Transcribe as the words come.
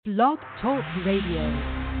Blog Talk Radio.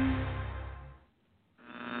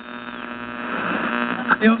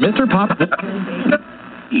 Mr. Pop. The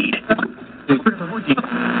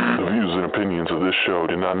views and opinions of this show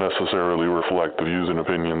do not necessarily reflect the views and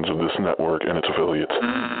opinions of this network and its affiliates.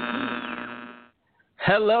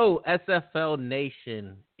 Hello, SFL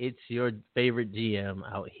Nation. It's your favorite GM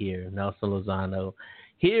out here, Nelson Lozano,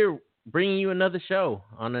 here bringing you another show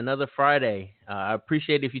on another Friday. I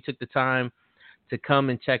appreciate if you took the time to come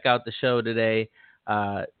and check out the show today.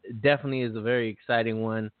 Definitely is a very exciting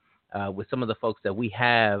one with some of the folks that we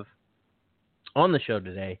have on the show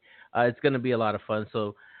today. It's going to be a lot of fun.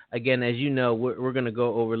 So, again, as you know, we're going to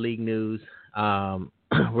go over league news.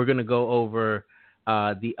 We're going to go over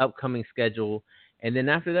the upcoming schedule. And then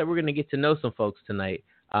after that, we're going to get to know some folks tonight.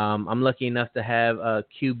 I'm lucky enough to have a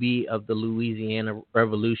QB of the Louisiana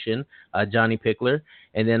Revolution, Jonny Pichler.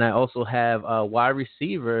 And then I also have a wide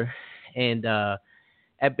receiver and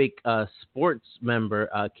Epic Sports member,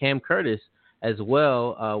 Cam Curti, as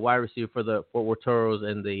well, wide receiver for the Fort Worth Toros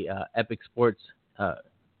and the Epic Sports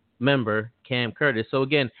member, Cam Curti. So,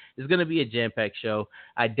 again, it's going to be a jam-packed show.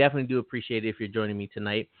 I definitely do appreciate it if you're joining me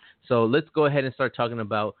tonight. So let's go ahead and start talking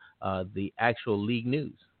about the actual league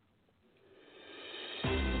news.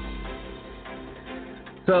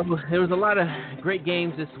 So there was a lot of great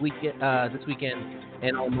games this weekend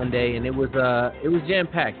and on Monday, and it was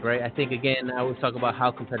jam-packed, right? I think, again, I always talk about how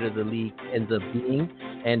competitive the league ends up being,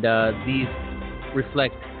 and these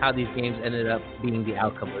reflect how these games ended up being the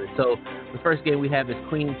outcome of it. So the first game we have is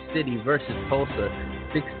Queen City versus Tulsa,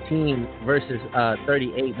 16 versus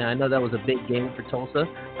 38. Now, I know that was a big game for Tulsa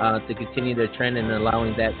to continue their trend and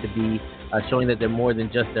allowing that to be showing that they're more than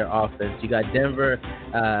just their offense. You got Denver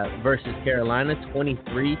versus Carolina,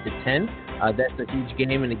 23-10. That's a huge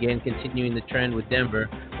game, and again, continuing the trend with Denver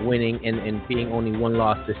winning and being only one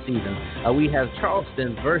loss this season. We have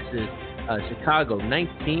Charleston versus Chicago,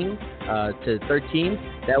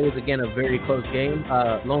 19-13. That was, again, a very close game.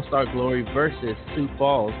 Lone Star Glory versus Sioux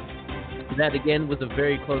Falls. That, again, was a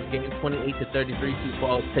very close game, 28-33. Sioux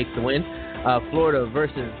Falls takes the win. Florida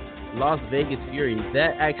versus Las Vegas Fury.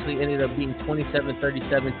 That actually ended up being 27-37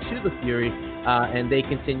 to the Fury, and they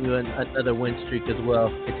continue another win streak as well,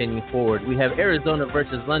 continuing forward. We have Arizona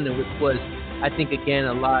versus London, which was, I think, again,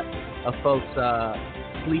 a lot of folks'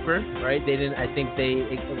 sleeper, right? I think they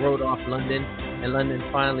rode off London, and London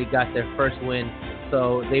finally got their first win.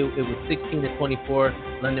 So it was 16-24.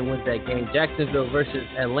 London wins that game. Jacksonville versus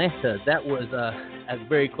Atlanta. That was a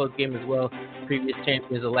very close game as well. Previous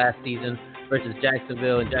champions of last season versus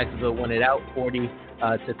Jacksonville, and Jacksonville won it out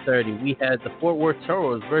 40-30. We had the Fort Worth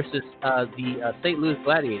Toros versus the St. Louis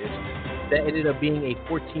Gladiators. That ended up being a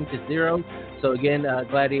 14-0. So again,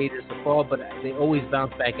 Gladiators to fall, but they always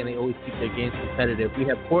bounce back and they always keep their games competitive. We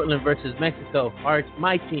have Portland versus Mexico,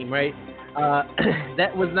 my team, right?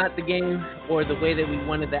 That was not the game or the way that we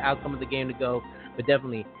wanted the outcome of the game to go, but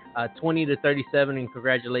definitely 20-37, and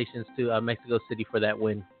congratulations to Mexico City for that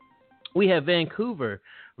win. We have Vancouver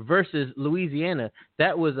versus Louisiana.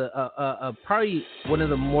 That was a probably one of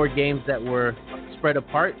the more games that were spread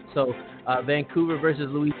apart. So Vancouver versus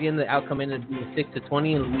Louisiana, the outcome ended up being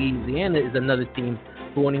 6-20, and Louisiana is another team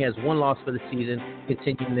who only has one loss for the season,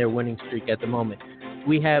 continuing their winning streak at the moment.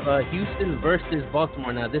 We have Houston versus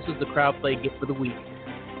Baltimore. Now, this was the Crowd Play Get for the week.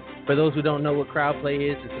 For those who don't know what Crowd Play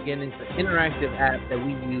is, it's an interactive app that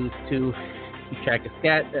we use to keep track of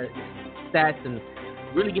stats and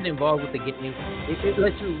really get involved with the game. It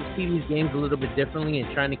lets you see these games a little bit differently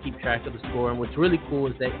and trying to keep track of the score. And what's really cool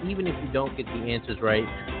is that even if you don't get the answers right,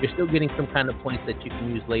 you're still getting some kind of points that you can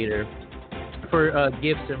use later for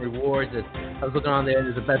gifts and rewards. As I was looking on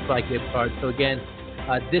there's a Best Buy gift card. So again,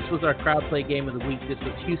 this was our Crowd Play game of the week. This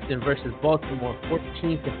was Houston versus Baltimore,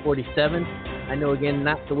 14-47. I know, again,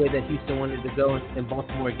 not the way that Houston wanted to go, and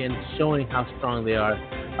Baltimore, again, showing how strong they are.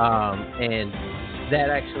 And that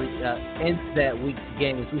actually ends that week's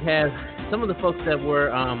games. We have some of the folks that were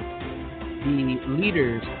the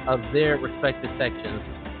leaders of their respective sections.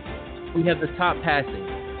 We have the top passing.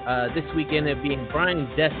 This weekend it being Brian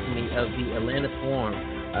Destiny of the Atlanta Swarm,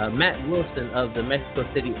 Matt Wilson of the Mexico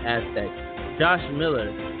City Aztecs, Josh Miller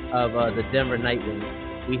of the Denver Nightwings.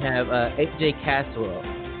 We have AJ Caswell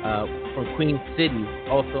from Queen City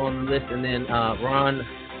also on the list, and then Ron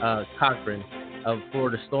Cochran of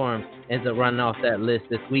Florida Storm ends up running off that list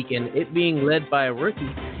this weekend. It being led by a rookie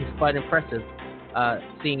is quite impressive,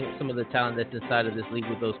 seeing some of the talent that's inside of this league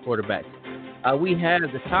with those quarterbacks. We have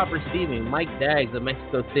the top receiving, Mike Daggs of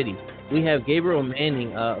Mexico City. We have Gabriel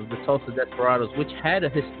Manning of the Tulsa Desperados, which had a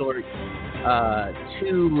historic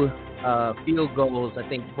 2 field goals, I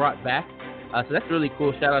think, brought back So that's really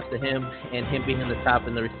cool. Shout outs to him and him being in the top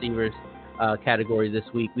in the receivers category this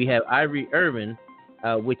week. We have Ivory Irvin,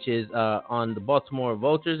 which is on the Baltimore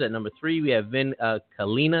Vultures at number 3. We have Vin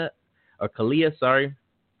Kalia,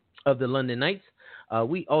 of the London Knights.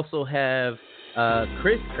 We also have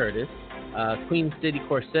Chris Curtis, Queen City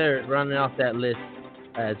Corsair, rounding off that list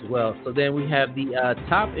as well. So then we have the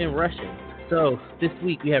top in rushing. So this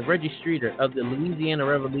week we have Reggie Streeter of the Louisiana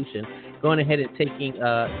Revolution going ahead and taking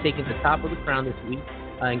the top of the crown this week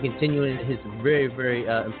and continuing his very, very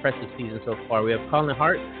impressive season so far. We have Colin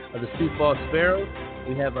Hart of the Sioux Falls Sparrows.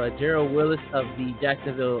 We have Gerald Willis of the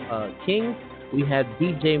Jacksonville Kings. We have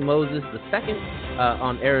DJ Moses II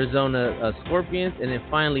on Arizona Scorpions. And then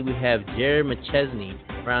finally we have Jared McChesney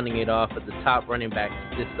rounding it off at the top running backs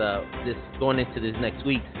this going into this next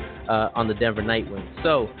week on the Denver Nightwings.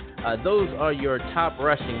 So those are your top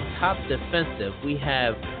rushing, top defensive. We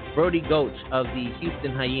have Brody Goach of the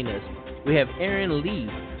Houston Hyenas. We have Aaron Lee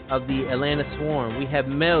of the Atlanta Swarm. We have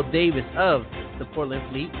Mel Davis of the Portland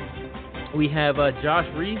Fleet. We have Josh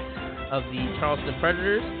Reese of the Charleston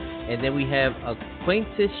Predators. And then we have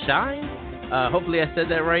Quintus Shine, hopefully I said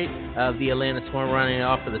that right, of the Atlanta Swarm, running it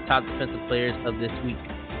off for the top defensive players of this week.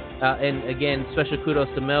 And again, special kudos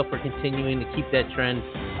to Mel for continuing to keep that trend.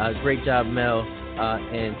 Great job, Mel,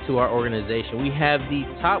 and to our organization. We have the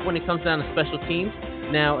top when it comes down to special teams.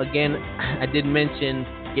 Now, again, I did mention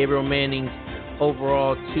Gabriel Manning's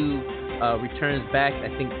overall 2 returns back.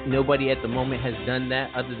 I think nobody at the moment has done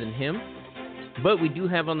that other than him. But we do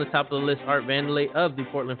have on the top of the list Art Vandelay of the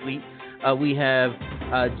Portland Fleet. We have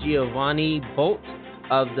Giovanni Bolt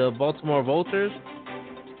of the Baltimore Vultures.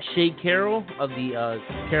 Shea Carroll of the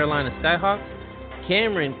Carolina Skyhawks.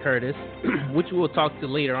 Cameron Curtis, which we will talk to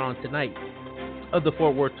later on tonight, of the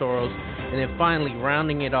Fort Worth Toros. And then finally,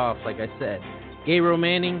 rounding it off, like I said, Gabriel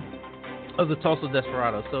Manning of the Tulsa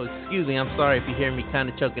Desperados. So excuse me, I'm sorry if you hear me kind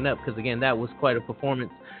of choking up, because again, that was quite a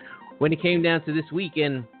performance when it came down to this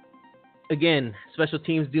weekend. Again, special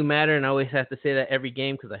teams do matter, and I always have to say that every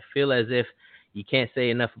game because I feel as if you can't say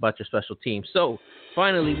enough about your special teams. So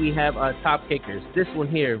finally, we have our top kickers. This one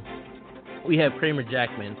here, we have Kramer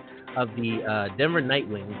Jackman of the Denver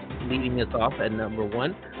Nightwings leading us off at number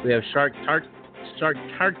 1. We have Shark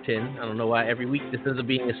Tarkton, I don't know why every week this ends up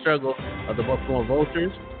being a struggle, of the Baltimore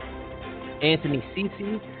Vultures. Anthony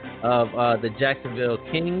Cece of the Jacksonville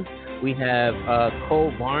Kings. We have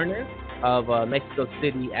Cole Varner of Mexico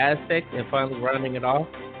City Aztecs. And finally, rounding it off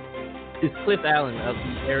is Cliff Allen of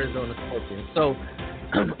the Arizona Scorpions. So,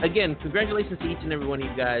 again, congratulations to each and every one of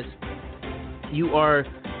you guys. You are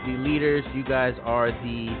the leaders. You guys are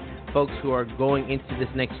the folks who are going into this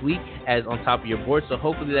next week as on top of your board. So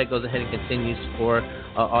hopefully that goes ahead and continues for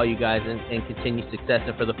all you guys and continued success.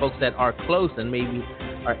 And for the folks that are close and maybe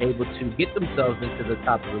are able to get themselves into the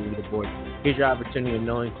top of the leaderboard, here's your opportunity of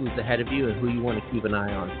knowing who's ahead of you and who you want to keep an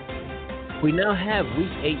eye on. We now have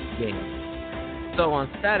Week 8 games. So on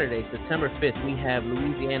Saturday, September 5th, we have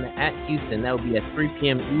Louisiana at Houston. That will be at 3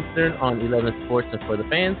 p.m. Eastern on 11 Sports and for the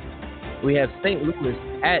fans. We have St. Louis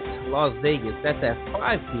at Las Vegas. That's at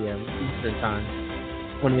 5 p.m. Eastern time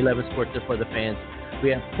on 11 Sports and for the fans. We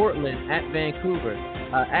have Portland at Vancouver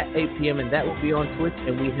at 8 p.m. and that will be on Twitch.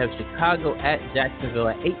 And we have Chicago at Jacksonville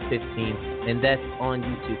at 8:15 and that's on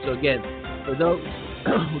YouTube. So again, for those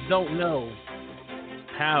who don't know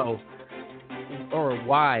how or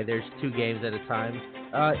why there's 2 games at a time,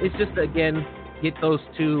 it's just to, again, get those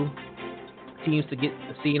 2 teams to get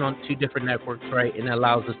seen on 2 different networks, right? And it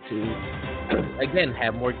allows us to, again,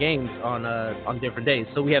 have more games on different days.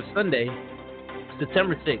 So we have Sunday,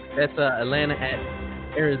 September 6th. That's Atlanta at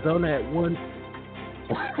Arizona at 1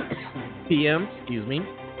 p.m.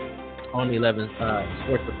 On 11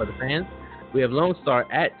 Sports for the fans. We have Lone Star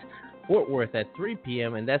at Fort Worth at 3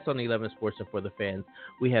 p.m. and that's on 11 Sports and for the fans.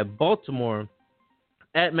 We have Baltimore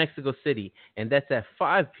at Mexico City, and that's at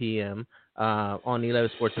 5 p.m. On 11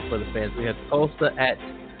 Sports and for the fans. We have Tulsa at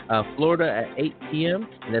Florida at 8 p.m.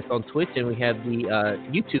 and that's on Twitch, and we have the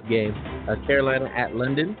YouTube game, Carolina at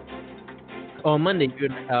London. On Monday,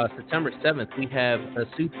 September 7th, we have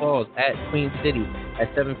Sioux Falls at Queen City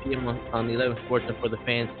at 7 p.m. on 11 Sports and for the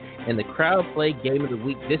fans. And the crowd play game of the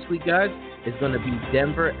week this week, guys, is going to be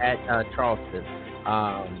Denver at Charleston.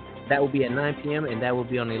 That will be at 9 p.m. and that will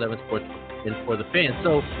be on 11 Sports and for the fans.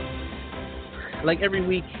 So, like every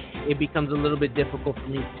week, it becomes a little bit difficult for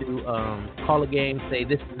me to call a game, say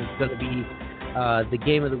this is going to be the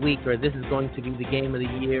game of the week, or this is going to be the game of the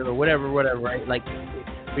year, or whatever, right? Like,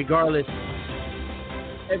 regardless,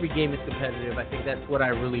 every game is competitive. I think that's what I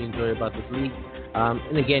really enjoy about this league.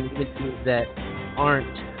 And again, even teams that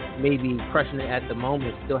aren't maybe crushing it at the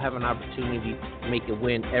moment still have an opportunity to make it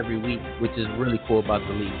win every week, which is really cool about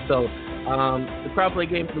the league. So the crowd play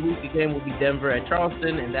game of the week again will be Denver at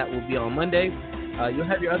Charleston, and that will be on Monday. You'll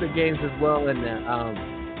have your other games as well, and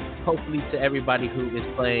hopefully to everybody who is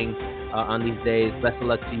playing on these days, best of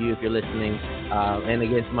luck to you if you're listening. And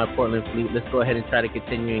again, to my Portland Fleet, let's go ahead and try to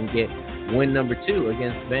continue and get win number 2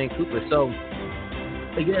 against Vancouver. So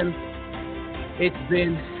again, it's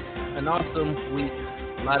been an awesome week,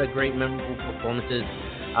 a lot of great memorable performances.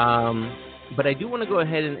 But I do want to go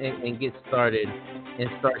ahead and get started and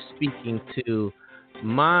start speaking to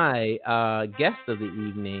my guest of the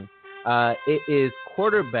evening. It is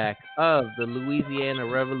quarterback of the Louisiana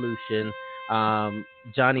Revolution,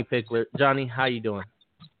 Jonny Pichler. Jonny, how you doing?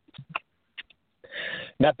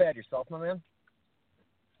 Not bad. Yourself, my man?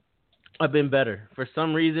 I've been better. For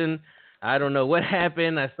some reason, I don't know what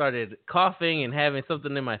happened. I started coughing and having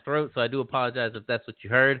something in my throat, so I do apologize if that's what you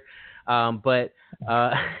heard. But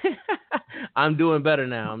I'm doing better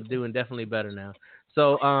now. I'm doing definitely better now.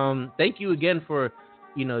 So thank you again for,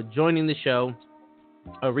 joining the show,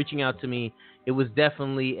 reaching out to me. It was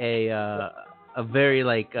definitely a very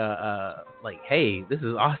hey, this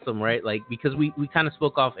is awesome, right? Like, because we kind of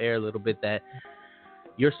spoke off air a little bit that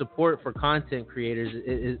your support for content creators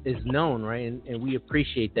is known, right? And we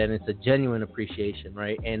appreciate that. And it's a genuine appreciation,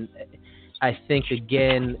 right? And I think,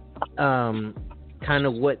 again, kind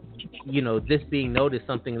of what, this being noticed,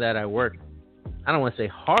 something that I work, I don't want to say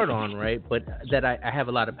hard on, right? But that I have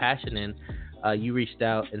a lot of passion in. You reached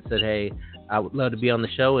out and said, hey, I would love to be on the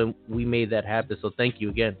show, and we made that happen. So thank you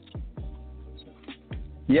again.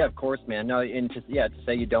 Yeah, of course, man. No, and to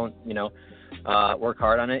say you don't, work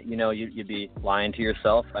hard on it, you'd be lying to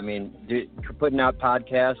yourself. I mean, putting out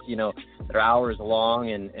podcasts, that are hours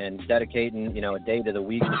long and dedicating, a day to the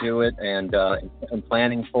week to it and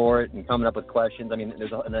planning for it and coming up with questions. I mean,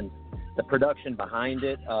 and then the production behind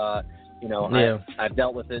it, yeah. I've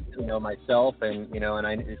dealt with it, myself, and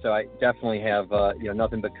so I definitely have,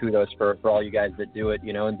 nothing but kudos for all you guys that do it,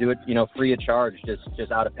 and do it, free of charge,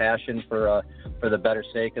 just out of passion for the better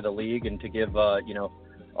sake of the league and to give,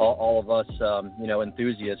 all of us,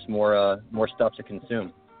 enthusiasts more stuff to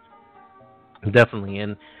consume. Definitely.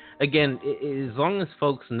 And again, as long as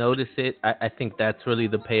folks notice it, I think that's really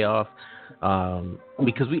the payoff.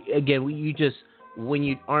 Because you just, when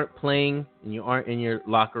you aren't playing and you aren't in your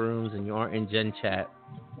locker rooms and you aren't in Gen Chat,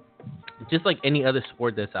 just like any other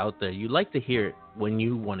sport that's out there, you like to hear it when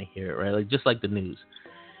you want to hear it, right? Like, just like the news.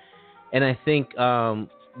 And I think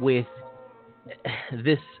with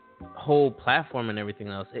this whole platform and everything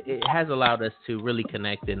else, it has allowed us to really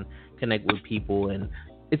connect with people, and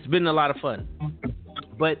it's been a lot of fun.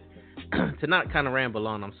 But to not kind of ramble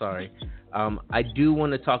on, I'm sorry, I do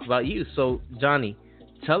want to talk about you. So, Jonny,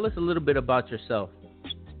 tell us a little bit about yourself.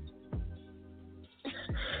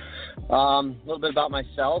 A little bit about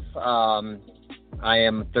myself. I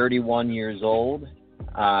am 31 years old.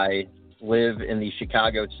 I live in the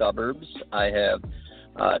Chicago suburbs. I have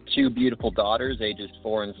 2 beautiful daughters, ages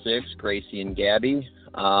 4 and 6, Gracie and Gabby.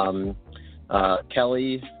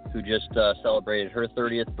 Kelly, who just celebrated her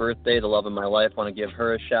 30th birthday, the love of my life, want to give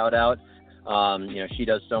her a shout out. She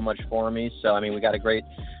does so much for me. So, I mean, we got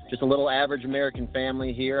just a little average American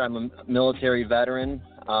family here. I'm a military veteran,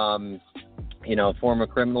 former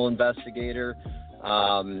criminal investigator.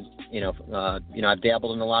 I've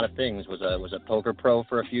dabbled in a lot of things. Was a poker pro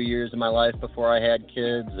for a few years in my life before I had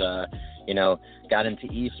kids. Got into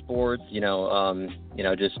esports.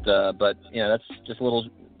 But that's just a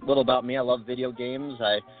little about me. I love video games.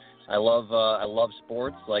 I love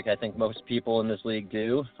sports, like I think most people in this league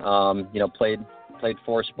do. Played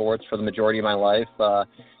 4 sports for the majority of my life.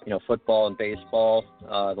 Football and baseball,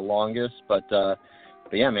 the longest. But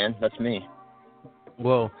yeah, man, that's me.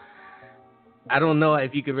 Well, I don't know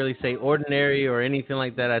if you could really say ordinary or anything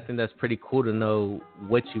like that. I think that's pretty cool to know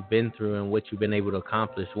what you've been through and what you've been able to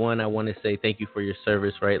accomplish. One, I want to say thank you for your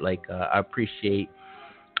service, right? Like, I appreciate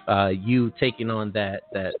you taking on that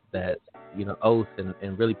oath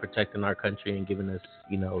and really protecting our country and giving us,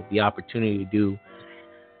 the opportunity to do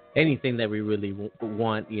anything that we really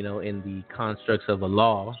want, in the constructs of a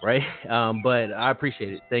law, right? But I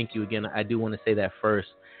appreciate it. Thank you again. I do want to say that first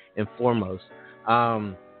and foremost.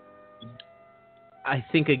 I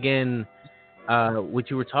think, again, what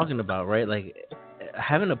you were talking about, right? Like,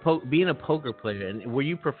 having being a poker player. And were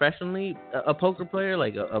you professionally a poker player?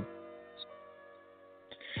 Like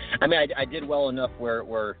I mean, I did well enough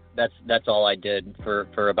where that's all I did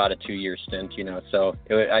for about a 2-year stint, So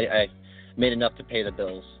I made enough to pay the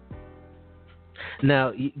bills.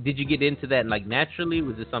 Now, did you get into that like naturally?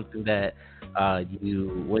 Was it something that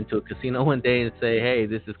you went to a casino one day and say, hey,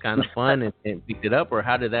 this is kind of fun, and picked it up, or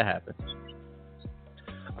how did that happen?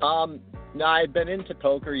 No, I've been into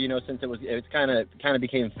poker, since it kind of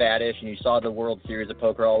became faddish, and you saw the World Series of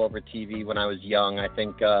Poker all over TV when I was young. I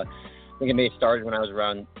think it may have started when I was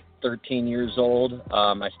around 13 years old.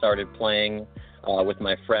 I started playing with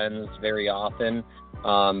my friends very often.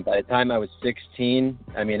 By the time I was 16,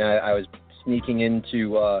 I was sneaking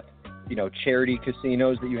into charity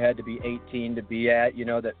casinos that you had to be 18 to be at,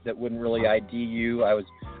 that wouldn't really ID you.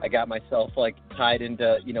 I got myself tied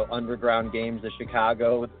into, underground games of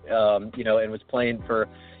Chicago, and was playing for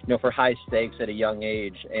high stakes at a young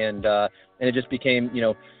age. And it just became,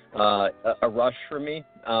 a rush for me.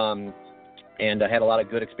 And I had a lot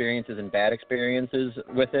of good experiences and bad experiences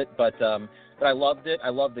with it, but I loved it. I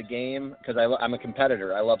love the game because I'm a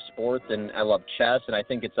competitor. I love sports and I love chess, and I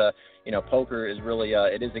think it's poker is really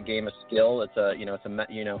it is a game of skill.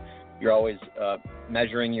 You're always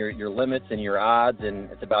measuring your limits and your odds,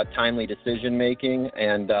 and it's about timely decision making.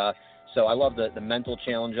 And so I love the mental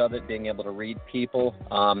challenge of it, being able to read people.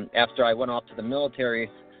 After I went off to the military,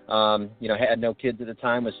 had no kids at the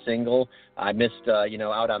time, was single. I missed,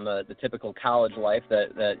 out on the typical college life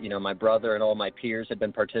that my brother and all my peers had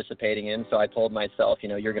been participating in. So I told myself,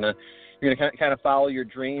 you're gonna kind of follow your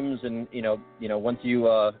dreams, and once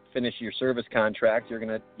you finish your service contract, you're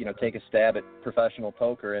gonna take a stab at professional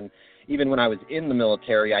poker. And even when I was in the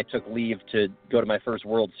military, I took leave to go to my first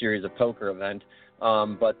World Series of Poker event.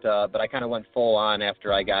 But I kind of went full on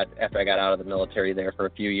after I got out of the military there for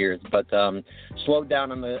a few years. But slowed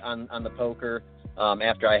down on the poker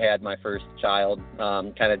after I had my first child.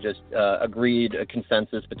 Kind of just agreed a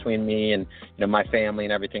consensus between me and my family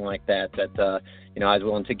and everything like that. That I was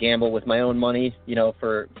willing to gamble with my own money,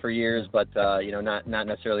 for years, but not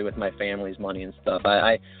necessarily with my family's money and stuff.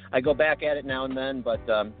 I go back at it now and then, but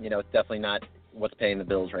it's definitely not what's paying the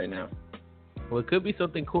bills right now. Well, it could be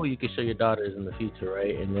something cool you can show your daughters in the future,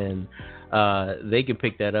 right? And then they can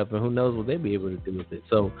pick that up, and who knows what they'll be able to do with it.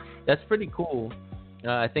 So that's pretty cool.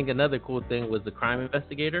 I think another cool thing was the crime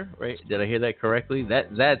investigator, right? Did I hear that correctly?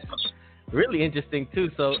 That's really interesting too.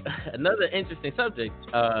 So another interesting subject.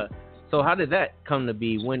 So how did that come to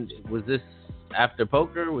be? When was this? After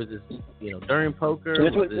poker? Was this during poker?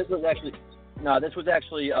 This was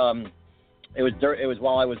actually it was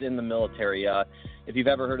while I was in the military. If you've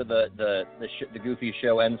ever heard of the goofy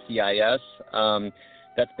show NCIS,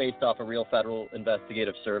 that's based off a real federal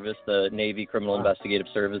investigative service. The Navy Criminal Investigative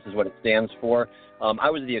Service is what it stands for. I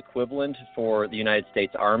was the equivalent for the United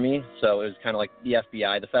States Army, so it was kind of like the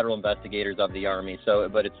FBI, the federal investigators of the Army.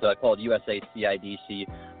 But it's called USACIDC,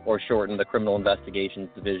 or shortened the Criminal Investigations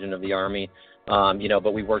Division of the Army.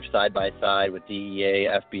 But we worked side by side with DEA,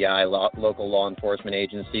 FBI, local law enforcement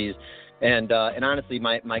agencies. And honestly,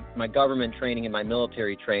 my government training and my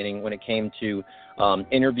military training, when it came to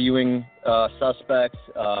interviewing suspects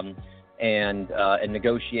and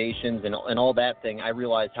negotiations and all that thing, I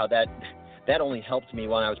realized how that only helped me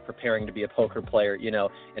when I was preparing to be a poker player,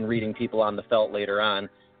 and reading people on the felt later on.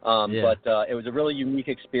 But it was a really unique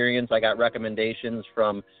experience. I got recommendations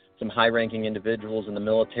from some high-ranking individuals in the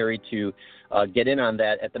military to get in on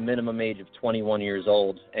that at the minimum age of 21 years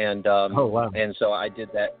old, and and so I did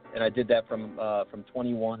that, and I did that from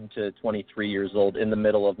 21 to 23 years old, in the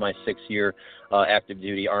middle of my 6-year active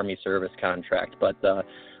duty Army service contract. But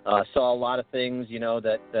saw a lot of things,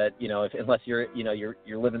 that unless you're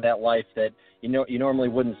living that life that you normally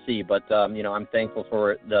wouldn't see. But I'm thankful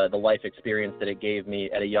for the life experience that it gave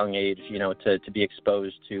me at a young age, to be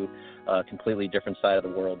exposed to a completely different side of the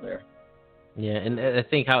world there. Yeah, and I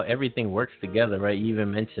think how everything works together, right? You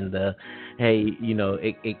even mentioned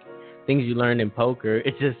things you learned in poker,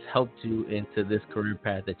 it just helped you into this career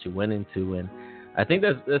path that you went into. And I think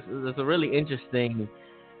that's a really interesting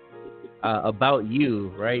about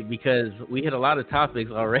you, right? Because we hit a lot of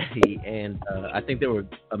topics already, and I think they were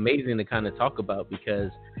amazing to kind of talk about,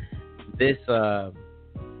 because this, when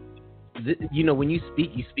you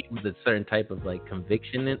speak with a certain type of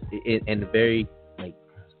conviction and very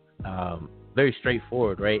very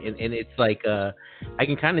straightforward, right? And it's I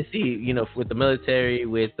can kind of see, with the military,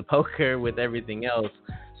 with the poker, with everything else,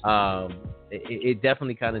 it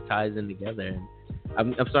definitely kind of ties in together. And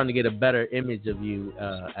I'm starting to get a better image of you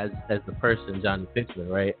as the person, Jonny Pichler,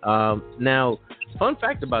 right? Now, fun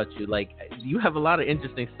fact about you, you have a lot of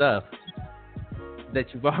interesting stuff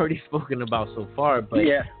that you've already spoken about so far, but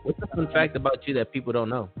what's a fun fact about you that people don't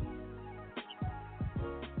know?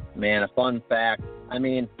 Man, a fun fact. I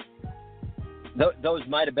mean, those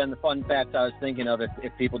might have been the fun facts I was thinking of if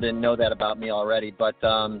people didn't know that about me already. But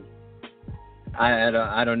I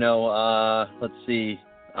don't know. Let's see.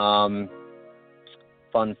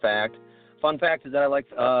 fun fact. Fun fact is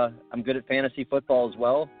that I'm good at fantasy football as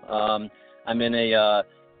well. I'm in a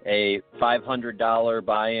 $500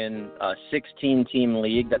 buy-in 16-team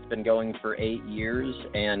league that's been going for 8 years,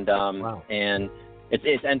 and Wow. and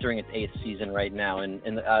it's entering its 8th season right now. And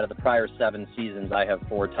out of the prior 7 seasons, I have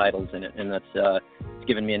 4 titles in it, and that's it's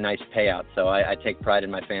given me a nice payout. So I take pride in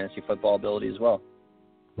my fantasy football ability as well.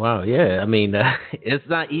 Wow, yeah. I mean, it's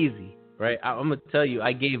not easy, right? I'm going to tell you,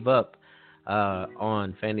 I gave up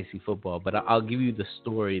on fantasy football, but I'll give you the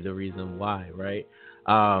story, the reason why, right?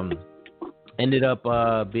 Ended up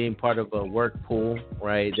being part of a work pool,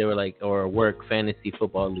 right? They were like, or a work fantasy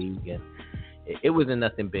football league, and it wasn't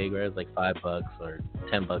nothing big, right? It was like $5 or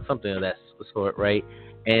 $10, something of that sort, right?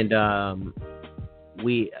 And I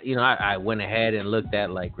went ahead and looked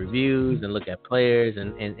at like reviews and looked at players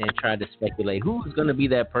and tried to speculate who's going to be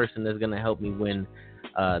that person that's going to help me win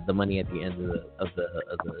the money at the end of the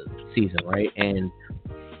season, right? And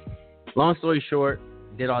long story short,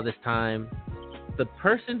 did all this time. The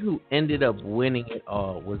person who ended up winning it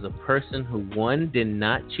all was a person who, one, did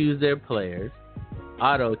not choose their players,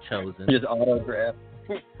 auto-chosen. Just auto-draft.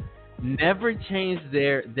 Never changed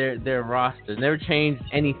their roster, never changed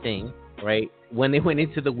anything, right, when they went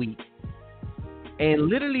into the week. And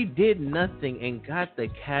literally did nothing and got the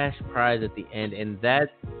cash prize at the end. And that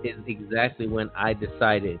is exactly when I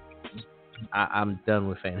decided I'm done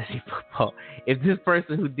with fantasy football. If this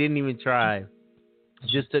person who didn't even try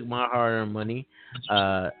just took my hard-earned money,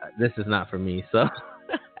 this is not for me. So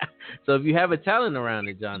so if you have a talent around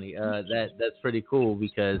it, Jonny, that's pretty cool,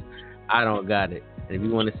 because I don't got it. And if you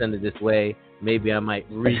want to send it this way, maybe I might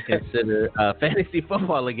reconsider fantasy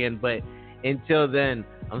football again. But until then,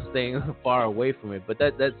 I'm staying far away from it. But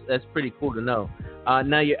that's pretty cool to know.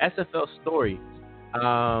 Now, your SFL story.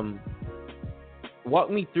 Walk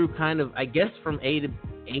me through kind of, I guess, from A to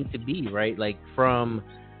B, right? Like from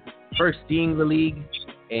first seeing the league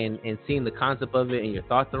and seeing the concept of it and your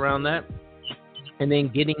thoughts around that, and then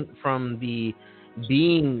getting from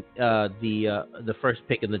being the first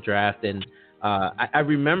pick in the draft. And I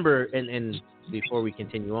remember, and before we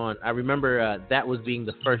continue on, I remember that was being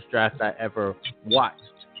the first draft I ever watched,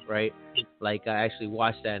 right? Like I actually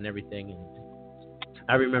watched that and everything, and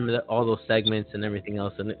I remember all those segments and everything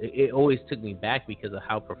else, and it always took me back because of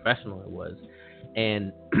how professional it was.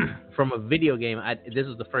 And from a video game, this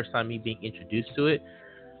was the first time me being introduced to it,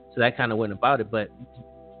 so that kind of went about it. But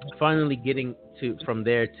finally getting from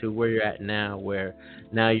there to where you're at now, where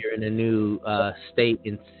now you're in a new state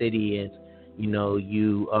and city, and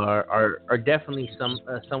you are definitely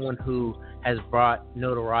someone who has brought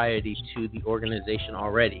notoriety to the organization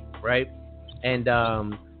already, right? And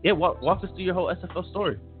walk us through your whole SFL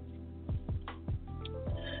story.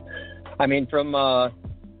 I mean,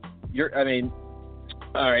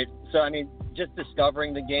 all right. So, just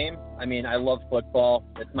discovering the game. I love football.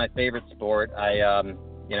 It's my favorite sport. I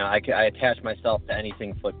attach myself to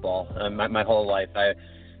anything football. My whole life.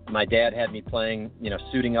 My dad had me playing,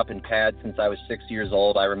 suiting up in pads since I was 6 years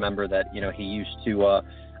old. I remember that, he used to,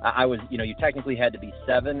 you technically had to be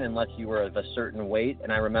 7 unless you were of a certain weight.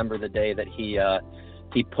 And I remember the day that he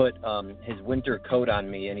put his winter coat on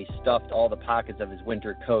me, and he stuffed all the pockets of his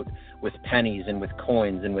winter coat with pennies and with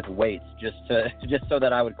coins and with weights, just so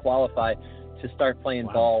that I would qualify to start playing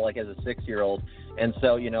ball like as a 6-year-old. And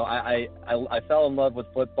so, I fell in love with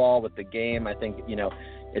football, with the game. I think,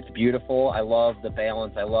 it's beautiful. I love the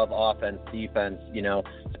balance. I love offense, defense,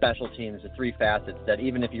 special teams, the 3 facets that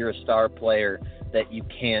even if you're a star player, that you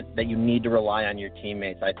need to rely on your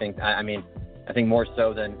teammates. I think more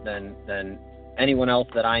so than anyone else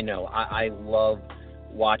that I know. I love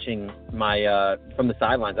watching from the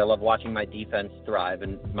sidelines. I love watching my defense thrive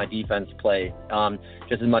and my defense play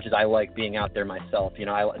just as much as I like being out there myself.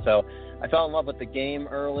 So I fell in love with the game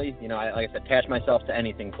early. I attach myself to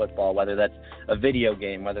anything football, whether that's a video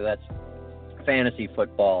game, whether that's fantasy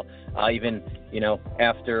football. Even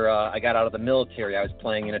after I got out of the military, I was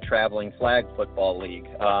playing in a traveling flag football league.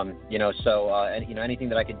 Anything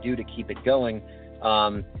that I could do to keep it going.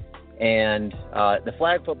 And the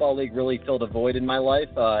flag football league really filled a void in my life.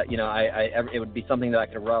 It would be something that I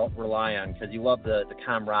could rely on, because you love the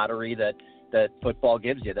camaraderie that football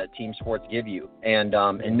gives you, that team sports give you. And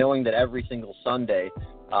knowing that every single Sunday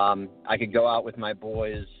I could go out with my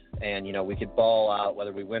boys and, we could ball out,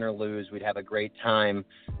 whether we win or lose, we'd have a great time.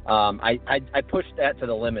 I pushed that to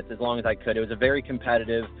the limits as long as I could. It was a very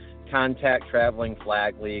competitive contact traveling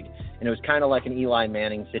flag league, and it was kind of like an Eli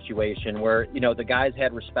Manning situation where the guys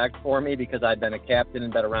had respect for me because I'd been a captain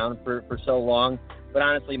and been around for so long, But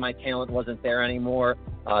honestly, my talent wasn't there anymore.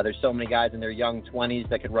 There's so many guys in their young 20s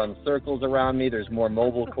that could run circles around me. There's more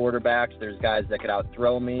mobile quarterbacks. There's guys that could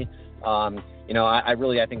outthrow me. I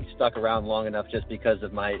really, I think, stuck around long enough just because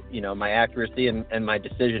of my, my accuracy and my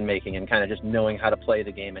decision making and kind of just knowing how to play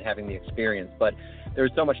the game and having the experience. But there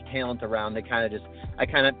was so much talent around. It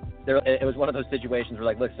was one of those situations where,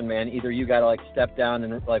 like, listen, man, either you got to, like, step down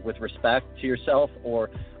and, like, with respect to yourself, or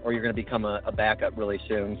you're going to become a backup really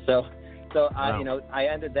soon. So wow. I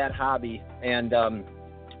ended that hobby, and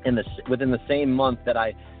within the same month that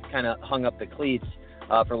I kind of hung up the cleats,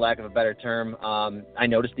 for lack of a better term, I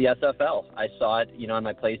noticed the SFL. I saw it, on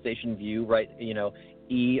my PlayStation View, right,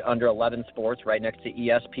 E under 11 Sports, right next to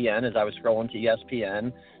ESPN as I was scrolling to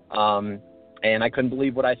ESPN. And I couldn't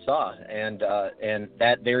believe what I saw. And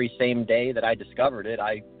that very same day that I discovered it,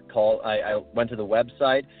 I went to the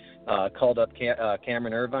website, called up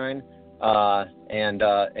Cameron Irvine, and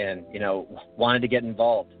wanted to get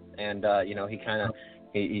involved. And he kind of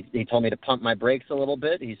he told me to pump my brakes a little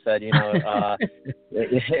bit. He said, because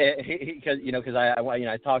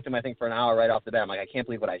I talked to him, I think, for an hour right off the bat. I'm like, I can't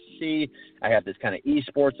believe what I see. I have this kind of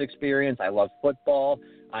esports experience. I love football.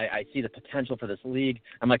 I see the potential for this league.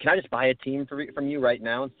 I'm like, can I just buy a team from you right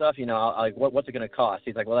now and stuff? What's it going to cost?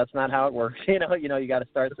 He's like, well, that's not how it works. You got to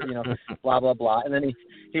start, blah, blah, blah. And then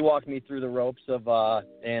he walked me through the ropes of,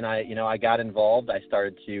 and I got involved. I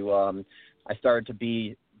started to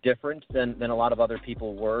be different than a lot of other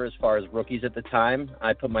people were as far as rookies at the time.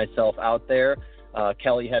 I put myself out there.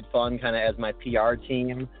 Kelly had fun kind of as my PR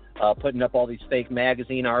team, putting up all these fake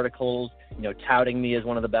magazine articles, touting me as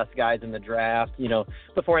one of the best guys in the draft,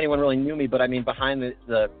 before anyone really knew me. But I mean, behind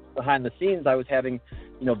the scenes, I was having,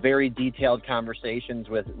 very detailed conversations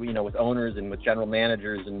with owners and with general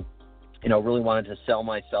managers, and, really wanted to sell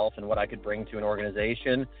myself and what I could bring to an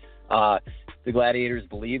organization. The Gladiators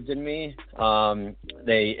believed in me. To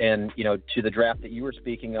the draft that you were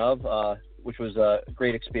speaking of, which was a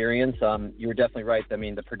great experience. You were definitely right. I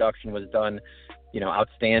mean, the production was done,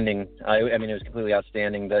 outstanding. It was completely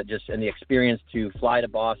outstanding. And the experience to fly to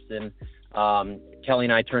Boston. Kelly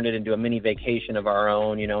and I turned it into a mini vacation of our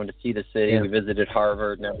own, and to see the city. Yeah. We visited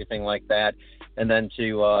Harvard and everything like that. And then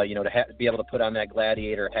to be able to put on that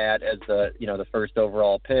Gladiator hat as the first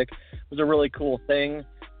overall pick was a really cool thing.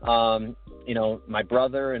 My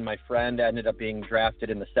brother and my friend ended up being drafted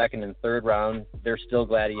in the second and third round. They're still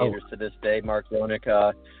Gladiators to this day. Mark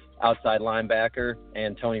Ronick, outside linebacker,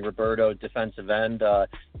 and Tony Roberto, defensive end.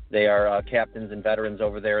 They are captains and veterans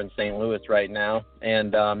over there in St. Louis right now.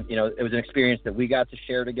 And, it was an experience that we got to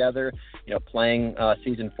share together, playing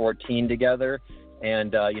season 14 together.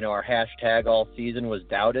 And, our hashtag all season was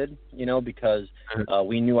doubted, because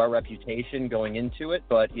we knew our reputation going into it.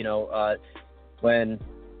 But, when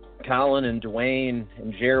Colin and Dwayne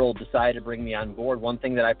and Gerald decided to bring me on board, one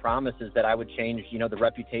thing that I promised is that I would change, the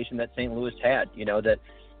reputation that St. Louis had, that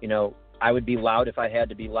I would be loud if I had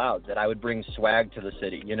to be loud, that I would bring swag to the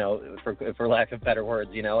city, for lack of better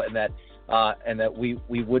words, and that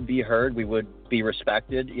we would be heard, we would be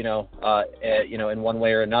respected, in one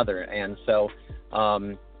way or another. And so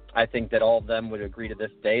I think that all of them would agree to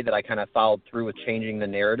this day that I kind of followed through with changing the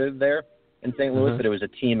narrative there in St. Louis, that it was a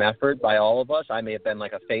team effort by all of us. I may have been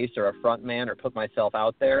like a face or a front man or put myself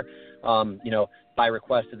out there, by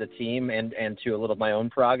request of the team and to a little of my own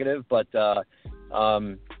prerogative. But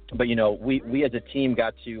we as a team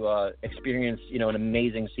got to experience, an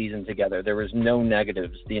amazing season together. There was no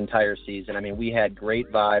negatives the entire season. I mean, we had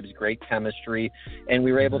great vibes, great chemistry, and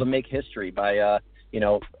we were able to make history by,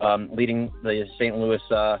 leading the St. Louis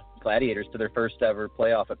Gladiators to their first ever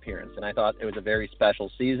playoff appearance. And I thought it was a very special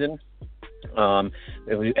season.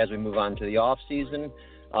 As we move on to the off season, it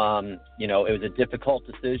was a difficult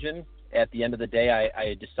decision. At the end of the day,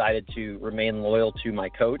 I decided to remain loyal to my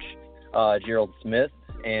coach, Gerald Smith.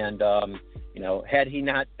 And, had he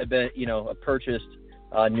not been, purchased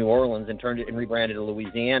New Orleans and turned it and rebranded to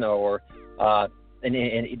Louisiana, or and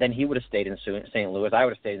then he would have stayed in St. Louis. I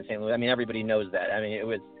would have stayed in St. Louis. I mean, everybody knows that. I mean, it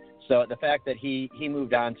was so the fact that he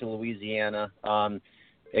moved on to Louisiana.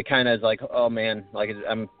 It kind of is like, oh man, like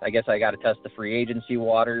I guess I got to test the free agency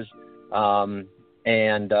waters, and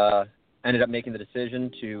ended up making the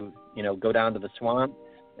decision to go down to the swamp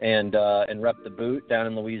and rep the boot down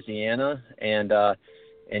in Louisiana, and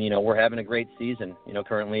we're having a great season.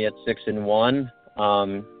 Currently at 6-1.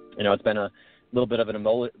 It's been a little bit of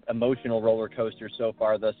an emotional roller coaster so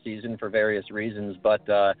far this season for various reasons, but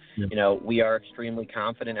we are extremely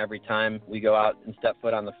confident every time we go out and step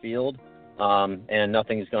foot on the field. And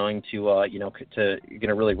nothing's going to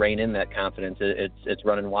really rein in that confidence. It's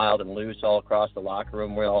running wild and loose all across the locker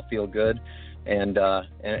room. We all feel good, and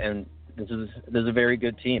this is a very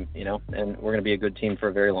good team, and we're going to be a good team for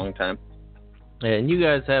a very long time. Yeah, and you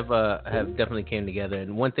guys have definitely came together.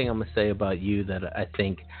 And one thing I'm gonna say about you that I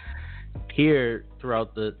think here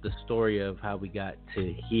throughout the story of how we got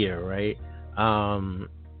to here, right?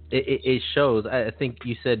 It shows. I think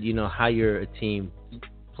you said how you're a team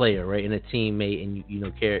player, right, and a teammate, and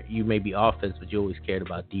you may be offense, but you always cared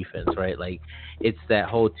about defense, right? Like it's that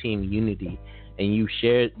whole team unity, and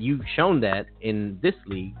you've shown that in this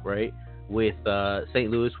league, right? With St.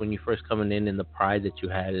 Louis when you first coming in, and the pride that you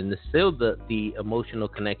had, and still the emotional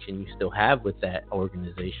connection you still have with that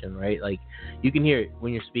organization, right? Like you can hear it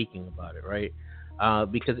when you're speaking about it, right?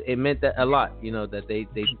 Because it meant that a lot, that they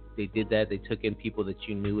did that. They took in people that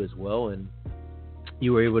you knew as well, and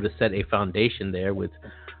you were able to set a foundation there with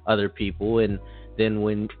other people. And then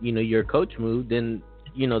when your coach moved, then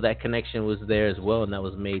that connection was there as well, and that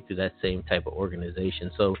was made through that same type of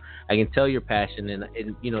organization. So I can tell your passion, and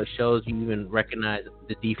it shows. You even recognize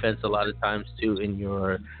the defense a lot of times too in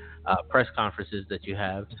your press conferences that you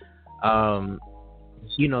have. That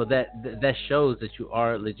shows that you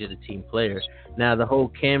are legit a team player. Now the whole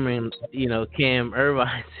Cam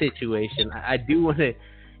Irvine situation, I do want to,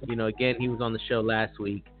 again, he was on the show last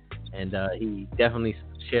week, and he definitely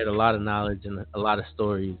shared a lot of knowledge and a lot of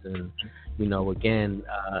stories, and again,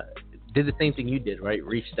 did the same thing you did, right?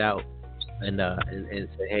 Reached out and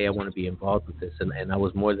said, hey, I want to be involved with this. And I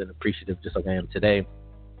was more than appreciative, just like I am today.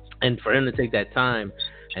 And for him to take that time,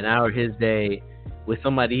 an hour of his day with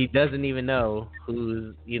somebody he doesn't even know,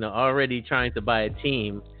 who's, already trying to buy a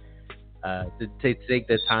team, to take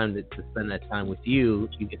that time to spend that time with you,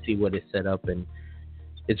 you can see what is set up. And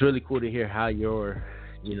it's really cool to hear how your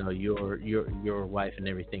wife and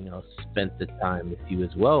everything else spent the time with you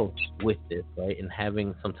as well with this, right? And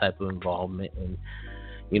having some type of involvement. And,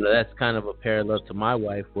 that's kind of a parallel to my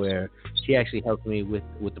wife, where she actually helped me with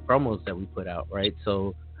the promos that we put out, right?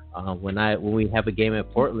 So when we have a game at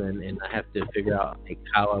Portland and I have to figure out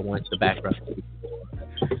how I want the background to be, or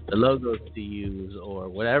the logos to use, or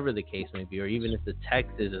whatever the case may be, or even if the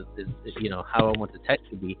text is how I want the text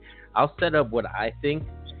to be, I'll set up what I think,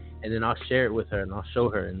 and then I'll share it with her and I'll show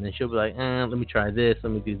her, and then she'll be like, let me try this,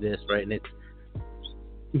 let me do this, right? And it's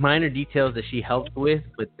minor details that she helps with,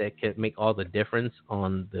 but that can make all the difference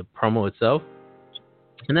on the promo itself.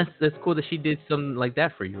 And that's cool that she did something like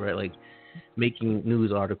that for you, right? Like making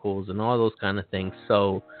news articles and all those kind of things,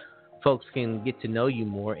 so folks can get to know you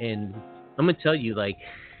more. And I'm gonna tell you, like,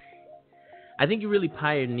 I think you really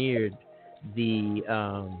pioneered the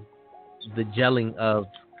gelling of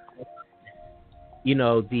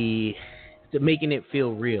the making it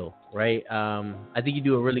feel real, right? I think you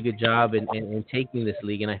do a really good job in taking this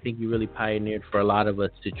league, and I think you really pioneered for a lot of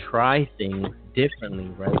us to try things differently,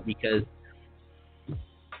 right? Because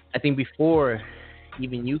I think before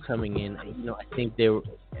even you coming in, I think there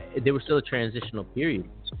was still a transitional period,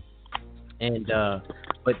 and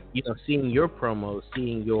but seeing your promos,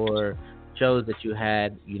 seeing your shows that you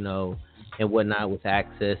had, and whatnot with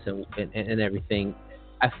Access and everything,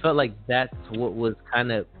 I felt like that's what was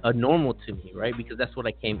kind of a normal to me, right? Because that's what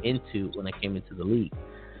I came into when I came into the league.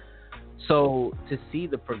 So to see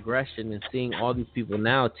the progression and seeing all these people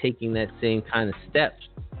now taking that same kind of steps,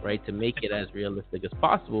 right, to make it as realistic as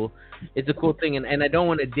possible, it's a cool thing. And I don't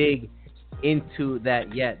want to dig into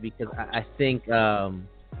that yet, because I think, a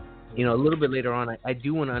little bit later on, I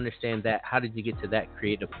do want to understand that. How did you get to that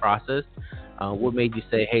creative process? What made you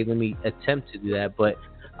say, hey, let me attempt to do that? But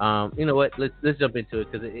you know what? Let's jump into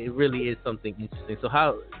it, because it really is something interesting. So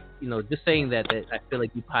how, just saying that I feel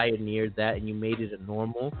like you pioneered that and you made it a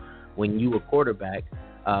normal when you were quarterback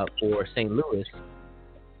for St. Louis.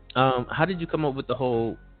 How did you come up with the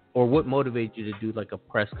whole, or what motivated you to do like a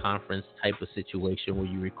press conference type of situation where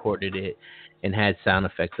you recorded it and had sound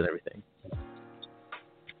effects and everything?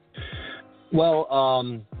 Well,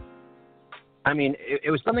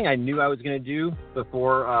 it was something I knew I was going to do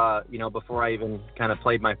before I even kind of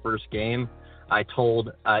played my first game. I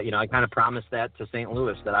told, I kind of promised that to St.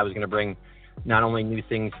 Louis, that I was going to bring not only new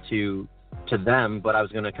things to them, but I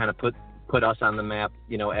was going to kind of put us on the map,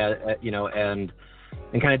 and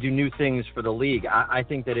kind of do new things for the league. I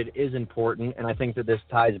think that it is important, and I think that this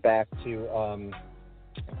ties back to a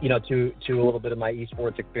little bit of my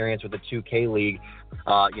esports experience with the 2K league.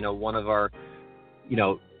 One of our,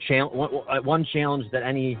 one challenge that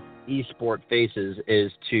any esport faces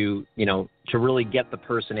is to really get the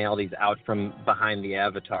personalities out from behind the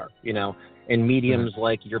avatar, and mediums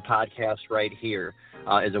like your podcast right here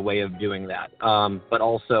is a way of doing that. But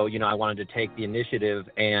also, I wanted to take the initiative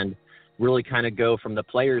and, really kind of go from the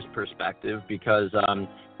player's perspective because,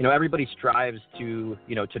 everybody strives to,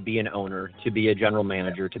 to be an owner, to be a general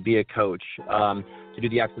manager, to be a coach, to do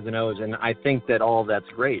the X's and O's. And I think that all of that's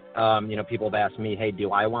great. People have asked me, hey,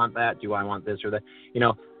 do I want that? Do I want this or that?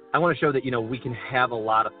 I want to show that, we can have a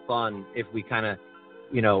lot of fun if we kind of,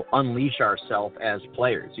 unleash ourselves as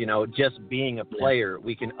players. Just being a player,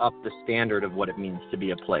 we can up the standard of what it means to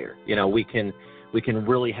be a player. We can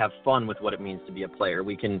really have fun with what it means to be a player.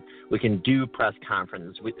 We can do press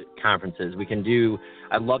conferences. We can do.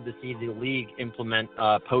 I'd love to see the league implement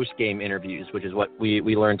post-game interviews, which is what we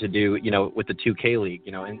learned to do, with the 2K league,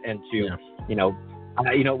 and to,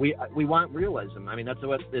 we want realism. I mean, that's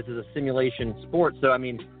what this is, a simulation sport. So, I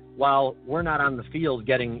mean, while we're not on the field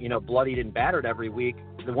getting, bloodied and battered every week,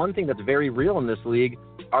 the one thing that's very real in this league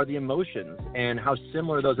are the emotions and how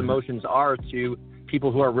similar those emotions are to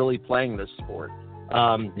people who are really playing this sport.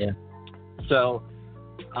 So,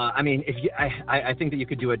 I mean, I think that you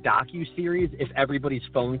could do a docu-series if everybody's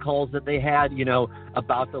phone calls that they had,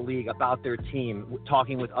 about the league, about their team,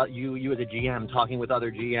 talking with you as a GM, talking with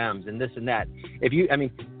other GMs and this and that. These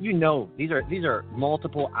are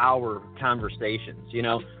multiple hour conversations,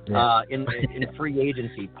 in free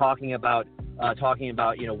agency, talking about,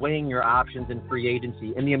 weighing your options in free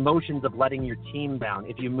agency and the emotions of letting your team down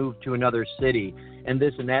if you move to another city and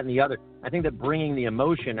this and that and the other. I think that bringing the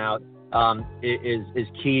emotion out is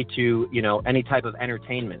key to, any type of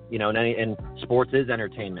entertainment, and sports is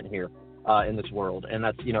entertainment here in this world. And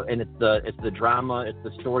that's, and it's the drama, it's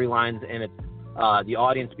the storylines, and it's the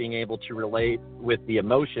audience being able to relate with the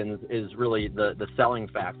emotions is really the selling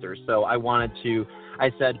factor. So I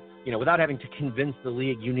said, without having to convince the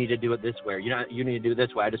league, you need to do it this way, you need to do it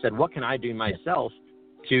this way. I just said, what can I do myself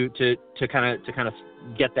to kind of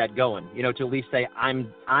get that going, to at least say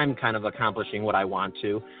I'm kind of accomplishing what I want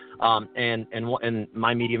to. And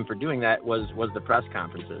my medium for doing that was the press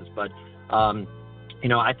conferences. But,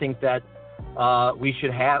 I think that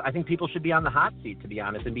I think people should be on the hot seat, to be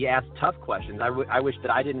honest, and be asked tough questions. I wish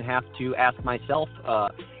that I didn't have to ask myself,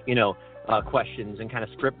 questions and kind of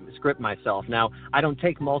script myself. Now, I don't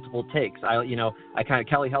take multiple takes.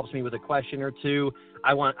 Kelly helps me with a question or two.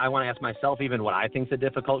 I want to ask myself even what I think is a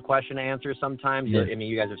difficult question to answer sometimes. Yeah. I mean,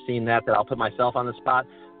 you guys have seen that I'll put myself on the spot.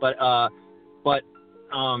 But I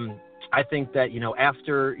think that,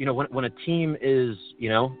 after, when a team is,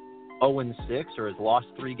 0-6 or has lost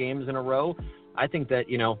 3 games in a row, I think that,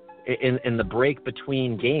 in the break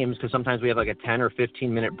between games, because sometimes we have like a 10 or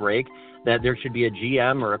 15 minute break, that there should be a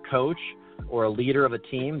GM or a coach or a leader of a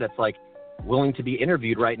team that's like willing to be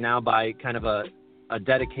interviewed right now by kind of a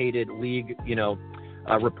dedicated league,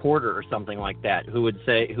 a reporter or something like that, who would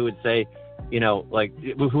say, who would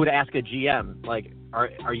ask a GM, like,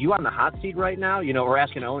 are you on the hot seat right now? Or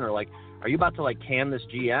ask an owner, like, are you about to like can this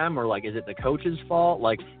GM, or like, is it the coach's fault?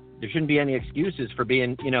 Like, there shouldn't be any excuses for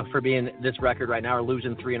being this record right now or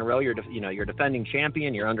losing 3 in a row. You're defending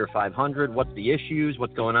champion. You're under 500. What's the issues?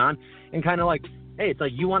 What's going on? And kind of like, hey, it's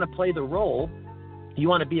like you want to play the role. You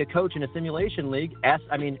want to be a coach in a simulation league.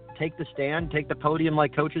 Take the stand, take the podium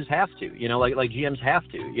like coaches have to. Like GMs have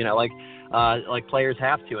to. Like players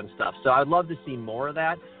have to and stuff. So I'd love to see more of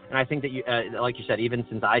that. And I think that, like you said, even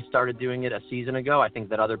since I started doing it a season ago, I think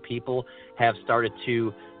that other people have started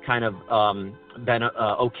to kind of been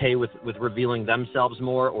okay with revealing themselves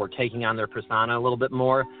more or taking on their persona a little bit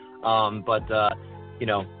more. I'm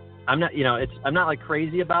not, I'm not like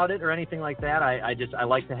crazy about it or anything like that. I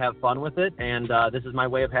like to have fun with it. And this is my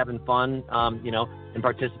way of having fun, and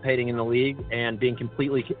participating in the league and being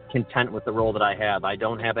completely content with the role that I have. I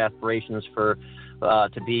don't have aspirations to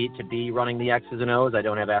be running the X's and O's. I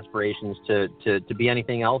don't have aspirations to be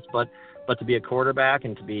anything else, but to be a quarterback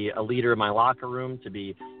and to be a leader of my locker room, to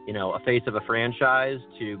be, a face of a franchise,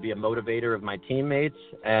 to be a motivator of my teammates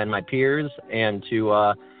and my peers, and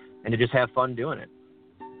to just have fun doing it.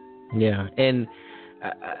 Yeah, and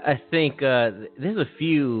I think there's a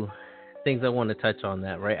few things I want to touch on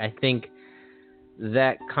that, right? I think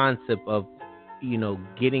that concept of,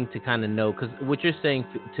 getting to kind of know, because what you're saying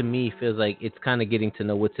to me feels like it's kind of getting to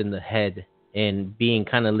know what's in the head and being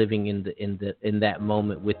kind of living in that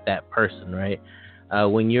moment with that person, right?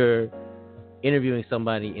 When you're interviewing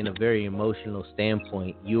somebody in a very emotional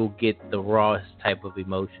standpoint, you'll get the rawest type of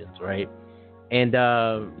emotions, right? And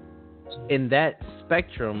in that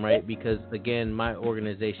spectrum, right, because again, my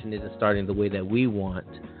organization isn't starting the way that we want.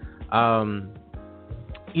 I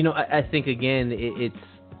think again,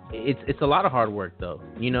 it's a lot of hard work though.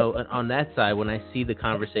 On that side, when I see the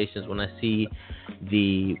conversations, when I see,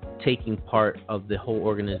 the taking part of the whole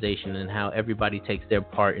organization and how everybody takes their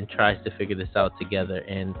part and tries to figure this out together,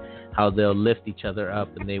 and how they'll lift each other up,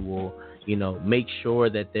 and they will, make sure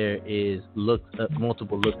that there is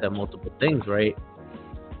multiple looks at multiple things, right?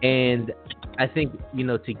 And I think,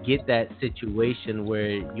 to get that situation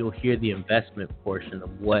where you'll hear the investment portion of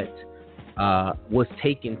what was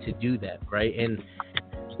taken to do that, right? And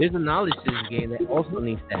there's a knowledge to this game that also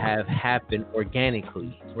needs to have happened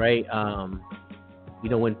organically, right?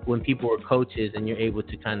 When people are coaches and you're able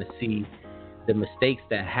to kind of see the mistakes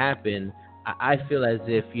that happen, I feel as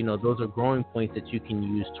if, those are growing points that you can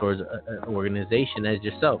use towards an organization as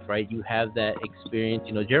yourself, right? You have that experience,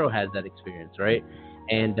 Gerald has that experience, right?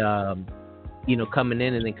 And, coming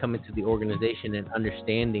in and then coming to the organization and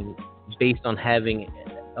understanding based on having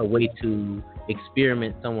a way to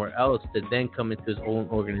experiment somewhere else to then come into his own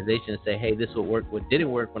organization and say, hey, this will work. What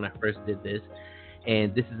didn't work when I first did this,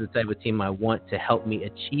 and this is the type of team I want to help me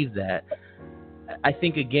achieve that. I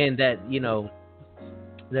think, again, that,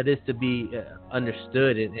 that is to be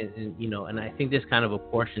understood, and I think there's kind of a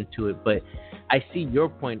portion to it, but I see your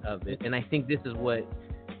point of it, and I think this is what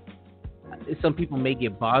some people may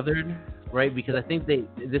get bothered, right? Because I think this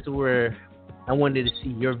is where I wanted to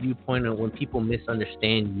see your viewpoint on when people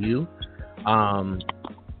misunderstand you.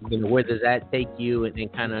 Where does that take you, and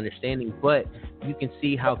kind of understanding, but you can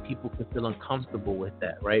see how people can feel uncomfortable with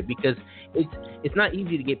that, right? Because it's not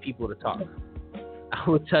easy to get people to talk. I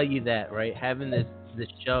will tell you that, right? Having this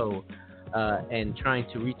show and trying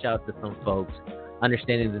to reach out to some folks,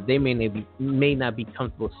 understanding that they may not be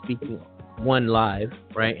comfortable speaking, one, live,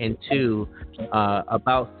 right, and two,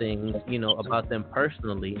 about things, about them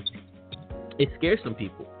personally, it scares some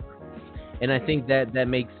people. And I think that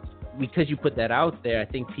makes, because you put that out there, I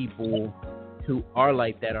think people who are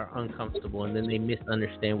like that are uncomfortable, and then they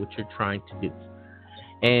misunderstand what you're trying to do.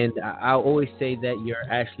 And I'll always say that your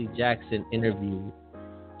Ashley Jackson interview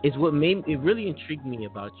is what really intrigued me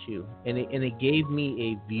about you, and it gave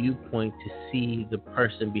me a viewpoint to see the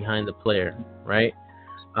person behind the player, right?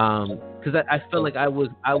 Because I felt like I was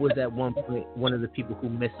at one point one of the people who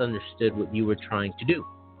misunderstood what you were trying to do,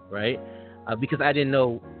 right? Because I didn't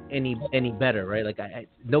know any better, right? Like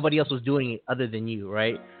nobody else was doing it other than you,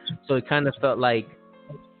 right? So it kind of felt like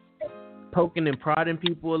poking and prodding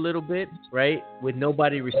people a little bit, right? With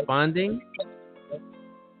nobody responding.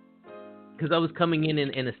 Because I was coming in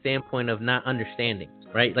a standpoint of not understanding,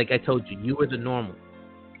 right? Like I told you, you were the normal.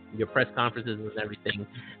 Your press conferences and everything,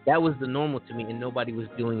 that was the normal to me, and nobody was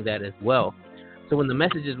doing that as well. So when the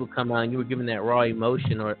messages would come out and you were giving that raw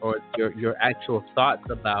emotion or your actual thoughts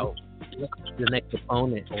about the next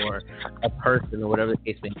opponent or a person or whatever the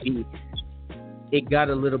case may be, it got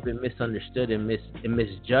a little bit misunderstood and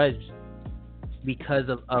misjudged because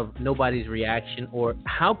of nobody's reaction or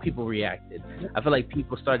how people reacted. I feel like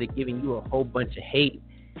people started giving you a whole bunch of hate,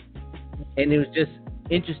 and it was just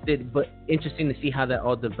interesting to see how that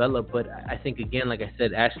all developed. But I think, again, like I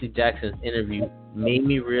said, Ashley Jackson's interview made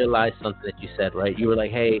me realize something that you said, right? You were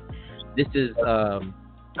like, hey, this is I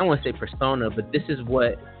don't want to say persona, but this is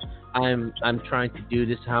what I'm trying to do.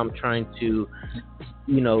 This is how I'm trying to,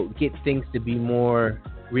 get things to be more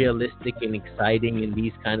realistic and exciting and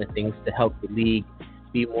these kind of things to help the league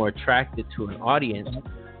be more attractive to an audience.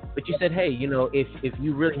 But you said, hey, if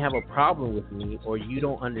you really have a problem with me or you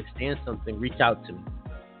don't understand something, reach out to me,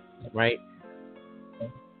 right?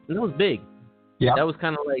 And that was big. Yeah. That was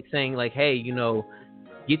kind of like saying, like, hey,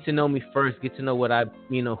 get to know me first, get to know what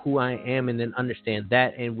who I am, and then understand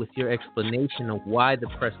that. And with your explanation of why the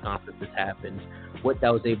press conferences happened, what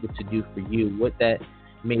that was able to do for you, what that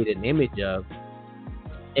made an image of,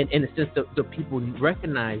 and in a sense, the people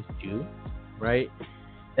recognized you, right?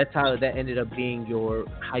 That's how that ended up being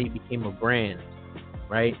how you became a brand,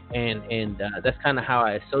 right? And that's kind of how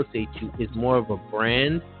I associate you, is more of a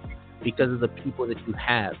brand because of the people that you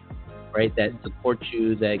have, right? That support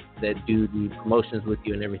you, that do the promotions with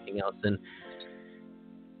you and everything else. And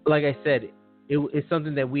like I said, it's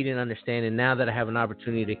something that we didn't understand. And now that I have an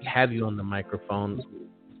opportunity to have you on the microphone,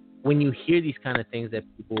 when you hear these kind of things that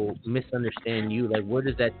people misunderstand you, like, where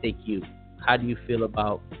does that take you? How do you feel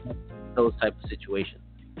about those type of situations?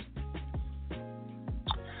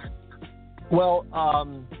 Well,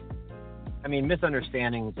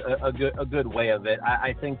 misunderstanding is a good way of it.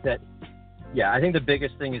 I think that, I think the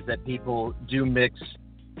biggest thing is that people do mix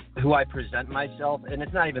who I present myself, and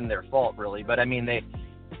it's not even their fault really, but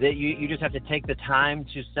you just have to take the time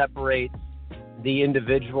to separate the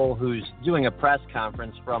individual who's doing a press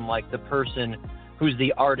conference from like the person who's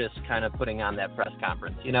the artist kind of putting on that press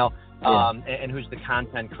conference, and who's the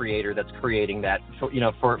content creator that's creating that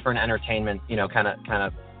for an entertainment, kind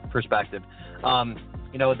of perspective.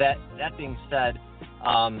 That being said,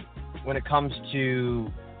 when it comes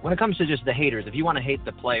to just the haters, if you want to hate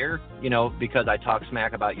the player, because I talk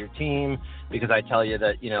smack about your team, because I tell you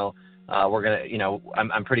that, we're going to,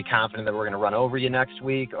 I'm pretty confident that we're going to run over you next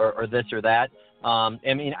week or this or that.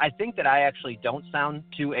 I think that I actually don't sound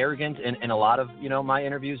too arrogant in a lot of, my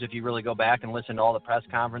interviews. If you really go back and listen to all the press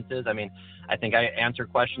conferences, I think I answer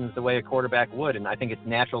questions the way a quarterback would. And I think it's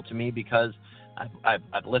natural to me because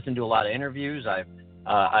I've listened to a lot of interviews. I've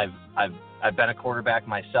been a quarterback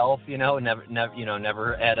myself,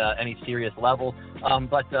 never at any serious level. It's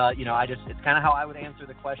kind of how I would answer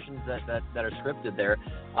the questions that are scripted there.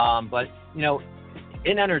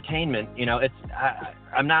 In entertainment,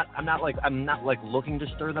 I'm not looking to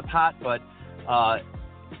stir the pot, but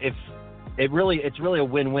it's really a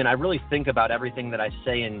win-win. I really think about everything that I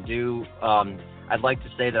say and do. I'd like to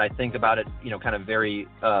say that I think about it, kind of very,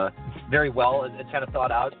 very well. It's kind of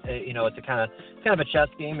thought out. It's a kind of a chess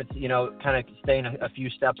game. It's kind of staying a few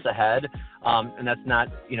steps ahead, and that's not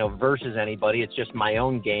versus anybody. It's just my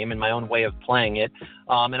own game and my own way of playing it.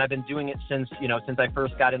 And I've been doing it since I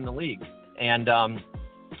first got in the league. And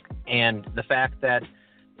the fact that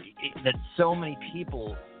so many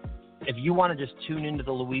people, if you want to just tune into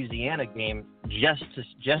the Louisiana game just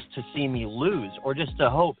to see me lose, or just to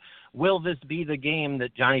hope, will this be the game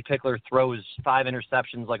that Jonny Pichler throws 5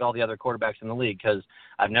 interceptions like all the other quarterbacks in the league? Because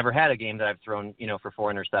I've never had a game that I've thrown, for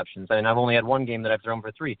 4 interceptions. And I've only had one game that I've thrown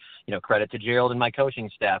for 3. Credit to Gerald and my coaching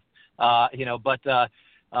staff. And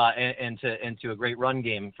to a great run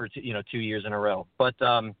game for 2 years in a row. But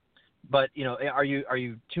are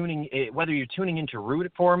you tuning? Whether you're tuning in to root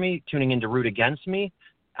for me, tuning in to root against me,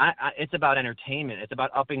 it's about entertainment. It's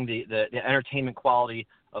about upping the entertainment quality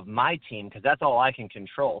of my team, because that's all I can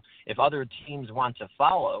control. If other teams want to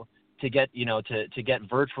follow to get to get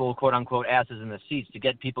virtual quote unquote asses in the seats, to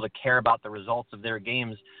get people to care about the results of their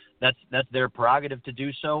games, that's their prerogative to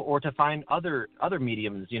do so, or to find other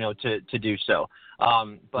mediums to do so.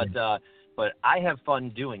 But I have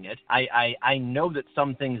fun doing it. I know that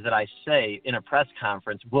some things that I say in a press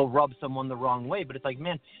conference will rub someone the wrong way, but it's like,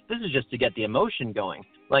 man, this is just to get the emotion going.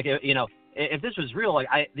 Like, if this was real,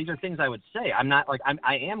 these are things I would say.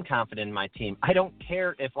 I am confident in my team. I don't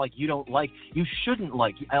care if you don't you shouldn't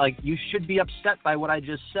you should be upset by what I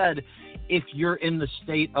just said if you're in the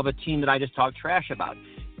state of a team that I just talked trash about.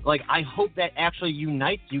 I hope that actually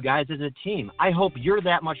unites you guys as a team. I hope you're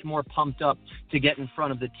that much more pumped up to get in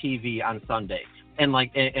front of the TV on Sunday and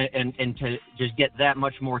and to just get that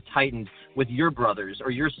much more tightened with your brothers or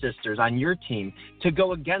your sisters on your team to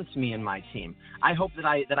go against me and my team. I hope that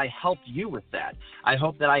I helped you with that. I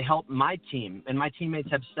hope that I helped my team, and my teammates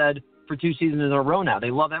have said for 2 seasons in a row now,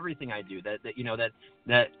 they love everything I do.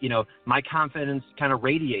 That my confidence kind of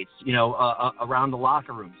radiates, around the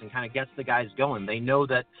locker rooms and kind of gets the guys going. They know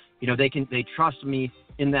that, they trust me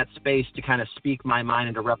in that space to kind of speak my mind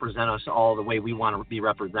and to represent us all the way we want to be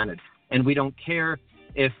represented. And we don't care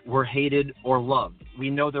if we're hated or loved. We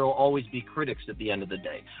know there will always be critics at the end of the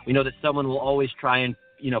day. We know that someone will always try and,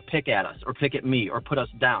 pick at us or pick at me or put us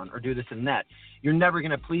down or do this and that. You're never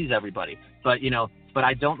going to please everybody. But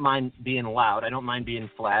I don't mind being loud. I don't mind being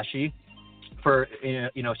flashy for,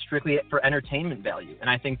 strictly for entertainment value. And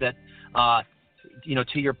I think that,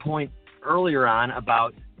 to your point earlier on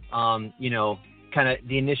about, kind of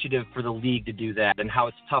the initiative for the league to do that and how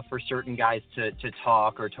it's tough for certain guys to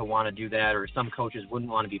talk or to want to do that, or some coaches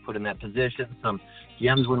wouldn't want to be put in that position. Some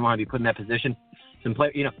GMs wouldn't want to be put in that position. Some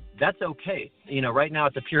players, that's okay. Right now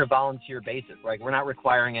it's a pure volunteer basis. We're not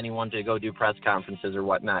requiring anyone to go do press conferences or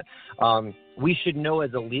whatnot. We should know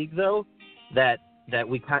as a league, though, that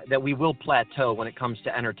we will plateau when it comes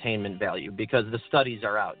to entertainment value, because the studies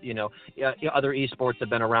are out. Other esports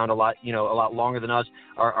have been around a lot longer than us,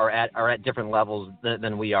 are at different levels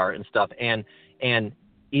than we are and stuff. And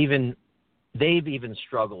even they've even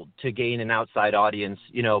struggled to gain an outside audience,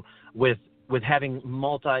 with having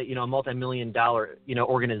multi-million-dollar,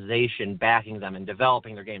 organization backing them and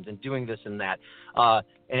developing their games and doing this and that.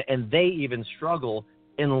 And they even struggle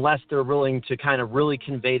unless they're willing to kind of really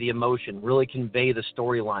convey the emotion, really convey the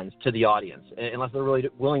storylines to the audience, unless they're really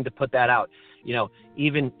willing to put that out.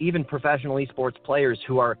 Even professional esports players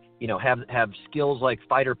who are, have skills like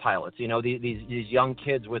fighter pilots, these young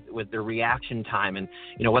kids with their reaction time, and,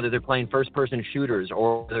 whether they're playing first-person shooters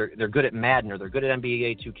or they're good at Madden or they're good at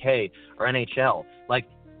NBA 2K or NHL,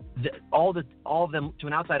 all of them, to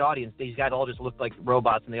an outside audience, these guys all just look like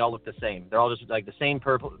robots, and they all look the same. They're all just like the same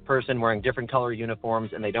person wearing different color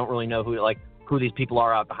uniforms, and they don't really know who these people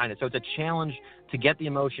are out behind it. So it's a challenge to get the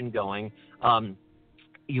emotion going.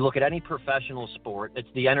 you look at any professional sport, it's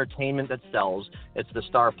the entertainment that sells. It's the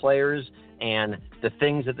star players and the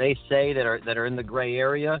things that they say that are in the gray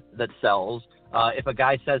area that sells. If a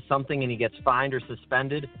guy says something and he gets fined or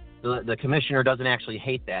suspended, the commissioner doesn't actually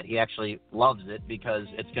hate that. He actually loves it because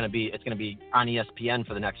it's going to be on ESPN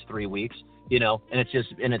for the next 3 weeks, and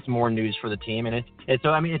it's more news for the team. And it's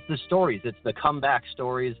the stories, it's the comeback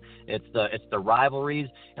stories, it's the rivalries.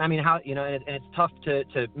 And I mean, and it's tough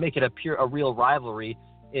to make it a real rivalry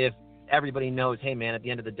if everybody knows, hey man, at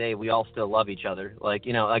the end of the day, we all still love each other.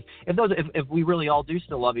 If we really all do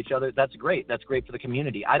still love each other, that's great. That's great for the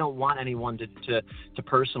community. I don't want anyone to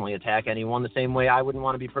personally attack anyone the same way I wouldn't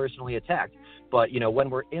want to be personally attacked. But, when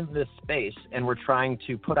we're in this space and we're trying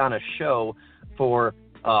to put on a show for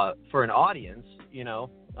an audience,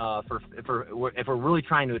 if we're really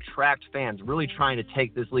trying to attract fans, really trying to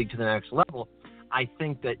take this league to the next level, I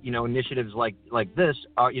think that, initiatives like this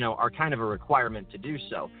are kind of a requirement to do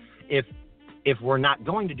so. If we're not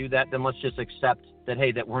going to do that, then let's just accept that,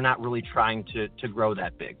 hey, that we're not really trying to grow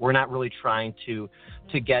that big. We're not really trying to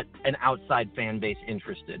get an outside fan base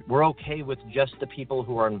interested. We're okay with just the people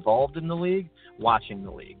who are involved in the league watching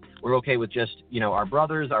the league. We're okay with just, our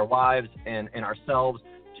brothers, our wives, and ourselves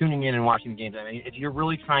tuning in and watching the games. I mean, if you're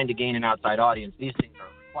really trying to gain an outside audience, these things are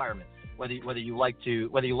a requirement. Whether you like to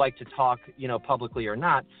talk, publicly or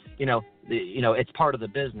not, it's part of the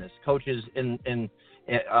business. Coaches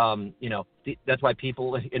that's why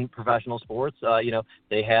people in professional sports,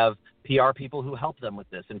 they have PR people who help them with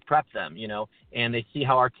this and prep them, and they see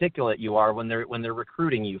how articulate you are when they're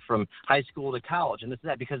recruiting you from high school to college and this and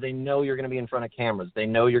that, because they know you're going to be in front of cameras. They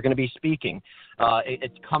know you're going to be speaking.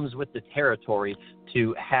 It comes with the territory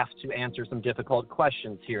to have to answer some difficult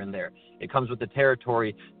questions here and there. It comes with the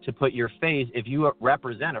territory to put your face. If you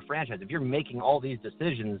represent a franchise, if you're making all these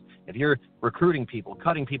decisions, if you're recruiting people,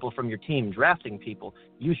 cutting people from your team, drafting people,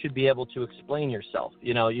 you should be able to explain yourself.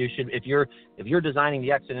 You should, if you're designing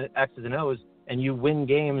the X's and O's and you win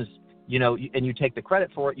games, and you take the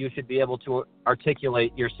credit for it, you should be able to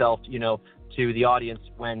articulate yourself, to the audience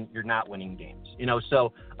when you're not winning games.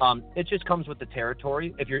 So it just comes with the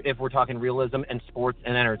territory. If we're talking realism and sports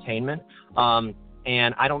and entertainment,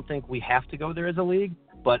 and I don't think we have to go there as a league,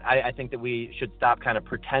 but I think that we should stop kind of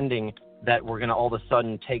pretending that we're going to all of a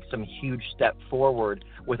sudden take some huge step forward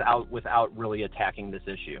without really attacking this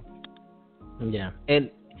issue. Yeah,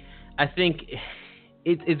 and I think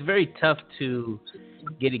it's very tough to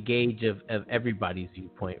get a gauge of everybody's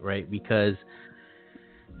viewpoint, right? Because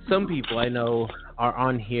some people I know are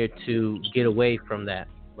on here to get away from that,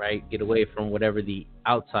 right? Get away from whatever the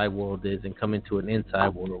outside world is and come into an inside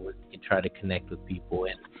world where you can try to connect with people.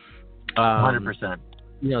 And 100%.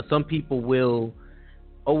 Some people will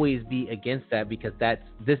always be against that because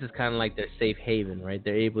this is kind of like their safe haven, right?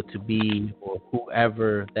 They're able to be, or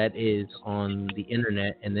whoever that is on the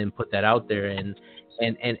internet, and then put that out there and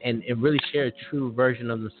really share a true version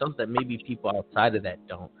of themselves that maybe people outside of that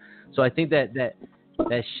don't. So I think that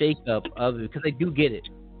shake up of it, because I do get it,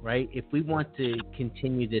 right? If we want to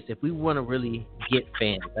continue this, if we want to really get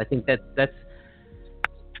fans, I think that's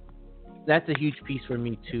a huge piece for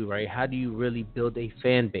me too, right? How do you really build a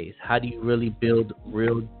fan base? How do you really build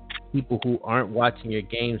real people who aren't watching your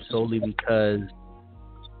game solely because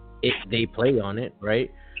they play on it, right?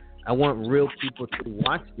 I want real people to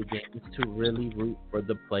watch the games, to really root for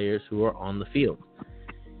the players who are on the field.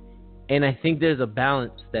 And I think there's a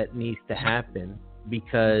balance that needs to happen,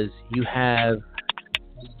 because you have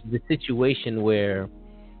the situation where,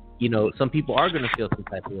 some people are going to feel some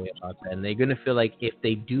type of way about that, and they're going to feel like if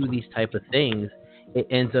they do these type of things, it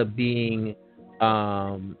ends up being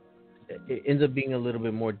a little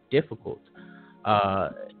bit more difficult.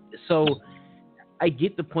 So I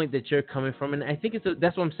get the point that you're coming from, and I think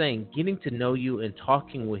that's what I'm saying. Getting to know you and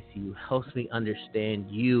talking with you helps me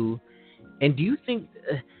understand you. And do you think,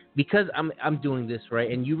 because I'm doing this,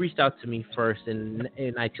 right, and you reached out to me first, and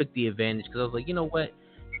I took the advantage because I was like, you know what?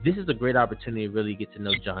 This is a great opportunity to really get to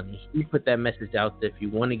know Jonny. He put that message out there. If you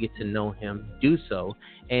want to get to know him, do so.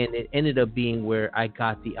 And it ended up being where I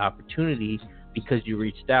got the opportunity because you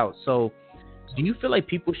reached out. So do you feel like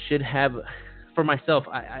people should have, for myself,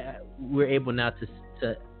 we're able now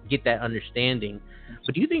to get that understanding.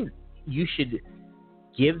 But do you think you should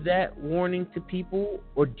give that warning to people?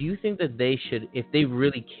 Or do you think that they should, if they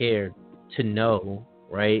really care to know,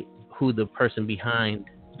 right, who the person behind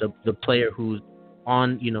the player who's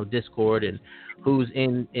on, Discord and who's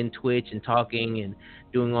in Twitch and talking and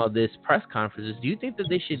doing all this press conferences, do you think that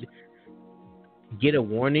they should get a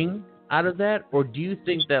warning out of that? Or do you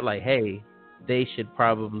think that, like, hey, they should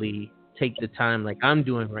probably take the time like I'm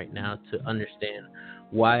doing right now to understand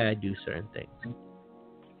why I do certain things?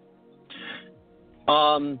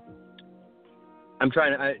 I'm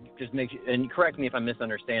trying to just make and correct me if I'm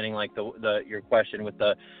misunderstanding like your question with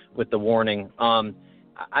the warning.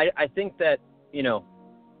 I think that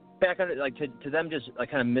back on like to them just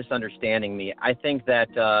like kind of misunderstanding me. I think that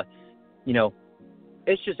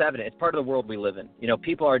it's just evident. It's part of the world we live in.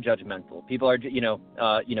 People are judgmental. People are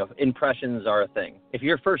impressions are a thing. If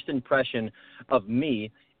your first impression of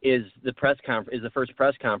me is the first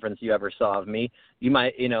press conference you ever saw of me, you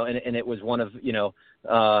might and it was one of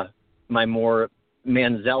my more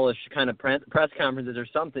Manzelish kind of press conferences or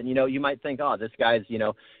something, you might think, oh, this guy's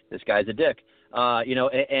a dick,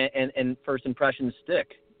 and first impressions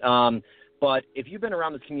stick. But if you've been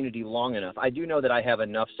around this community long enough, I do know that I have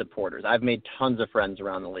enough supporters. I've made tons of friends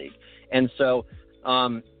around the league. And so,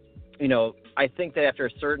 I think that after a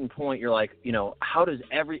certain point, you're like, how does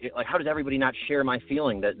everybody not share my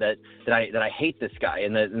feeling that I hate this guy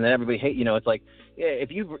and that everybody hate, it's like,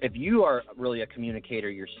 if you are really a communicator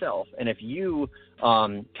yourself, and if you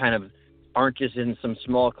kind of aren't just in some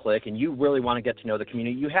small clique and you really want to get to know the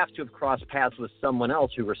community, you have to have crossed paths with someone else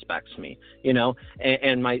who respects me, and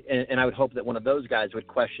I would hope that one of those guys would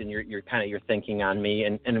question your thinking on me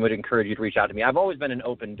and would encourage you to reach out to me. I've always been an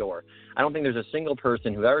open door. I don't think there's a single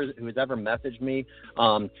person who has ever messaged me,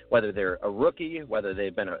 whether they're a rookie, whether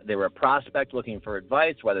they were a prospect looking for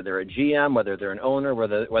advice, whether they're a GM, whether they're an owner,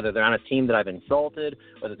 whether they're on a team that I've insulted,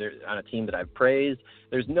 whether they're on a team that I've praised.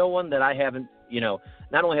 There's no one that I haven't,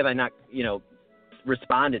 not only have I not,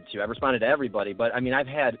 responded to, I've responded to everybody, but I mean, I've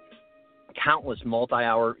had countless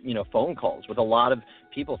multi-hour, phone calls with a lot of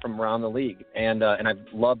people from around the league, and I've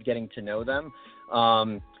loved getting to know them,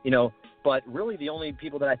 but really the only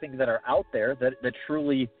people that I think that are out there that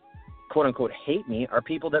truly, quote unquote, hate me are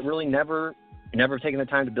people that really never taken the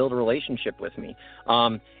time to build a relationship with me.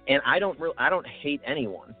 And I don't hate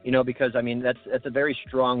anyone, because I mean, that's a very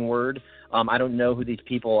strong word. I don't know who these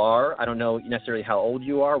people are. I don't know necessarily how old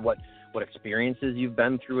you are, what experiences you've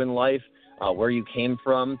been through in life, where you came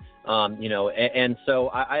from, and so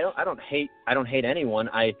I don't hate anyone.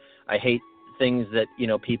 I hate things that,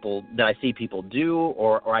 people that I see people do,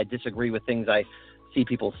 or I disagree with things I see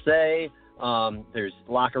people say. There's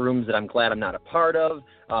locker rooms that I'm glad I'm not a part of,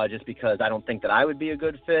 just because I don't think that I would be a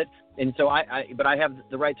good fit. And so but I have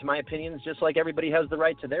the right to my opinions, just like everybody has the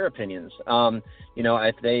right to their opinions.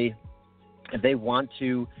 If they want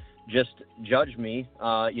to just judge me,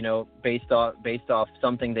 based off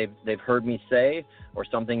something they've heard me say or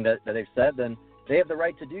something that they've said, then they have the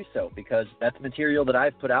right to do so, because that's material that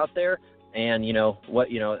I've put out there. And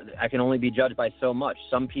I can only be judged by so much.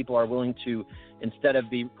 Some people are willing to, instead of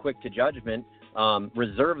be quick to judgment,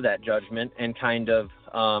 reserve that judgment and kind of,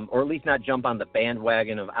 or at least not jump on the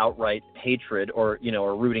bandwagon of outright hatred or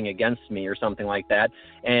rooting against me or something like that.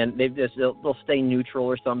 And they'll stay neutral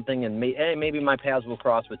or something, and maybe my paths will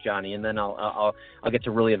cross with Jonny, and then I'll get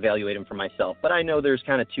to really evaluate him for myself. But I know there's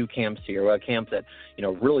kind of two camps here: a camp that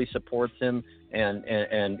really supports him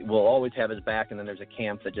and will always have his back, and then there's a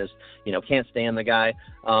camp that just can't stand the guy.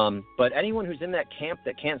 But anyone who's in that camp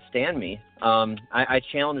that can't stand me, I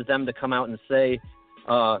challenge them to come out and say,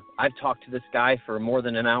 I've talked to this guy for more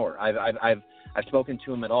than an hour. I've spoken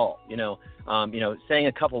to him at all. Saying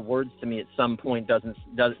a couple words to me at some point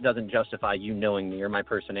doesn't justify you knowing me or my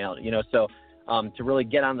personality. So to really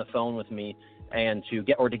get on the phone with me and to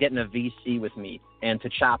get in a VC with me and to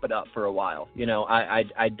chop it up for a while.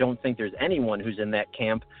 I don't think there's anyone who's in that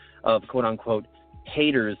camp of quote unquote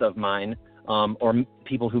haters of mine, or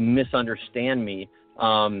people who misunderstand me,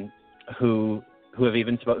 who have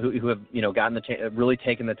even who have gotten really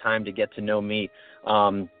taken the time to get to know me.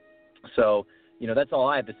 So that's all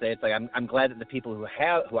I have to say. It's like I'm glad that the people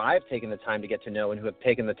who I've taken the time to get to know and who have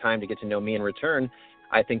taken the time to get to know me in return,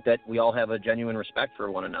 I think that we all have a genuine respect for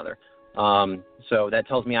one another. So that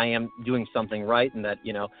tells me I am doing something right, and that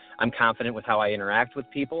I'm confident with how I interact with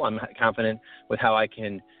people. I'm confident with how I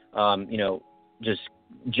can just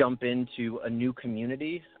jump into a new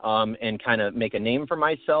community and kind of make a name for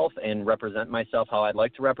myself and represent myself how I'd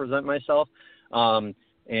like to represent myself. And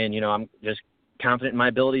I'm just confident in my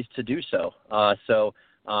abilities to do so.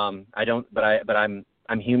 I'm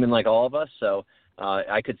human like all of us. So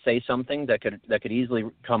I could say something that could easily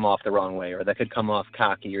come off the wrong way, or that could come off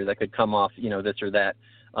cocky, or that could come off, this or that.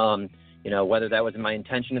 Whether that was my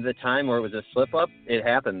intention at the time or it was a slip up, it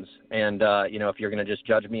happens. And, if you're going to just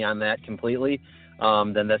judge me on that completely,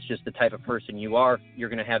 then that's just the type of person you are. You're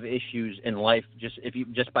going to have issues in life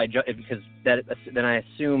because then I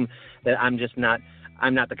assume that I'm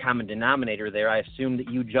not the common denominator there. I assume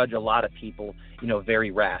that you judge a lot of people,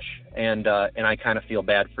 very rash, and I kind of feel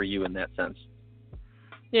bad for you in that sense.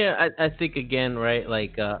 Yeah, I think again, right?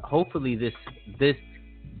 Like, hopefully this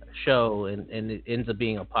show and it ends up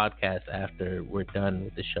being a podcast after we're done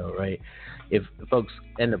with the show, right? If folks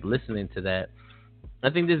end up listening to that, I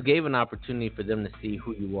think this gave an opportunity for them to see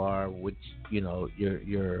who you are, which your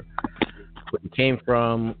where you came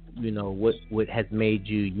from, what has made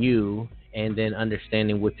you you, and then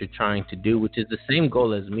understanding what you're trying to do, which is the same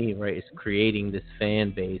goal as me, right? It's creating this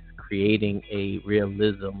fan base, creating a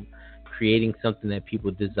realism, creating something that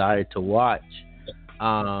people desire to watch.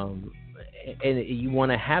 Um, and you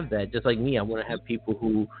want to have that, just like me. I want to have people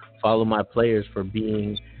who follow my players for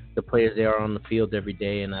being the players they are on the field every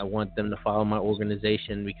day, and I want them to follow my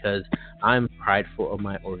organization because I'm prideful of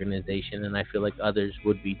my organization, and I feel like others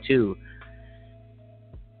would be too.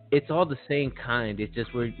 It's all the same kind. It's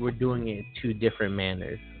just we're doing it in two different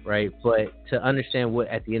manners, right? But to understand what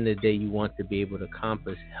at the end of the day you want to be able to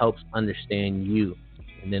accomplish helps understand you,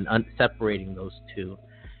 and then separating those two,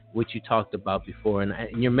 which you talked about before.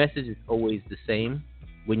 And your message is always the same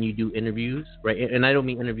when you do interviews, right? And I don't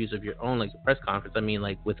mean interviews of your own, like the press conference. I mean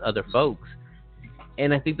like with other folks.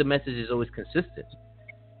 And I think the message is always consistent.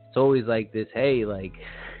 It's always like this: hey, like,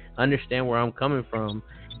 understand where I'm coming from,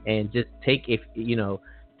 and just take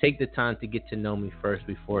the time to get to know me first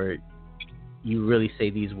before you really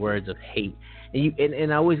say these words of hate.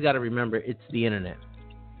 And I always got to remember, it's the internet.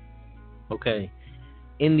 Okay,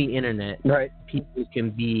 in the internet, right, people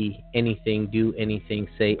can be anything, do anything,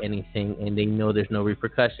 say anything, and they know there's no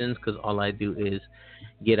repercussions because all I do is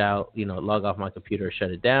get out, log off my computer, or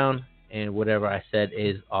shut it down, and whatever I said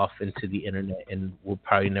is off into the internet and will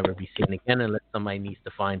probably never be seen again unless somebody needs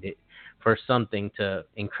to find it for something to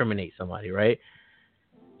incriminate somebody, right?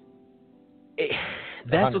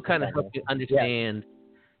 That's what kind of helps you understand,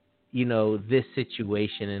 this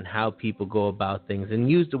situation and how people go about things, and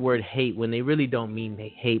use the word hate when they really don't mean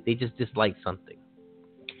they hate. They just dislike something.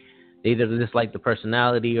 They either dislike the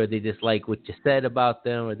personality, or they dislike what you said about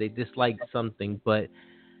them, or they dislike something. But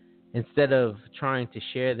instead of trying to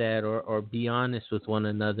share that or be honest with one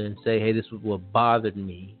another and say, hey, this is what bothered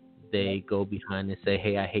me, they go behind and say,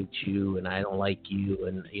 hey, I hate you and I don't like you,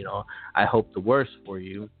 and I hope the worst for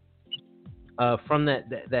you. From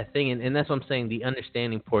that thing, and that's what I'm saying, the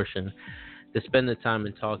understanding portion, to spend the time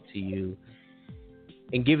and talk to you,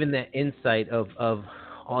 and given that insight of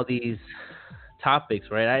all these topics,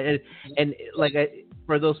 right?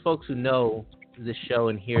 For those folks who know the show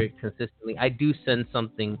and hear it consistently, I do send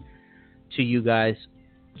something to you guys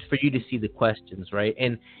for you to see the questions, right?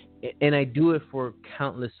 And I do it for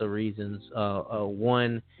countless of reasons.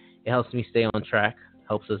 One, it helps me stay on track,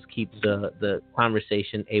 helps us keep the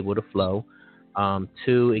conversation able to flow.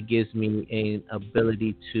 Two, it gives me an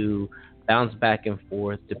ability to bounce back and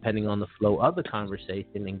forth depending on the flow of the conversation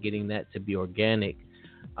and getting that to be organic.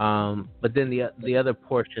 But then the other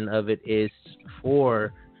portion of it is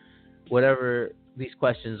for whatever these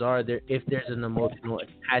questions are, if there's an emotional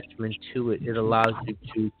attachment to it, it allows you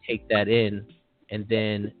to take that in and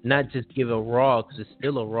then not just give a raw, because it's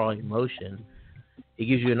still a raw emotion. It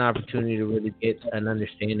gives you an opportunity to really get an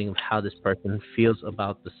understanding of how this person feels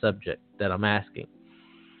about the subject that I'm asking.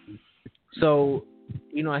 So,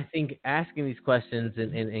 I think asking these questions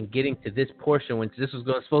and getting to this portion, which this was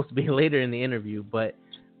supposed to be later in the interview, but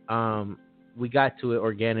we got to it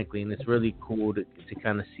organically, and it's really cool to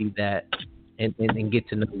kind of see that and get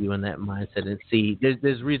to know you in that mindset and see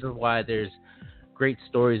there's reasons why there's great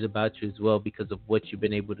stories about you as well because of what you've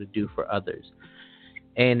been able to do for others.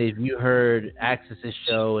 And if you heard Axis's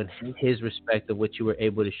show and his respect of what you were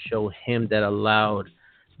able to show him that allowed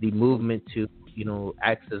the movement to,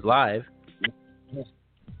 Axis Live,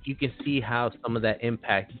 you can see how some of that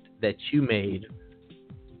impact that you made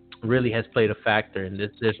really has played a factor. And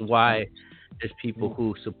there's why there's people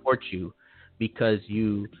who support you, because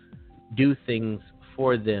you do things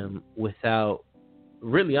for them without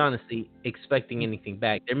really honestly expecting anything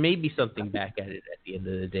back. There may be something back at it at the end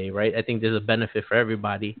of the day, right? I think there's a benefit for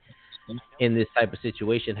everybody in this type of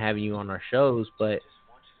situation having you on our shows, but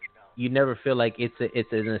you never feel like it's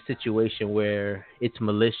in a situation where it's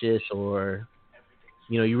malicious or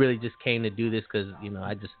you really just came to do this because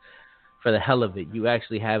I just for the hell of it. You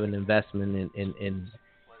actually have an investment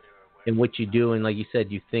in what you do, and like you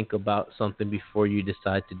said, you think about something before you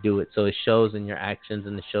decide to do it. So it shows in your actions,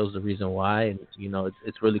 and it shows the reason why. And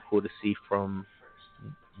it's really cool to see from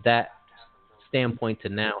that standpoint to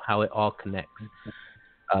now how it all connects.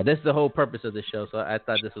 That's the whole purpose of the show. So I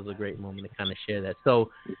thought this was a great moment to kind of share that. So,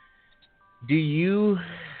 do you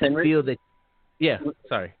feel that? Yeah.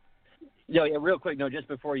 Sorry. Yeah, real quick. No, just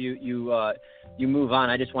before you move on,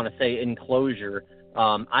 I just want to say in closure,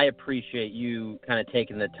 I appreciate you kind of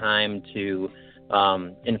taking the time to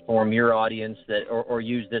inform your audience that, or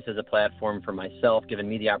use this as a platform for myself, giving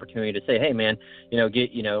me the opportunity to say, hey man,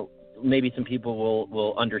 maybe some people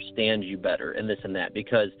will understand you better and this and that,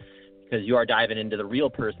 because you are diving into the real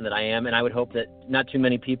person that I am. And I would hope that not too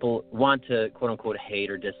many people want to quote unquote hate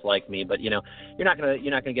or dislike me, but you're not going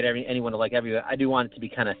to get anyone to like everyone. I do want it to be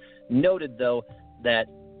kind of noted though, that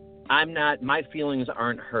my feelings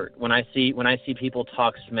aren't hurt when I see people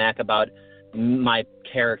talk smack about my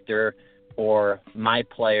character or my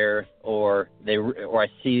player, or I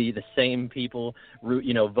see the same people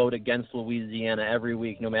vote against Louisiana every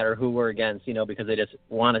week, no matter who we're against, because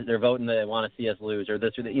they're voting, they want to see us lose, or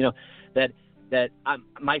this or that,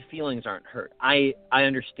 my feelings aren't hurt. I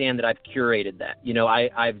understand that I've curated that,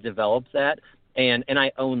 I've developed that, and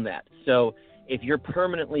I own that. So if you're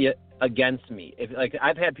permanently against me, if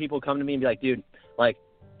I've had people come to me and be like, dude,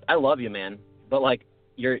 I love you, man, but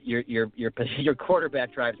your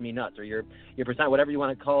quarterback drives me nuts, or your percent, whatever you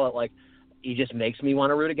want to call it, he just makes me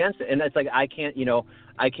want to root against it. And it's I'm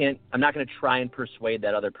not going to try and persuade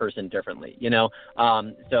that other person differently, so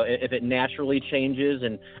if it naturally changes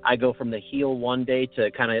and I go from the heel one day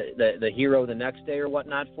to kind of the hero the next day or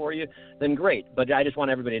whatnot for you, then great. But I just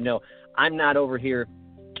want everybody to know I'm not over here,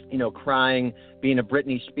 crying, being a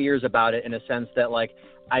Britney Spears about it, in a sense that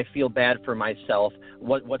I feel bad for myself.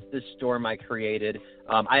 What's this storm I created?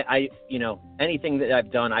 Anything that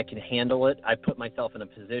I've done, I can handle it. I put myself in a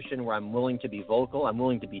position where I'm willing to be vocal. I'm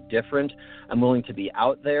willing to be different. I'm willing to be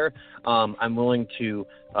out there. I'm willing to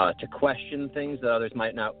question things that others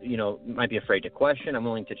might be afraid to question. I'm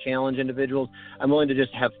willing to challenge individuals. I'm willing to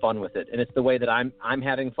just have fun with it. And it's the way that I'm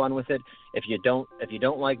having fun with it. If you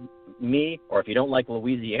don't like me, or if you don't like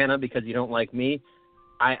Louisiana because you don't like me,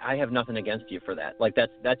 I have nothing against you for that.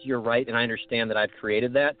 That's your right, and I understand that I've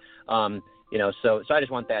created that. So I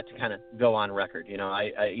just want that to kind of go on record.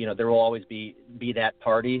 There will always be that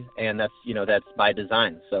party, and that's by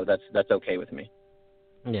design. So that's okay with me.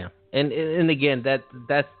 Yeah, and again,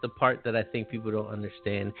 that's the part that I think people don't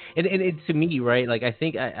understand. And it, to me, right? I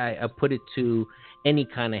think I put it to any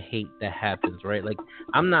kind of hate that happens, right?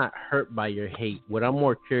 I'm not hurt by your hate. What I'm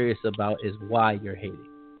more curious about is why you're hating,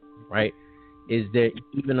 right? Is there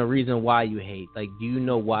even a reason why you hate? Do you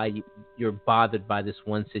know why you're bothered by this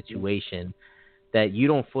one situation that you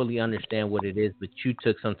don't fully understand what it is, but you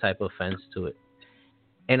took some type of offense to it?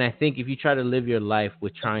 And I think if you try to live your life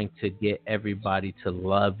with trying to get everybody to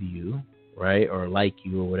love you, right, or like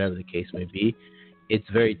you, or whatever the case may be, it's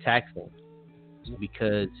very taxing,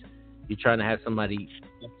 because you're trying to have somebody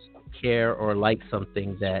care or like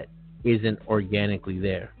something that isn't organically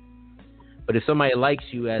there. But if somebody likes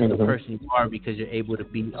you as the person you are because you're able to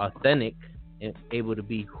be authentic and able to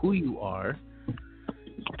be who you are,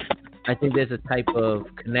 I think there's a type of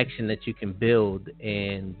connection that you can build.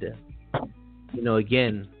 And,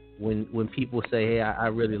 again, when people say, hey, I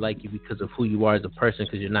really like you because of who you are as a person,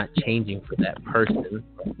 because you're not changing for that person,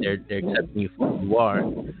 they're accepting you for who you are,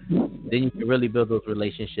 then you can really build those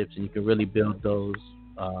relationships, and you can really build those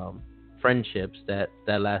friendships that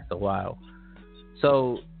last a while.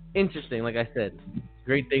 So, interesting, like I said,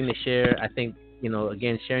 great thing to share. I think,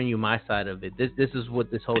 again, sharing you my side of it. This is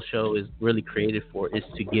what this whole show is really created for, is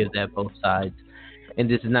to give that both sides. And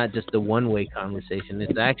this is not just a one-way conversation.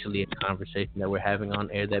 It's actually a conversation that we're having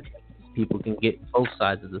on air that people can get both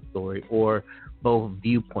sides of the story, or both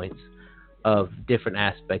viewpoints of different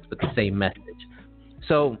aspects, but the same message.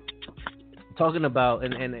 So talking about,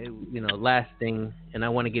 and last thing, and I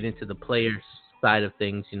want to get into the players side of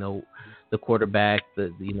things, the quarterback,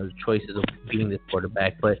 the choices of being the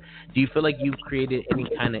quarterback. But do you feel like you've created any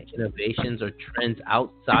kind of innovations or trends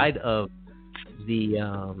outside of the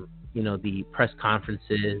the press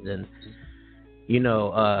conferences, and do you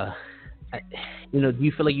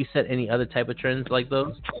feel like you set any other type of trends like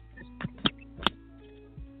those?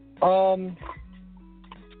 I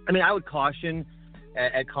would caution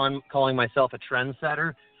at calling myself a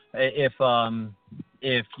trendsetter if I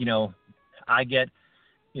get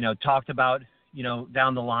talked about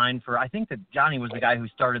down the line for, I think that Jonny was the guy who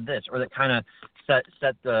started this, or that kind of set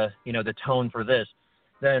the the tone for this,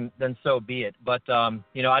 then so be it. But I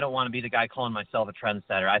don't want to be the guy calling myself a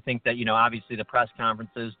trendsetter. I think that obviously the press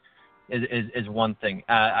conferences is one thing.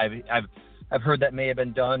 I've heard that may have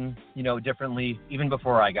been done differently even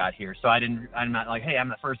before I got here. So I'm not like, hey, I'm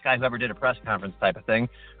the first guy who ever did a press conference type of thing.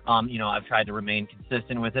 I've tried to remain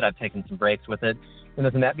consistent with it. I've taken some breaks with it and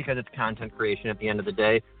this and that, because it's content creation at the end of the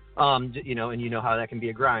day. And how that can be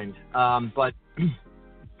a grind. But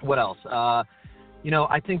what else? I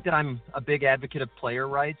think that I'm a big advocate of player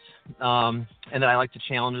rights, and that I like to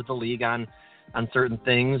challenge the league on certain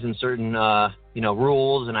things and certain,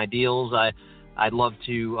 rules and ideals. I'd love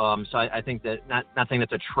to. So I think that not saying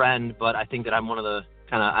that's a trend, but I think that I'm one of the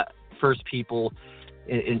kind of first people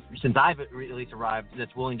since I've at least arrived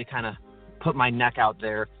that's willing to kind of put my neck out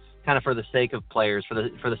there, kind of for the sake of players, for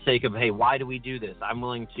the sake of, hey, why do we do this? I'm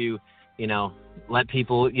willing to, let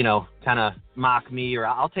people, kind of mock me, or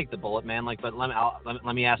I'll take the bullet, man. Like, but let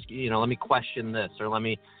me ask you, let me question this, or let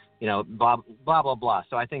me, blah, blah, blah, blah.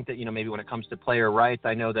 So I think that, maybe when it comes to player rights,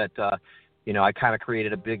 I know that, I kind of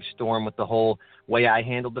created a big storm with the whole way I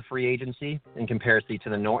handled the free agency in comparison to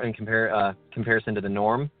the norm, comparison to the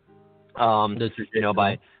norm.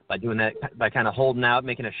 By doing that, by kind of holding out,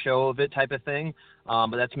 making a show of it type of thing.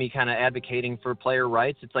 But that's me kind of advocating for player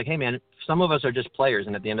rights. It's like, hey, man, some of us are just players,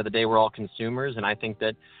 and at the end of the day, we're all consumers. And I think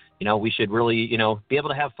that, we should really, be able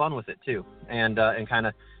to have fun with it too, and kind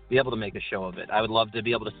of be able to make a show of it. I would love to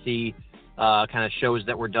be able to see kind of shows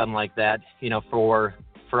that were done like that, for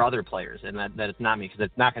other players, and that it's not me, because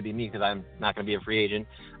it's not going to be me, because I'm not going to be a free agent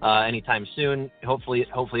anytime soon. Hopefully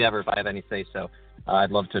ever, if I have any say so.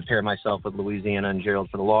 I'd love to pair myself with Louisiana and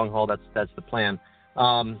Gerald for the long haul. That's the plan.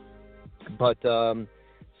 So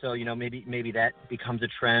maybe that becomes a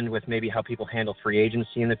trend with maybe how people handle free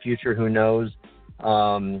agency in the future. Who knows?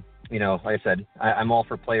 Like I said, I'm all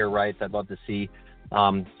for player rights. I'd love to see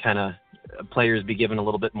kind of players be given a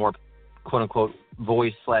little bit more, quote unquote,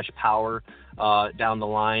 voice/power down the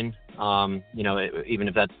line. Even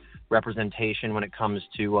if that's representation when it comes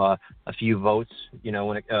to a few votes,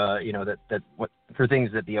 when it, for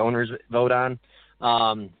things that the owners vote on.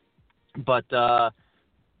 But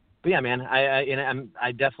yeah, man,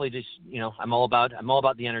 I definitely just, I'm all about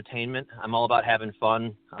the entertainment. I'm all about having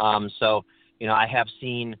fun. So, I have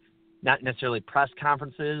seen not necessarily press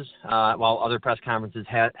conferences, while other press conferences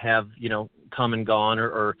have, come and gone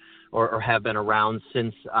or have been around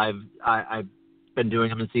since I've been doing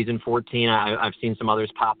them in season 14. I've seen some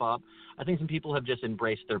others pop up. I think some people have just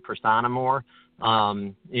embraced their persona more.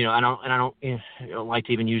 I don't like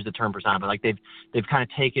to even use the term persona, but like they've kind of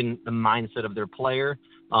taken the mindset of their player,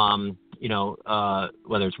 whether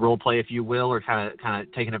it's role play, if you will, or kind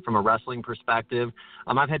of taking it from a wrestling perspective.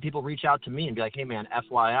 I've had people reach out to me and be like, hey man,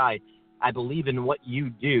 FYI, I believe in what you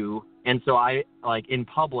do. And so in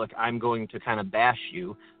public, I'm going to kind of bash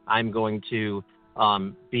you. I'm going to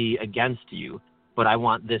be against you, but I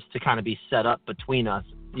want this to kind of be set up between us,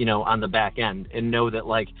 on the back end, and know that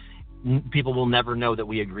people will never know that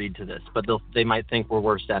we agreed to this, but they might think we're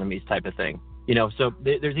worst enemies type of thing, so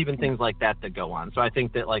there's even things like that go on. So I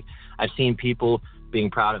think that I've seen people being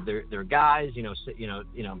proud of their guys,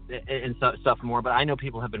 and stuff more, but I know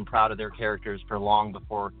people have been proud of their characters for long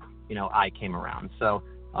before, I came around. So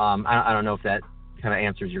I don't know if that kind of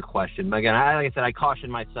answers your question. But again, like I said, I caution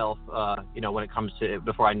myself, when it comes to,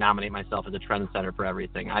 before I nominate myself as a trendsetter for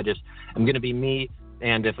everything. I'm going to be me.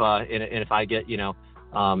 And if I get,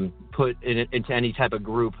 put into any type of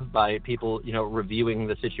group by people, reviewing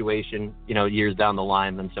the situation, years down the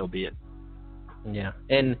line, then so be it. Yeah.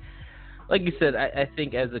 And like you said, I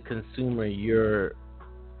think as a consumer, you're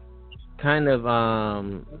kind of,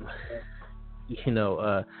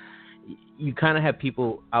 you kind of have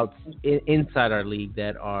people inside our league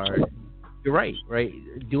that are, you're right,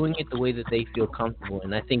 doing it the way that they feel comfortable.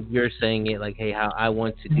 And I think you're saying it like, hey, how I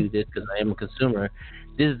want to do this because I am a consumer.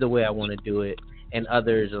 This is the way I want to do it. And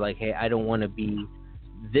others are like, hey, I don't want to be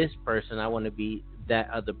this person. I want to be that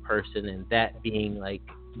other person. And that being like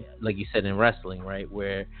you said in wrestling, right,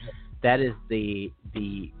 where that is a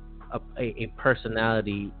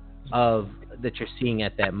personality of that you're seeing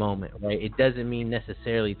at that moment, right? It doesn't mean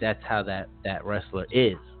necessarily that's how that wrestler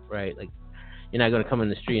is, right? Like, you're not going to come in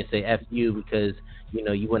the street and say F you because,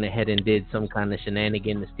 you went ahead and did some kind of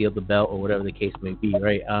shenanigan to steal the belt or whatever the case may be,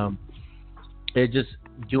 right? They're just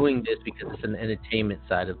doing this because it's an entertainment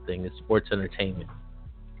side of things. It's sports entertainment.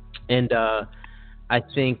 And I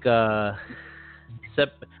think that's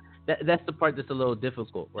the part that's a little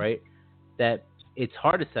difficult, right? That it's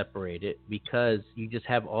hard to separate it because you just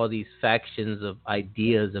have all these factions of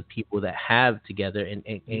ideas of people that have together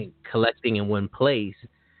and collecting in one place,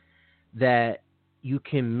 that you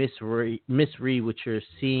can misread what you're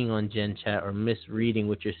seeing on Gen Chat, or misreading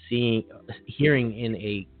what you're hearing in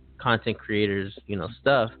a content creator's,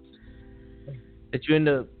 stuff, that you end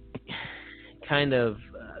up kind of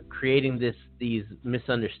creating these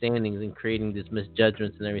misunderstandings and creating these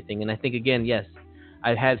misjudgments and everything. And I think, again, yes,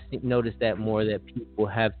 I have noticed that more, that people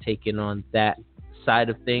have taken on that side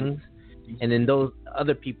of things, and then those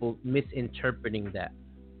other people misinterpreting that,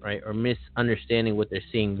 right, or misunderstanding what they're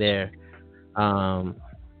seeing there.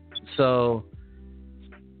 So,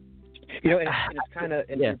 and it's kind of,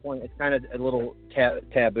 your point, it's kind of a little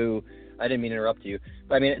taboo. I didn't mean to interrupt you.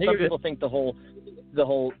 But I mean, some people think the whole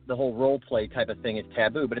role play type of thing is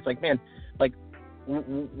taboo. But it's like, man, like,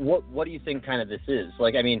 what do you think kind of this is?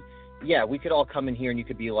 Like, I mean, yeah, we could all come in here and you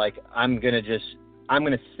could be like, I'm gonna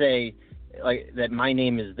say like that my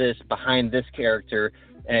name is this behind this character,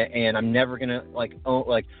 and I'm never gonna like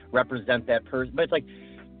represent that person. But it's like,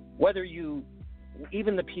 whether you,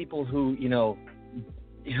 even the people who, you know,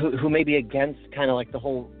 who may be against kind of like the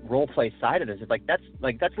whole role play side of this, it's like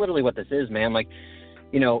that's literally what this is, man. Like,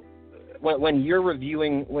 you know, when you're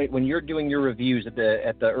reviewing, when you're doing your reviews at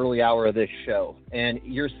the early hour of this show, and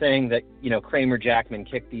you're saying that, you know, Kramer Jackman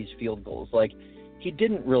kicked these field goals, like, he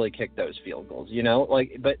didn't really kick those field goals, you know,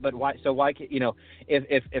 like, but why? So why, you know,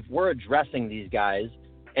 if we're addressing these guys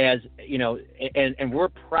as, you know, and we're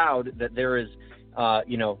proud that there is,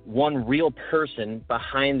 you know, one real person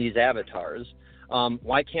behind these avatars,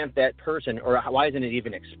 why can't that person, or why isn't it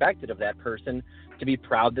even expected of that person to be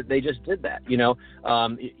proud that they just did that? You know,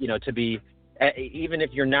 to be, even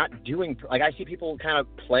if you're not doing, like, I see people kind of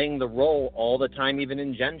playing the role all the time, even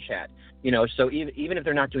in Gen Chat, you know, so even if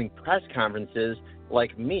they're not doing press conferences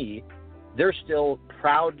like me, they're still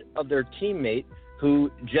proud of their teammate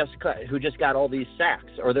who just got all these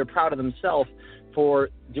sacks, or they're proud of themselves for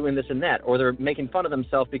doing this and that, or they're making fun of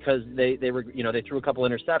themselves because they were, you know, they threw a couple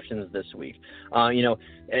interceptions this week. You know,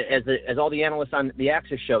 as all the analysts on the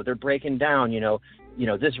Axis show, they're breaking down, you know,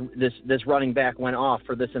 this running back went off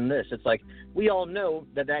for this and this. It's like, we all know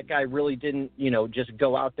that guy really didn't, you know, just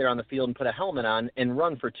go out there on the field and put a helmet on and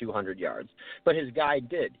run for 200 yards, but his guy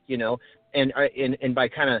did, you know. And by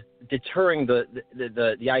kind of deterring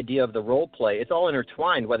the idea of the role play, it's all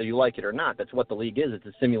intertwined, whether you like it or not. That's what the league is. It's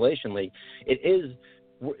a simulation league. It is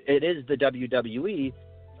the WWE,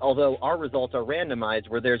 although our results are randomized,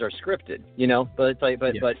 where theirs are scripted. You know, but it's like,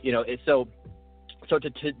 but you know, it's so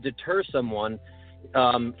to deter someone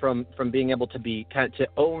from being able to be to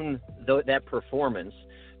own that performance,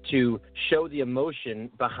 to show the emotion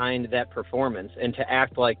behind that performance, and to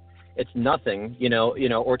act like it's nothing, you know,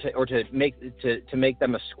 or to make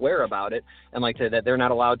them a square about it, and like that they're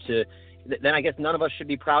not allowed to. Then I guess none of us should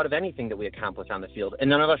be proud of anything that we accomplish on the field, and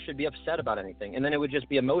none of us should be upset about anything, and then it would just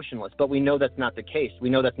be emotionless. But we know that's not the case. We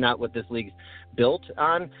know that's not what this league's built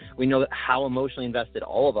on. We know that how emotionally invested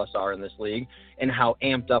all of us are in this league, and how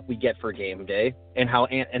amped up we get for game day, and how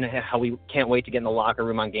we can't wait to get in the locker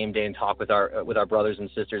room on game day and talk with our brothers and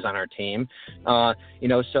sisters on our team. You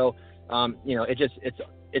know, so you know,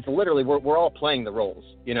 it's literally we're all playing the roles,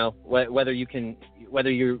 you know, whether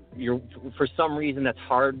you're for some reason that's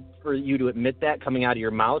hard for you to admit that coming out of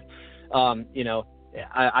your mouth, you know,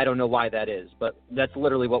 I don't know why that is, but that's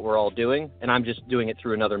literally what we're all doing, and I'm just doing it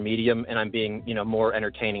through another medium, and I'm being, you know, more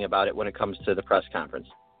entertaining about it when it comes to the press conference.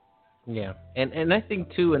 Yeah, and I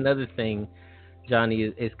think too, another thing, Johnny,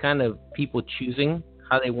 is kind of people choosing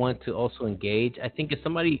how they want to also engage. I think if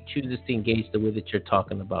somebody chooses to engage the way that you're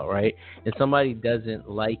talking about, right, and somebody doesn't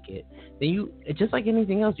like it, then it's just like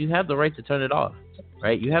anything else, you have the right to turn it off,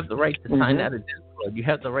 right? You have the right to sign out of Discord. You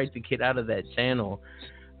have the right to get out of that channel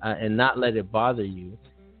and not let it bother you.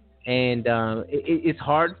 And it's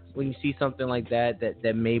hard when you see something like that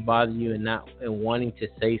may bother you and wanting to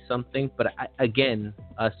say something. But again,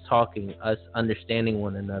 us talking, us understanding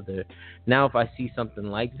one another. Now, if I see something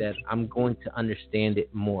like that, I'm going to understand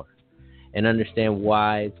it more and understand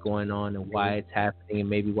why it's going on and why it's happening, and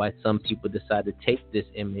maybe why some people decide to take this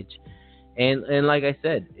image. And like I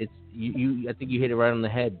said, it's you. I think you hit it right on the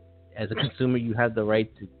head. As a consumer, you have the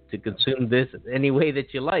right to consume this any way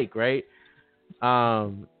that you like, right?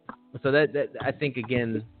 So that I think,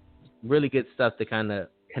 again, really good stuff to kind of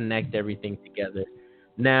connect everything together.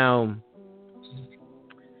 Now,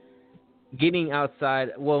 getting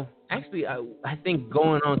outside, well, actually, I think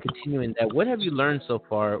going on, continuing that, what have you learned so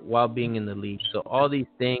far while being in the league? So all these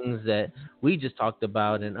things that we just talked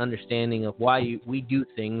about and understanding of why we do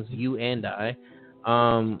things, you and I,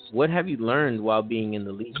 what have you learned while being in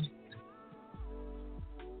the league?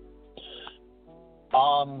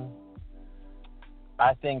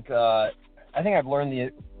 I think I've learned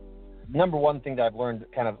the number one thing that I've learned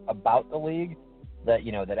kind of about the league, that,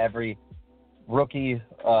 you know, that every rookie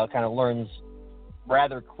kind of learns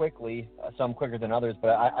rather quickly, some quicker than others,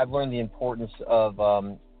 but I've learned the importance of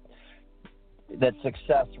that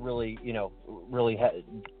success really, you know,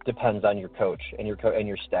 depends on your coach and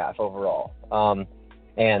your staff overall,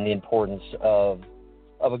 and the importance of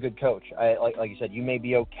a good coach. Like you said, you may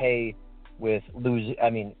be okay with losing. I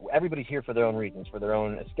mean, everybody's here for their own reasons, for their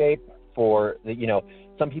own escape, for the, you know,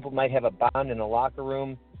 some people might have a bond in a locker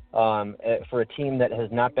room for a team that has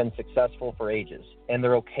not been successful for ages, and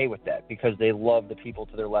they're okay with that because they love the people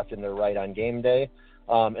to their left and their right on game day.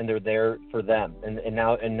 and they're there for them. And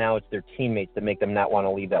now it's their teammates that make them not want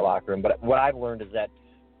to leave that locker room. But what I've learned is that,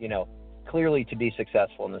 clearly to be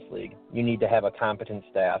successful in this league, you need to have a competent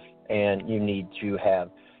staff, and you need to have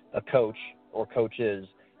a coach or coaches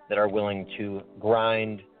that are willing to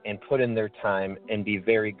grind and put in their time and be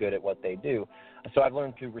very good at what they do. So I've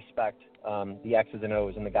learned to respect the X's and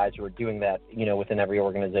O's and the guys who are doing that, within every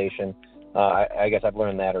organization. I guess I've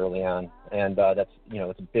learned that early on, and that's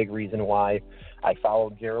it's a big reason why I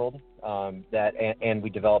followed Gerald. And we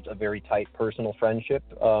developed a very tight personal friendship.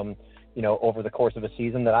 Over the course of a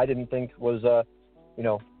season that I didn't think was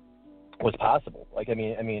was possible. Like,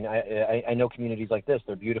 I know communities like this,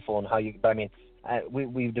 they're beautiful and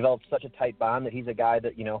we've developed such a tight bond that he's a guy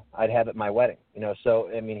that, I'd have at my wedding, so,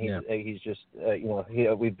 he's just,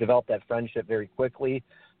 we've developed that friendship very quickly,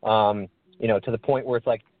 to the point where it's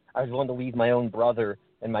like, I was willing to leave my own brother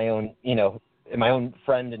and my own, and my own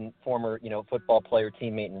friend and former, football player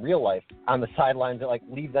teammate in real life on the sidelines, and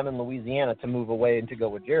leave them in Louisiana to move away and to go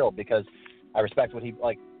with Gerald, because I respect what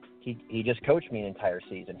he just coached me an entire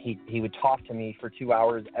season. He would talk to me for 2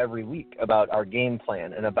 hours every week about our game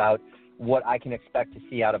plan and about what I can expect to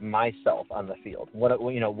see out of myself on the field, what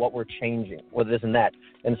we're changing, what this and that.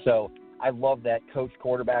 And so I love that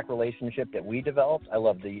coach-quarterback relationship that we developed. I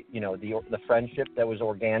love the friendship that was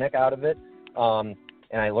organic out of it.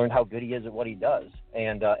 And I learned how good he is at what he does,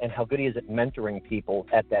 and how good he is at mentoring people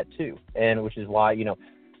at that too. And which is why,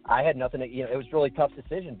 I had nothing to, it was a really tough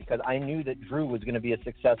decision, because I knew that Drew was going to be a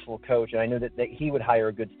successful coach, and I knew that he would hire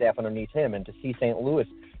a good staff underneath him. And to see St. Louis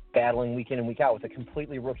battling week in and week out with a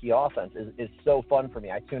completely rookie offense is so fun for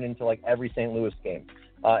me. I tune into every St. Louis game,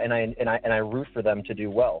 and I root for them to do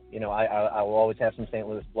well. I will always have some St.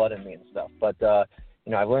 Louis blood in me and stuff. But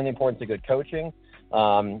I've learned the importance of good coaching.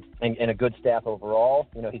 And a good staff overall.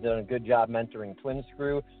 He's done a good job mentoring Twin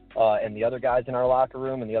Screw and the other guys in our locker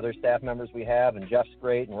room and the other staff members we have. And Jeff's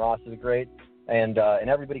great, and Ross is great, and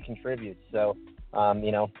everybody contributes. So,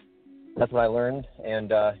 that's what I learned,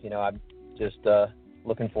 and I'm just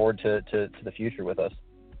looking forward to the future with us.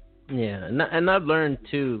 Yeah, and I've learned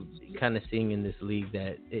too, kind of seeing in this league,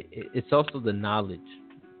 that it's also the knowledge,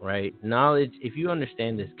 right? Knowledge. If you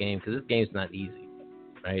understand this game, because this game's not easy,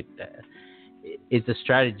 right? It's a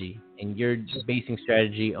strategy, and you're basing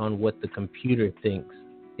strategy on what the computer thinks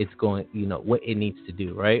it's going, what it needs to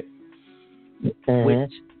do, right? Mm-hmm.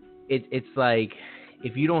 Which it's like,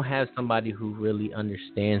 if you don't have somebody who really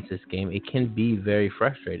understands this game, it can be very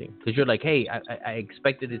frustrating, because you're like, hey, I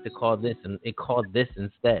expected it to call this, and it called this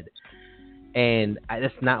instead, and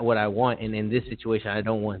that's not what I want. And in this situation, I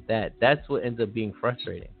don't want that. That's what ends up being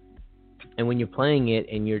frustrating. And when you're playing it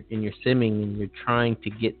and you're simming and you're trying to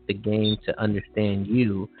get the game to understand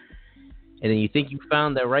you, and then you think you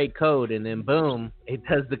found the right code, and then boom, it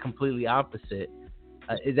does the completely opposite.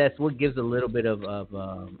 That's what gives a little bit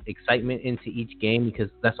of excitement into each game, because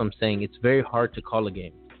that's what I'm saying. It's very hard to call a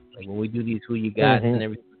game. Like when we do these who you got and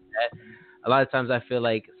everything like that, a lot of times I feel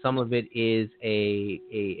like some of it is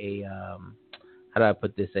a how do I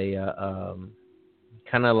put this?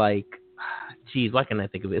 Kind of like, geez, why can't I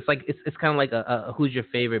think of it? It's like it's kind of like a who's your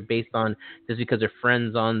favorite based on just because they're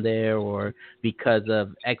friends on there or because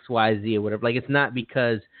of X, Y, Z or whatever. Like, it's not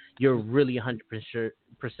because you're really 100%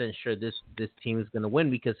 sure this team is going to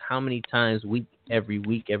win, because how many times every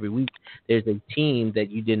week there's a team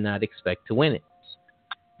that you did not expect to win it.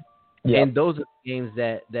 Yep. And those are the games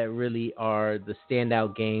that really are the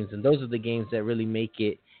standout games, and those are the games that really make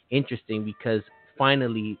it interesting, because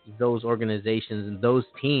finally those organizations and those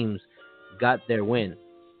teams got their win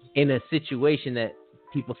in a situation that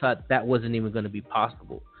people thought that wasn't even going to be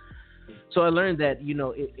possible. So I learned that,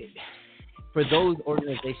 for those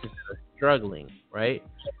organizations that are struggling, right,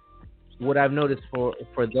 what I've noticed for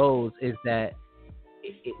those is that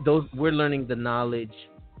we're learning the knowledge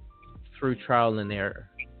through trial and error,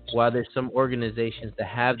 while there's some organizations that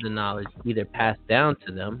have the knowledge either passed down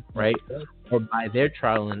to them, right, or by their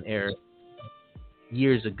trial and error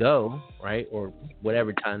years ago, right, or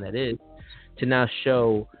whatever time that is, to now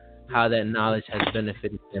show how that knowledge has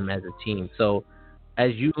benefited them as a team. So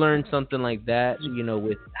as you learn something like that,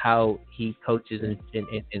 with how he coaches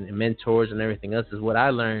and mentors and everything else, is what I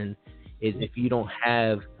learned is if you don't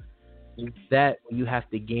have that, you have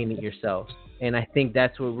to gain it yourself. And I think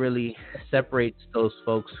that's what really separates those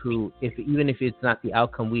folks who, even if it's not the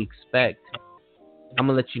outcome we expect, I'm going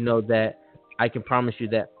to let you know that I can promise you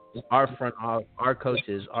that our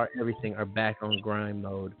coaches, our everything are back on grind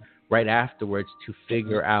mode right afterwards to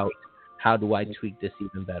figure out how do I tweak this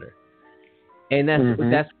even better. And that's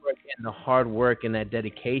where, again, the hard work and that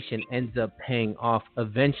dedication ends up paying off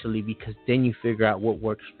eventually, because then you figure out what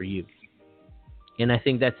works for you. And I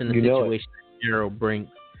think that's in the situation that Gerald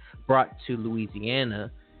brought to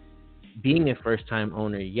Louisiana. Being a first-time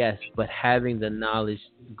owner, yes, but having the knowledge,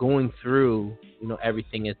 going through,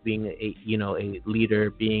 everything as being a leader,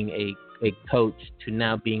 being a coach, to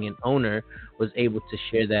now being an owner, was able to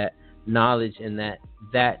share that knowledge and that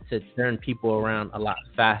to turn people around a lot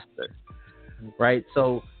faster, right?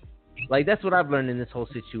 So, like, that's what I've learned in this whole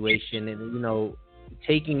situation. And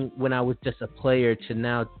taking when I was just a player to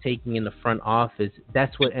now taking in the front office,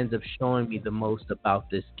 that's what ends up showing me the most about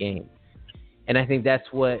this game. And I think that's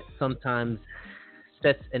what sometimes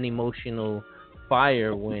sets an emotional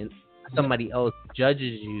fire when somebody else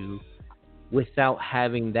judges you without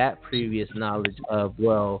having that previous knowledge of,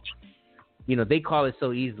 well, they call it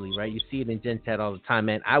so easily, right? You see it in Gen Chat all the time,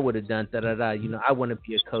 man. I would have done da-da-da. I want to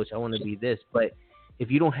be a coach. I want to be this. But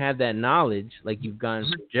if you don't have that knowledge, like you've gone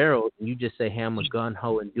from Gerald, and you just say, hey, I'm a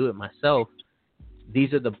gun-ho and do it myself,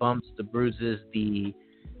 these are the bumps, the bruises, the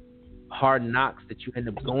hard knocks that you end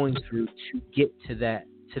up going through to get to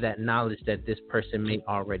that knowledge that this person may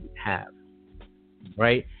already have,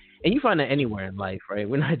 right? And you find that anywhere in life, right?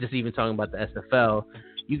 We're not just even talking about the SFL.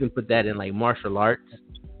 You can put that in like martial arts,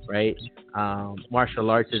 right? Martial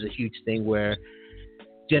arts is a huge thing where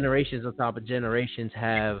generations on top of generations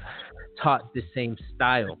have taught the same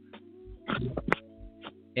style.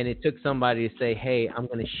 And it took somebody to say, hey, I'm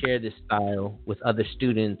going to share this style with other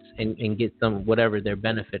students and get some, whatever their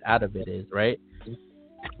benefit out of it is, right?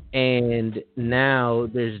 And now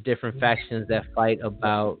there's different factions that fight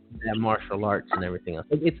about that martial arts and everything else.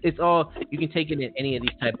 It's all, you can take it in any of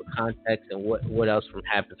these type of contexts and what else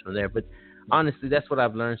happens from there. But honestly, that's what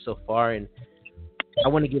I've learned so far. And I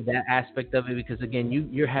want to give that aspect of it because, again,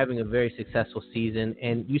 you're having a very successful season.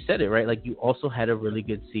 And you said it, right? Like, you also had a really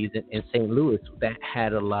good season in St. Louis that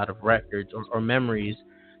had a lot of records or memories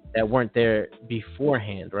that weren't there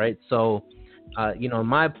beforehand, right? So,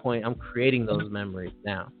 my point, I'm creating those memories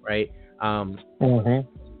now, right?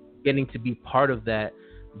 Getting to be part of that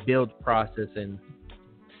build process and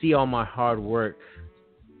see all my hard work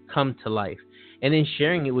come to life. And then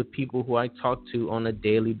sharing it with people who I talk to on a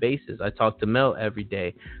daily basis. I talk to Mel every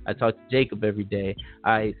day. I talk to Jacob every day.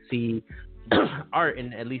 I see Art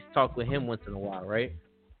and at least talk with him once in a while, right?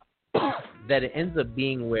 That it ends up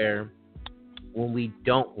being where when we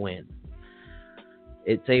don't win,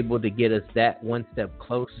 it's able to get us that one step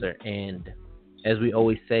closer. And as we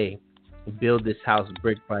always say, build this house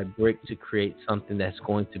brick by brick to create something that's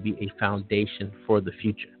going to be a foundation for the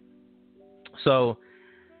future. So,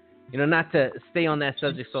 not to stay on that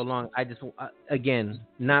subject so long, I just, again,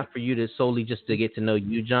 not for you to solely just to get to know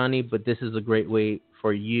you, Jonny, but this is a great way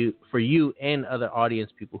for you and other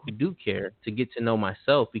audience people who do care to get to know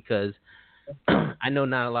myself, because I know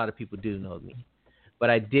not a lot of people do know me, but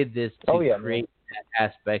I did this to create that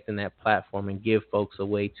aspect and that platform and give folks a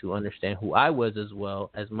way to understand who I was as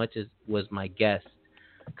well, as much as was my guest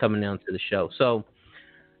coming down to the show. So,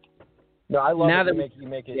 no, I love it. You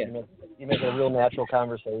make it a real natural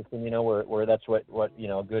conversation, where that's what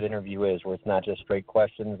a good interview is, where it's not just straight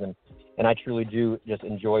questions. And I truly do just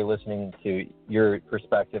enjoy listening to your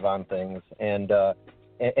perspective on things. And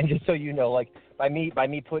just so you know, like by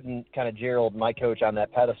me putting kind of Gerald, my coach, on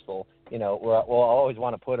that pedestal, where I always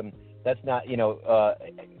want to put him, that's not,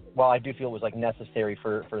 while I do feel it was like necessary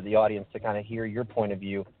for the audience to kind of hear your point of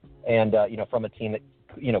view and, from a team that,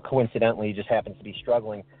 coincidentally just happens to be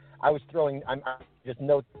struggling. I'm just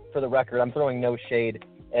note for the record, I'm throwing no shade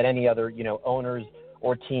at any other, owners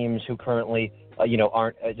or teams who currently,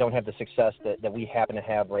 don't have the success that we happen to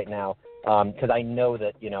have right now. Because I know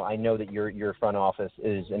that your front office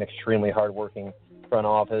is an extremely hardworking front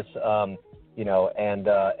office. And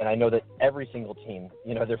I know that every single team,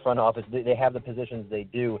 their front office, they have the positions they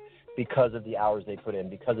do because of the hours they put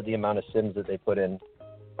in, because of the amount of sims that they put in.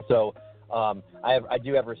 So I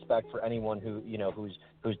do have respect for anyone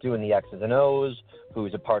who's doing the X's and O's,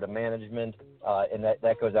 who's a part of management, and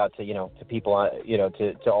that goes out to to people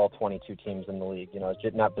to all 22 teams in the league. It's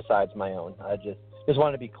just not besides my own. I just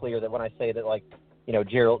want to be clear that when I say that, like,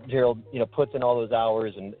 Gerald puts in all those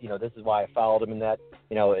hours, and this is why I followed him in that.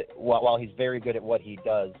 While he's very good at what he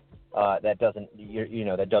does, that doesn't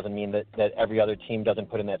mean that every other team doesn't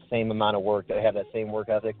put in that same amount of work, that have that same work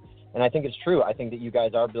ethic. And I think it's true. I think that you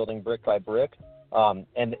guys are building brick by brick, and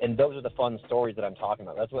those are the fun stories that I'm talking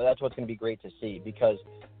about. That's what's going to be great to see, because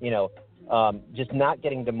just not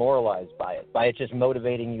getting demoralized by it just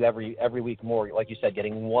motivating you every week more. Like you said,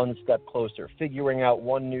 getting one step closer, figuring out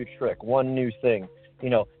one new trick, one new thing.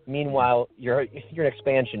 Meanwhile, you're an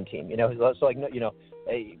expansion team. So like,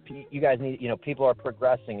 you guys need, people are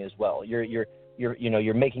progressing as well. You're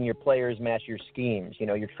you're making your players match your schemes.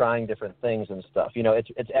 You're trying different things and stuff.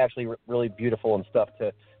 It's actually really beautiful and stuff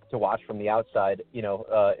to watch from the outside. In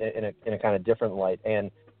a kind of different light.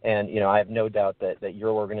 And I have no doubt that your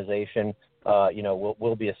organization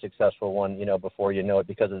will be a successful one. Before you know it,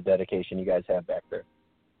 because of the dedication you guys have back there.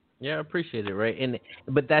 Yeah, I appreciate it, right?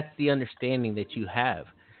 But that's the understanding that you have,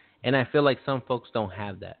 and I feel like some folks don't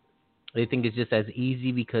have that. They think it's just as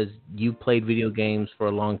easy because you played video games for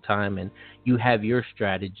a long time and you have your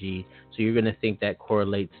strategy, so you're going to think that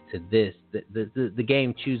correlates to this. The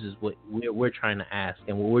game chooses what we're trying to ask,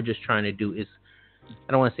 and what we're just trying to do is,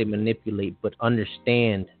 I don't want to say manipulate, but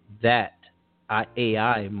understand that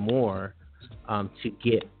AI more to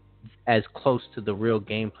get as close to the real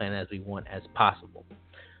game plan as we want as possible.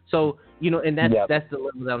 So, and that's the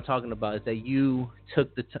level that I'm talking about, is that you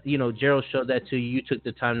took the Gerald showed that to you. You took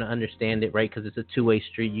the time to understand it, right? Because it's a two-way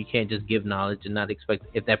street. You can't just give knowledge and not expect,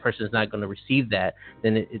 if that person is not going to receive that,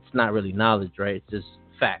 then it's not really knowledge, right? It's just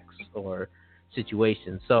facts or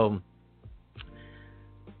situations. So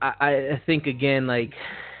I think, again, like,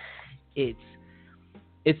 this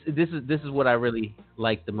is what I really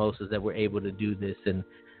like the most, is that we're able to do this and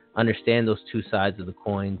understand those two sides of the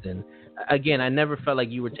coins. And again, I never felt like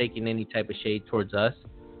you were taking any type of shade towards us.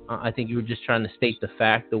 I think you were just trying to state the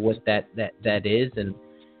fact of what that is. And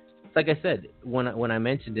like I said, when I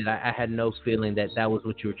mentioned it, I had no feeling that was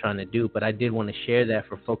what you were trying to do, but I did want to share that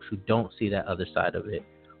for folks who don't see that other side of it,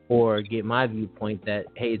 or get my viewpoint that,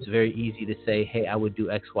 hey, it's very easy to say, hey, I would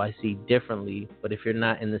do X, Y, Z differently, but if you're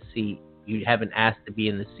not in the seat, you haven't asked to be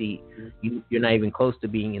in the seat, you're not even close to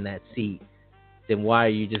being in that seat, then why are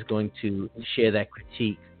you just going to share that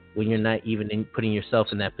critique when you're not even putting yourself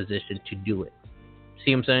in that position to do it?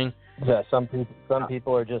 See what I'm saying? Yeah, some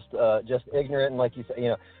people are just ignorant, and like you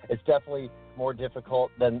said, it's definitely more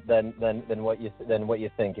difficult than what you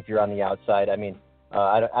think if you're on the outside. I mean,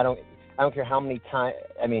 I don't care how many times.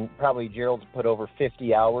 I mean, probably Gerald's put over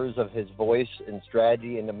 50 hours of his voice and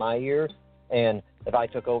strategy into my ear, and if I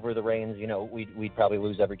took over the reins, we'd probably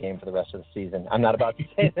lose every game for the rest of the season. I'm not about to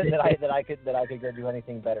say that I could go do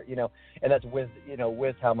anything better, and that's with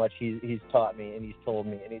how much he's taught me and he's told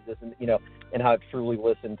me, and he's listened, and how I've truly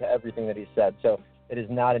listened to everything that he said. So it is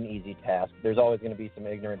not an easy task. There's always going to be some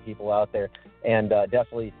ignorant people out there, and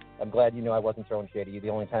definitely, I'm glad I wasn't throwing shade at you. The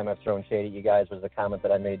only time I've thrown shade at you guys was the comment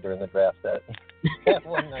that I made during the draft that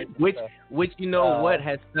one night. Which what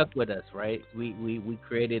has stuck with us, right? We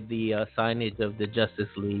created the signage of the Justice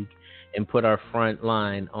League and put our front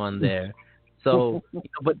line on there. So,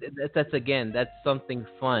 but that's something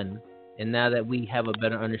fun. And now that we have a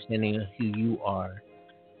better understanding of who you are,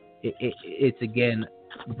 it's again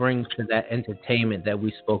brings to that entertainment that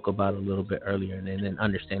we spoke about a little bit earlier, and then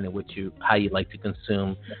understanding how you like to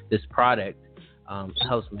consume this product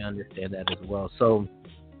helps me understand that as well. So,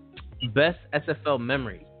 best SFL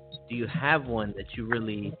memory. Do you have one that you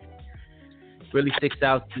really sticks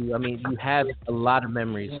out to you? I mean, you have a lot of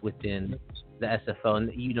memories within the SFL,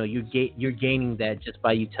 and you're gaining that just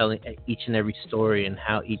by you telling each and every story and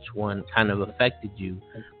how each one kind of affected you.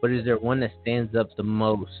 But is there one that stands up the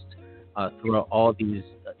most throughout all these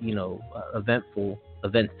eventful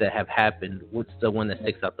events that have happened? What's the one that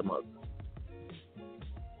sticks out the most?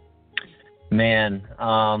 Man,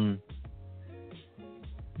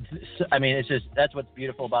 I mean, it's just, that's what's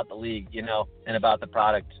beautiful about the league, and about the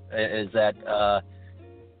product, is that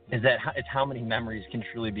it's how many memories can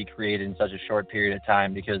truly be created in such a short period of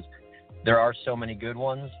time, because there are so many good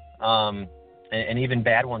ones, and even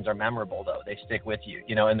bad ones are memorable, though. They stick with you,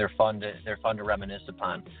 and they're fun to reminisce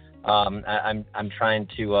upon. I'm trying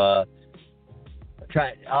to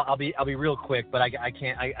I'll be real quick, but I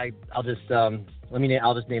can't. I'll just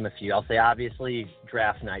name a few. I'll say, obviously,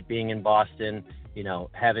 draft night, being in Boston.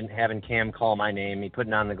 Having Cam call my name, me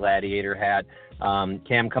putting on the gladiator hat,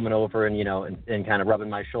 Cam coming over and kind of rubbing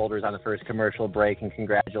my shoulders on the first commercial break and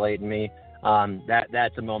congratulating me.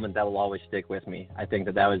 That's a moment that will always stick with me. I think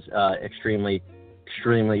that was extremely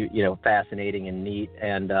fascinating and neat,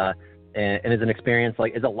 and as an experience,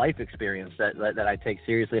 is a life experience that I take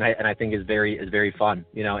seriously, and I think is very fun,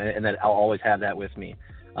 and that I'll always have that with me.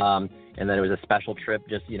 And that it was a special trip,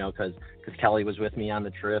 just because Kelly was with me on the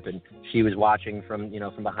trip, and she was watching from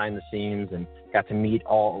behind the scenes, and got to meet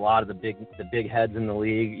a lot of the big heads in the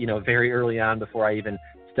league, very early on, before I even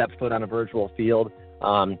stepped foot on a virtual field.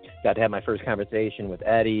 Got to have my first conversation with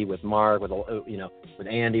Eddie, with Mark, with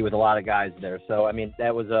Andy, with a lot of guys there. So I mean,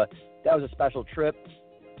 that was a special trip,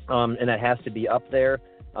 and that has to be up there.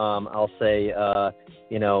 I'll say,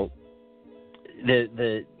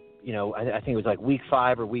 I think it was like week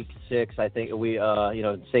 5 or week 6. I think we,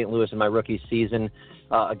 St. Louis in my rookie season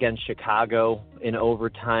against Chicago in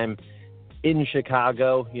overtime in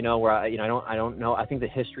Chicago. Where I don't know. I think the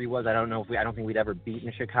history was I don't think we'd ever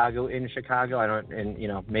beaten Chicago in Chicago.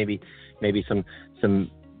 Maybe some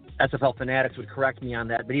SFL fanatics would correct me on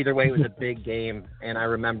that. But either way, it was a big game, and I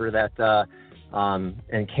remember that.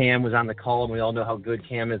 And Cam was on the call, and we all know how good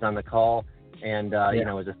Cam is on the call. And it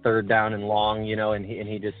was a 3rd down and long, and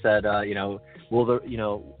he just said, will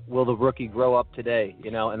the rookie grow up today?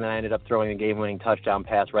 And then I ended up throwing a game-winning touchdown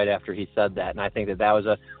pass right after he said that. And I think that was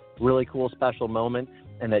a really cool, special moment,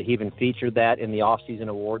 and that he even featured that in the off-season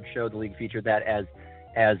award show. The league featured that as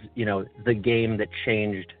the game that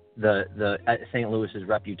changed the St. Louis's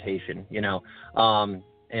reputation,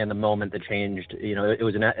 and the moment that changed, it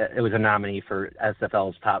was a nominee for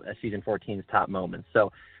SFL's season 14's top moments.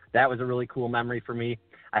 So that was a really cool memory for me.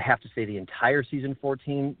 I have to say the entire season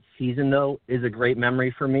 14 season, though, is a great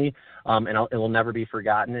memory for me, and it will never be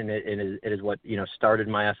forgotten. And it is what started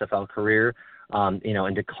my SFL career, and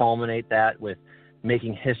to culminate that with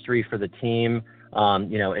making history for the team,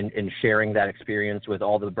 and sharing that experience with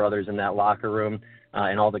all the brothers in that locker room.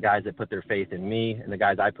 And all the guys that put their faith in me and the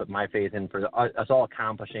guys I put my faith in, for us all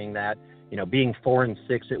accomplishing that, being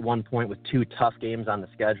 4-6 at one point with 2 tough games on the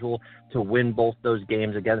schedule, to win both those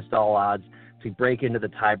games against all odds, to break into the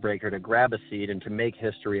tiebreaker, to grab a seed and to make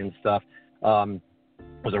history and stuff,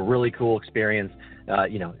 was a really cool experience.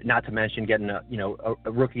 Not to mention getting a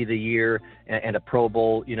rookie of the year and a Pro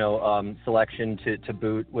Bowl, selection to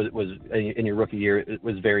boot was in your rookie year. It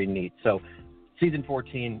was very neat. So season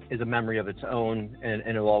 14 is a memory of its own, and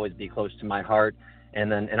it will always be close to my heart.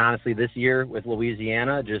 And honestly, this year with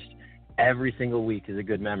Louisiana, just every single week is a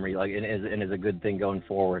good memory, and is a good thing going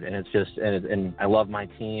forward. And it's just, and I love my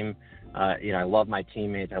team. I love my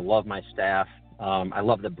teammates. I love my staff. I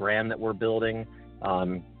love the brand that we're building.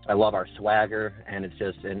 I love our swagger, and it's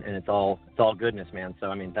just, and it's all goodness, man.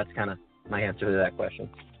 So, that's kind of my answer to that question.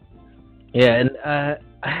 Yeah. And,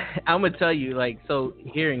 I'm going to tell you, so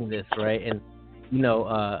hearing this, right. And,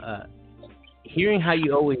 hearing how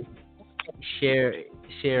you always share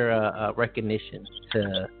recognition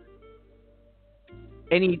to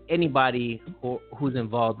anybody who's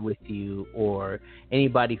involved with you, or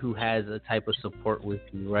anybody who has a type of support with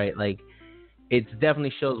you, right? It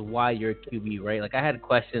definitely shows why you're a QB, right? I had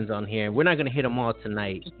questions on here, and we're not going to hit them all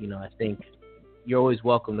tonight. I think you're always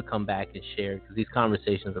welcome to come back and share, because these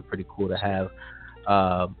conversations are pretty cool to have.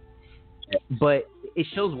 But it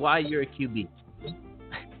shows why you're a QB.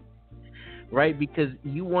 Right, because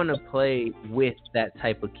you want to play with that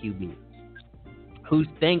type of QB who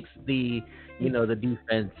thanks the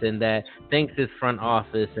defense, and that thanks his front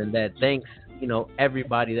office, and that thanks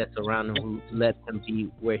everybody that's around him who lets him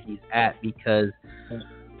be where he's at. Because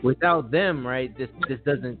without them, right, this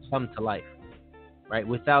doesn't come to life. Right,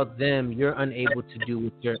 without them, you're unable to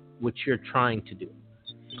do what you're trying to do,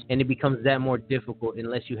 and it becomes that more difficult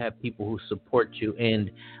unless you have people who support you.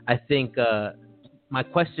 And I think. My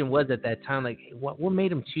question was at that time, what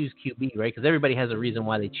made him choose QB, right? Because everybody has a reason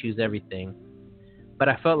why they choose everything. But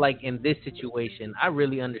I felt like in this situation, I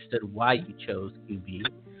really understood why you chose QB,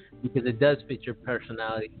 because it does fit your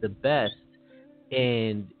personality the best,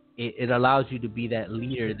 and it allows you to be that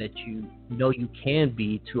leader that you can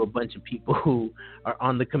be to a bunch of people who are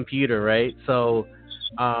on the computer, right? So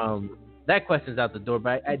that question's out the door,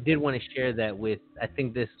 but I did want to share that with. I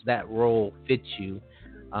think that role fits you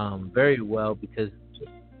very well, because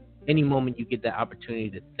any moment you get that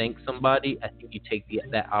opportunity to thank somebody, I think you take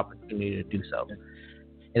that opportunity to do so.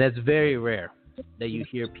 And that's very rare that you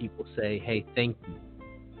hear people say, hey, thank you,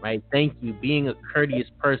 right? Thank you. Being a courteous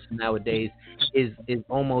person nowadays is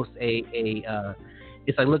almost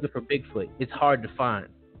it's like looking for Bigfoot. It's hard to find,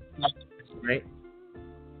 right?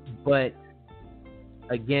 But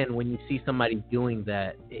again, when you see somebody doing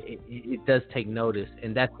that, it does take notice,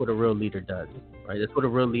 and that's what a real leader does, right? That's what a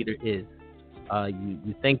real leader is.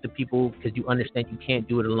 You thank the people because you understand you can't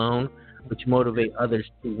do it alone, but you motivate others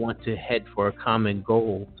to want to head for a common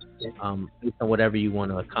goal based on whatever you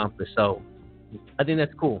want to accomplish. So I think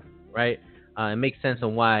that's cool, right? It makes sense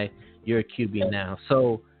on why you're a QB now.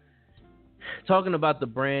 So talking about the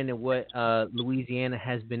brand and what Louisiana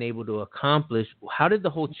has been able to accomplish, how did the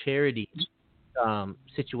whole charity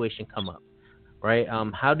situation come up, right?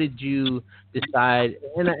 How did you decide,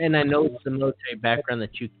 and I know it's the military background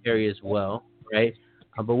that you carry as well, right?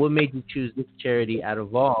 But what made you choose this charity out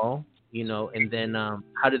of all, and then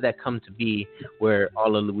how did that come to be where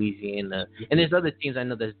all of Louisiana, and there's other teams I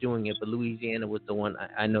know that's doing it, but Louisiana was the one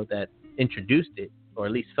I know that introduced it, or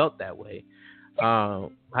at least felt that way. How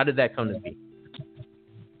did that come to be?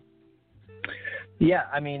 Yeah,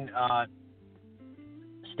 I mean,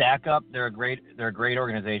 Stack Up. They're a great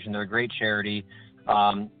organization. They're a great charity.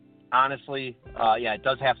 Honestly, it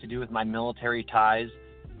does have to do with my military ties.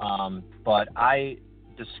 But I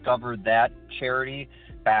discovered that charity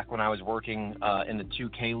back when I was working in the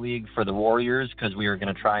 2K League for the Warriors, because we were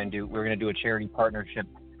going to do a charity partnership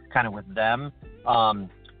kind of with them.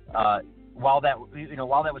 While that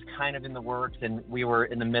was kind of in the works, and we were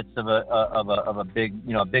in the midst of a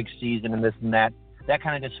big season and this and that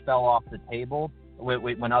kind of just fell off the table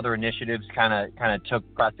when other initiatives kind of took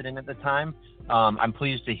precedent at the time. I'm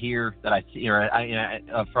pleased to hear that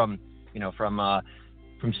from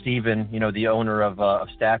Steven, the owner of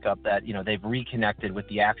Stack Up, that they've reconnected with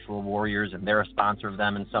the actual Warriors and they're a sponsor of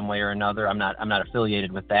them in some way or another. I'm not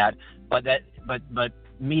affiliated with that, but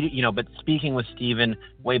speaking with Steven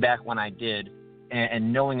way back when I did,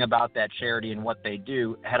 and knowing about that charity and what they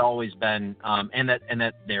do had always been, and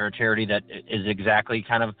that they're a charity that is exactly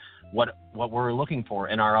kind of what we're looking for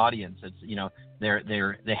in our audience. It's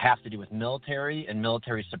they have to do with military and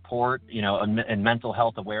military support, and mental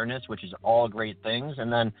health awareness, which is all great things.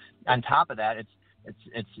 And then on top of that, it's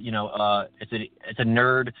a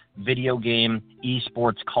nerd video game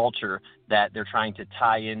esports culture that they're trying to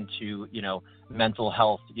tie into mental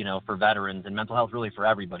health for veterans and mental health really for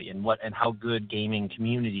everybody, and how good gaming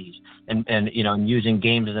communities and using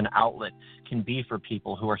games as an outlet can be for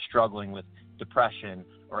people who are struggling with depression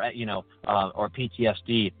or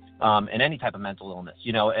PTSD and any type of mental illness,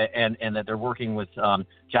 and that they're working with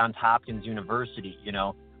Johns Hopkins University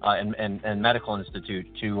and Medical Institute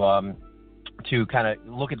to kind of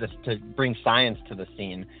look at this, to bring science to the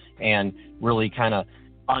scene and really kind of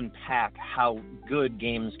unpack how good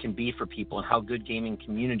games can be for people and how good gaming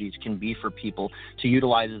communities can be for people to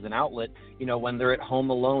utilize as an outlet. When they're at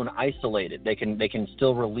home alone, isolated, they can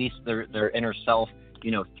still release their inner self,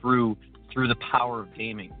 through the power of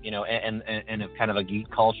gaming, and of kind of a geek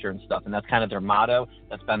culture and stuff. And that's kind of their motto.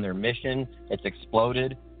 That's been their mission. It's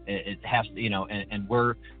exploded. It has to, and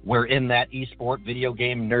we're in that esport video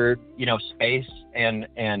game nerd, space, and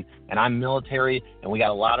I'm military, and we got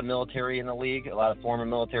a lot of military in the league, a lot of former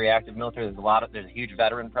military, active military. There's a huge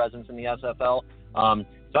veteran presence in the SFL.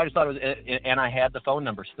 So I just thought it was, and I had the phone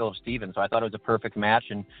number still of Steven, so I thought it was a perfect match,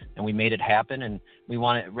 and we made it happen. And we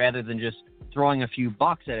wanted, rather than just throwing a few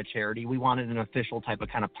bucks at a charity, we wanted an official type of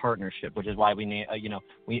kind of partnership, which is why we named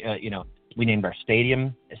our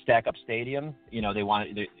stadium Stack Up Stadium. We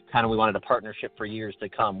wanted a partnership for years to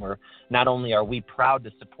come, where not only are we proud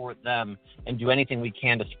to support them and do anything we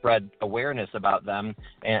can to spread awareness about them,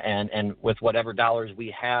 and with whatever dollars we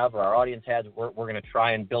have or our audience has, we're going to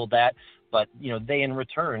try and build that. But they in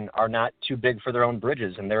return are not too big for their own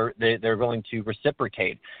bridges, and they're willing to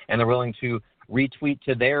reciprocate, and they're willing to retweet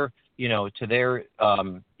to their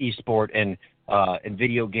esport and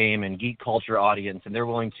video game and geek culture audience, and they're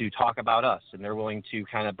willing to talk about us, and they're willing to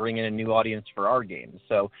kind of bring in a new audience for our games.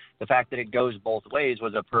 So the fact that it goes both ways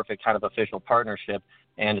was a perfect kind of official partnership,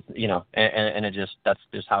 and that's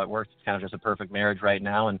just how it works. It's kind of just a perfect marriage right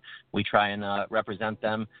now, and we try and represent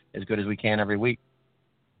them as good as we can every week.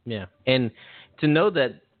 Yeah, and to know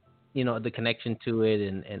that the connection to it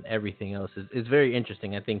and everything else is very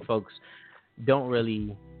interesting. I think folks don't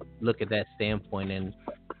really look at that standpoint, and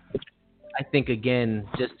I think, again,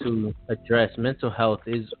 just to address, mental health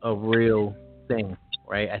is a real thing,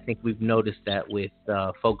 right? I think we've noticed that with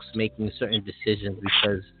folks making certain decisions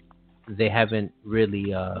because they haven't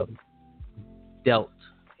really dealt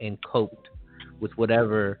and coped with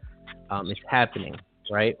whatever is happening,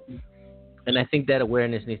 right? And I think that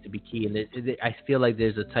awareness needs to be key. And I feel like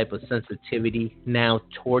there's a type of sensitivity now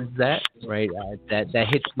towards that, right? That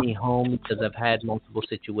hits me home because I've had multiple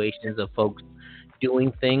situations of folks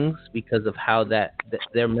doing things because of how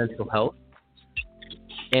their mental health.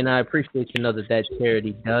 And I appreciate to know that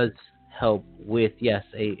charity does help with,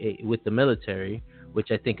 with the military, which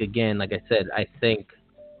I think, again, like I said, I thank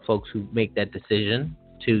folks who make that decision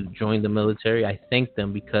to join the military. I thank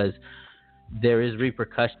them because there is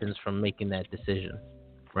repercussions from making that decision,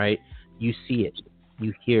 right? You see it,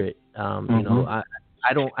 you hear it. I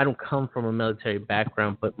don't come from a military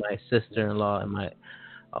background, but my sister-in-law and my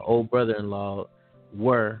old brother-in-law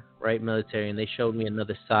were military, and they showed me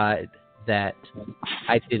another side that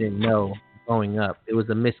I didn't know growing up. It was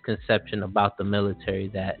a misconception about the military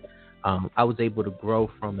that I was able to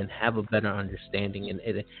grow from and have a better understanding,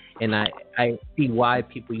 and I see why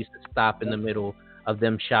people used to stop in the middle of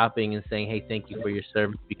them shopping and saying, hey, thank you for your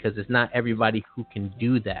service, because it's not everybody who can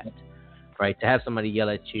do that, right? To have somebody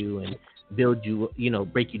yell at you and build you,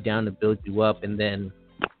 break you down to build you up, and then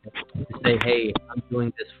to say, hey, I'm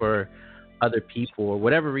doing this for other people or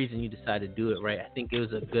whatever reason you decide to do it, right? I think it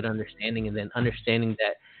was a good understanding, and then understanding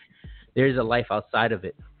that there's a life outside of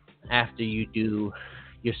it after you do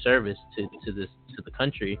your service to the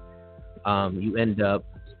country. You end up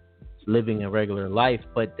living a regular life,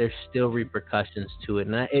 but there's still repercussions to it.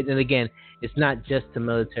 And again, it's not just to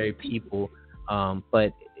military people,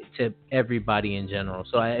 but to everybody in general.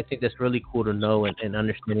 So I think that's really cool to know, and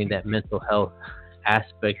understanding that mental health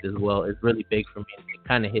aspect as well is really big for me. It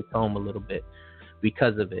kind of hits home a little bit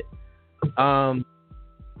because of it.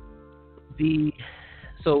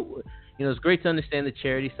 So it's great to understand the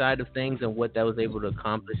charity side of things and what that was able to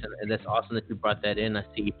accomplish, and that's awesome that you brought that in. I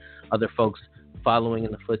see other folks following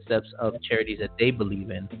in the footsteps of charities that they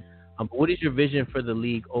believe in. But what is your vision for the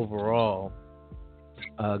league overall,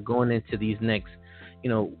 going into these next,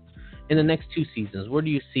 in the next 2 seasons? Where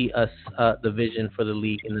do you see us, the vision for the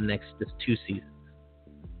league in the next 2 seasons?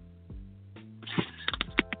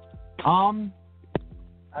 I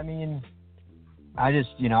mean, I just,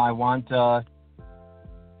 I want, I'm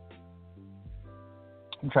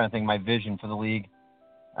trying to think of my vision for the league.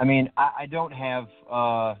 I mean, I don't have,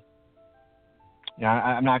 I'm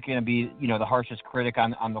not going to be, the harshest critic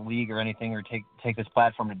on the league or anything, or take this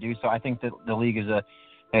platform to do so. I think that the league is like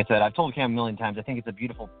I said, I've told Cam a million times, I think it's a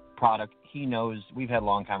beautiful product. He knows, we've had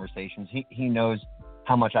long conversations. He knows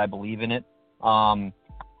how much I believe in it. I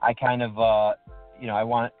kind of,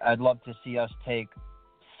 I'd love to see us take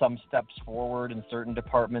some steps forward in certain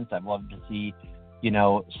departments. I'd love to see,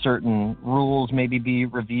 certain rules maybe be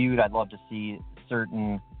reviewed. I'd love to see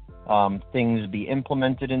certain things be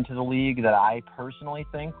implemented into the league that I personally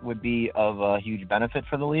think would be of a huge benefit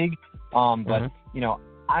for the league. But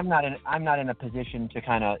I'm not in a position to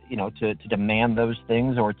kind of to demand those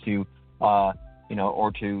things, or to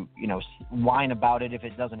whine about it if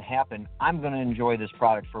it doesn't happen. I'm going to enjoy this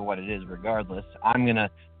product for what it is, regardless. I'm going to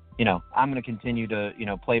continue to,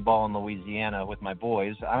 play ball in Louisiana with my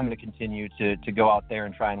boys. I'm going to continue to go out there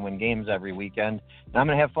and try and win games every weekend. And I'm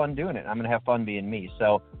going to have fun doing it. I'm going to have fun being me.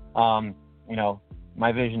 So, my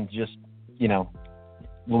vision is just,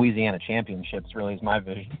 Louisiana championships really is my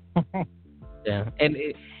vision. Yeah. And,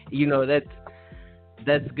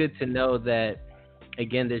 that's good to know that,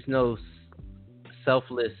 again, there's no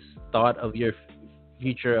selfless thought of your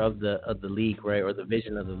future of the league, right? Or the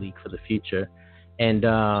vision of the league for the future. And,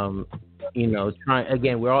 we're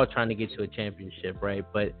all trying to get to a championship, right?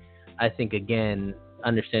 But I think, again,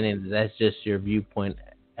 understanding that that's just your viewpoint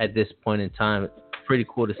at this point in time, it's pretty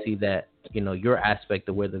cool to see that, your aspect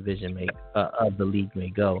of where the vision of the league may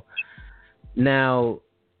go. Now,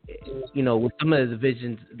 with some of the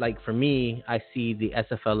visions, like for me, I see the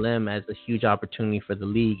SFLM as a huge opportunity for the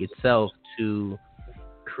league itself to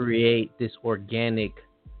create this organic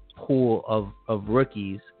pool of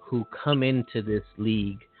rookies who come into this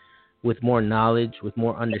league with more knowledge, with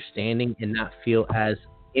more understanding, and not feeling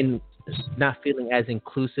as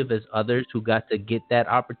inclusive as others who got to get that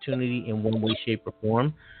opportunity in one way, shape, or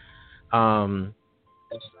form.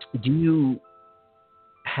 Do you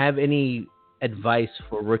have any advice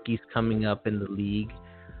for rookies coming up in the league,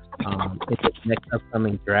 in this next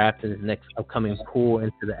upcoming draft and this next upcoming pool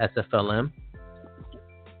into the SFLM?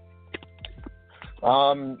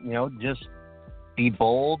 Just be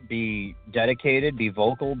bold, be dedicated, be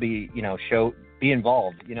vocal, be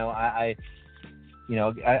involved. I've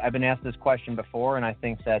been asked this question before, and I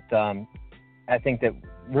think that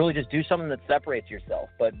really just do something that separates yourself,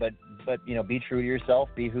 but be true to yourself,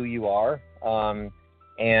 be who you are,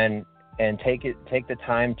 and take the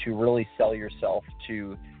time to really sell yourself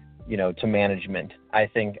to management. I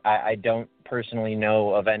think I don't personally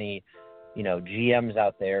know of any GMs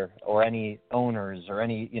out there, or any owners, or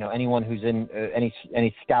anyone who's in any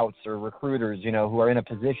scouts or recruiters, who are in a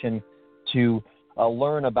position to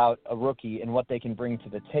learn about a rookie and what they can bring to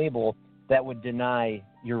the table, that would deny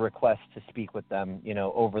your request to speak with them,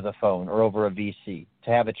 over the phone or over a VC, to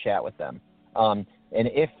have a chat with them. And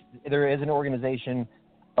if there is an organization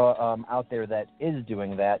out there that is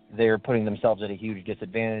doing that, they're putting themselves at a huge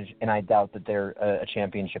disadvantage, and I doubt that they're a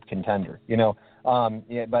championship contender.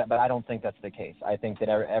 But I don't think that's the case. I think that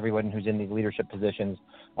everyone who's in these leadership positions,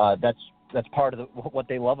 that's part of what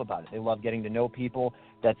they love about it. They love getting to know people.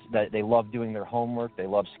 That they love doing their homework. They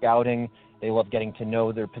love scouting. They love getting to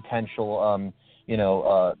know their potential,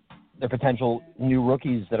 their potential new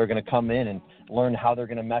rookies that are going to come in and learn how they're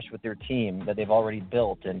going to mesh with their team that they've already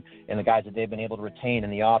built, and the guys that they've been able to retain in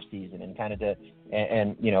the off season, and kind of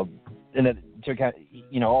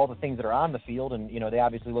all the things that are on the field. And, they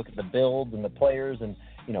obviously look at the builds and the players and,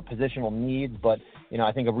 positional needs, but,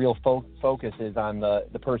 I think a real focus is on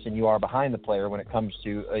the person you are behind the player when it comes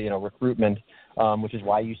to, recruitment, which is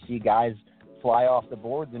why you see guys fly off the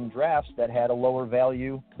boards in drafts that had a lower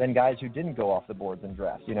value than guys who didn't go off the boards in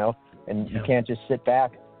drafts, and you can't just sit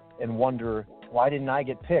back and wonder, why didn't I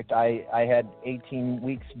get picked? I had 18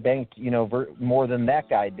 weeks banked, more than that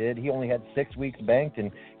guy did. He only had 6 weeks banked,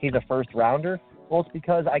 and he's a first rounder. Well, it's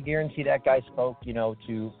because I guarantee that guy spoke,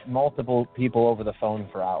 to multiple people over the phone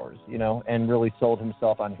for hours, and really sold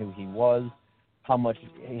himself on who he was,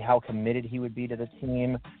 how committed he would be to the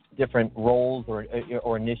team, different roles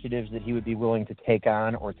or initiatives that he would be willing to take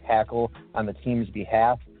on or tackle on the team's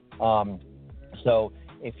behalf. So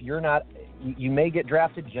if you're not, you may get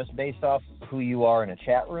drafted just based off who you are in a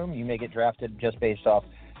chat room. You may get drafted just based off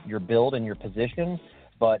your build and your position.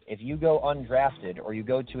 But if you go undrafted or you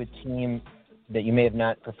go to a team that you may have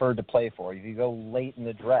not preferred to play for, if you go late in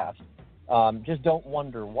the draft, just don't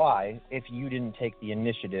wonder why if you didn't take the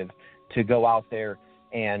initiative to go out there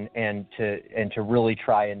and to really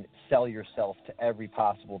try and sell yourself to every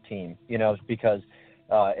possible team, because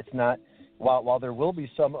it's not, while there will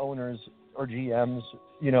be some owners or GMs,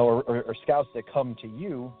 or scouts that come to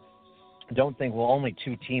you, don't think, well, only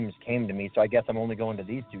 2 teams came to me, so I guess I'm only going to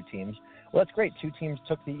these 2 teams. Well, that's great. 2 teams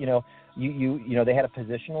took the, they had a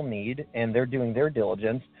positional need and they're doing their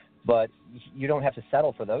diligence, but you don't have to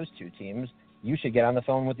settle for those 2 teams. You should get on the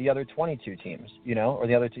phone with the other 22 teams, or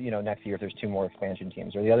the other 2, next year if there's 2 more expansion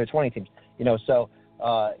teams, or the other 20 teams, so,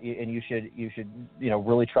 and you should,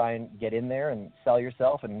 really try and get in there and sell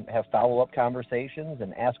yourself and have follow-up conversations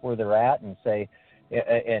and ask where they're at and say,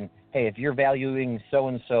 and hey, if you're valuing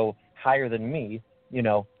so-and-so higher than me,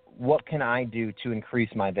 what can I do to increase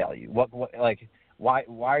my value? Why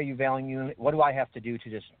are you valuing? What do I have to do to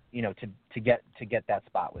just, to get that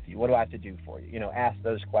spot with you? What do I have to do for you? Ask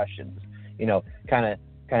those questions. Kind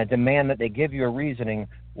of demand that they give you a reasoning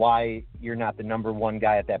why you're not the number 1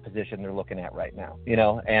 guy at that position they're looking at right now.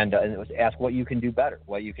 And ask what you can do better,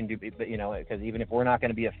 what you can do, because even if we're not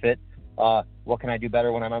going to be a fit, what can I do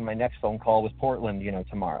better when I'm on my next phone call with Portland,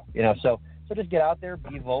 tomorrow? So just get out there,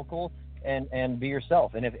 be vocal, and be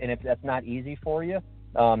yourself. And if that's not easy for you,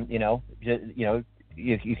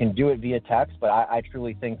 if you can do it via text, but I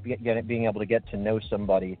truly think being able to get to know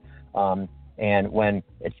somebody, and when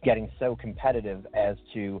it's getting so competitive as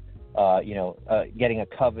to, getting a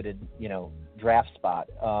coveted, draft spot,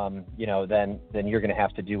 then you're going to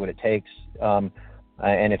have to do what it takes.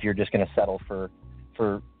 And if you're just going to settle for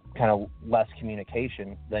kind of less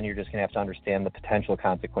communication, then you're just going to have to understand the potential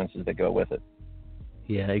consequences that go with it.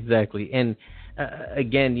 Yeah, exactly. And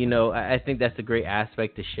again, I think that's a great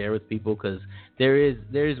aspect to share with people, because there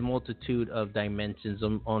is multitude of dimensions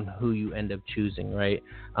on who you end up choosing, right?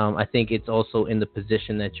 I think it's also in the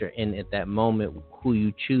position that you're in at that moment who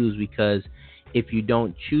you choose, because if you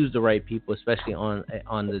don't choose the right people, especially on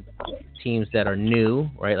the teams that are new,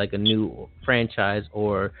 right, like a new franchise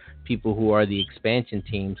or people who are the expansion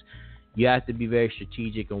teams, you have to be very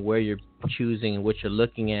strategic on where you're choosing and what you're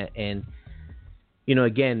looking at. And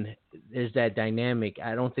again, there's that dynamic.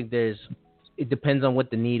 I don't think it depends on what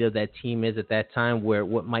the need of that team is at that time, where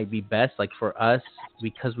what might be best. Like for us,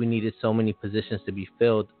 because we needed so many positions to be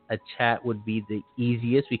filled, a chat would be the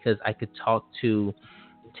easiest, because I could talk to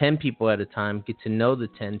 10 people at a time, get to know the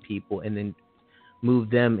 10 people, and then move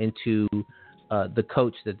them into the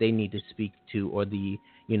coach that they need to speak to, or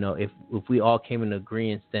if we all came in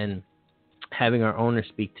agreement, then having our owner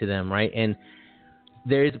speak to them, right? And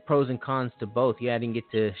there is pros and cons to both. Yeah, I didn't get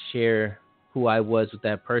to share who I was with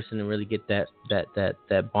that person and really get that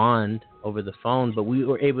bond over the phone, but we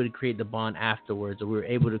were able to create the bond afterwards, or we were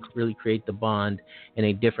able to really create the bond in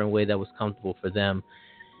a different way that was comfortable for them.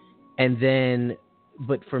 And then,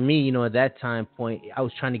 but for me, at that time point, I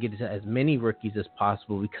was trying to get as many rookies as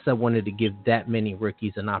possible, because I wanted to give that many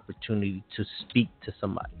rookies an opportunity to speak to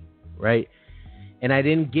somebody, right? And I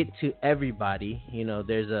didn't get to everybody.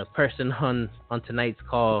 There's a person on tonight's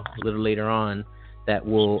call a little later on that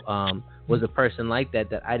was a person like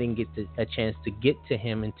that I didn't get a chance to get to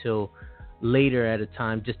him until later at a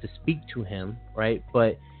time, just to speak to him, right?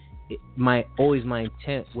 But my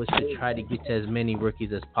intent was to try to get to as many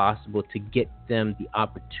rookies as possible to get them the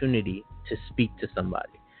opportunity to speak to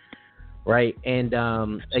somebody, right? And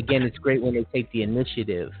again, it's great when they take the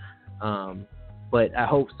initiative. But I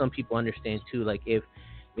hope some people understand too, like if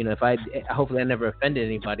hopefully I never offended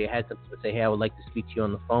anybody. I had something to say, hey, I would like to speak to you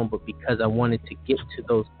on the phone, but because I wanted to get to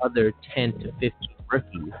those other 10 to 15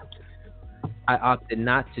 rookies, I opted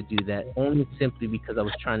not to do that, only simply because I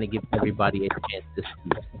was trying to give everybody a chance to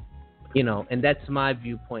speak. And that's my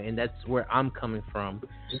viewpoint, and that's where I'm coming from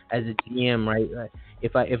as a GM, right?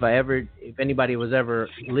 If anybody was ever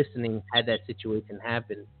listening, had that situation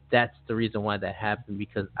happen, that's the reason why that happened,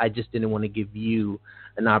 because I just didn't want to give you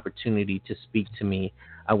an opportunity to speak to me.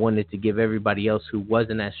 I wanted to give everybody else who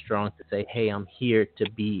wasn't as strong to say, hey, I'm here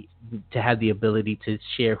to have the ability to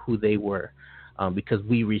share who they were, because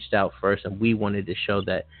we reached out first and we wanted to show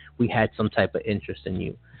that we had some type of interest in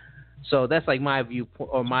you. So that's like my viewpoint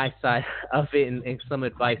or my side of it, and some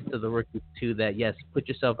advice to the rookies too, that yes, put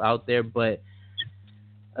yourself out there, but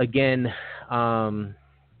again,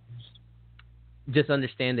 just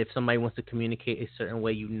understand if somebody wants to communicate a certain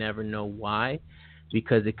way, you never know why,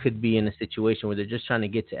 because it could be in a situation where they're just trying to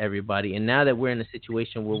get to everybody. And now that we're in a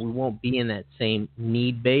situation where we won't be in that same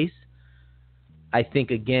need base, I think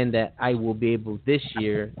again that I will be able this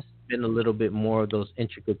year spend a little bit more of those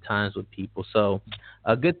intricate times with people. So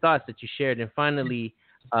good thoughts that you shared. And finally,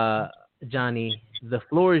 Jonny, the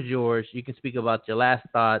floor is yours. You can speak about your last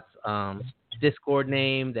thoughts, Discord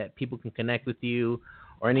name that people can connect with you,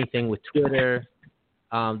 or anything with Twitter.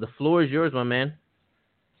 The floor is yours, my man.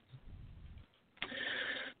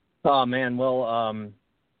 Oh man, well, I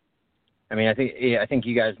mean, I think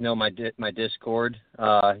you guys know my Discord.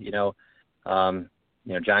 Jonny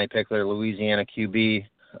Pichler, Louisiana QB.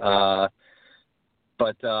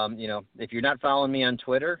 But if you're not following me on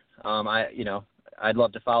Twitter, I'd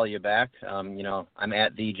love to follow you back. I'm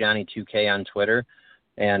at the Jonny2K on Twitter,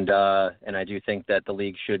 and I do think that the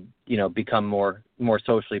league should, become more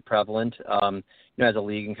socially prevalent, as a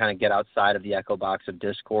league, and kind of get outside of the echo box of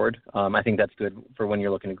Discord. I think that's good for when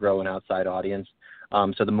you're looking to grow an outside audience.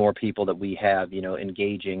 So the more people that we have,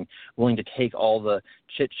 engaging, willing to take all the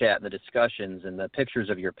chit-chat and the discussions and the pictures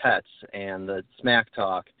of your pets and the smack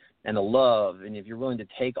talk and the love, and if you're willing to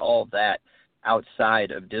take all of that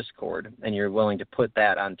outside of Discord and you're willing to put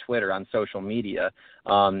that on Twitter, on social media,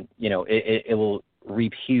 it will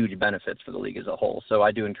reap huge benefits for the league as a whole. So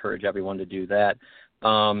I do encourage everyone to do that.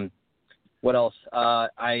 What else?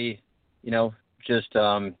 I want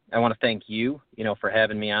to thank you, for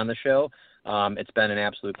having me on the show. It's been an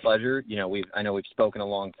absolute pleasure. I know we've spoken a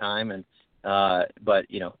long time, and but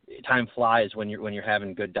time flies when you're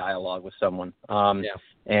having good dialogue with someone.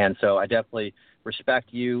 And so I definitely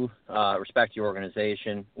respect you, respect your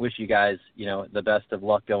organization. Wish you guys, the best of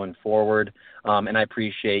luck going forward. And I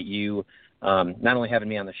appreciate you not only having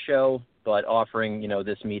me on the show, but offering,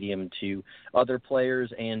 this medium to other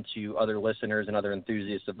players and to other listeners and other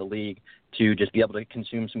enthusiasts of the league to just be able to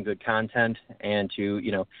consume some good content and to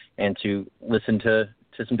listen to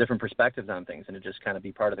some different perspectives on things and to just kind of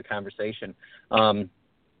be part of the conversation.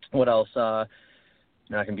 What else?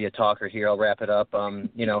 I'm not going to be a talker here. I'll wrap it up.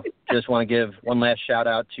 Just want to give one last shout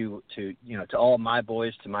out to all my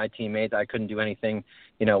boys, to my teammates. I couldn't do anything,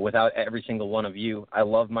 without every single one of you. I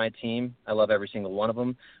love my team. I love every single one of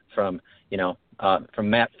them, from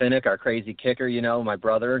Matt Finnick, our crazy kicker, my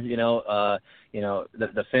brother,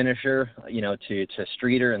 the finisher, to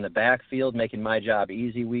Streeter in the backfield, making my job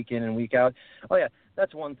easy week in and week out. Oh yeah,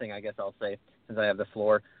 that's one thing I guess I'll say since I have the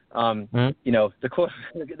floor. The quote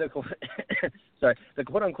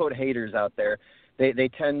unquote haters out there, they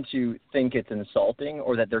tend to think it's insulting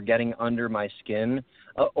or that they're getting under my skin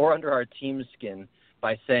or under our team's skin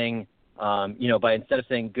by saying, by instead of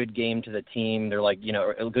saying good game to the team, they're like,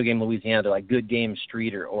 good game Louisiana, they're like good game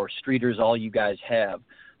Streeter, or Streeter's all you guys have,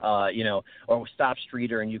 or stop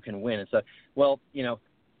Streeter and you can win. And so,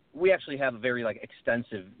 we actually have a very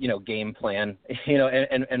extensive, game plan,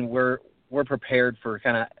 and we're prepared for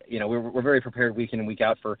kind of, we're very prepared week in and week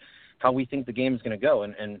out for how we think the game is going to go.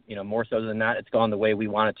 And more so than that, it's gone the way we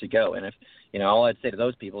want it to go. And if, all I'd say to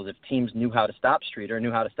those people is if teams knew how to stop Streeter,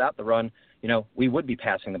 knew how to stop the run, we would be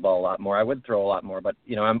passing the ball a lot more. I would throw a lot more, but,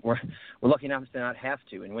 we're lucky enough to not have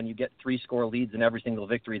to. And when you get 3-score leads in every single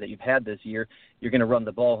victory that you've had this year, you're going to run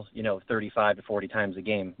the ball, 35 to 40 times a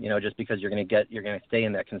game, just because you're going to stay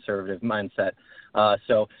in that conservative mindset.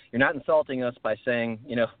 So you're not insulting us by saying,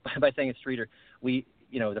 by saying it's Streeter.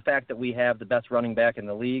 The fact that we have the best running back in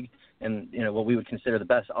the league and, what we would consider the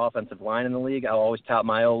best offensive line in the league, I'll always tout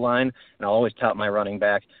my O-line and I'll always tout my running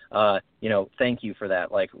back. Thank you for that.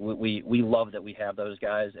 We love that we have those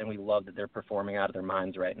guys and we love that they're performing out of their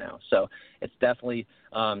minds right now. So it's definitely,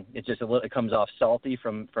 it comes off salty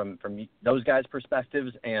from those guys'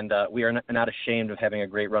 perspectives, and we are not ashamed of having a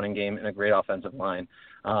great running game and a great offensive line.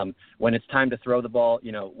 When it's time to throw the ball,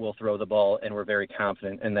 we'll throw the ball, and we're very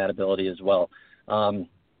confident in that ability as well.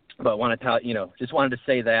 But want to tout, just wanted to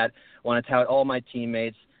say that. Want to tout all my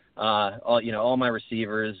teammates, all my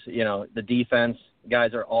receivers. The defense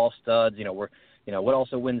guys are all studs. what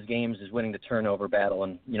also wins games is winning the turnover battle,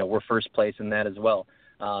 and we're first place in that as well.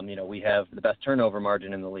 We have the best turnover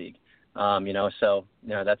margin in the league. So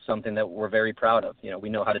that's something that we're very proud of. We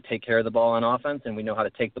know how to take care of the ball on offense, and we know how to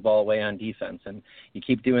take the ball away on defense. And you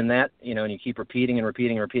keep doing that, and you keep repeating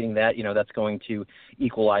that, that's going to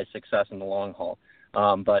equalize success in the long haul.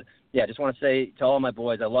 But yeah, I just want to say to all my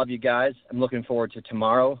boys, I love you guys. I'm looking forward to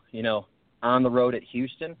tomorrow, on the road at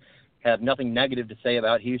Houston. Have nothing negative to say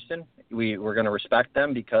about Houston. We're going to respect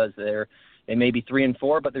them because they may be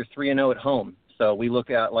 3-4, but they're 3-0 at home. So we look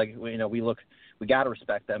at we got to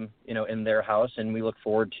respect them, in their house, and we look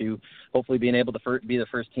forward to hopefully being able to be the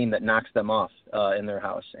first team that knocks them off in their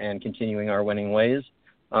house and continuing our winning ways.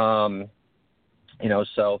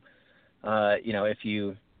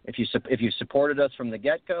 If you supported us from the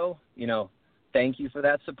get-go, thank you for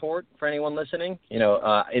that support. For anyone listening,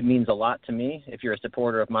 it means a lot to me. If you're a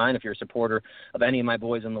supporter of mine, if you're a supporter of any of my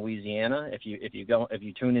boys in Louisiana, if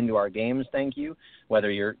you tune into our games, thank you.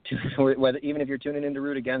 Even if you're tuning in to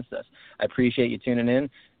root against us, I appreciate you tuning in.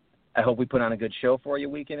 I hope we put on a good show for you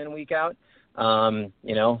week in and week out. And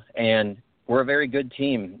we're a very good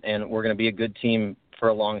team, and we're going to be a good team for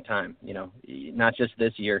a long time. Not just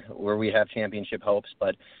this year where we have championship hopes,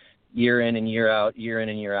 but year in and year out.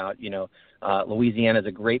 Louisiana is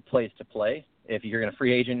a great place to play. If you're going to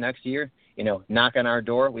free agent next year, knock on our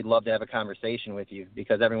door. We'd love to have a conversation with you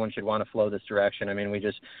because everyone should want to flow this direction. I mean,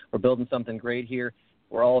 we're building something great here.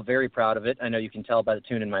 We're all very proud of it. I know you can tell by the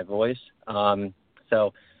tune in my voice.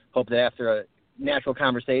 So hope that after a natural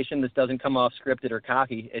conversation, this doesn't come off scripted or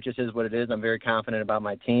cocky. It just is what it is. I'm very confident about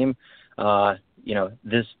my team.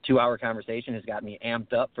 This 2-hour conversation has got me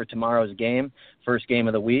amped up for tomorrow's game, first game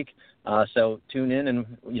of the week. So tune in and,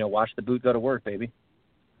 watch the boot go to work, baby.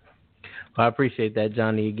 Well, I appreciate that,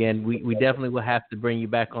 Jonny. Again, we definitely will have to bring you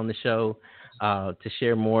back on the show to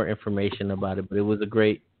share more information about it. But it was a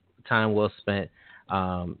great time well spent.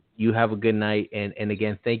 You have a good night. And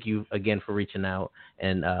again, thank you again for reaching out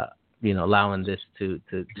and, allowing this to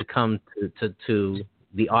come to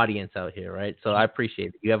the audience out here, right? So I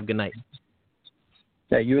appreciate it. You have a good night.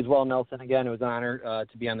 Yeah, you as well, Nelson. Again, it was an honor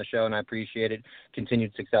to be on the show, and I appreciate it.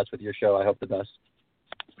 Continued success with your show. I hope the best.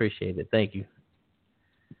 Appreciate it. Thank you.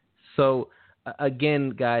 So, again,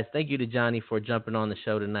 guys, thank you to Jonny for jumping on the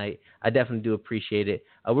show tonight. I definitely do appreciate it.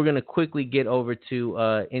 We're going to quickly get over to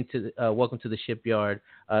Welcome to the Shipyard,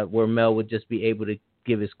 where Mel would just be able to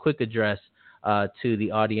give his quick address to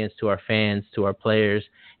the audience, to our fans, to our players,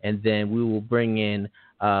 and then we will bring in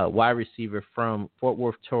wide receiver from Fort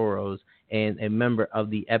Worth Toros and a member of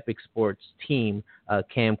the Epic Sports team,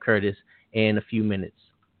 Cam Curti, in a few minutes.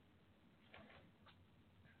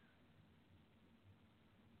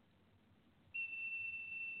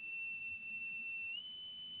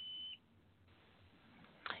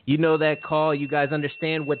 You know that call. You guys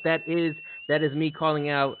understand what that is. That is me calling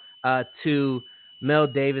out to Mel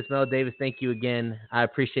Davis. Mel Davis, thank you again. I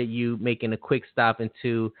appreciate you making a quick stop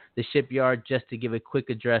into the Shipyard just to give a quick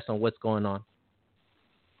address on what's going on.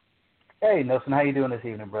 Hey, Nelson, how you doing this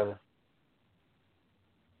evening, brother?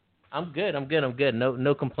 I'm good.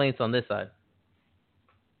 No complaints on this side.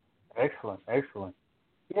 Excellent.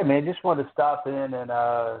 Yeah, man, just wanted to stop in and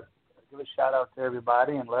give a shout-out to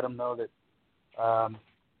everybody and let them know that,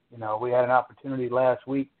 we had an opportunity last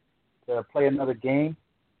week to play another game.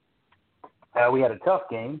 We had a tough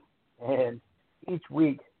game, and each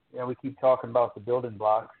week, we keep talking about the building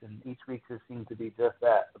blocks, and each week just seems to be just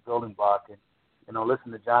that, the building block. And,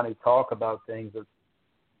 listen to Jonny talk about things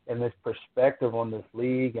and this perspective on this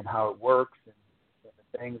league and how it works and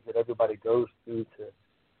the things that everybody goes through to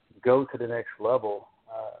go to the next level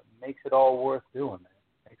makes it all worth doing, man.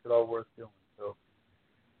 Makes it all worth doing. So,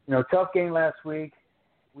 tough game last week.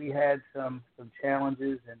 We had some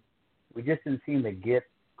challenges, and we just didn't seem to get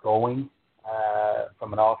going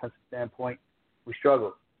from an offensive standpoint. We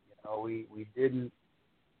struggled. We didn't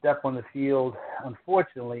step on the field,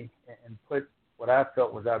 unfortunately, and put what I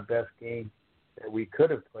felt was our best game that we could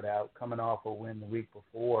have put out coming off a win the week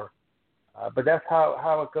before. But that's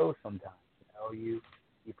how it goes sometimes. You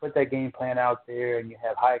put that game plan out there and you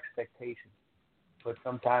have high expectations, but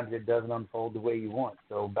sometimes it doesn't unfold the way you want.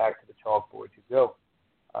 So back to the chalkboard you go.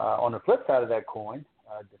 On the flip side of that coin,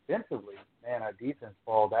 defensively, man, our defense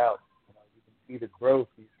balled out. You can see the growth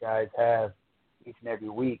these guys have each and every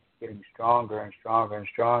week, getting stronger and stronger and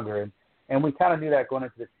stronger. And we kind of knew that going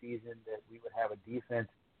into the season that we would have a defense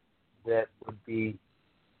that would be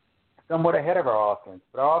somewhat ahead of our offense.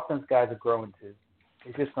 But our offense guys are growing too.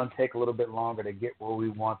 It's just going to take a little bit longer to get where we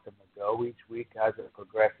want them to go each week. Guys are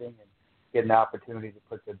progressing and getting an opportunity to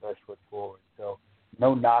put their best foot forward. So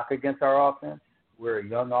no knock against our offense. We're a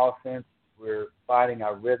young offense. we're finding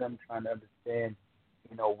our rhythm, trying to understand,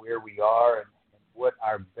 where we are and what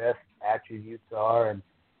our best attributes are and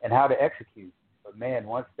how to execute. But, man,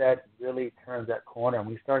 once that really turns that corner and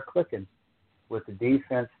we start clicking with the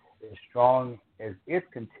defense as strong as it's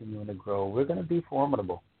continuing to grow, we're going to be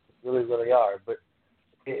formidable. We really, really are. But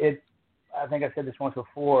I think I said this once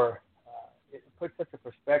before, it puts such a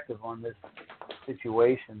perspective on this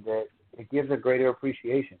situation that it gives a greater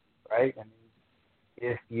appreciation, right? I mean,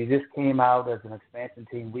 if you just came out as an expansion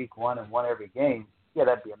team week one and won every game, yeah,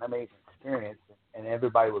 that'd be an amazing experience, and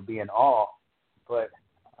everybody would be in awe. But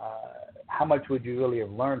how much would you really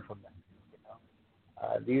have learned from them?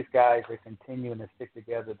 These guys are continuing to stick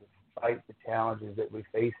together despite the challenges that we're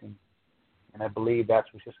facing, and I believe that's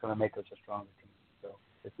what's just going to make us a stronger team. So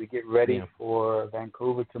as we get ready for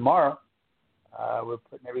Vancouver tomorrow, we're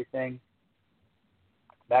putting everything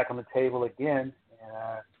back on the table again.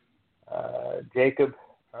 And Jacob,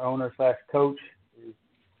 our owner/coach, is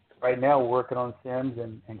right now working on Sims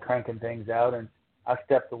and cranking things out. And I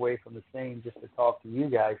stepped away from the scene just to talk to you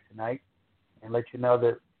guys tonight and let you know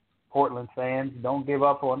that Portland fans, don't give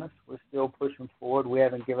up on us. We're still pushing forward. We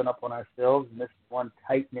haven't given up on ourselves. And this is one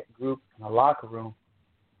tight-knit group in the locker room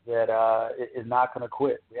that is not going to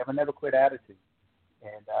quit. We have a never-quit attitude.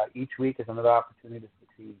 And each week is another opportunity to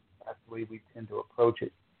succeed. That's the way we tend to approach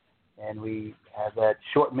it. And we have that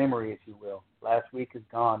short memory, if you will. Last week is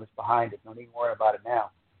gone. It's behind us. Don't even worry about it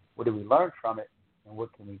now. What did we learn from it, and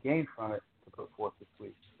what can we gain from it to put forth this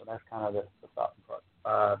week? So that's kind of the thought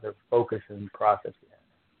and the focus and process we have.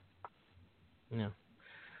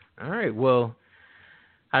 Yeah. All right. Well,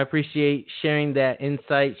 I appreciate sharing that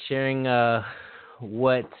insight, sharing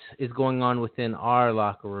what is going on within our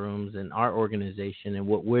locker rooms and our organization and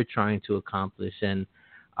what we're trying to accomplish. And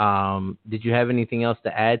did you have anything else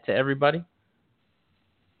to add to everybody?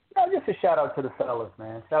 No, just a shout out to the fellas,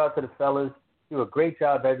 man. Shout out to the fellas. Do a great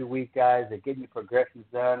job every week, guys, at getting your progressions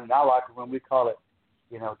done. In our locker room, we call it,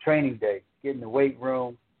 training day. Getting in the weight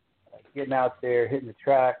room, getting out there, hitting the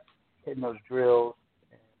track, hitting those drills,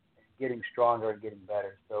 and getting stronger and getting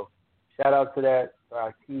better. So shout out to that, to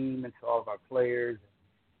our team and to all of our players,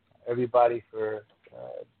 and everybody for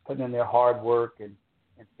putting in their hard work and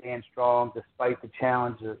staying strong despite the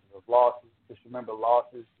challenges of losses. Just remember,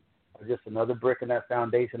 losses are just another brick in that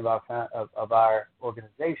foundation of our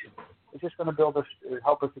organization. It's just going to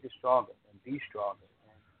help us to get stronger and be stronger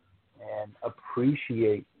and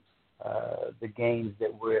appreciate the gains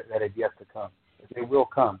that have yet to come. They will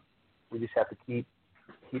come. We just have to keep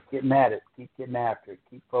getting at it, keep getting after it,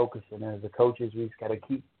 keep focusing. And as the coaches, we just got to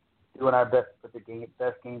keep doing our best to put the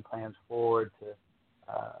best game plans forward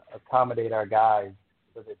to accommodate our guys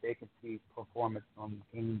so that they can see performance on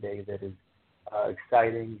game day that is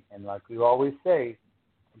exciting and, like we always say,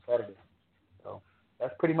 competitive. So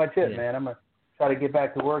that's pretty much it, man. I'm going to try to get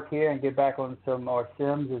back to work here and get back on some more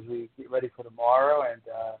Sims as we get ready for tomorrow, and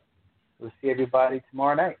we'll see everybody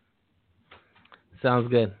tomorrow night. Sounds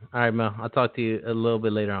good. All right, Mel. I'll talk to you a little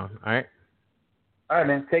bit later on. All right? All right,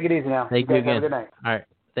 man. Take it easy now. Thank you again. Have a good night. All right.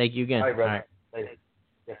 Thank you again. All right, brother. All right. Later.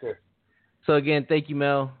 Yes, sir. So, again, thank you,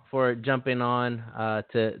 Mel, for jumping on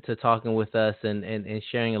to talking with us and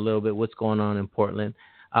sharing a little bit what's going on in Portland.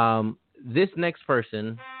 This next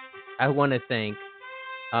person I want to thank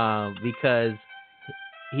because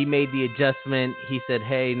he made the adjustment. He said,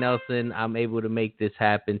 hey, Nelson, I'm able to make this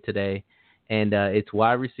happen today. And it's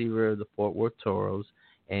wide receiver of the Fort Worth Toros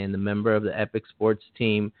and the member of the Epic Sports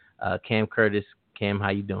team, Cam Curtis. Cam, how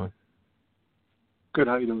you doing? Good.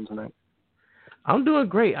 How you doing tonight? I'm doing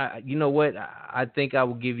great. You know what? I think I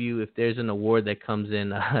will give you, if there's an award that comes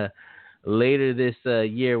in later this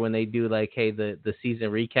year when they do the season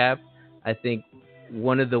recap, I think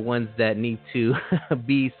one of the ones that need to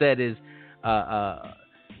be said is,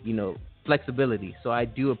 flexibility. So I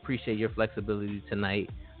do appreciate your flexibility tonight.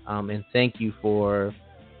 And thank you for,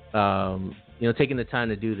 taking the time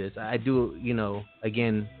to do this. I do,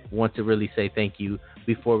 again, want to really say thank you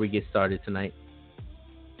before we get started tonight.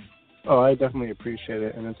 Oh, I definitely appreciate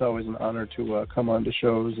it. And it's always an honor to come on to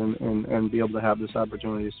shows and be able to have this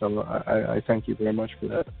opportunity. So I thank you very much for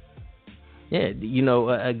that. Yeah.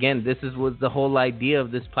 Again, this was the whole idea of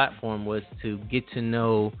this platform, was to get to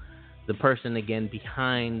know the person again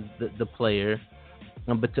behind the player,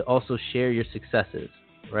 but to also share your successes.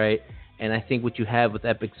 Right. And I think what you have with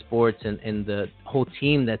Epic Sports and the whole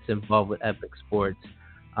team that's involved with Epic Sports,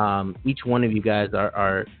 each one of you guys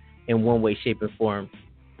are in one way, shape, or form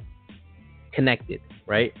connected,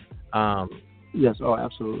 right? Yes. Oh,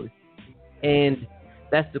 absolutely. And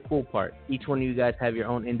that's the cool part. Each one of you guys have your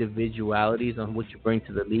own individualities on what you bring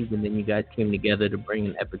to the league, and then you guys came together to bring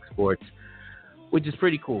in Epic Sports, which is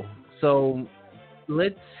pretty cool. So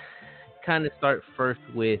let's kind of start first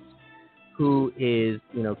with who is,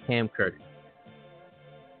 Cam Curti.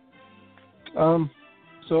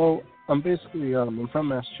 So I'm basically I'm from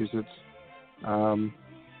Massachusetts.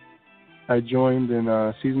 I joined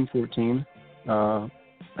in season 14.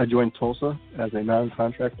 I joined Tulsa as a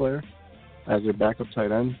non-contract player, as a backup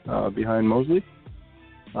tight end behind Mosley.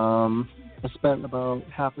 I spent about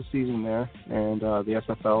half a season there, and the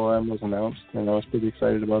SFLM was announced, and I was pretty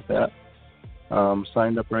excited about that.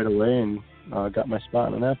 Signed up right away and got my spot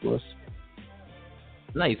in Annapolis.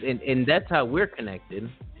 Nice, and that's how we're connected,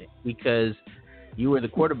 because you were the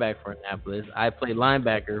quarterback for Annapolis. I played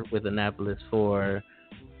linebacker with Annapolis for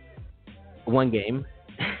one game,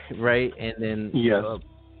 right? And then yes.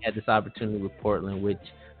 Had this opportunity with Portland, which,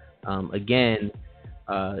 again,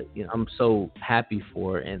 I'm so happy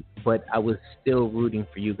for, but I was still rooting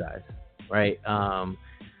for you guys, right?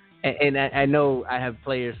 And I know I have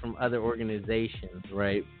players from other organizations,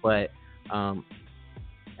 right? But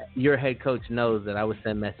your head coach knows that I would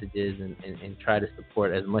send messages and try to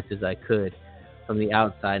support as much as I could from the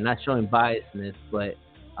outside, not showing biasness, but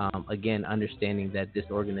again, understanding that this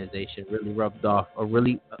organization really rubbed off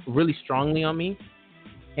really strongly on me.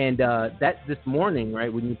 And that this morning,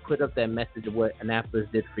 right, when you put up that message of what Annapolis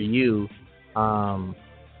did for you,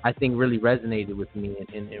 I think really resonated with me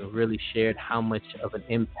and really shared how much of an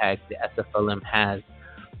impact the SFLM has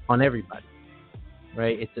on everybody,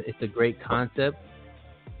 right? It's a great concept,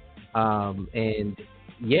 and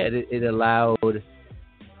yeah, it allowed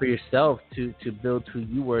for yourself to build who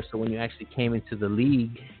you were. So when you actually came into the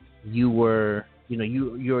league, you were,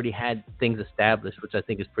 you already had things established, which I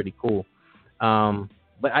think is pretty cool.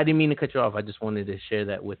 But I didn't mean to cut you off. I just wanted to share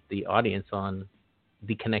that with the audience on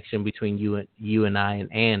the connection between you and I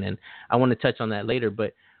and Ann. And I want to touch on that later.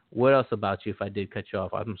 But what else about you if I did cut you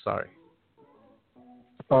off? I'm sorry.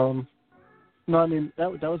 No, I mean,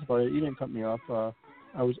 that was about it. You didn't cut me off.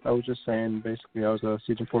 I was just saying, basically, I was a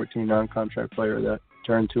season 14 non-contract player that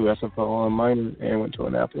turned to SFL online and went to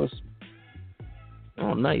Annapolis.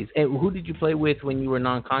 Oh, nice. And who did you play with when you were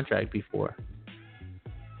non-contract before?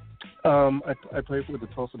 I played with the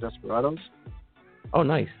Tulsa Desperados. Oh,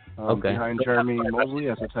 nice. Okay. Behind Jeremy Mosley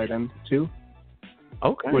as a tight end, too.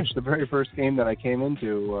 Okay. Which the very first game that I came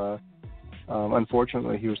into,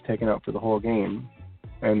 unfortunately, he was taken out for the whole game.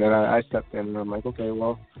 And then I stepped in, and I'm like, okay,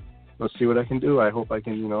 well, let's see what I can do. I hope I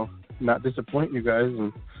can, not disappoint you guys.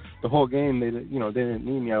 And the whole game, they didn't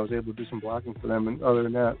need me. I was able to do some blocking for them. And other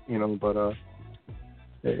than that, but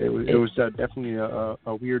it was definitely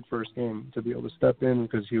a weird first game to be able to step in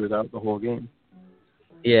because he was out the whole game.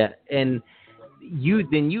 Yeah, and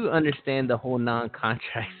you understand the whole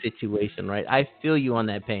non-contract situation, right? I feel you on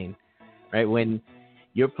that pain, right? When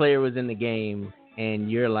your player was in the game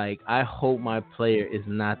and you're like, I hope my player is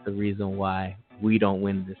not the reason why we don't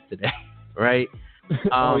win this today, right?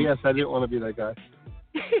 Oh, yes, I didn't want to be that guy.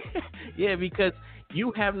 Yeah, because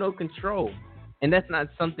you have no control. And that's not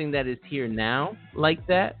something that is here now like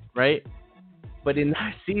that, right? But in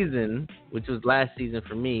our season, which was last season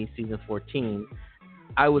for me, season 14,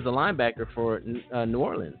 I was a linebacker for New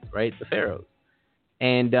Orleans, right, the Pharaohs.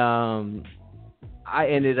 And I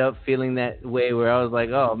ended up feeling that way where I was like,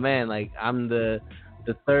 oh, man, like I'm the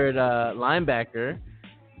third linebacker,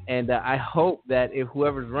 and I hope that if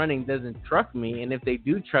whoever's running doesn't truck me, and if they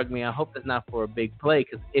do truck me, I hope that's not for a big play,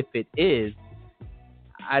 because if it is,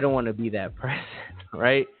 I don't want to be that person,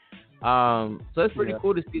 right? So it's pretty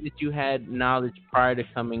cool to see that you had knowledge prior to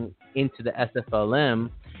coming into the SFLM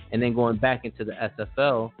and then going back into the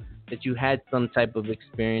SFL, that you had some type of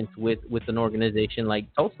experience with an organization like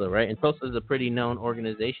Tulsa, right? And Tulsa is a pretty known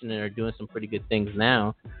organization and are doing some pretty good things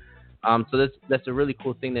now. So that's a really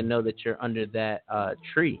cool thing to know that you're under that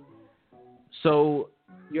tree. So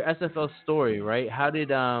your SFL story, right? How did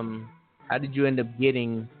you end up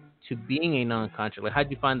getting to being a non-contract? Like, how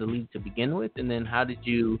did you find the league to begin with, and then how did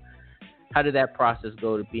that process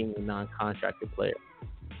go to being a non-contracted player?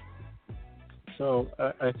 So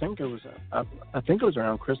I think it was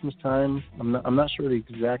around Christmas time. I'm not sure the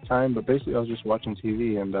exact time, but basically I was just watching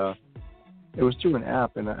TV, and it was through an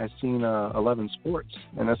app, and I seen 11 Sports,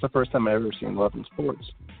 and that's the first time I ever seen 11 Sports.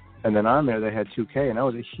 And then on there they had 2K, and I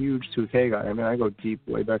was a huge 2K guy. I mean, I go deep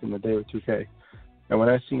way back in the day with 2K. And when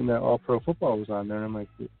I seen that All Pro Football was on there, I'm like,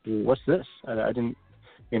 what's this? I didn't,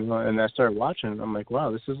 and I started watching, and I'm like,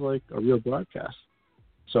 wow, this is like a real broadcast.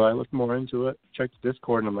 So I looked more into it, checked the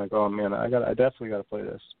Discord, and I'm like, oh man, I definitely got to play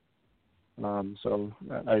this. So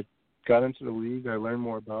I got into the league, I learned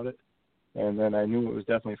more about it, and then I knew it was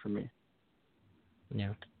definitely for me.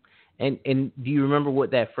 Yeah. And do you remember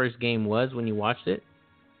what that first game was when you watched it?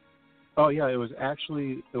 Oh yeah, it was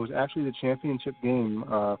actually the championship game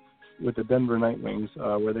with the Denver Nightwings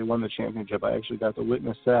where they won the championship. I actually got to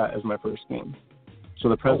witness that as my first game. So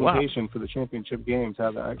the presentation for the championship games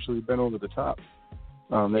have actually been over the top.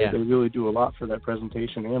 They really do a lot for that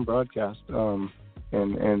presentation and broadcast.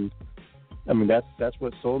 And I mean that's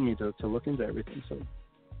what sold me to look into everything. So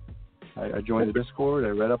I joined the Discord. I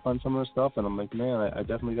read up on some of the stuff, and I'm like, man, I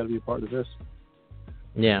definitely got to be a part of this.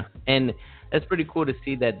 Yeah, and that's pretty cool to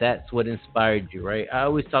see that that's what inspired you, right? I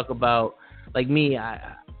always talk about, like me,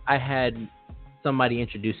 I had somebody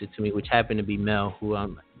introduce it to me, which happened to be Mel, who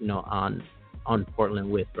I'm, on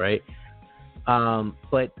Portland with, right?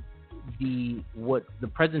 But the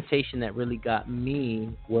presentation that really got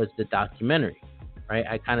me was the documentary, right?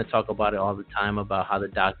 I kind of talk about it all the time about how the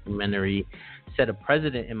documentary set a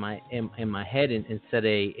precedent in my head and set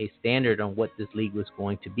a standard on what this league was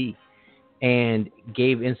going to be, and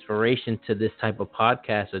gave inspiration to this type of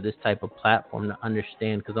podcast or this type of platform to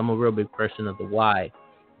understand, because I'm a real big person of the why.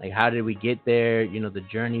 Like, how did we get there? The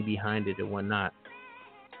journey behind it and whatnot.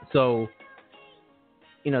 So,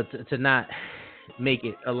 to not make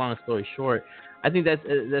it a long story short, I think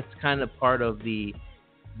that's kind of part of the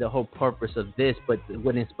whole purpose of this. But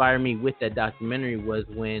what inspired me with that documentary was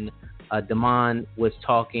when Damon was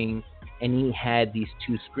talking, and he had these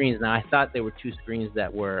two screens. Now, I thought there were two screens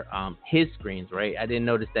that were his screens, right? I didn't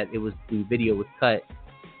notice that it was the video was cut,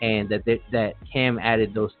 and that Cam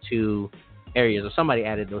added those two areas, or somebody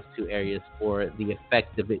added those two areas for the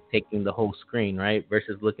effect of it taking the whole screen, right?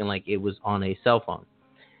 Versus looking like it was on a cell phone.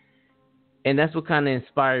 And that's what kind of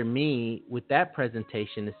inspired me with that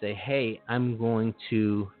presentation to say, hey, I'm going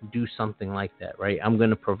to do something like that, right? I'm going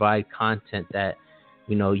to provide content that,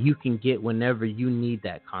 you can get whenever you need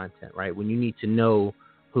that content, right? When you need to know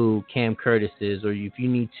who Cam Curtis is, or if you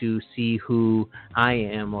need to see who I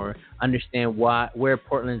am, or understand where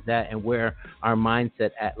Portland's at and where our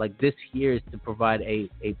mindset at. Like, this here is to provide a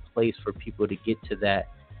place for people to get to that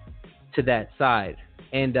side.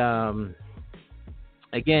 And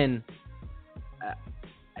again,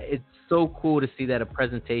 it's so cool to see that a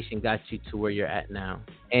presentation got you to where you're at now.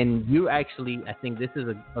 And you actually, I think this is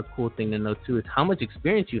a cool thing to know too, is how much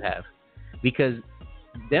experience you have, because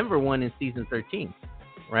Denver won in season 13,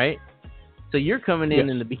 right? So you're coming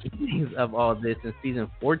in the beginnings of all this in season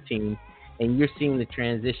 14, and you're seeing the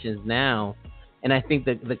transitions now. And I think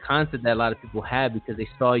that the concept that a lot of people have, because they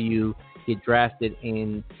saw you get drafted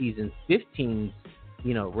in season 15's,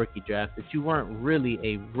 rookie draft, that you weren't really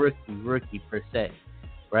a rookie per se,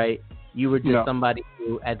 right? You were just somebody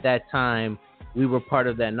who, at that time, we were part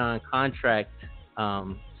of that non-contract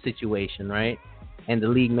situation, right? And the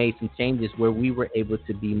league made some changes where we were able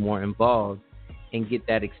to be more involved and get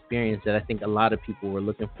that experience that I think a lot of people were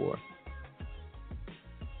looking for.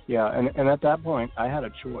 Yeah, and at that point, I had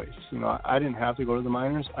a choice. I didn't have to go to the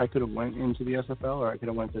minors. I could have went into the SFL, or I could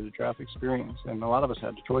have went to the draft experience. And a lot of us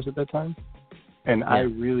had the choice at that time. And I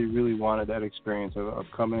really, really wanted that experience of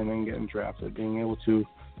coming in and getting drafted, being able to,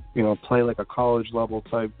 play like a college level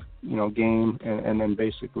type, game, and then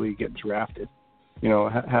basically get drafted.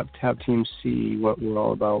 Have teams see what we're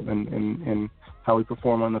all about and how we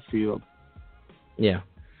perform on the field. Yeah.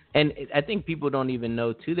 And I think people don't even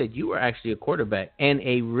know, too, that you were actually a quarterback, and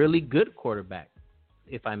a really good quarterback,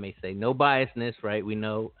 if I may say. No biasness, right? We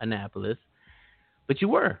know Annapolis. But you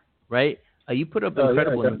were, right? You put up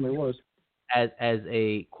incredible definitely was. As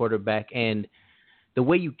a quarterback, and the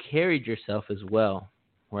way you carried yourself as well,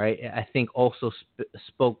 right? I think also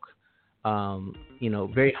spoke,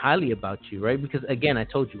 very highly about you, right? Because, again, I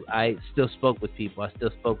told you, I still spoke with people. I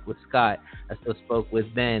still spoke with Scott. I still spoke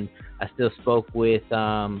with Ben. I still spoke with,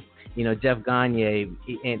 Jeff Gagne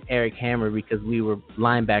and Eric Hammer, because we were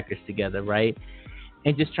linebackers together, right?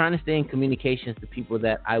 And just trying to stay in communications to people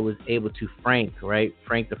that I was able to Frank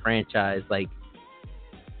the franchise, like,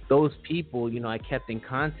 those people, I kept in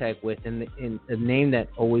contact with, and the name that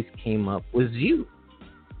always came up was you,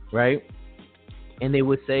 right? And they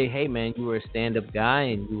would say, hey, man, you were a stand-up guy,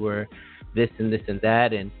 and you were this and this and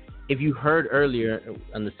that. And if you heard earlier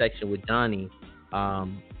on the section with Jonny,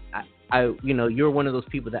 you're one of those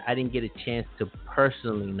people that I didn't get a chance to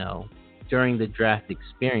personally know during the draft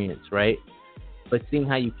experience, right? But seeing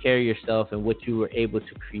how you carry yourself and what you were able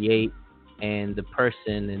to create, and the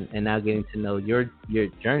person, and now getting to know your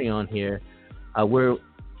journey on here,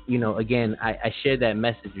 again, I share that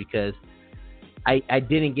message because I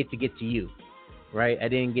didn't get to you, right? I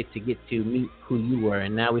didn't get to meet who you were,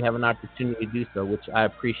 and now we have an opportunity to do so, which I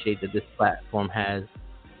appreciate that this platform has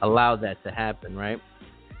allowed that to happen, right?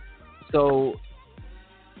 So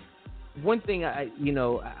one thing I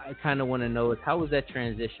kind of want to know is, how was that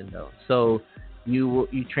transition though? So you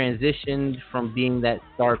transitioned from being that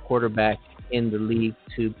star quarterback in the league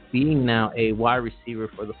to being now a wide receiver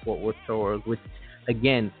for the Fort Worth Toros, which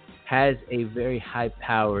again has a very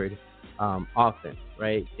high-powered offense,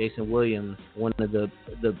 right? Jason Williams, one of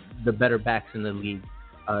the better backs in the league.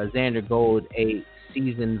 Xander Gold, a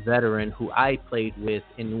seasoned veteran who I played with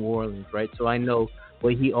in New Orleans, right? So I know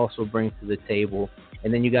what he also brings to the table.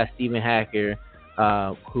 And then you got Stephen Hacker,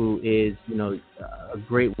 who is, a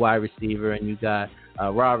great wide receiver, and you got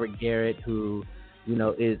Robert Garrett, who,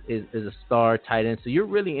 is a star tight end. So you're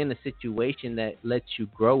really in a situation that lets you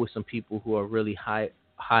grow with some people who are really high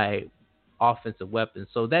offensive weapons.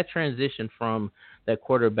 So that transition from that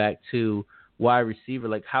quarterback to wide receiver,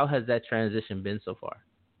 like, how has that transition been so far?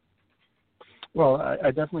 Well,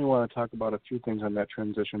 I definitely want to talk about a few things on that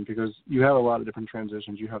transition, because you have a lot of different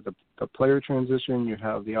transitions. You have the player transition, you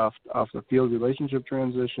have the off the field relationship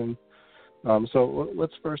transition. So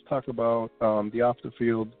let's first talk about the off the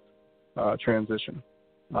field transition.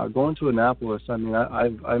 Going to Annapolis, I mean,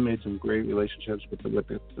 I made some great relationships with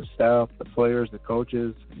the staff, the players, the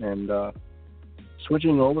coaches, and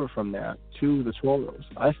switching over from that to the Toros,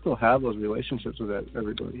 I still have those relationships with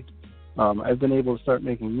everybody. I've been able to start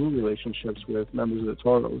making new relationships with members of the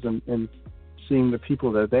Toros and seeing the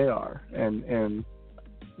people that they are. And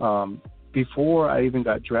before I even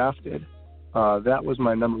got drafted, that was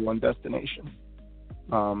my number one destination.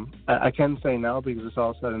 I can say now, because it's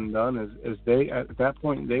all said and done, is they, at that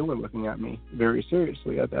point, they were looking at me very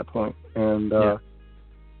seriously at that point. And,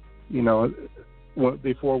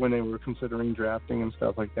 before, when they were considering drafting and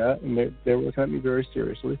stuff like that, and they were looking at me very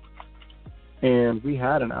seriously. And we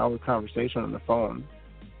had an hour conversation on the phone,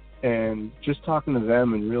 and just talking to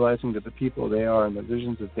them and realizing that the people they are and the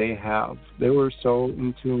visions that they have, they were so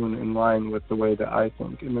in tune, in line with the way that I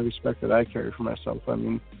think and the respect that I carry for myself. I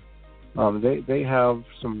mean, they have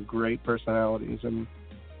some great personalities, and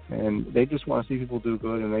they just want to see people do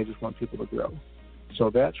good, and they just want people to grow.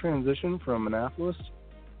 So that transition from Annapolis,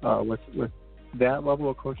 with that level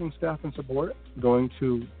of coaching staff and support, going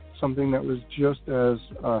to something that was just as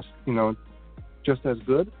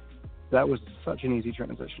good, that was such an easy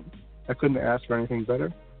transition. I couldn't ask for anything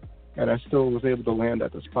better, and I still was able to land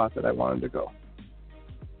at the spot that I wanted to go.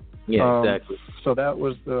 Yeah, exactly. So that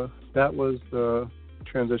was the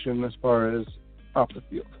transition as far as off the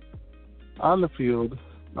field. On the field,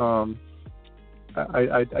 I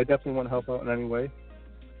definitely want to help out in any way,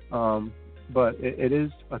 but it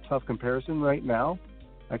is a tough comparison right now.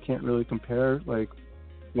 I can't really compare, like,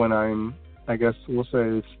 when I'm, I guess we'll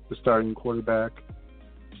say it's the starting quarterback,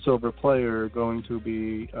 silver player, going to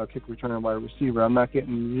be a kick returner wide receiver. I'm not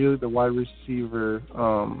getting really the wide receiver.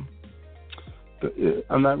 I'm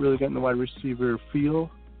not really getting the wide receiver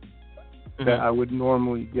feel that I would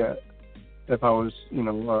normally get if I was,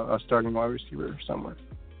 a starting wide receiver somewhere.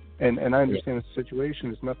 And I understand the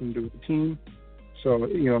situation. It's nothing to do with the team. So,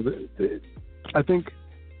 I think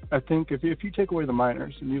if you take away the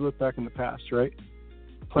minors and you look back in the past, right?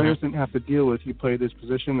 Players didn't have to deal with you play this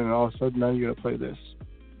position and all of a sudden now you got to play this.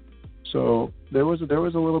 So there was a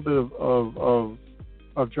little bit of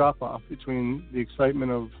drop off between the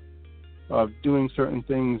excitement of doing certain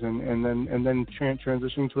things and then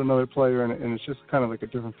transitioning to another player, and it's just kind of like a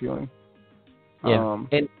different feeling. Yeah,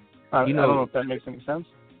 and I don't know if that makes any sense.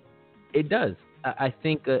 It does. I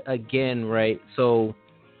think again, right? So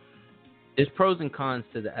there's pros and cons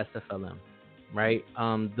to the SFLM. Right?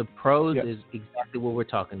 The pros is exactly what we're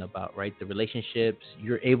talking about, right? The relationships,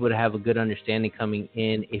 you're able to have a good understanding coming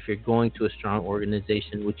in if you're going to a strong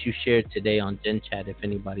organization, which you shared today on Gen Chat, if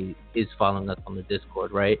anybody is following us on the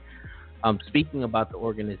Discord, right? Speaking about the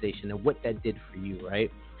organization and what that did for you, right?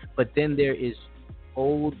 But then there is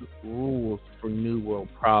old rules for new world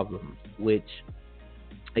problems, which,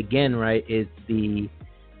 again, right, is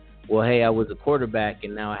well, hey, I was a quarterback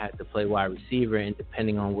and now I have to play wide receiver, and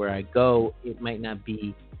depending on where I go, it might not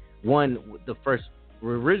be, one, the first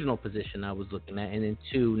original position I was looking at, and then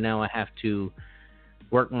two, now I have to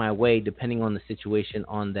work my way, depending on the situation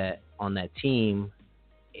on that team,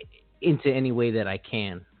 into any way that I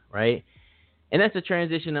can, right? And that's a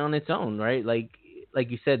transition on its own, right? Like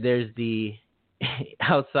you said, there's the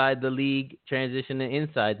outside the league transition and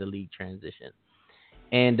inside the league transition.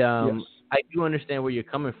 And I do understand where you're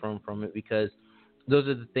coming from it, because those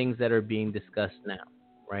are the things that are being discussed now,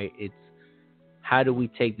 right? It's how do we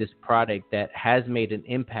take this product that has made an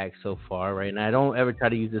impact so far, right? And I don't ever try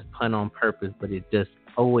to use this pun on purpose, but it just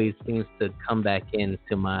always seems to come back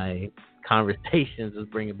into my conversations, is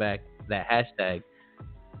bringing back that hashtag.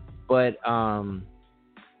 But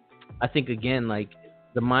I think, again, like,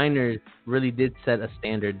 the minors really did set a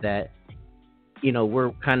standard that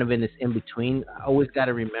we're kind of in this in between. I always got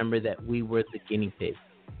to remember that we were the guinea pig,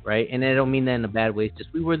 right? And I don't mean that in a bad way. It's just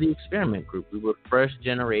we were the experiment group. We were first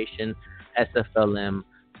generation SFLM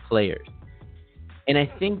players. And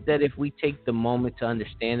I think that if we take the moment to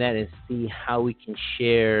understand that and see how we can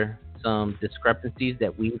share some discrepancies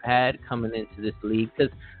that we've had coming into this league,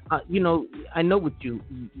 because I know what you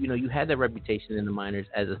had that reputation in the minors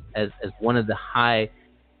as one of the high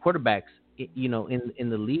quarterbacks, in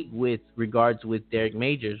the league with regards with Derek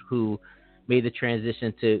Majors, who made the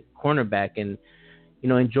transition to cornerback and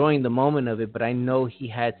enjoying the moment of it. But I know he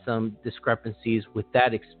had some discrepancies with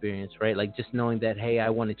that experience, right? Like just knowing that, hey, I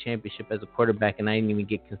won a championship as a quarterback and I didn't even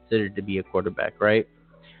get considered to be a quarterback, right?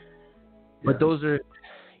 Yeah. But those are,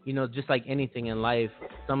 just like anything in life,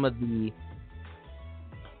 some of the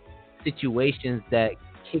situations that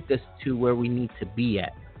kick us to where we need to be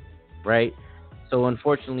at, right? So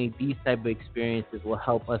unfortunately, these type of experiences will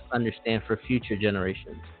help us understand for future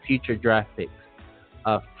generations, future draft picks,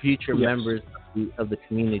 future members of the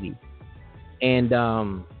community. And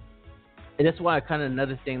that's why kind of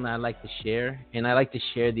another thing that I like to share, and I like to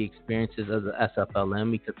share the experiences of the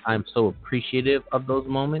SFLM because I'm so appreciative of those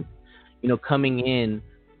moments. Coming in,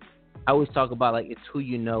 I always talk about like it's who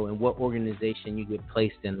you know and what organization you get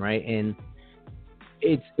placed in, right? And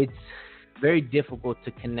it's very difficult to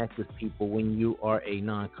connect with people when you are a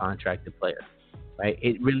non-contracted player, right?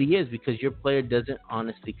 It really is, because your player doesn't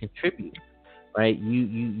honestly contribute, right?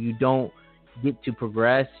 You don't get to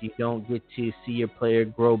progress. You don't get to see your player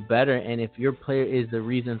grow better. And if your player is the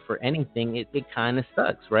reason for anything, it kind of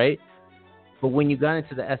sucks, right? But when you got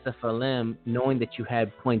into the SFLM, knowing that you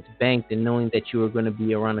had points banked and knowing that you were going to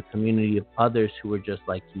be around a community of others who were just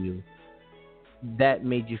like you, that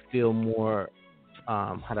made you feel more,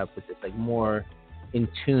 how do I put this, like more in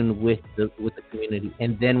tune with the community.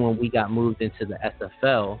 And then when we got moved into the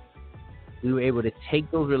SFL, we were able to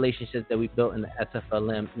take those relationships that we built in the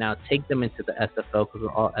SFLM, now take them into the SFL because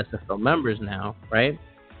we're all SFL members now, right?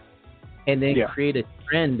 And then create a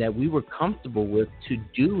trend that we were comfortable with to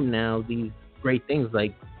do now these great things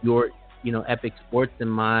like your, Epic Sports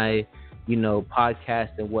and my, podcast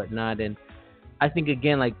and whatnot. And I think,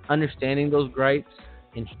 again, like understanding those gripes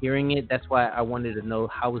and hearing it, that's why I wanted to know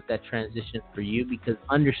how was that transition for you, because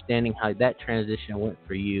understanding how that transition went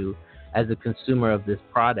for you as a consumer of this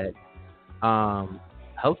product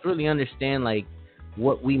helps really understand like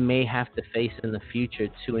what we may have to face in the future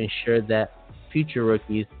to ensure that future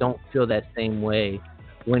rookies don't feel that same way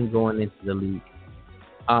when going into the league.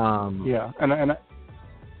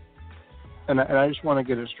 And I just want to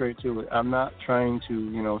get it straight too. I'm not trying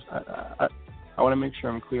to, I want to make sure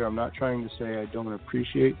I'm clear. I'm not trying to say I don't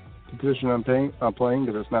appreciate the position I'm playing,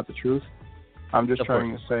 because that's not the truth. I'm just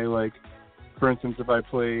trying to say, like, for instance, if I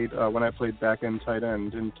played when I played back end tight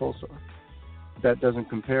end in Tulsa, that doesn't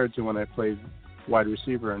compare to when I played wide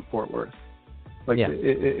receiver in Fort Worth. Like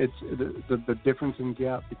it's the difference in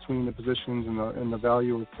gap between the positions and the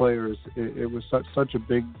value of players. It was such a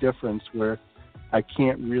big difference where I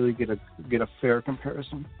can't really get a fair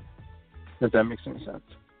comparison. If that makes any sense.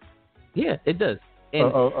 Yeah, it does.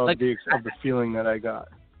 And of the feeling that I got.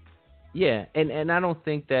 Yeah, and I don't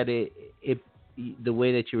think that it the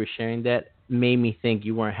way that you were sharing that made me think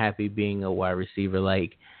you weren't happy being a wide receiver.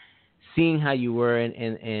 Like seeing how you were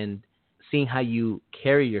and seeing how you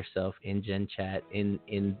carry yourself in Gen Chat in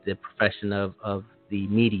the profession of the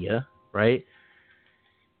media, right?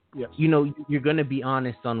 Yes. You're going to be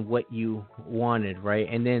honest on what you wanted, right?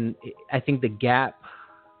 And then I think the gap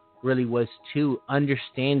really was to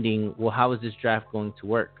understanding, well, how is this draft going to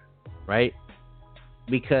work, right?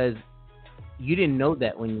 Because you didn't know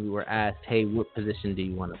that when you were asked, hey, what position do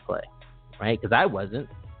you want to play, right? Because I wasn't.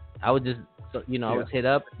 I would just, I was hit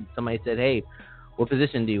up and somebody said, hey, what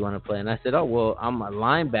position do you want to play? And I said, oh, well, I'm a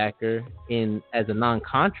linebacker as a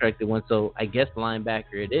non-contracted one, so I guess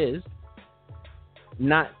linebacker it is.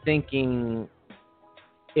 Not thinking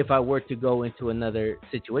if I were to go into another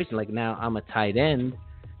situation, like now I'm a tight end,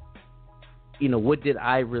 what did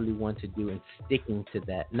I really want to do and sticking to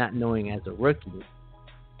that, not knowing as a rookie,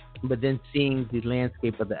 but then seeing the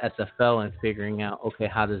landscape of the SFL and figuring out, okay,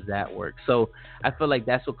 how does that work? So I feel like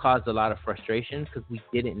that's what caused a lot of frustration because we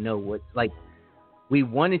didn't know we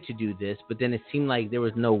wanted to do this, but then it seemed like there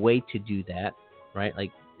was no way to do that, right?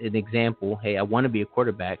 Like an example, hey, I want to be a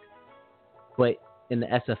quarterback, but in the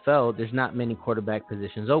SFL, there's not many quarterback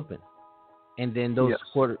positions open. And then those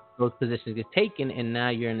positions get taken, and now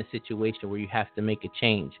you're in a situation where you have to make a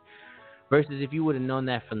change. Versus if you would have known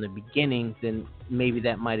that from the beginning, then maybe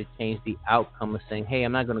that might have changed the outcome of saying, hey,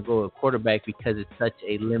 I'm not going to go a quarterback because it's such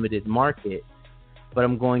a limited market. but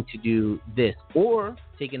I'm going to do this. Or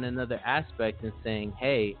taking another aspect and saying,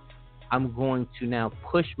 hey, I'm going to now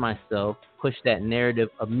push myself, push that narrative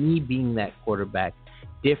of me being that quarterback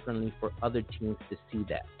differently for other teams to see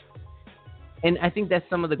that. And I think that's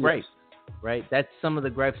some of the gripes, right? That's some of the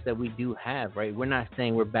gripes that we do have, right? We're not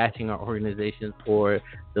saying we're bashing our organizations or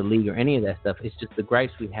the league or any of that stuff. It's just the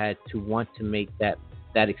gripes we had to want to make that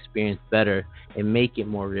experience better and make it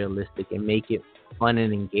more realistic and make it fun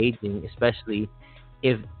and engaging, especially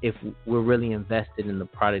if we're really invested in the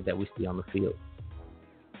product that we see on the field.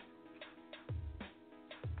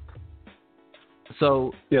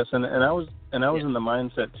 So yes, and I was in the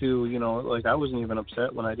mindset too. You know, like I wasn't even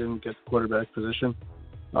upset when I didn't get the quarterback position.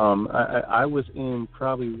 I was in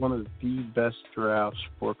probably one of the best drafts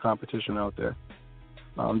for competition out there.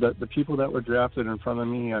 The people that were drafted in front of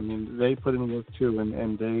me, I mean, they put in work too,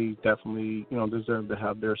 and they definitely, you know, deserve to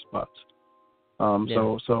have their spots.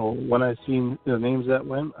 So when I seen the names that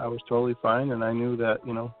went, I was totally fine, and I knew that,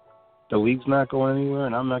 you know, the league's not going anywhere,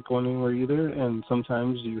 and I'm not going anywhere either. And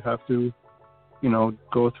sometimes you have to, you know,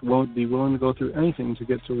 be willing to go through anything to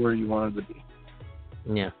get to where you wanted to be.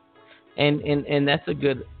 Yeah, and that's a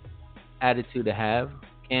good attitude to have,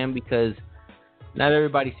 Cam, because not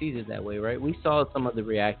everybody sees it that way, right? We saw some of the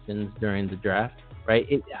reactions during the draft, right?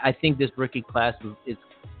 I think this rookie class is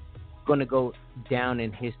going to go down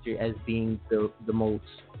in history as being the most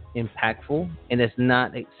impactful, and it's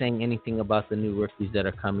not saying anything about the new rookies that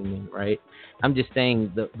are coming in, right? I'm just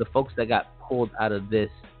saying the folks that got pulled out of this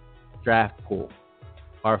draft pool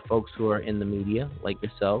are folks who are in the media, like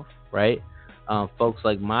yourself, right? Folks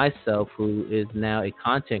like myself, who is now a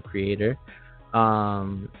content creator.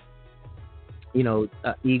 You know,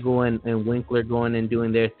 Eagle and Winkler going and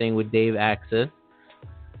doing their thing with Dave Access.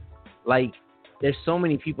 Like, there's so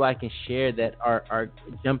many people I can share that are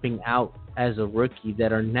jumping out as a rookie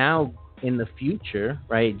that are now in the future,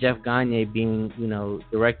 right? Jeff Gagne being, you know,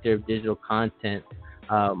 director of digital content.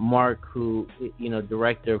 Mark, who, you know,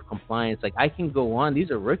 director of compliance. Like, I can go on.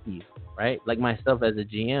 These are rookies, right? Like myself as a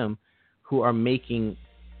GM, who are making,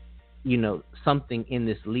 you know, something in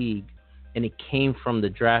this league, and it came from the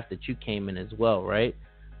draft that you came in as well, right?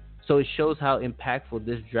 So it shows how impactful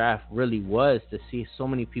this draft really was, to see so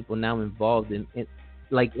many people now involved in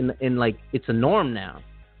it's a norm now,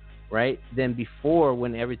 right? Then before,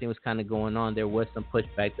 when everything was kind of going on, there was some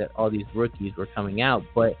pushback that all these rookies were coming out.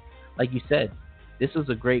 But like you said, this was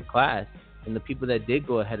a great class, and the people that did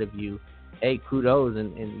go ahead of you, hey, kudos,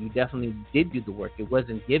 and you definitely did do the work. It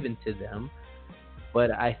wasn't given to them.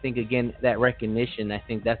 But I think, again, that recognition, I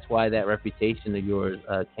think that's why that reputation of yours,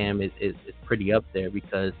 Cam, is pretty up there,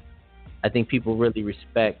 because I think people really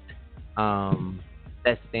respect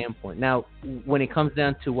that standpoint. Now, when it comes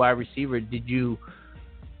down to wide receiver,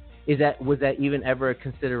 was that even ever a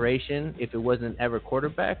consideration if it wasn't ever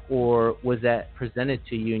quarterback, or was that presented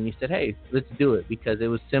to you and you said, hey, let's do it, because it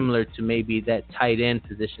was similar to maybe that tight end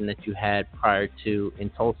position that you had prior to in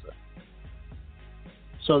Tulsa?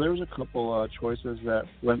 So there was a couple choices that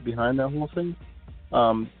went behind that whole thing.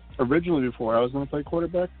 Originally, before I was going to play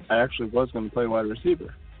quarterback, I actually was going to play wide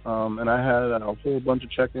receiver, and I had a whole bunch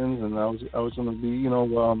of check-ins, and I was going to be, you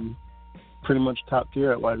know, pretty much top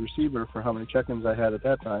tier at wide receiver for how many check-ins I had at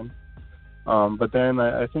that time. But then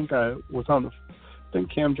I think I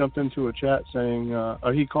think Cam jumped into a chat saying,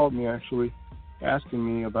 he called me actually, asking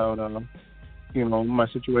me about, you know, my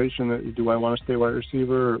situation. Do I want to stay wide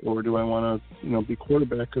receiver, or do I want to, you know, be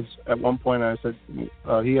quarterback? Because at one point I said,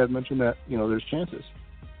 he had mentioned that, you know, there's chances.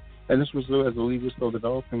 And this was as the league was still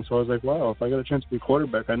developing. So I was like, wow, if I got a chance to be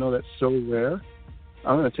quarterback, I know that's so rare.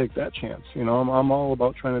 I'm going to take that chance. You know, I'm all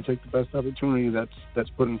about trying to take the best opportunity that's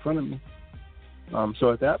put in front of me.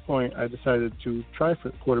 So at that point, I decided to try for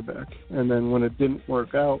the quarterback. And then when it didn't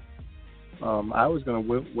work out, I was going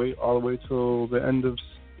to wait all the way till the end of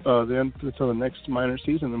until the next minor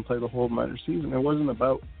season and play the whole minor season. It wasn't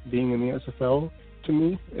about being in the SFL to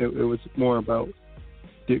me. It was more about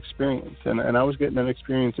the experience, and I was getting that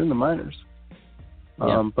experience in the minors.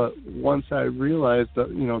 But once I realized that,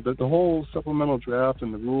 you know, the whole supplemental draft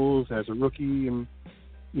and the rules as a rookie, and,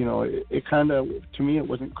 you know, it kind of, to me, it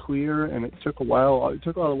wasn't clear, and it took a while. It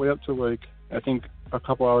took all the way up to, like, I think a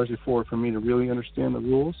couple hours before for me to really understand the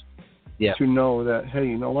rules. Yeah. To know that, hey,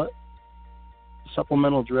 you know what?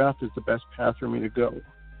 Supplemental draft is the best path for me to go.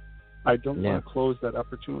 I don't want to close that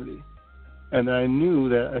opportunity. And I knew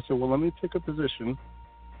that. I said, well, let me pick a position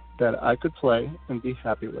that I could play and be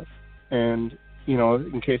happy with. And, you know,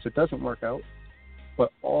 in case it doesn't work out,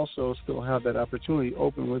 but also still have that opportunity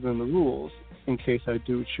open within the rules in case I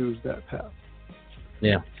do choose that path.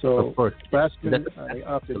 Yeah, so of course. Last minute, I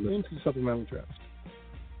opted into supplemental draft.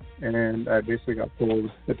 and I basically got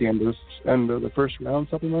pulled at the end of the first round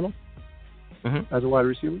supplemental as a wide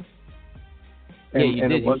receiver.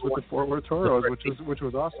 And it was with the forward tour, which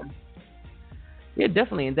was awesome. Yeah,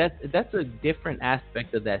 definitely, and that's a different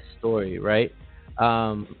aspect of that story, right?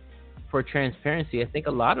 For transparency, I think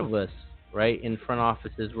a lot of us, right, in front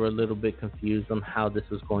offices were a little bit confused on how this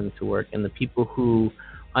was going to work, and the people who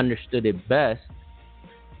understood it best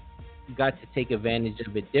got to take advantage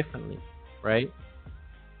of it differently, right?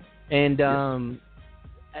 And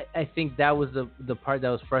I think that was the part that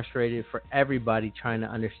was frustrated for everybody trying to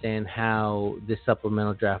understand how this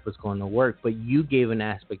supplemental draft was going to work. But you gave an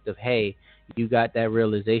aspect of, hey, you got that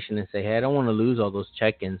realization and say, hey, I don't want to lose all those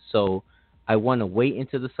check-ins, so I want to wait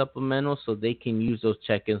into the supplemental so they can use those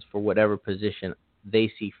check-ins for whatever position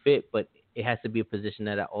they see fit, but it has to be a position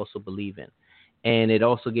that I also believe in. And it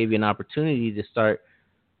also gave you an opportunity to start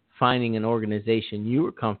finding an organization you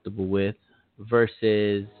were comfortable with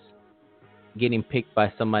versus getting picked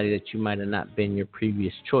by somebody that you might have not been your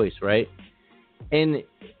previous choice, right? And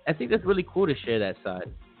I think that's really cool to share that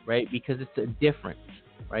side, right? Because it's a difference,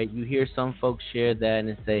 right? You hear some folks share that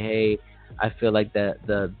and say, hey, I feel like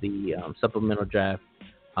the supplemental draft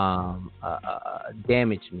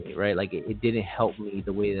damaged me, right? Like it didn't help me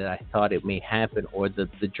the way that I thought it may happen, or the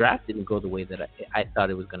draft didn't go the way that I thought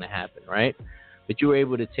it was going to happen, right? But you were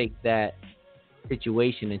able to take that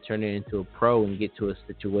situation and turn it into a pro and get to a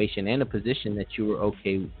situation and a position that you were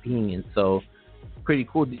okay with being in. So pretty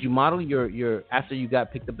cool. Did you model your after you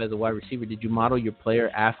got picked up as a wide receiver, did you model your player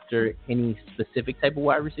after any specific type of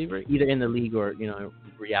wide receiver, either in the league or, in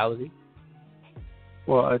reality?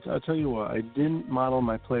 Well, I'll tell you what, I didn't model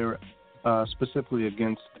my player specifically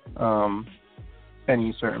against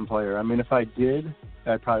any certain player. I mean, if I did,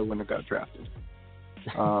 I probably wouldn't have got drafted.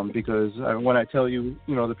 Because when I tell you,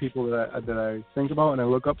 the people that I think about and I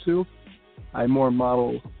look up to, I more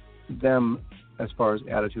model them as far as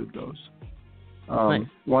attitude goes. Nice.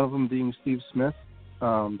 One of them being Steve Smith.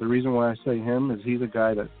 The reason why I say him is he's a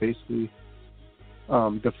guy that basically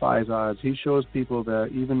defies odds. He shows people that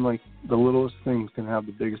even like the littlest things can have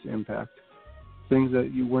the biggest impact. Things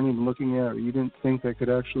that you weren't even looking at or you didn't think that could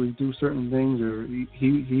actually do certain things, or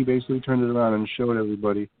he basically turned it around and showed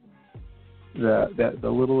everybody that the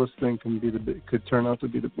littlest thing could turn out to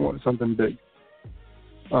be something big.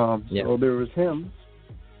 So there was him,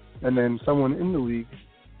 and then someone in the league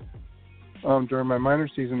during my minor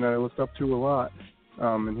season that I looked up to a lot,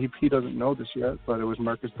 and he doesn't know this yet, but it was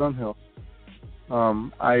Marcus Dunhill.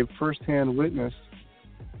 I firsthand witnessed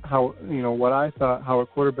how a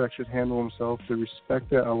quarterback should handle himself, the respect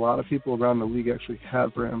that a lot of people around the league actually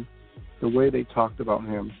had for him, the way they talked about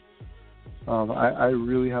him. I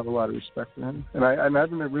really have a lot of respect for him, and I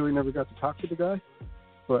really never got to talk to the guy,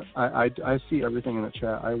 but I see everything in the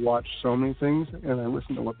chat. I watch so many things, and I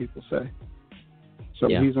listen to what people say. So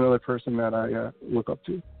he's another person that I look up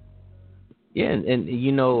to. Yeah, and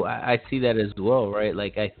I see that as well, right?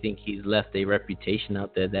 Like I think he's left a reputation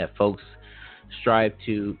out there that folks strive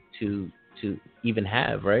to even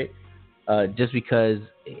have, right? Just because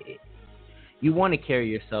you want to carry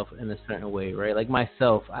yourself in a certain way, right? Like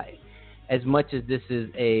myself, as much as this is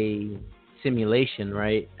a simulation,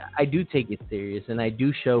 right, I do take it serious, and I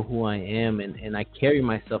do show who I am, and I carry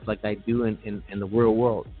myself like I do in the real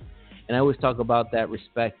world. And I always talk about that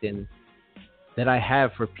respect and that I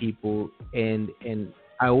have for people, and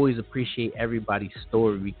I always appreciate everybody's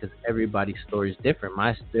story because everybody's story is different.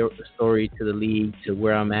 My story to the league, to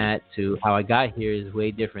where I'm at, to how I got here is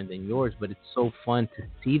way different than yours, but it's so fun to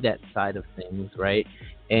see that side of things, right?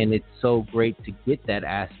 And it's so great to get that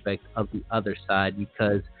aspect of the other side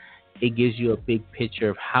because it gives you a big picture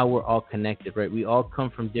of how we're all connected, right? We all come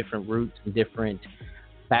from different roots and different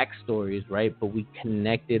backstories, right? But we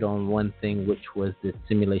connected on one thing, which was the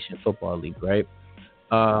simulation football league, right?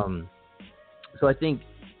 So I think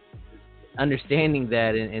understanding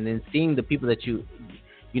that and then seeing the people that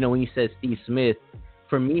when you said Steve Smith,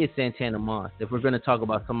 for me it's Santana Moss. If we're going to talk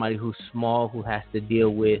about somebody who's small, who has to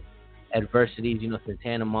deal with adversities,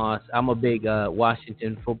 Santana Moss. I'm a big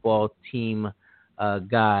Washington football team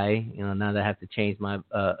guy, now that I have to change my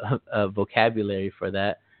vocabulary for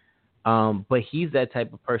that. But he's that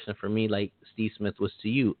type of person for me, like Steve Smith was to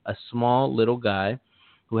you, a small little guy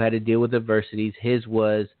who had to deal with adversities. His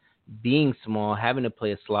was being small, having to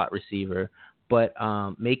play a slot receiver, but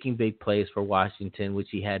making big plays for Washington, which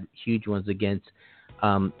he had huge ones against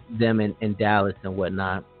them in Dallas and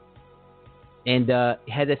whatnot. And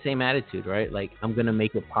he had that same attitude, right? Like, I'm going to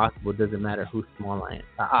make it possible. It doesn't matter how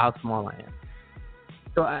small I am.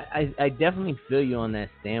 So I definitely feel you on that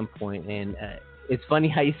standpoint. And it's funny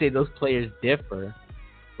how you say those players differ,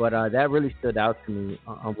 But that really stood out to me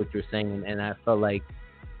on what you're saying, and I felt like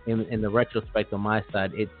in the retrospect on my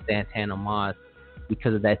side, it's Santana Moss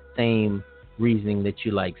because of that same reasoning that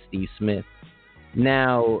you like Steve Smith.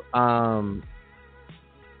 Now,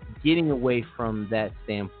 getting away from that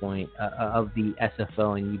standpoint of the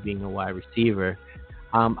SFL and you being a wide receiver,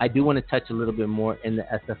 I do want to touch a little bit more in the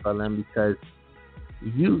SFLM because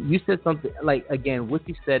you said something like, again, what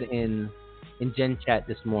you said in Gen Chat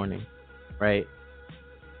this morning, right,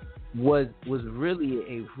 was really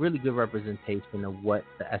a really good representation of what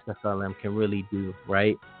the SFLM can really do,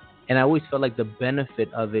 right? And I always felt like the benefit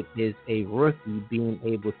of it is a rookie being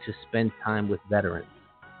able to spend time with veterans,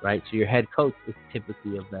 right? So your head coach is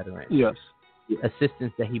typically a veteran. Yes. The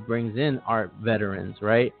assistants that he brings in are veterans,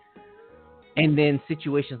 right? And then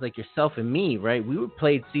situations like yourself and me, right? We were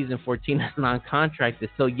played season 14 as non-contracted.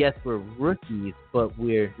 So yes, we're rookies, but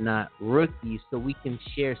we're not rookies. So we can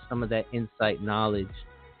share some of that insight knowledge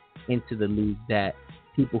into the league that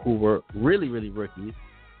people who were really, really rookies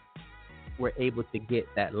were able to get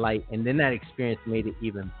that light. And then that experience made it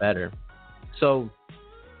even better. So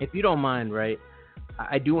if you don't mind, right,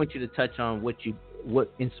 I do want you to touch on what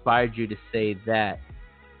inspired you to say that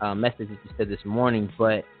message that you said this morning.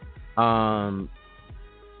 But how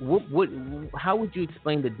would you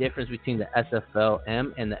explain the difference between the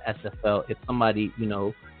SFLM and the SFL if somebody,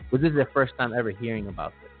 was this their first time ever hearing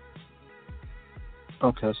about this?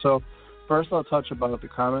 Okay, so first I'll touch about the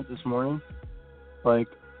comment this morning.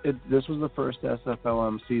 This was the first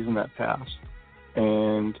SFLM season that passed.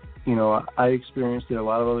 And, I experienced it. A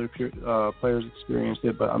lot of other players experienced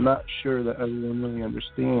it, but I'm not sure that everyone really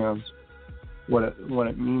understands what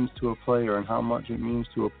it means to a player and how much it means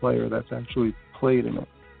to a player that's actually played in it.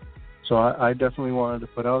 So I definitely wanted to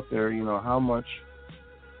put out there, how much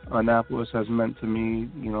Annapolis has meant to me,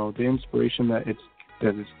 the inspiration that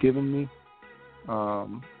it's given me.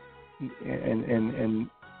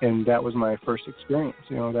 And that was my first experience.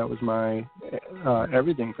 That was my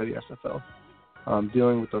everything for the SFL.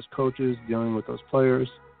 Dealing with those coaches, dealing with those players.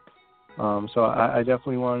 So I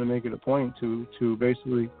definitely wanted to make it a point to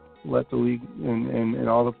basically let the league and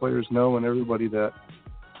all the players know and everybody that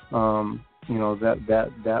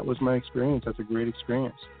that was my experience. That's a great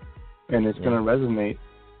experience, and it's going to resonate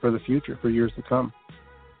for the future, for years to come.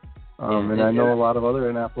 And I know a lot of other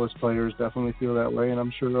Annapolis players definitely feel that way, and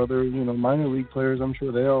I'm sure other, minor league players, I'm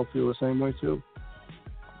sure they all feel the same way too.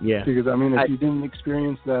 Yeah. Because, if you didn't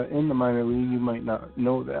experience that in the minor league, you might not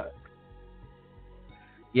know that.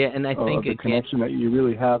 Yeah, and I think the connection that you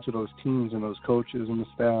really have to those teams and those coaches and the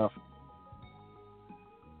staff.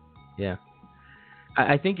 Yeah.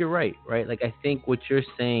 I think you're right? Like, I think what you're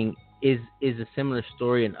saying is a similar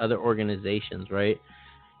story in other organizations, right?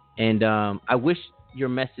 And I wish your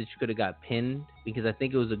message could have got pinned because I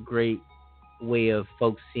think it was a great way of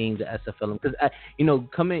folks seeing the SFL. Because,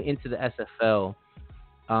 coming into the SFL,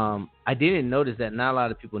 I didn't notice that not a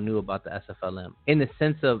lot of people knew about the SFLM in the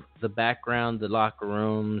sense of the background, the locker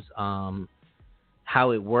rooms,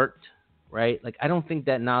 how it worked, right? Like, I don't think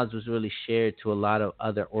that knowledge was really shared to a lot of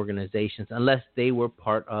other organizations unless they were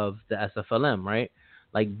part of the SFLM, right?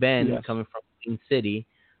 Like Ben coming from Queen City,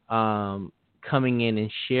 coming in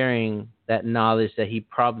and sharing that knowledge that he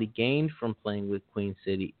probably gained from playing with Queen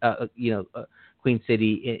City, Queen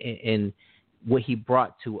City and what he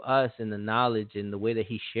brought to us and the knowledge and the way that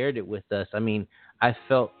he shared it with us. I mean, I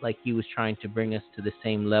felt like he was trying to bring us to the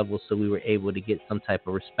same level so we were able to get some type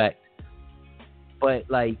of respect. But,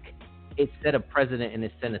 it set a precedent and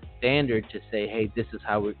it set a standard to say, hey, this is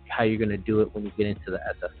how you're going to do it when you get into the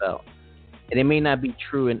SFL. And it may not be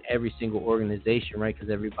true in every single organization, right,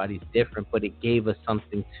 because everybody's different, but it gave us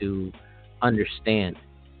something to understand.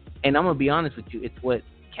 And I'm going to be honest with you, it's what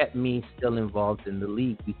kept me still involved in the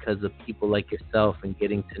league because of people like yourself and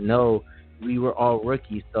getting to know we were all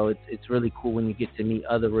rookies. So it's really cool when you get to meet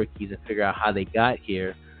other rookies and figure out how they got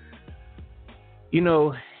here.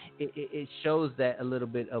 It shows that a little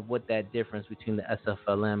bit of what that difference between the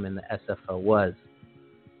SFLM and the SFL was.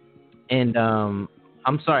 And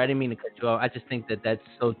I'm sorry, I didn't mean to cut you off. I just think that that's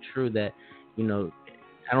so true that,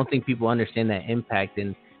 I don't think people understand that impact.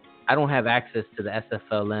 And I don't have access to the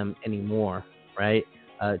SFLM anymore, right?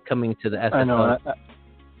 Coming to the SFL. I know.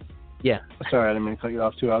 Yeah. Sorry, I didn't mean to cut you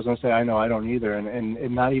off, too. I was going to say, I know I don't either.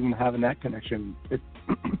 And not even having that connection,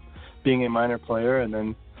 being a minor player and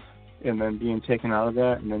then being taken out of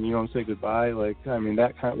that, and then you don't say goodbye. That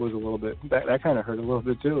kind of was a little bit, that kind of hurt a little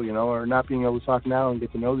bit too, or not being able to talk now and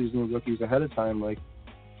get to know these new rookies ahead of time. I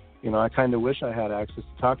kind of wish I had access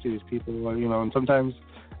to talk to these people, and sometimes,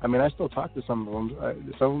 I still talk to some of them.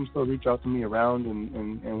 Some of them still reach out to me around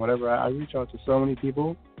and whatever. I reach out to so many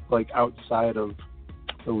people, outside of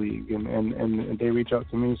the league, and they reach out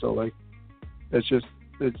to me. So like, it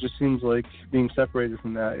just seems like being separated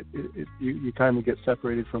from that. You kind of get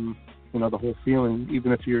separated from, you know, the whole feeling.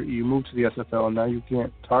 Even if you move to the SFL and now you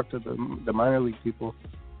can't talk to the minor league people.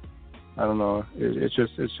 I don't know. It's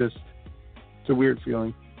a weird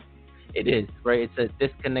feeling. It is, right? It's a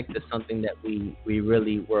disconnect to something that we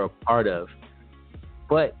really were a part of.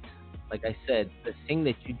 But like I said, the thing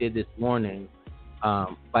that you did this morning,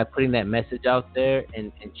 by putting that message out there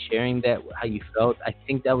and sharing that, how you felt, I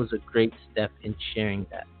think that was a great step in sharing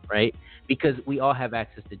that, right? Because we all have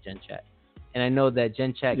access to Gen Chat. And I know that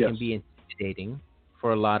Gen Chat Yes. can be intimidating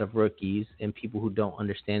for a lot of rookies and people who don't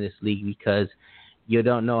understand this league, because you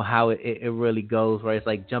don't know how it really goes, right? It's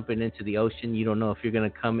like jumping into the ocean. You don't know if you're going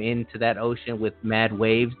to come into that ocean with mad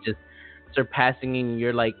waves just surpassing, and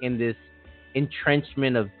you're like in this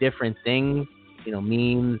entrenchment of different things, you know,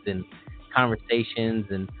 memes and conversations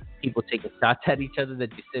and people taking shots at each other,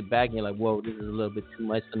 that you sit back and you're like, whoa, this is a little bit too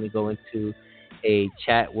much. Let me go into a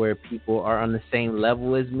chat where people are on the same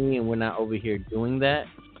level as me and we're not over here doing that.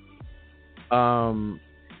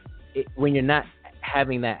 When you're not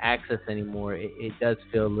having that access anymore, it does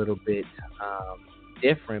feel a little bit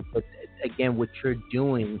different. But again, what you're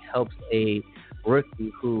doing helps a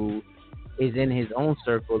rookie who is in his own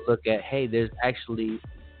circle look at, hey, there's actually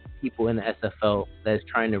people in the SFL that is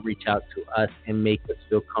trying to reach out to us and make us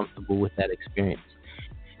feel comfortable with that experience.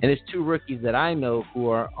 And there's two rookies that I know who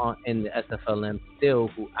are in the SFLM still,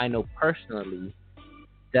 who I know personally,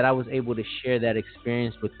 that I was able to share that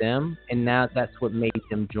experience with them, and now that's what made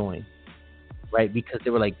them join, right? Because they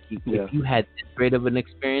were like, if you had this great of an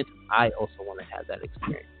experience, I also want to have that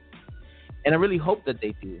experience. And I really hope that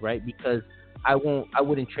they do, right? Because I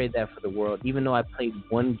wouldn't trade that for the world. Even though I played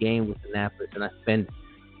one game with Annapolis and I spent,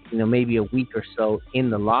 you know, maybe a week or so in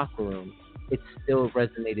the locker room, it still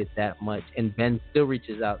resonated that much. And Ben still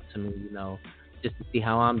reaches out to me, you know, just to see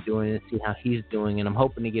how I'm doing and see how he's doing. And I'm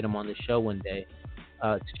hoping to get him on the show one day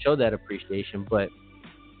to show that appreciation. But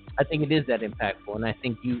I think it is that impactful. And I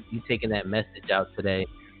think you taking that message out today,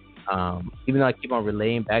 even though I keep on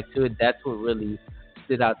relaying back to it, that's what really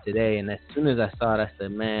stood out today. And as soon as I saw it, I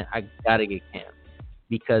said, man, I got to get Cam,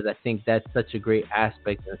 because I think that's such a great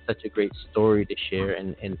aspect and such a great story to share,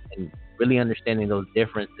 and really understanding those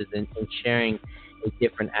differences and sharing a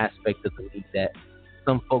different aspect of the league that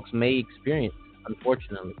some folks may experience,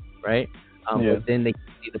 unfortunately, right? But then they can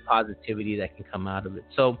see the positivity that can come out of it.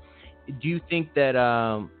 So do you think that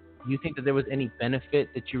there was any benefit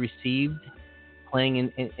that you received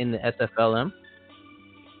playing in the SFLM?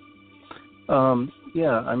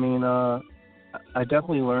 Yeah, I mean, I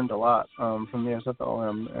definitely learned a lot from the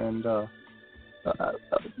SFLM, and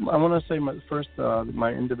I want to say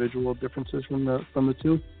my individual differences from the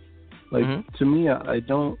two. Like, to me, I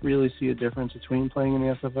don't really see a difference between playing in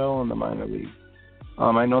the SFL and the minor league.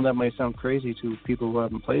 I know that might sound crazy to people who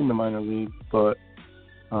haven't played in the minor league, but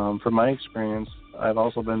from my experience, I've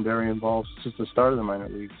also been very involved since the start of the minor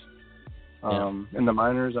leagues. In the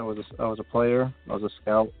minors, I was a player, I was a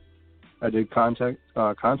scout. I did content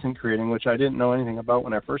creating, which I didn't know anything about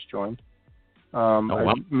when I first joined.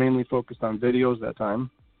 I mainly focused on videos that time.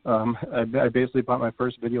 I basically bought my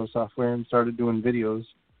first video software and started doing videos,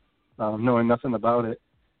 knowing nothing about it.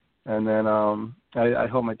 And then I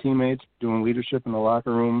helped my teammates doing leadership in the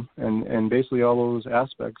locker room, and basically all those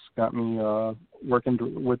aspects got me working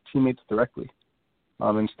with teammates directly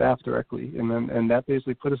and staff directly. And that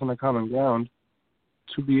basically put us on a common ground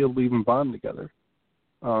to be able to even bond together.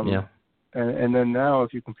 And then now,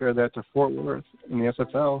 if you compare that to Fort Worth in the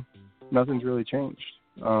SFL, nothing's really changed.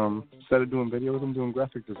 Instead of doing videos, I'm doing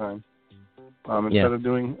graphic design. Instead of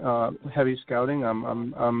doing heavy scouting,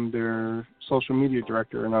 I'm their social media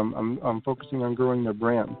director, and I'm focusing on growing their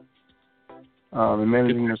brand and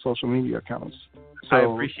managing their social media accounts. So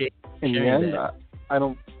I appreciate in the end, I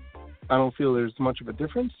don't feel there's much of a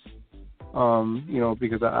difference,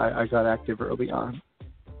 because I got active early on.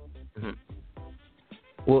 Mm-hmm.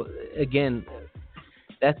 Well, again,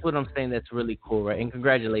 that's what I'm saying. That's really cool, right? And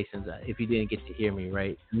congratulations if you didn't get to hear me,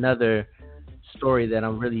 right? Another story that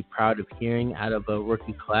I'm really proud of hearing out of a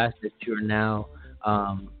rookie class, that you're now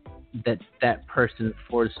that person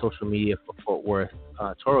for social media for Fort Worth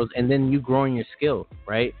Toros, and then you growing your skill,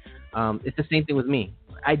 right? It's the same thing with me.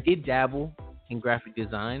 I did dabble in graphic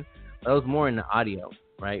design, but I was more in the audio,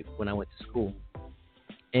 right, when I went to school.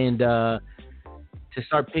 And to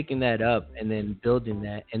start picking that up and then building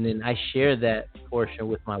that, and then I share that portion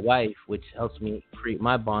with my wife, which helps me create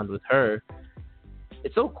my bond with her.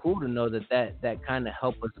 it's so cool to know that kind of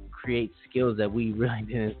help us create skills that we really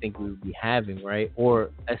didn't think we would be having, right? Or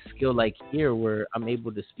a skill like here where I'm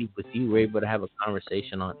able to speak with you, we're able to have a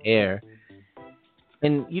conversation on air.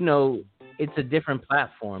 And, it's a different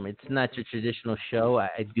platform. It's not your traditional show.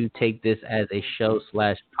 I do take this as a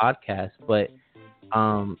show/podcast, but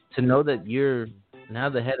to know that you're now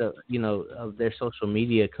the head of, of their social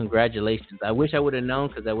media, congratulations. I wish I would have known,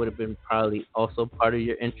 because that would have been probably also part of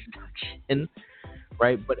your introduction,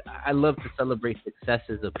 right? But I love to celebrate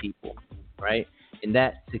successes of people, right? And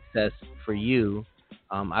that success for you,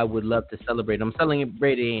 I would love to celebrate. I'm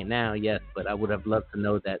celebrating it now, yes, but I would have loved to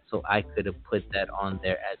know that, so I could have put that on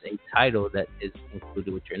there as a title that is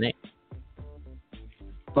included with your name.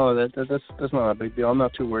 Oh, that's not a big deal. I'm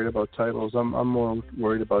not too worried about titles. I'm more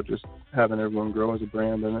worried about just having everyone grow as a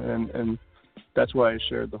brand, and that's why I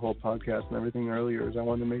shared the whole podcast and everything earlier. Is I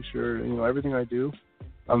wanted to make sure, everything I do,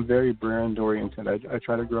 I'm very brand oriented. I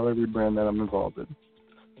try to grow every brand that I'm involved in.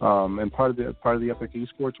 And part of the Epic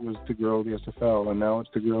Esports was to grow the SFL, and now it's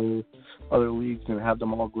to grow other leagues and have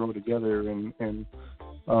them all grow together, and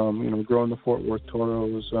growing the Fort Worth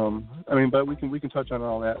Toros. But we can touch on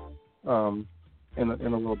all that in a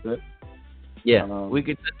little bit. Yeah, we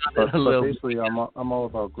could touch on that a little. But basically, I'm all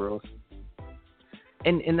about growth,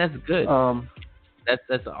 and that's good. That's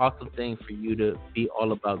an awesome thing for you to be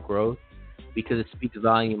all about growth, because it speaks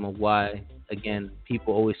volume of why, again,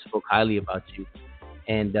 people always spoke highly about you.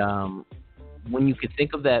 And when you can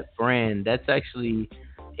think of that brand, that's actually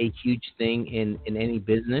a huge thing in any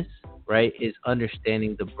business, right? Is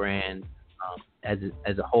understanding the brand as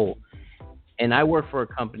a whole. And I work for a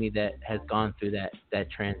company that has gone through that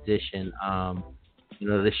transition.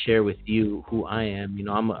 To share with you who I am.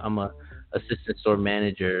 I'm a assistant store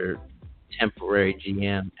manager, temporary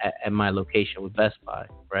GM at my location with Best Buy,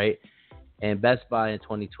 right? And Best Buy in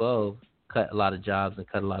 2012 cut a lot of jobs and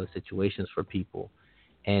cut a lot of situations for people.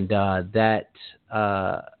 And to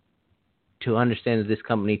understand that this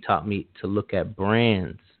company taught me to look at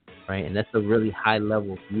brands, right? And that's a really high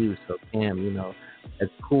level view. So, Cam,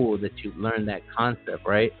 it's cool that you learned that concept,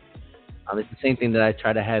 right? It's the same thing that I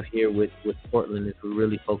try to have here with Portland, is we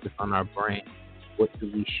really focus on our brand. What do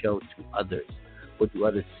we show to others? What do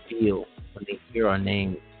others feel when they hear our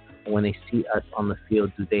name? And when they see us on the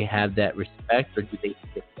field, do they have that respect,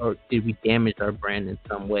 or did we damage our brand in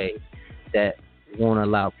some way that won't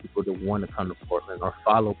allow people to want to come to Portland or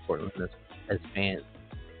follow Portland as fans?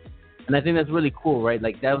 And I think that's really cool, right?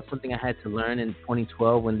 Like, that was something I had to learn in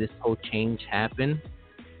 2012 when this whole change happened,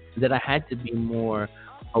 that I had to be more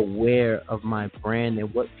aware of my brand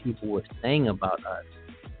and what people were saying about us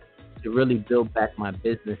to really build back my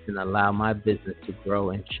business and allow my business to grow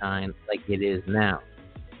and shine like it is now.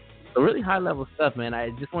 So really high level stuff, man. I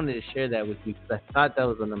just wanted to share that with you because I thought that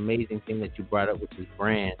was an amazing thing that you brought up, which is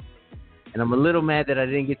brand. And I'm a little mad that I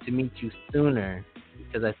didn't get to meet you sooner,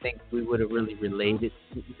 because I think we would have really related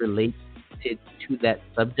to that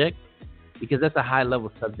subject, because that's a high level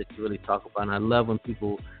subject to really talk about. And I love when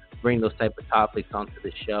people bring those type of topics onto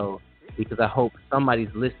the show, because I hope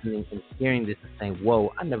somebody's listening and hearing this and saying,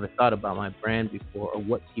 whoa, I never thought about my brand before, or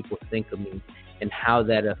what people think of me and how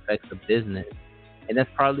that affects a business. And that's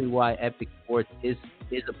probably why Epic Sports is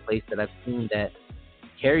a place that I've seen that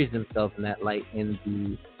carries themselves in that light in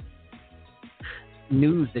the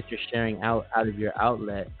news that you're sharing out of your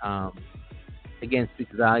outlet. Again,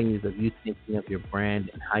 speaks volumes of you thinking of your brand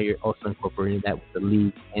and how you're also incorporating that with the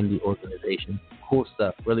league and the organization. Cool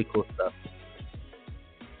stuff, really cool stuff.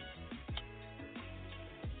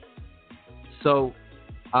 So,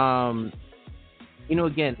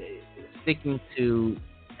 again, sticking to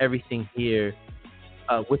everything here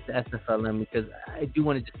with the SFLM, because I do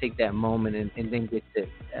want to just take that moment and then get to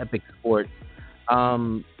Epic Sports.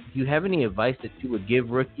 Do you have any advice that you would give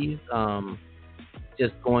rookies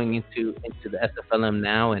just going into the SFLM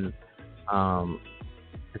now and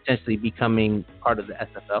potentially becoming part of the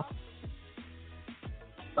SFL?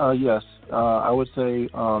 Yes. I would say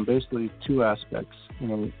basically two aspects.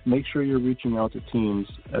 Make sure you're reaching out to teams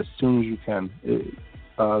as soon as you can.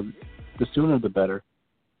 The sooner the better.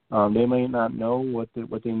 They may not know what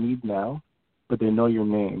they need now, but they know your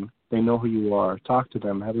name. They know who you are. Talk to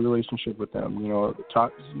them. Have a relationship with them.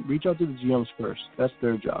 Reach out to the GMs first. That's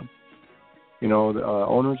their job. The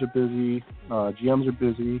owners are busy. GMs are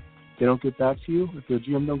busy. They don't get back to you. If the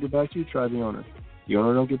GM don't get back to you, try the owner. The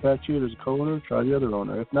owner don't get back to you, there's a co-owner, try the other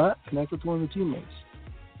owner. If not, connect with one of the teammates.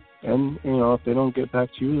 And, if they don't get back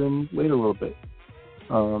to you, then wait a little bit.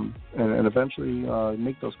 And eventually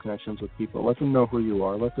make those connections with people. Let them know who you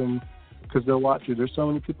are. Let them, because they'll watch you. There's so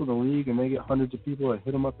many people in the league, and they get hundreds of people that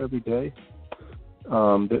hit them up every day.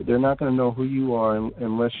 They're not going to know who you are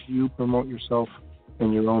unless you promote yourself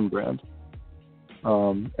and your own brand.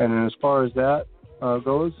 And then as far as that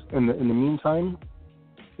goes, in the meantime,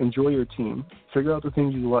 enjoy your team. Figure out the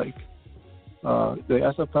things you like.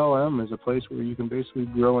 The SFLM is a place where you can basically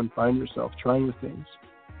grow and find yourself, trying new things.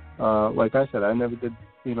 Like I said, I never did,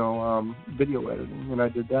 video editing, and I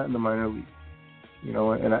did that in the minor league.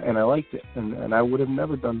 And I liked it, and I would have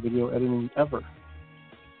never done video editing ever.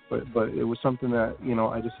 But it was something that,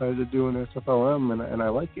 I decided to do in SFLM, and I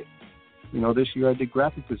like it. This year I did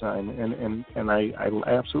graphic design, and I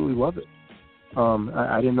absolutely love it.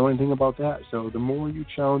 I didn't know anything about that. So the more you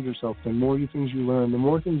challenge yourself, the more things you learn, the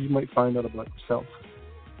more things you might find out about yourself.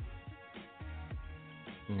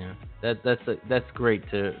 Yeah, that's great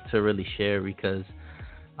to really share, because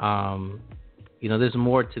there's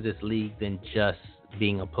more to this league than just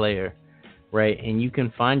being a player, right? And you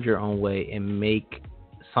can find your own way and make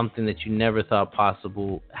something that you never thought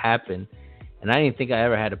possible happen. And I didn't think I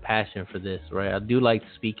ever had a passion for this, right? I do like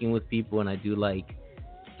speaking with people, and I do like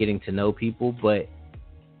getting to know people, but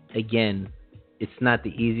again, it's not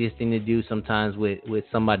the easiest thing to do sometimes with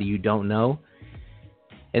somebody you don't know.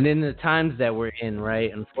 And then the times that we're in, right,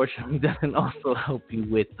 unfortunately doesn't also help you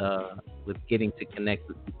with getting to connect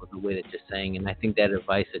with people the way that you're saying. And I think that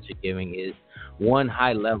advice that you're giving is, one,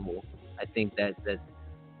 high level. I think that's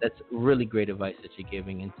really great advice that you're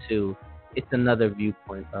giving. And two, it's another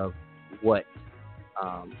viewpoint of what,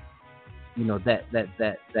 that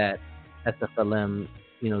SFLM,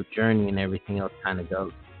 journey and everything else kind of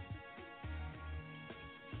goes.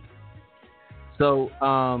 So,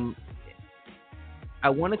 I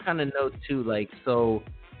want to kind of know too, so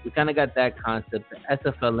we kind of got that concept, the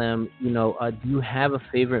SFLM, do you have a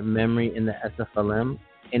favorite memory in the SFLM?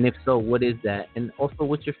 And if so, what is that? And also,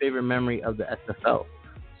 what's your favorite memory of the SFL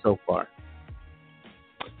so far?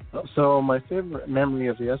 So my favorite memory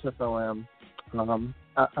of the SFLM,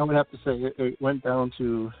 I would have to say it went down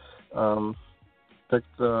to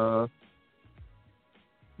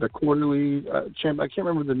the quarterly champ. I can't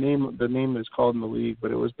remember the name it's called in the league,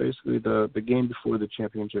 but it was basically the game before the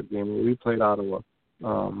championship game where we played Ottawa.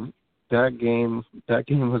 That game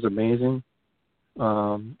was amazing.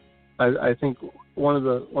 I think one of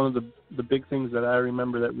the big things that I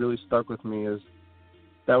remember that really stuck with me is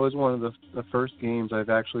that was one of the first games I've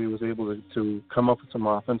actually was able to come up with some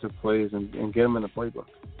offensive plays and get them in the playbook.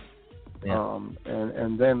 Yeah.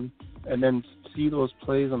 And then see those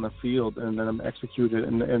plays on the field and then them executed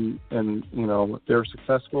and they were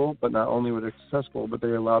successful, but not only were they successful, but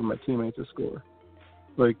they allowed my teammates to score.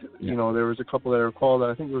 There was a couple that I recall that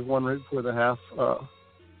I think there was one right before the half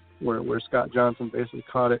where Scott Johnson basically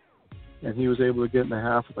caught it, and he was able to get in the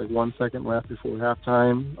half with 1 second left before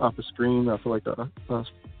halftime off a screen, off of a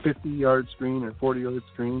 50-yard screen or 40-yard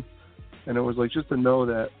screen. And it was just to know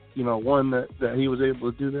that, one, that he was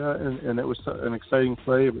able to do that, and it was an exciting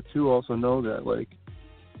play, but two, also know that,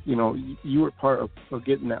 you were part of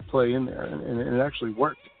getting that play in there, and it actually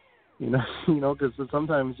worked. Because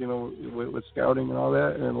sometimes, with scouting and all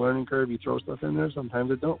that and learning curve, you throw stuff in there,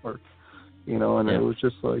 sometimes it don't work, It was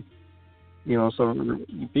just so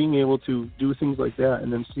being able to do things like that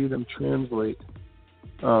and then see them translate,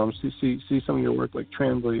 see some of your work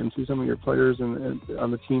translate and see some of your players and on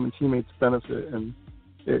the team and teammates benefit, and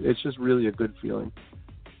it's just really a good feeling.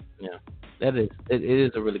 Yeah, it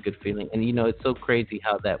is a really good feeling. And, it's so crazy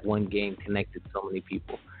how that one game connected so many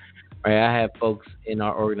people. Right, I have folks in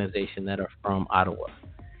our organization that are from Ottawa,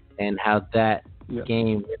 and how that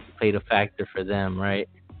game played a factor for them, right?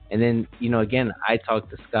 And then, again, I talked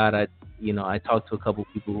to Scott. I talked to a couple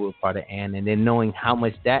people who were part of Ann, and then knowing how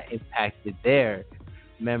much that impacted their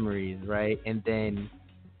memories, right? And then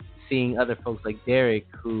seeing other folks like Derek,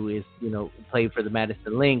 who is, played for the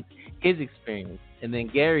Madison Lynx, his experience, and then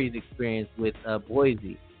Gary's experience with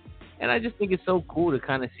Boise. And I just think it's so cool to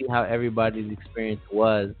kind of see how everybody's experience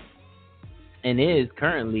was and is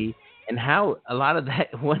currently, and how a lot of that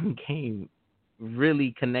one game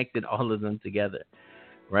really connected all of them together,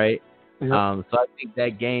 right? Yep. So I think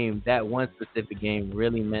that one specific game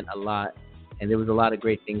really meant a lot, and there was a lot of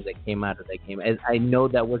great things that came out of that game. As I know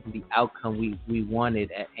that wasn't the outcome we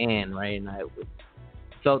wanted at Ann, right? And I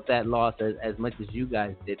felt that loss as much as you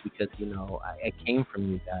guys did, because I came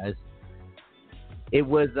from you guys. It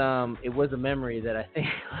was a memory that I think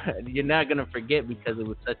you're not gonna forget, because it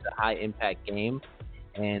was such a high impact game,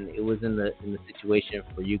 and it was in the situation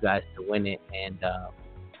for you guys to win it, and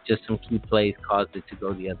just some key plays caused it to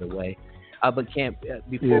go the other way. But Cam,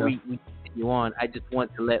 before we continue on, I just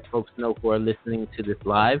want to let folks know who are listening to this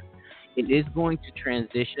live, it is going to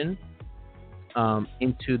transition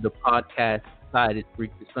into the podcast side, it's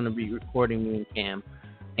going to be recording me and Cam.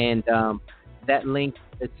 And that link,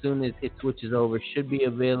 as soon as it switches over, should be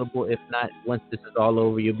available. If not, once this is all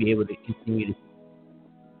over, you'll be able to continue to.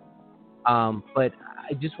 But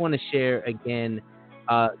I just want to share again,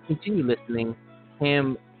 continue listening.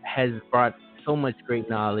 Cam has brought so much great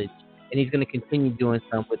knowledge, and he's going to continue doing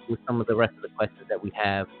some with some of the rest of the questions that we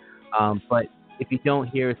have. But if you don't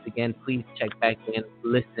hear us again, please check back in,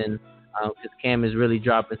 listen, because Cam is really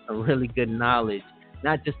dropping some really good knowledge,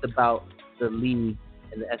 not just about the league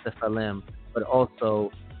and the SFLM, but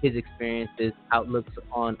also his experiences, outlooks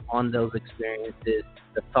on those experiences,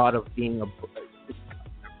 the thought of being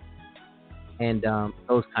and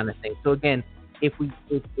those kind of things. So again, if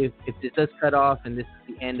this does cut off and this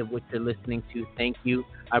is the end of what you're listening to, thank you.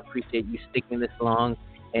 I appreciate you sticking this long,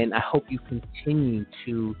 and I hope you continue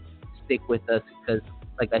to stick with us because,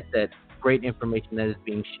 like I said, great information that is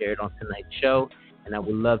being shared on tonight's show, and I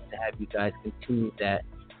would love to have you guys continue that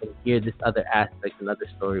and hear this other aspect, another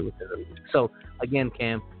story within the league. So again,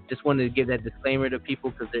 Cam, just wanted to give that disclaimer to people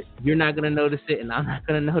because you're not going to notice it and I'm not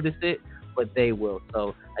going to notice it, but they will.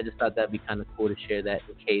 So I just thought that'd be kind of cool to share that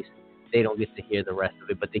in case they don't get to hear the rest of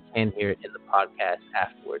it, but they can hear it in the podcast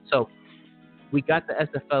afterwards. So we got the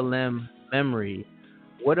SFLM memory.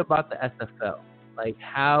 What about the SFL? Like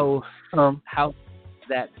how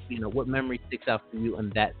that, what memory sticks out for you on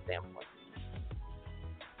that standpoint?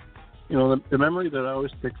 The memory that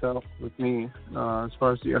always sticks out with me, as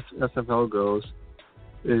far as the SFL goes,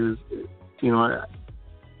 is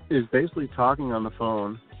basically talking on the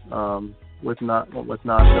phone with not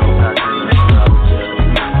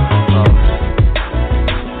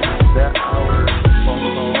that hour phone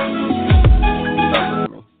call stuck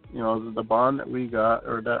with me. The bond that we got,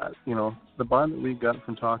 the bond that we got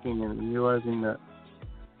from talking and realizing that,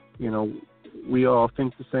 we all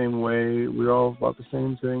think the same way. We're all about the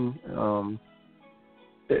same thing.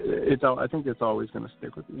 I think it's always going to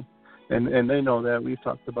stick with me, and they know that. We've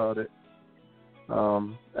talked about it.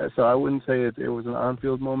 So I wouldn't say it was an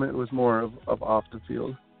on-field moment. It was more of off the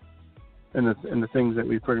field, and the things that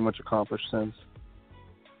we've pretty much accomplished since.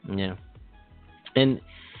 Yeah, and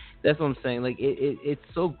that's what I'm saying. Like it's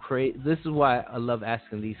so crazy. This is why I love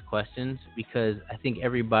asking these questions because I think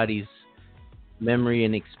everybody's memory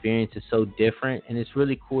and experience is so different, and it's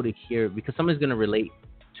really cool to hear because someone's going to relate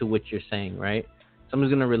to what you're saying, right? Someone's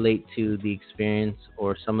going to relate to the experience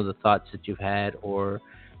or some of the thoughts that you've had or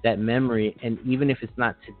that memory, and even if it's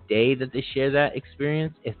not today that they share that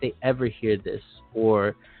experience, if they ever hear this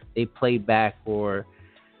or they play back or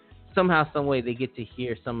somehow, some way they get to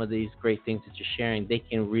hear some of these great things that you're sharing, they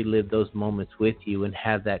can relive those moments with you and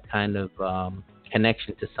have that kind of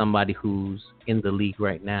connection to somebody who's in the league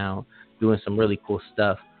right now doing some really cool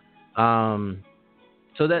stuff.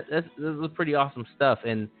 So that's pretty awesome stuff.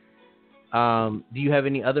 And do you have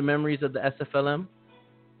any other memories of the SFLM?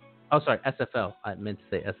 Oh, sorry, SFL. I meant to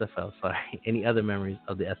say SFL. Sorry. Any other memories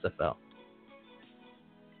of the SFL?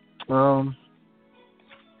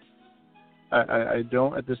 I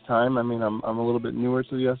don't at this time. I mean, I'm a little bit newer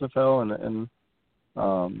to the SFL, and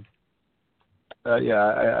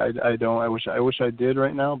I don't. I wish I did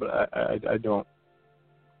right now, but I don't.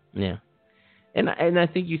 Yeah, and I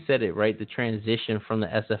think you said it right. The transition from the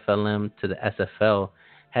SFLM to the SFL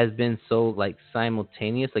has been so like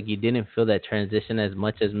simultaneous. Like you didn't feel that transition as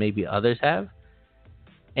much as maybe others have.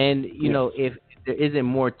 And you know, if there isn't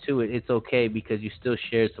more to it, it's okay because you still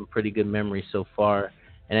shared some pretty good memories so far.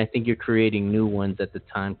 And I think you're creating new ones at the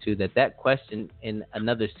time too. That question in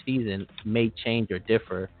another season may change or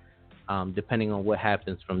differ, depending on what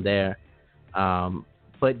happens from there.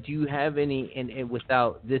 But do you have any? And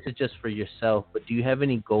without this is just for yourself. But do you have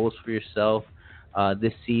any goals for yourself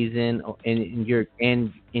this season and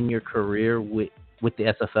in your career with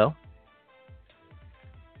the SFL?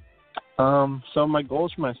 So my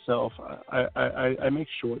goals for myself, I make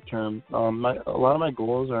short term. A lot of my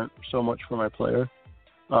goals aren't so much for my player.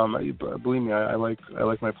 Believe me, I like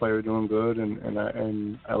my player doing good, and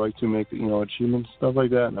I like to make achievements, stuff like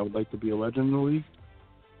that, and I would like to be a legend in the league.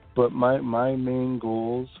 But my main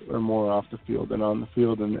goals are more off the field than on the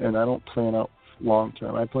field, and I don't plan out long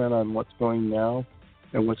term. I plan on what's going now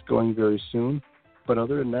and what's going very soon. But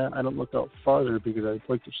other than that, I don't look out farther because I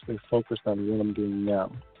like to stay focused on what I'm doing now.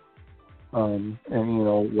 And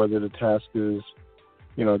whether the task is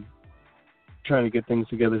trying to get things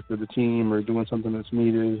together for the team or doing something that's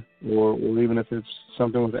needed, or even if it's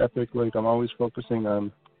something with Epic, like I'm always focusing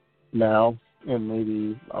on now and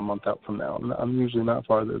maybe a month out from now. I'm usually not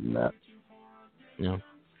farther than that. Yeah,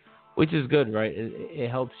 which is good, right?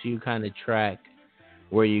 It helps you kind of track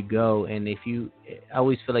where you go. And I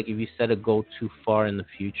always feel like if you set a goal too far in the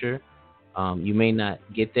future, You may not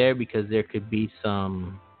get there because there could be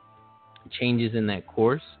some changes in that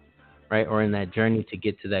course, right, or in that journey to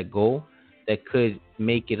get to that goal that could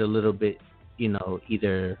make it a little bit,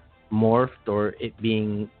 either morphed or it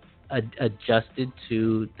being adjusted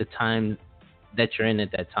to the time that you're in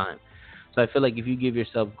at that time. So I feel like if you give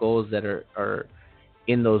yourself goals that are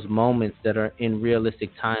in those moments that are in realistic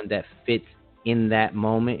time that fits in that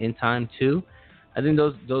moment in time too, I think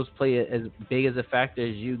those play as big as a factor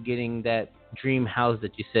as you getting that dream house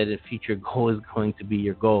that you said a future goal is going to be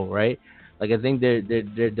your goal, right? Like, I think there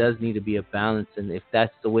does need to be a balance, and if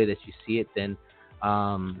that's the way that you see it, then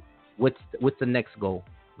what's the next goal?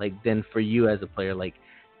 Like, then for you as a player, like,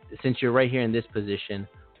 since you're right here in this position,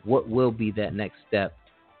 what will be that next step?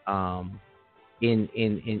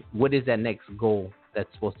 In what is that next goal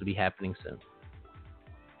that's supposed to be happening soon?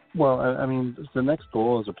 Well, I mean, the next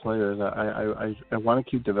goal as a player is I want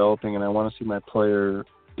to keep developing, and I want to see my player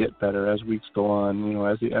get better as weeks go on.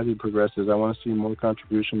 As he progresses, I want to see more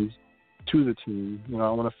contributions to the team.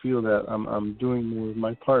 I want to feel that I'm doing more of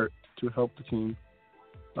my part to help the team.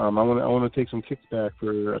 I want to take some kicks back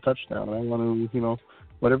for a touchdown. I want to,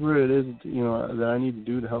 whatever it is, that I need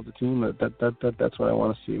to do to help the team. That's what I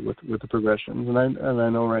want to see with the progressions. And I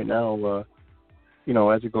know right now,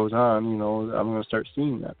 as it goes on, I'm going to start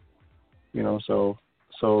seeing that. So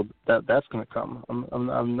that's going to come.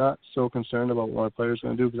 I'm not so concerned about what my player's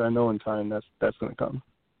going to do because I know in time that's going to come.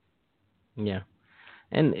 Yeah,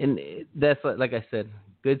 and that's like I said,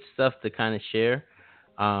 good stuff to kind of share.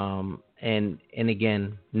 And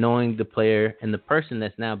again, knowing the player and the person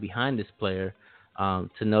that's now behind this player,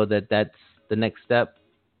 to know that that's the next step,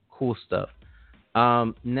 cool stuff.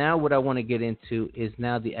 Now what I want to get into is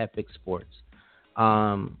now the Epic Sports.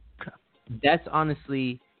 That's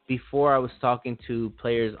honestly, before I was talking to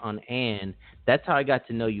players on AND, that's how I got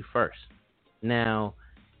to know you first. Now,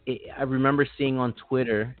 I remember seeing on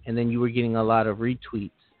Twitter, and then you were getting a lot of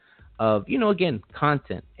retweets of, again,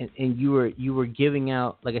 content. And you were giving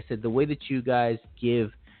out, like I said, the way that you guys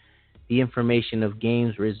give the information of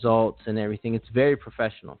games, results, and everything, it's very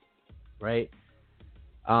professional, right?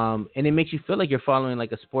 And it makes you feel like you're following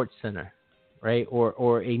like a sports center, right?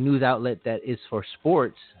 Or a news outlet that is for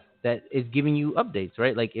sports that is giving you updates,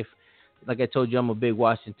 right? Like I told you, I'm a big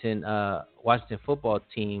Washington football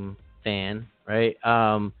team fan, right?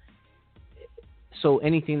 So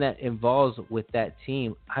anything that involves with that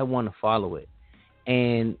team, I want to follow it.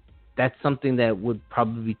 And that's something that would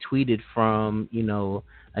probably be tweeted from,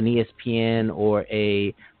 an ESPN or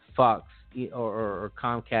a Fox or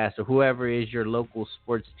Comcast or whoever is your local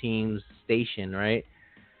sports team's station, right?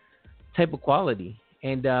 Type of quality.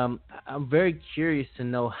 And I'm very curious to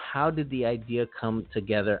know, how did the idea come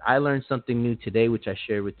together? I learned something new today, which I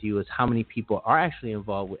shared with you, is how many people are actually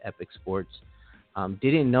involved with Epic Sports.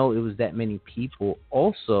 Didn't know it was that many people.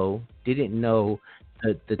 Also, didn't know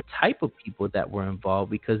the type of people that were involved,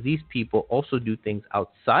 because these people also do things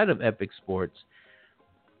outside of Epic Sports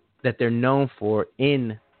that they're known for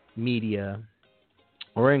in media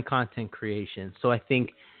or in content creation. So I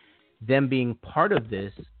think them being part of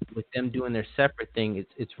this, with them doing their separate thing,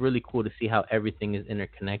 it's really cool to see how everything is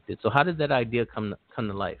interconnected. So how did that idea come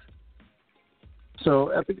to life? So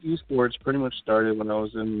Epic Esports pretty much started when I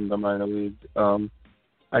was in the minor league.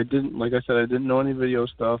 I didn't know any video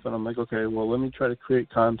stuff, and I'm like, okay, well, let me try to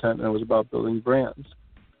create content, and it was about building brands.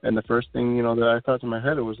 And the first thing, that I thought to my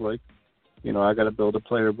head, it was like, I got to build a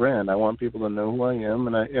player brand. I want people to know who I am,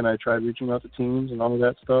 and I tried reaching out to teams and all of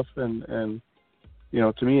that stuff, and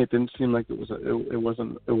to me, it didn't seem like it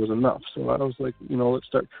was enough. So I was like, let's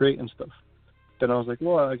start creating stuff. Then I was like,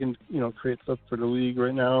 well, I can, create stuff for the league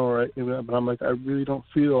right now, but I'm like, I really don't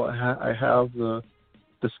feel I have the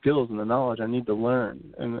skills and the knowledge I need to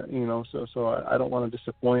learn, and so I don't want to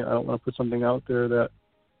disappoint. I don't want to put something out there that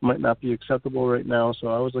might not be acceptable right now. So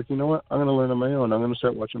I was like, you know what, I'm going to learn on my own. I'm going to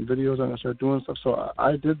start watching videos. I'm going to start doing stuff. So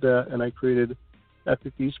I did that, and I created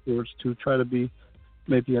Epic Esports to try to be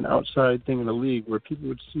maybe an outside thing in the league where people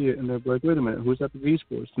would see it and they'd be like, wait a minute, who's Epic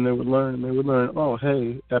Esports? And they would learn, oh,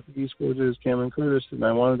 hey, Epic Esports is Cam Curti, and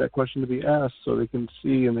I wanted that question to be asked so they can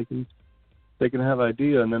see and they can have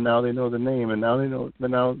idea, and then now they know the name, and now they know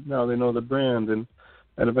the brand, and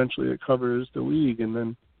eventually it covers the league. And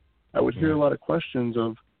then I would hear a lot of questions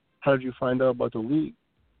of, how did you find out about the league?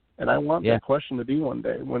 And I want that question to be one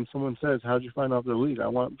day when someone says, how did you find out about the league? I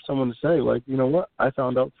want someone to say, like, you know what, I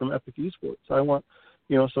found out from Epic Esports. I want,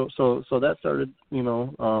 so that started,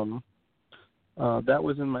 that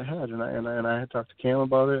was in my head, and I had talked to Cam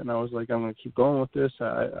about it, and I was like, I'm going to keep going with this.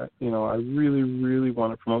 I really, really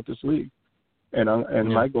want to promote this league,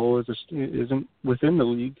 and my goal isn't within the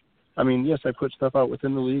league. I mean, yes, I put stuff out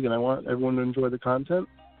within the league, and I want everyone to enjoy the content,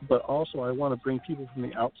 but also I want to bring people from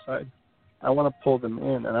the outside. I want to pull them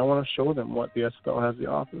in, and I want to show them what the SFL has to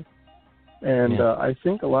offer. And I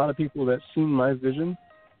think a lot of people that seen my vision,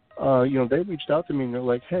 they reached out to me, and they're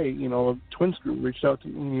like, hey, Twin Screw reached out to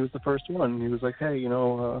me, and he was the first one. And he was like, hey,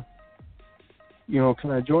 can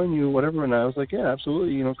I join you, whatever? And I was like, yeah,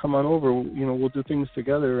 absolutely, come on over, we'll do things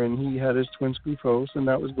together. And he had his Twin Screw post, and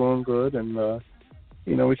that was going good, and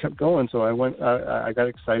we kept going. So I got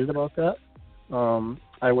excited about that.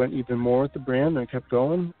 I went even more with the brand and kept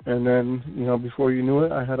going. And then, before you knew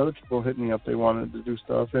it, I had other people hitting me up. They wanted to do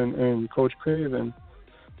stuff, and Coach Craven.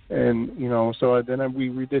 And, so then we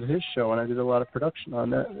redid his show, and I did a lot of production on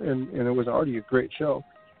that, and it was already a great show.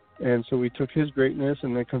 And so we took his greatness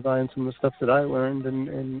and then combined some of the stuff that I learned,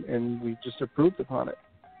 and we just improved upon it.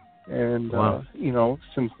 And, wow.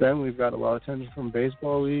 Since then we've got a lot of attention from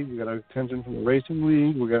Baseball League. We got attention from the Racing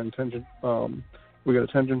League. We got attention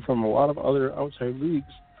from a lot of other outside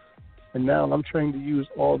leagues. And now I'm trying to use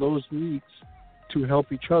all those leagues to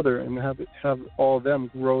help each other and have all of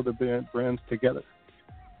them grow the brands together.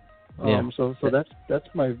 So that's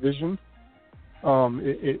my vision.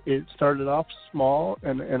 It started off small,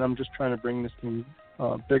 and I'm just trying to bring this thing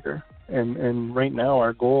bigger. And right now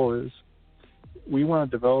our goal is we want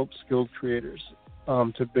to develop skilled creators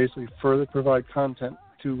to basically further provide content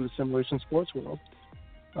to the simulation sports world.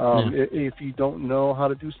 If you don't know how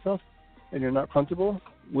to do stuff and you're not comfortable,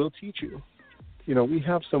 we'll teach you. We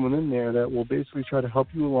have someone in there that will basically try to help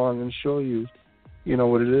you along and show you,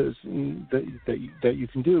 what it is that you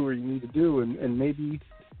can do or you need to do, and maybe,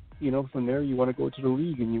 from there you want to go to the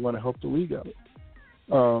league and you want to help the league out.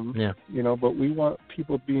 But we want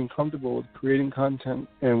people being comfortable with creating content,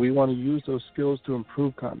 and we want to use those skills to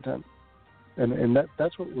improve content, and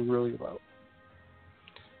that's what we're really about.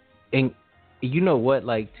 And you know what,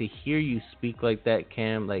 to hear you speak like that,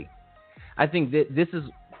 Cam, I think that this is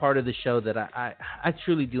part of the show that I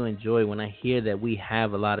truly do enjoy, when I hear that we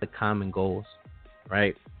have a lot of common goals,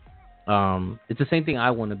 right? It's the same thing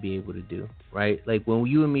I want to be able to do, right? Like when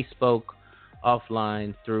you and me spoke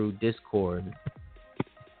offline through Discord,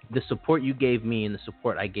 the support you gave me and the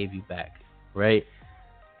support I gave you back, right?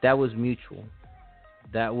 That was mutual.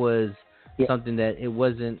 That was something that it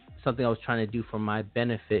wasn't something I was trying to do for my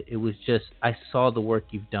benefit. It was just, I saw the work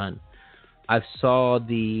you've done. I saw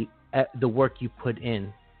the work you put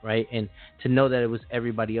in, right? And to know that it was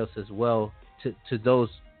everybody else as well, to those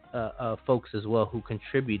folks as well who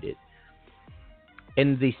contributed.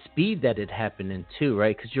 And the speed that it happened in too,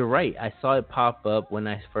 right? Because you're right. I saw it pop up when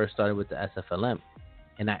I first started with the SFLM.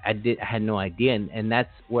 And I had no idea. And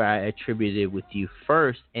that's where I attributed it with you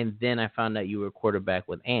first. And then I found out you were a quarterback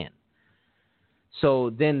with Ann.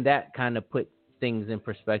 So then that kind of put things in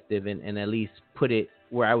perspective and at least put it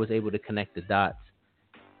where I was able to connect the dots.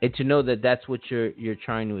 And to know that that's what you're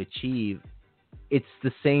trying to achieve, it's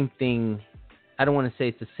the same thing. I don't want to say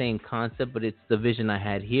it's the same concept, but it's the vision I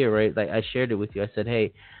had here, right? Like I shared it with you. I said,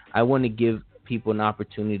 hey, I want to give people an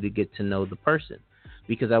opportunity to get to know the person,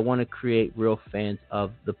 because I want to create real fans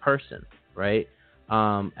of the person, right?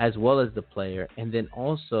 As well as the player, and then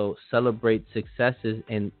also celebrate successes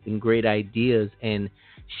and great ideas and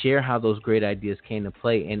share how those great ideas came to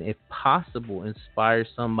play, and if possible, inspire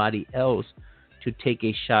somebody else to take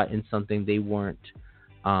a shot in something they weren't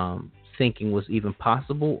thinking was even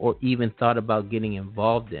possible or even thought about getting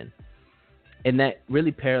involved in. And that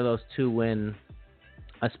really parallels to when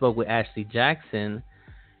I spoke with Ashley Jackson,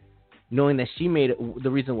 knowing that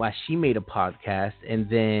the reason why she made a podcast, and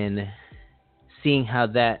then seeing how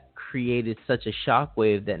that created such a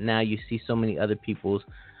shockwave that now you see so many other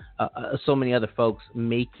folks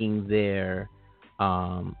making their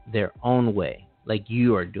own way, like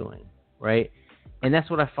you are doing, right? And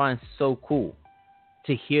that's what I find so cool,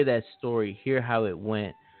 to hear that story, hear how it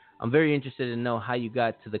went. I'm very interested to know how you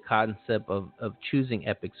got to the concept of choosing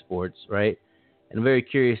Epic Sports, right? And I'm very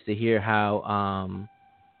curious to hear how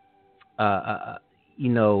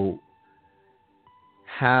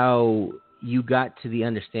how you got to the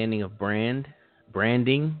understanding of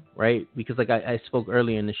branding, right? Because like I spoke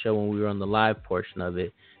earlier in the show when we were on the live portion of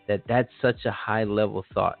it, that's such a high level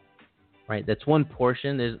thought, right? That's one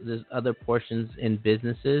portion. There's other portions in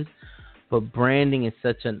businesses, but branding is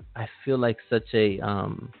I feel like such a,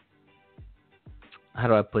 how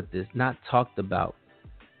do I put this? Not talked about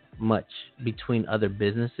much between other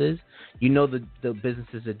businesses. The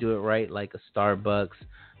businesses that do it right, like a Starbucks,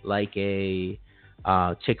 like a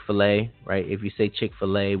Chick-fil-A, right? If you say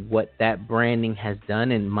Chick-fil-A, what that branding has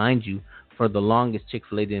done, and mind you, for the longest,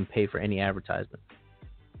 Chick-fil-A didn't pay for any advertisement.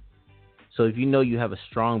 So if you know you have a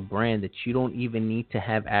strong brand that you don't even need to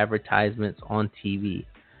have advertisements on TV,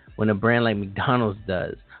 when a brand like McDonald's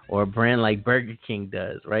does, or a brand like Burger King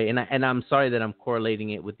does, right? And I'm sorry that I'm correlating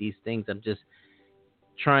it with these things. I'm just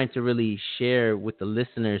trying to really share with the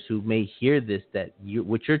listeners who may hear this that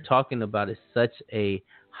what you're talking about is such a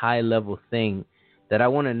high level thing that I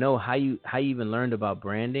want to know how you even learned about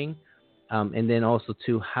branding, and then also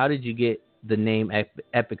too, how did you get the name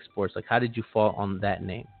Epic Sports? Like, how did you fall on that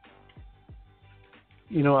name?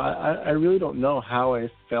 You know, I really don't know how I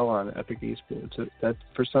fell on Epic Esports. That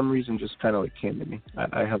for some reason just kind of like came to me.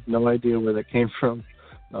 I have no idea where that came from.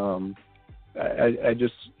 I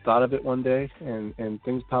just thought of it one day, and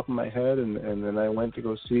things popped in my head, and then I went to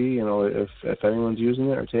go see, you know, if anyone's using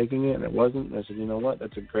it or taking it, and it wasn't. And I said, you know what,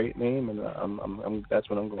 that's a great name, and I'm that's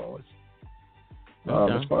what I'm going with.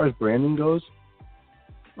 Okay. As far as branding goes,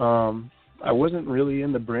 I wasn't really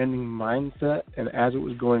in the branding mindset, and as it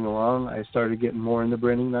was going along, I started getting more in the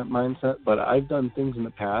branding that mindset. But I've done things in the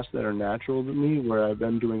past that are natural to me, where I've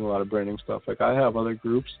been doing a lot of branding stuff. Like, I have other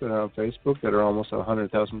groups that are on Facebook that are almost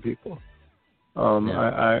 100,000 people.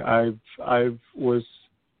 I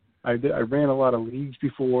ran a lot of leagues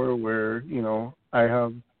before where, you know, I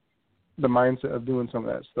have the mindset of doing some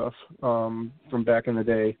of that stuff from back in the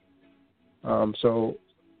day.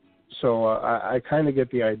 So I kind of get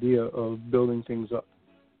the idea of building things up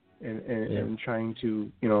and trying to,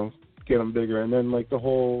 you know, get them bigger. And then, like, the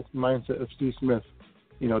whole mindset of Steve Smith,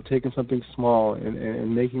 you know, taking something small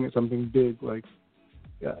and making it something big. Like,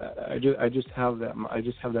 I just have that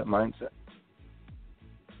mindset.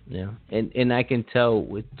 Yeah, and I can tell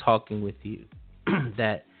with talking with you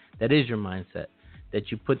that is your mindset, that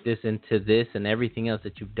you put this into this and everything else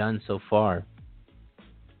that you've done so far,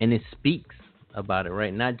 and it speaks about it,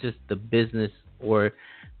 right? Not just the business or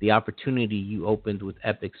the opportunity you opened with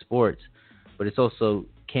Epic Sports, but it's also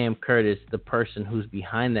Cam Curtis, the person who's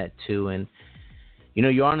behind that too. And, you know,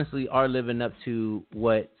 you honestly are living up to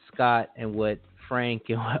what Scott and what Frank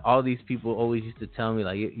and what all these people always used to tell me,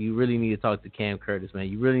 like, you really need to talk to Cam Curtis, man.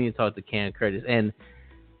 You really need to talk to Cam Curtis. And,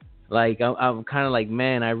 like, I'm kind of like,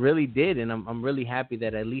 man, I really did. And I'm really happy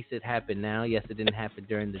that at least it happened now. Yes, it didn't happen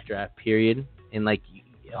during the draft period. And, like,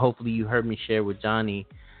 hopefully you heard me share with Johnny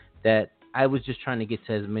that I was just trying to get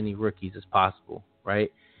to as many rookies as possible,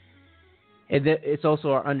 right? And it's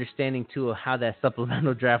also our understanding, too, of how that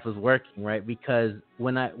supplemental draft was working, right? Because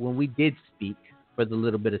when we did speak, for the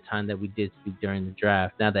little bit of time that we did speak during the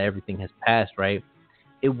draft, now that everything has passed, right,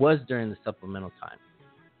 it was during the supplemental time,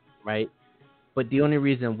 right? But the only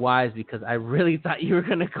reason why is because I really thought you were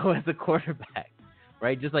going to go as a quarterback,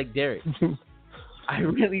 right? Just like Derek. I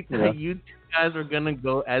really thought you two guys were going to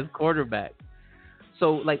go as quarterback.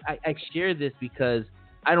 So, like, I share this because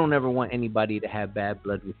I don't ever want anybody to have bad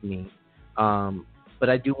blood with me. But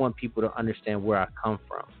I do want people to understand where I come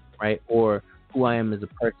from, right? Or who I am as a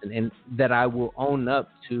person, and that I will own up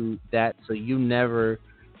to that, so you never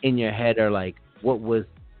in your head are like, what was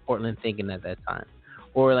Portland thinking at that time?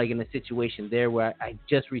 Or like in a situation there where I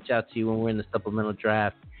just reach out to you when we're in the supplemental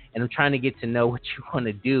draft and I'm trying to get to know what you want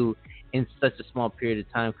to do in such a small period of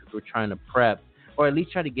time because we're trying to prep, or at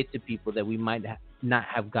least try to get to people that we might not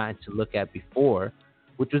have gotten to look at before,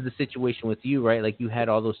 which was the situation with you, right? Like, you had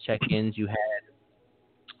all those check-ins you had,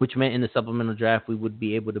 which meant in the supplemental draft we would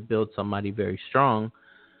be able to build somebody very strong.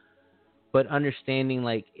 But understanding,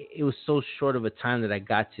 like, it was so short of a time that I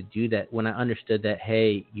got to do that, when I understood that,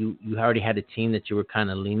 hey, you already had a team that you were kind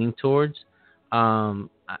of leaning towards,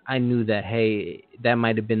 I knew that, hey, that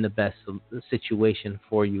might have been the best situation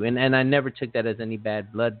for you. And I never took that as any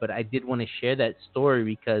bad blood, but I did want to share that story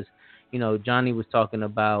because, you know, Johnny was talking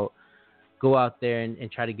about go out there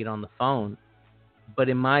and try to get on the phone. But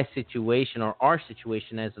in my situation, or our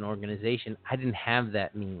situation as an organization, I didn't have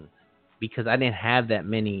that means because I didn't have that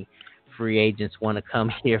many free agents want to come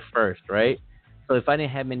here first, right? So if I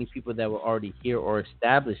didn't have many people that were already here or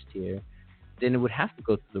established here, then it would have to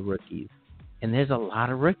go to the rookies. And there's a lot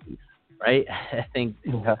of rookies, right? I think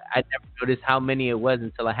I never noticed how many it was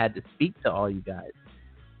until I had to speak to all you guys.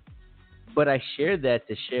 But I shared that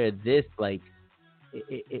to share this, like,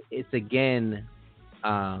 it's again,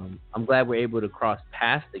 I'm glad we're able to cross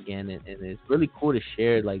paths again, and it's really cool to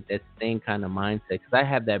share, like, that same kind of mindset, because I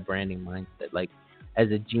have that branding mindset. Like, as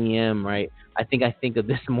a GM, right, I think of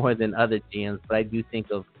this more than other GMs, but I do think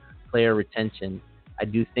of player retention. I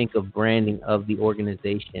do think of branding of the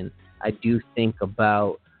organization. I do think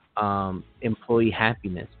about employee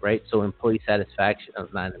happiness, right? So employee satisfaction,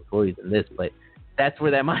 not employees in this, but that's where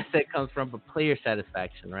that mindset comes from, but player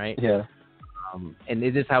satisfaction, right? Yeah. And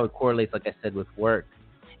it is how it correlates, like I said, with work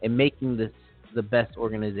and making this the best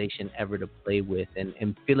organization ever to play with,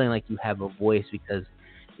 and feeling like you have a voice, because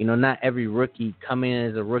not every rookie coming in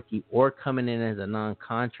as a rookie or coming in as a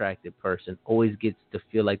non-contracted person always gets to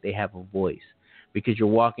feel like they have a voice, because you're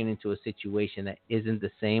walking into a situation that isn't the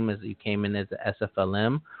same as you came in as a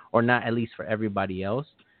SFLM, or not, at least for everybody else,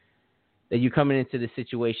 that you're coming into the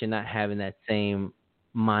situation not having that same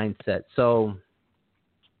mindset. So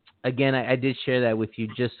again, I did share that with you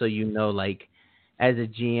just so you know, like, as a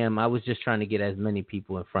GM, I was just trying to get as many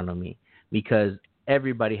people in front of me, because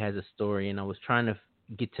everybody has a story, and I was trying to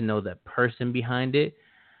get to know that person behind it,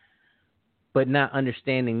 but not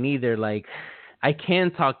understanding neither. Like, I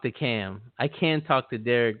can talk to Cam, I can talk to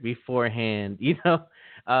Derek beforehand, not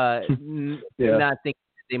thinking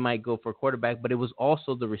they might go for a quarterback, but it was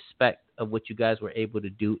also the respect of what you guys were able to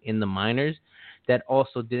do in the minors that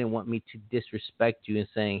also didn't want me to disrespect you and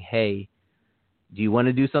saying, hey, do you want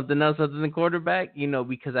to do something else other than quarterback?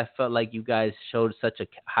 Because I felt like you guys showed such a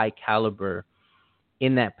high caliber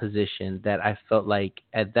in that position that I felt like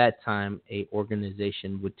at that time a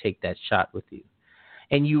organization would take that shot with you.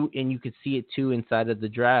 And you could see it too inside of the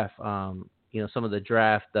draft. Some of the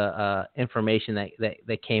draft information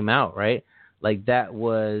that came out, right? Like that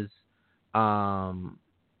was some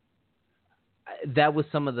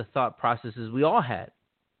of the thought processes we all had,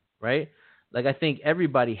 right? Like I think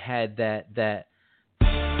everybody had that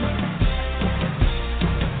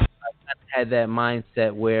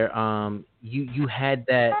mindset where you had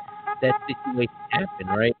that situation happen,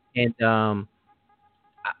 right? And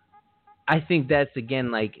I think that's, again,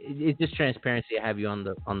 like, it's just transparency. I have you on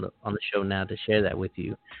the show now to share that with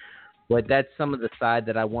you. But that's some of the side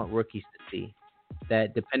that I want rookies to see.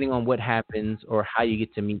 That depending on what happens or how you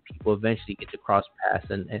get to meet people, eventually you get to cross paths.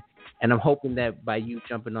 And I'm hoping that by you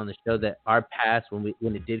jumping on the show, that our paths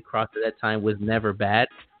when it did cross at that time was never bad.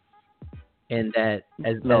 And that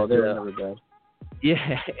they were never bad.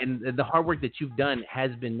 Yeah, and the hard work that you've done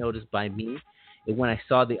has been noticed by me. And when I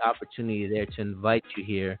saw the opportunity there to invite you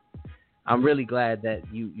here, I'm really glad that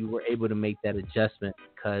you were able to make that adjustment,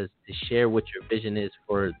 because to share what your vision is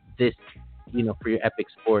for this, for your Epic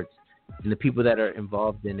Sports and the people that are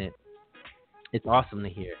involved in it, it's awesome to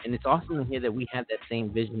hear. And it's awesome to hear that we have that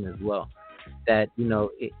same vision as well, that,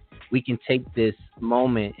 we can take this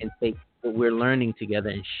moment and take what we're learning together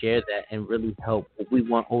and share that and really help. What we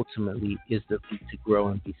want ultimately is the league to grow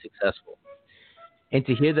and be successful. And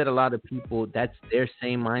to hear that a lot of people, that's their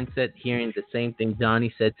same mindset, hearing the same thing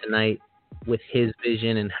Jonny said tonight with his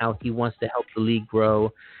vision and how he wants to help the league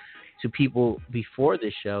grow, to people before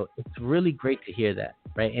this show, it's really great to hear that,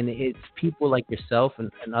 right? And it's people like yourself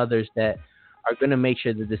and others that are going to make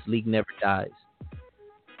sure that this league never dies,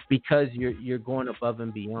 because you're going above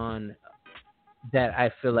and beyond that. I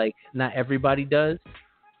feel like not everybody does,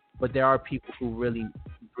 but there are people who really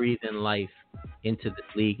breathe in life into this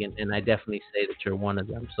league, and I definitely say that you're one of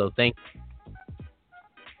them. So thank you.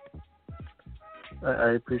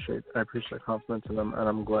 I appreciate the compliment, and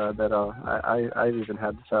I'm glad that I've even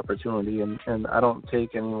had this opportunity, and I don't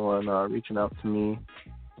take anyone reaching out to me,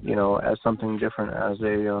 as something different,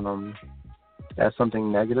 as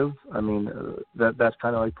something negative. I mean, that's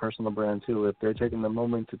kind of like personal brand too. If they're taking the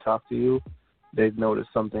moment to talk to you, they've noticed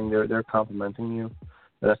something. They're complimenting you.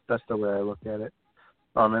 That's the way I look at it.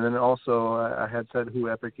 And then also, I had said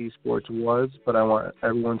who Epic Esports was, but I want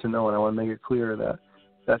everyone to know, and I want to make it clear that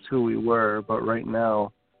that's who we were. But right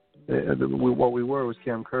now, what we were was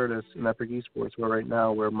Cam Curtis and Epic Esports. Where right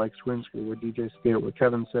now we're Mike Twinsky, we're DJ Skate, we're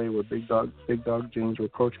Kevin Say, we're Big Dog James, we're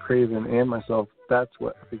Coach Craven, and myself. That's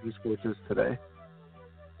what Epic Esports is today.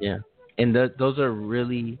 Yeah, and those are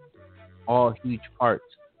really all huge parts,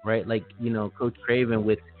 right? Like, Coach Craven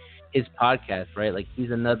with his podcast, right? Like,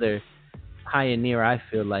 he's another pioneer, I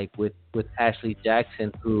feel like, with Ashley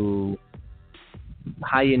Jackson, who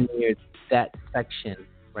pioneered that section,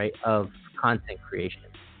 right, of content creation.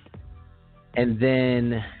 And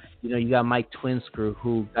then, you got Mike Twinscrew,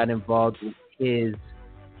 who got involved with his,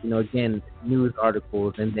 again, news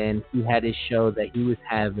articles, and then he had his show that he was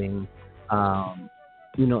having,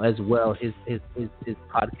 as well, his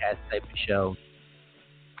podcast type of show.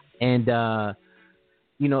 And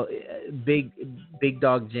Big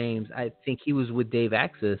Dog James, I think he was with Dave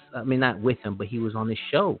Axis. I mean, not with him, but he was on his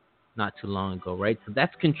show not too long ago, right? So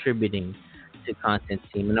that's contributing to content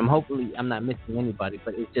team. And I'm not missing anybody,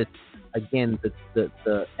 but it's just, again,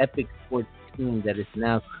 the Epic Sports team that is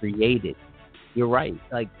now created. You're right.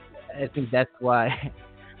 Like, I think that's why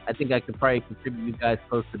I think I could probably contribute you guys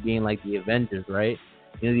close to being like the Avengers, right?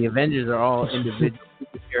 The Avengers are all individual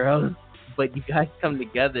superheroes, but you guys come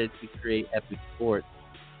together to create Epic Sports.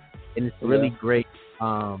 And it's really great.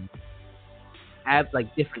 have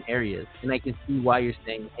like different areas, and I can see why you're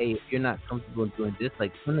saying, hey, if you're not comfortable doing this,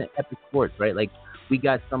 like come to Epic Sports, right? Like we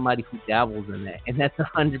got somebody who dabbles in that, and that's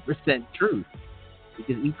 100% true,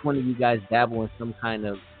 because each one of you guys dabble in some kind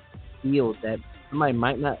of field that somebody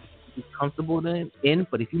might not be comfortable in,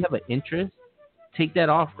 but if you have an interest, take that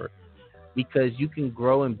offer, because you can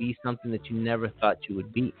grow and be something that you never thought you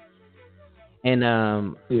would be. And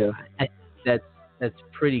I think that's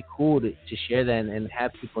pretty cool to share that and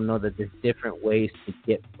have people know that there's different ways to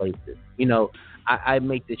get places. You know, I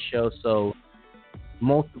make this show so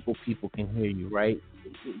multiple people can hear you, right?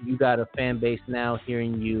 You got a fan base now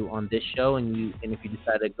hearing you on this show, and if you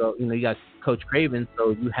decide to go, you know, you got Coach Craven,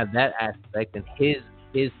 so you have that aspect and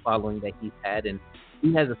his following that he's had, and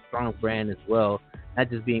he has a strong brand as well, not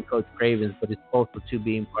just being Coach Craven's, but it's also too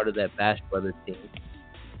being part of that Bash Brothers team,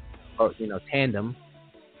 or, you know, tandem.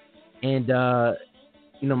 And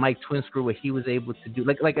you know, Mike Twinscrew, what he was able to do,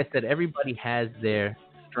 like I said, everybody has their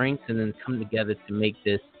strengths, and then come together to make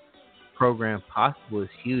this program possible is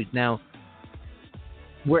huge. Now,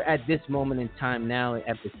 we're at this moment in time now at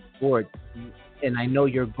Epic Sports, and I know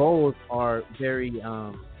your goals are very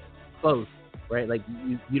close, right? Like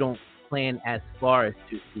you don't plan as far as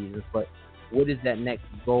 2 seasons, but what is that next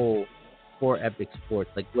goal for Epic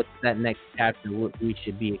Sports? Like, what's that next chapter what we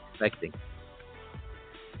should be expecting?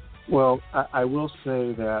 Well, I will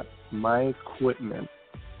say that my equipment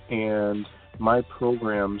and my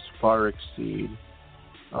programs far exceed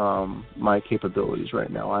my capabilities right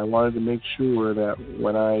now. I wanted to make sure that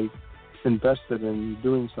when I invested in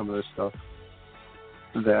doing some of this stuff,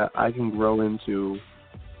 that I can grow into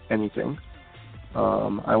anything.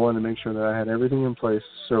 I wanted to make sure that I had everything in place,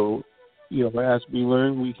 so, you know, as we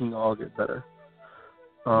learn, we can all get better.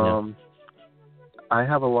 I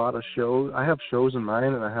have a lot of shows. I have shows in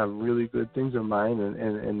mind, and I have really good things in mind,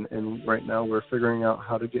 and right now we're figuring out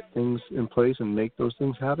how to get things in place and make those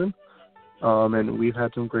things happen. And we've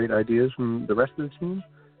had some great ideas from the rest of the team,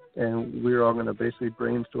 and we're all going to basically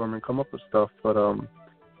brainstorm and come up with stuff. But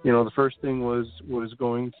you know, the first thing was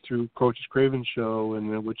going through Coach Craven's show,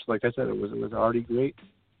 and which, like I said, it was already great.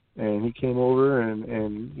 And he came over,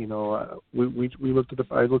 and you know, we looked at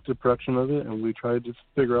I looked at the production of it, and we tried to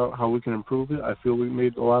figure out how we can improve it. I feel we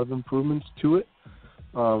made a lot of improvements to it.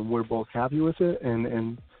 We're both happy with it,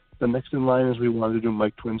 and the next in line is we wanted to do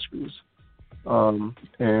Mike Twinscrews.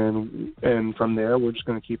 And from there, we're just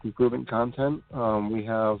going to keep improving content. We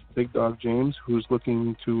have Big Dog James,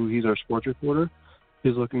 he's our sports reporter.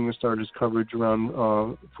 He's looking to start his coverage around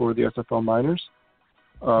for the SFL minors.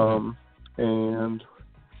 And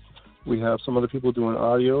we have some other people doing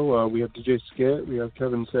audio. We have DJ Skit. We have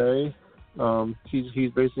Kevin Say.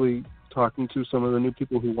 He's basically talking to some of the new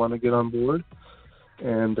people who want to get on board.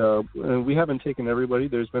 And we haven't taken everybody.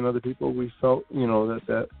 There's been other people we felt, you know,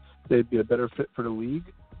 that they'd be a better fit for the league,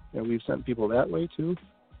 and we've sent people that way too.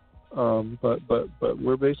 But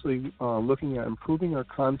we're basically looking at improving our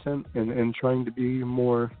content and trying to be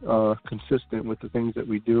more consistent with the things that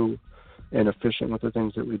we do and efficient with the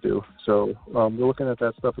things that we do. So we're looking at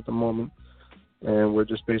that stuff at the moment, and we're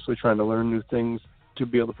just basically trying to learn new things to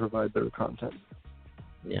be able to provide better content.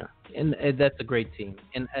 Yeah, and that's a great team.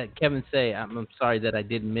 And Kevin Say, I'm sorry that I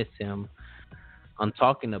did miss him on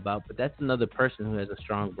talking about, but that's another person who has a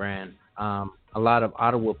strong brand. A lot of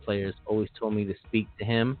Ottawa players always told me to speak to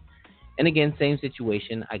him. And again, same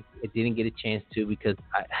situation. I didn't get a chance to because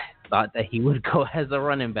I thought that he would go as a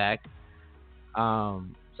running back.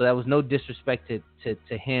 So that was no disrespect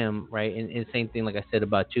to him, right? And same thing like I said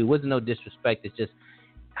about you. It wasn't no disrespect. It's just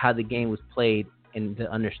how the game was played and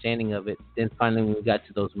the understanding of it. Then finally when we got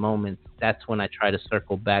to those moments, that's when I try to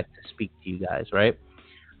circle back to speak to you guys, right?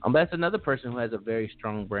 But that's another person who has a very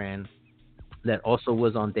strong brand that also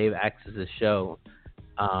was on Dave Axis' show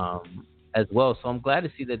as well. So I'm glad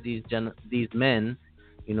to see that these men,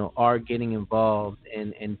 you know, are getting involved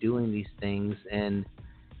and doing these things, and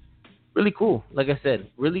really cool. Like I said,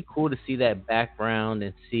 really cool to see that background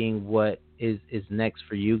and seeing what is next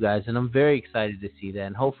for you guys. And I'm very excited to see that.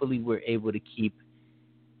 And hopefully we're able to keep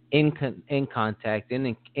in contact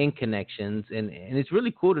and in connections. And it's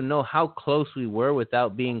really cool to know how close we were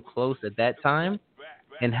without being close at that time,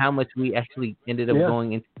 and how much we actually ended up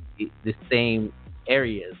going into the same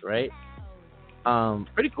areas, right?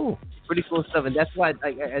 Pretty cool stuff. And that's why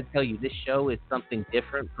I tell you, this show is something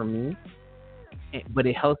different for me, but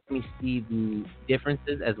it helps me see the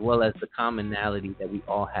differences as well as the commonality that we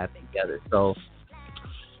all have together. So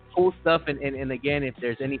cool stuff. And again, if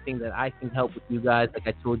there's anything that I can help with you guys, like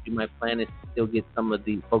I told you, my plan is to still get some of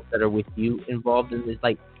the folks that are with you involved in this,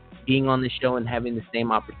 like being on the show and having the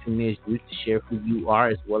same opportunity as you to share who you are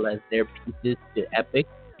as well as their pieces to Epic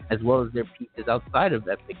as well as their pieces outside of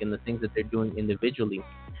Epic and the things that they're doing individually,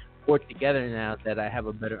 work together now that I have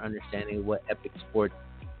a better understanding of what Epic Sports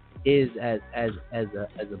is as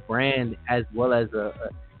a brand, as well as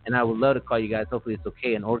and I would love to call you guys, hopefully it's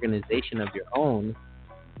okay, an organization of your own,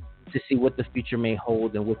 to see what the future may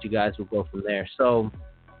hold and what you guys will go from there. So,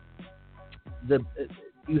 do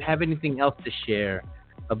you have anything else to share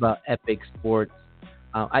about Epic Sports?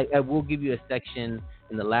 I will give you a section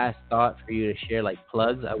in the last thought for you to share, like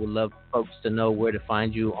plugs. I would love folks to know where to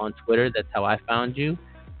find you on Twitter. That's how I found you.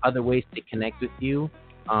 Other ways to connect with you,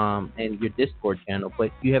 and your Discord channel.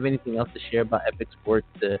 But do you have anything else to share about Epic Sports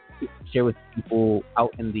to share with people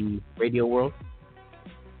out in the radio world?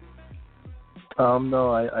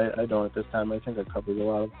 No, I don't at this time. I think I covered a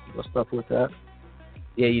lot of stuff with that.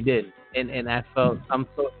 Yeah, you did. And I'm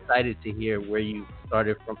so excited to hear where you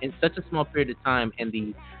started from in such a small period of time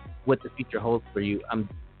and what the future holds for you. I'm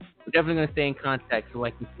definitely going to stay in contact so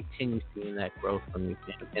I can continue seeing that growth from you,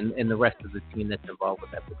 Tim, and the rest of the team that's involved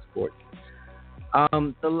with Epic Sports.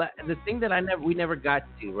 The thing that we never got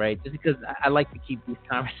to, right? Just because I like to keep these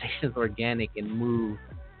conversations organic and move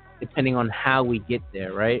depending on how we get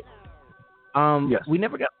there, right? Yes. We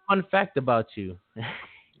never got a fun fact about you.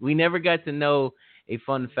 We never got to know a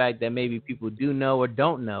fun fact that maybe people do know or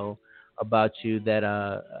don't know about you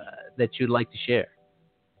that you'd like to share.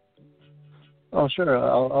 Oh, sure.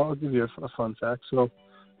 I'll give you a fun fact. So,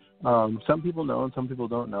 some people know and some people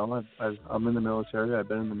don't know. I'm in the military. I've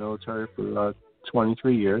been in the military for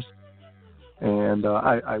 23 years. And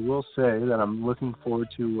I will say that I'm looking forward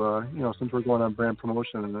to, since we're going on brand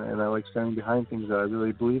promotion and I like standing behind things that I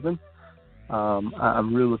really believe in,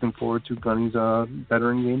 I'm really looking forward to Gunny's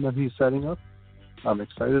veteran game that he's setting up. I'm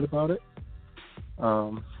excited about it.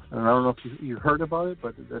 And I don't know if you heard about it,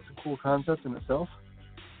 but that's a cool concept in itself.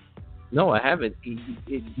 No, I haven't. Do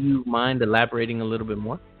you mind elaborating a little bit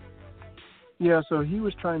more? Yeah, so he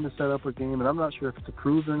was trying to set up a game, and I'm not sure if it's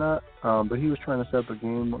approved or not, but he was trying to set up a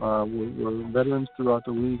game where veterans throughout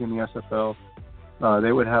the league and the SFL,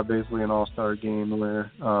 they would have basically an all-star game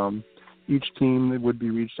where each team would be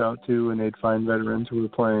reached out to, and they'd find veterans who were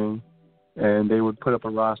playing, and they would put up a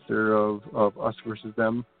roster of us versus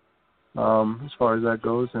them as far as that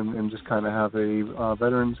goes, and just kind of have a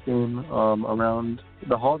veterans game around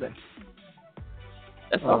the holiday.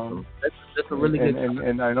 That's awesome. That's a really good.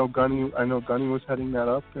 And I know Gunny was heading that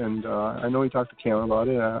up, and I know he talked to Cam about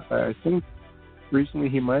it. I think recently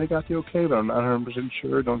he might have got the okay, but I'm not 100%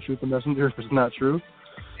 sure. Don't shoot the messenger if it's not true.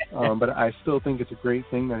 But I still think it's a great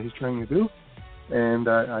thing that he's trying to do, and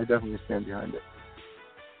I definitely stand behind it.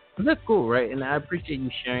 Well, that's cool, right? And I appreciate you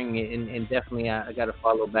sharing it, and definitely I got to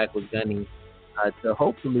follow back with Gunny to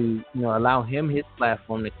hopefully allow him his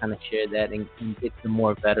platform to kind of share that and get some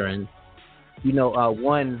more veterans.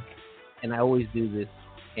 One, and I always do this,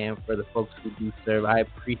 and for the folks who do serve, I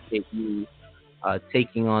appreciate you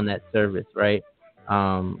taking on that service, right?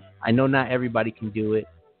 I know not everybody can do it,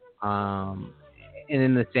 and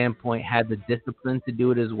in the standpoint, have the discipline to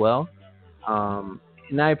do it as well,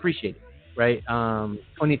 and I appreciate it, right?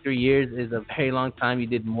 23 years is a very long time. You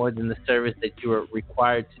did more than the service that you were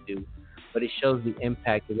required to do, but it shows the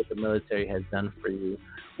impact of what the military has done for you,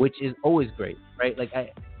 which is always great, right? Like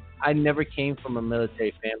I never came from a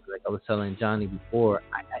military family, like I was telling Johnny before.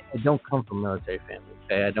 I don't come from a military family,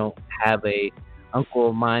 okay? I don't have a uncle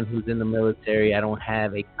of mine who's in the military. I don't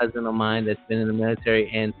have a cousin of mine that's been in the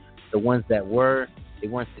military, and the ones that were, they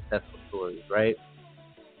weren't successful stories, right?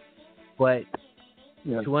 But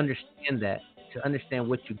to understand that, to understand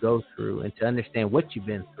what you go through, and to understand what you've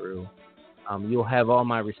been through, you'll have all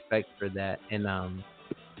my respect for that. And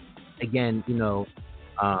again,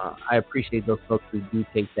 I appreciate those folks who do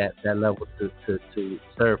take that level to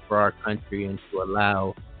serve for our country and to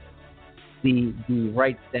allow the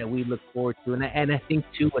rights that we look forward to. And I think,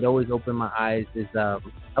 too, what always opened my eyes is I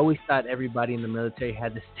always thought everybody in the military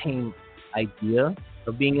had the same idea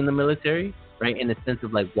of being in the military, right, in the sense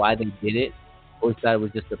of, like, why they did it. I always thought it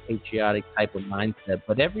was just a patriotic type of mindset.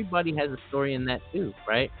 But everybody has a story in that, too,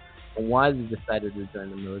 right, and why they decided to join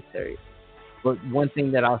the military. But one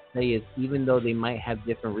thing that I'll say is, even though they might have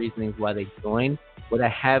different reasonings why they join, what I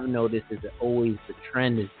have noticed is that always the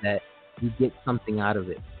trend is that you get something out of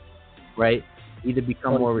it, right? You either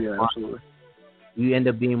become more responsible, you end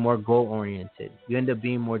up being more goal-oriented, you end up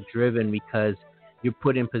being more driven because you're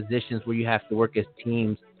put in positions where you have to work as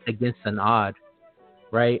teams against an odd,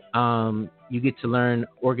 right? You get to learn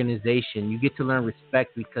organization, you get to learn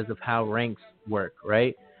respect because of how ranks work,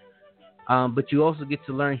 right? But you also get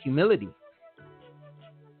to learn humility.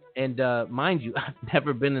 And mind you, I've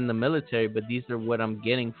never been in the military, but these are what I'm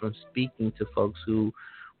getting from speaking to folks who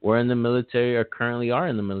were in the military or currently are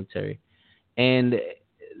in the military. And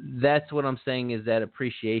that's what I'm saying is that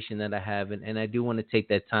appreciation that I have. And I do want to take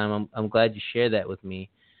that time. I'm glad you shared that with me,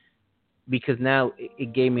 because now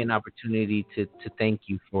it gave me an opportunity to thank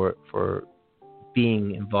you for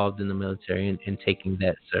being involved in the military and taking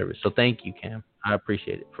that service. So thank you, Cam. I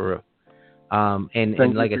appreciate it, for real.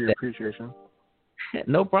 And like I said, appreciation.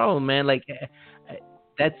 no problem, man. Like,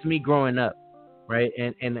 that's me growing up, right?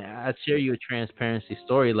 And I'll share you a transparency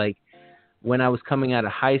story. Like, when I was coming out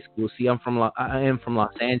of high school, see, I am from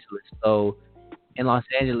Los Angeles. So in Los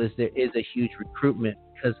Angeles, there is a huge recruitment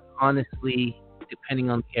because, honestly, depending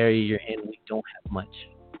on the area you're in, we don't have much,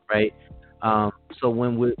 right? So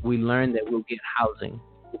when we learn that we'll get housing,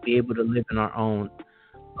 we'll be able to live in our own,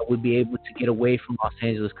 we'll be able to get away from Los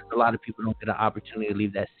Angeles, because a lot of people don't get an opportunity to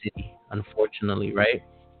leave that city, unfortunately, right?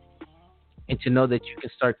 And to know that you can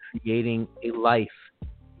start creating a life,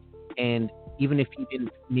 and even if you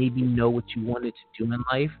didn't maybe know what you wanted to do in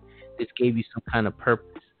life, this gave you some kind of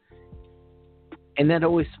purpose. And that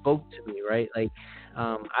always spoke to me, right? Like,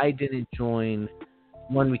 I didn't join,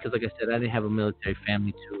 one, because, like I said, I didn't have a military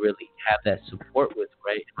family to really have that support with,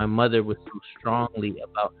 right? My mother was so strongly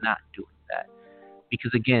about not doing that.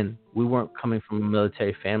 Because, again, we weren't coming from a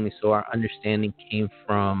military family, so our understanding came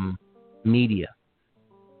from media,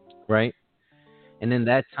 right? And in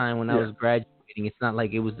that time when I was graduating, it's not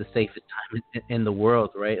like it was the safest time in the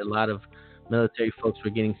world, right? A lot of military folks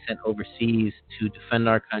were getting sent overseas to defend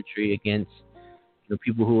our country against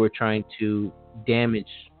people who were trying to damage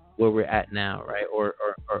where we're at now, right? Or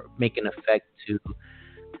make an effect to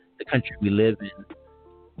the country we live in.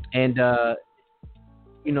 And, I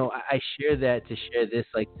share that to share this,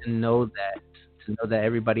 like, to know that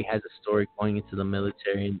everybody has a story going into the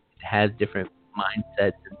military and has different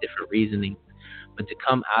mindsets and different reasoning. But to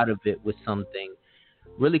come out of it with something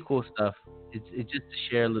really cool stuff, it's just to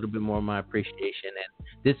share a little bit more of my appreciation. And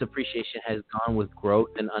this appreciation has gone with growth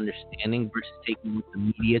and understanding versus taking what the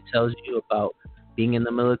media tells you about being in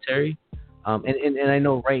the military. And I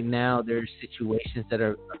know right now there's situations that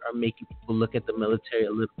are making people look at the military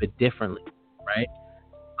a little bit differently, right?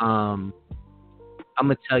 I'm going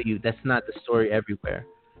to tell you, that's not the story everywhere.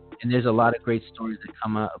 And there's a lot of great stories that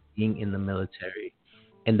come out of being in the military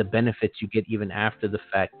and the benefits you get even after the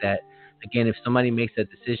fact. That, again, if somebody makes that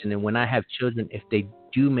decision, and when I have children, if they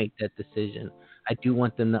do make that decision, I do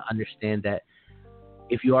want them to understand that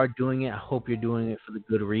if you are doing it, I hope you're doing it for the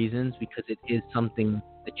good reasons, because it is something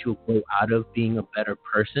that you'll grow out of being a better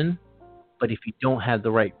person. But if you don't have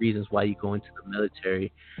the right reasons why you go into the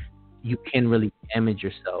military, you can really damage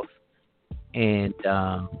yourself and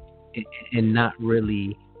not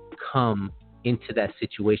really come into that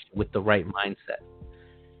situation with the right mindset.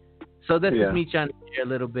 So that's just me trying to share a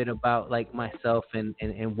little bit about, like, myself and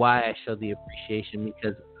why I show the appreciation,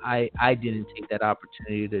 because I didn't take that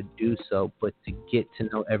opportunity to do so, but to get to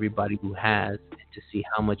know everybody who has, and to see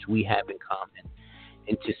how much we have in common,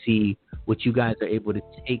 and to see what you guys are able to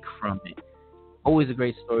take from it. Always a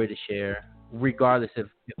great story to share, regardless if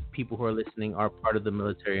people who are listening are part of the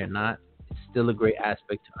military or not. It's still a great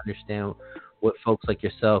aspect to understand what folks like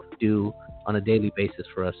yourself do on a daily basis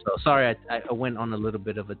for us. So sorry, I went on a little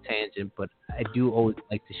bit of a tangent, but I do always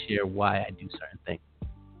like to share why I do certain things.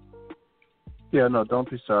 Yeah, no, don't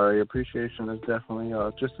be sorry. Appreciation is definitely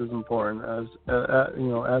just as important as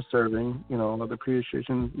as serving. The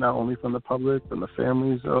appreciation not only from the public, but the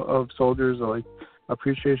families of soldiers. Like,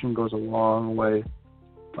 appreciation goes a long way,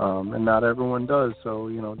 and not everyone does. So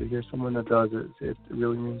to hear someone that does it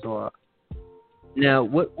really means a lot. Now,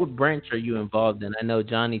 what branch are you involved in? I know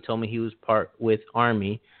Johnny told me he was part with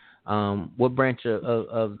Army. What branch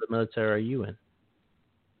of the military are you in?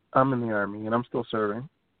 I'm in the Army, and I'm still serving.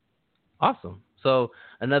 Awesome. So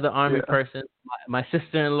another Army person. My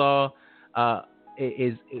sister-in-law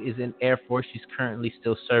is in Air Force. She's currently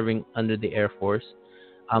still serving under the Air Force.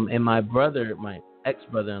 And my brother, my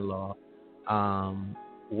ex-brother-in-law,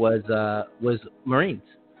 was Marines.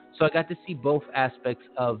 So I got to see both aspects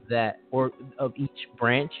of that, or of each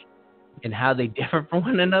branch, and how they differ from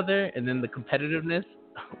one another, and then the competitiveness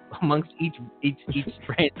amongst each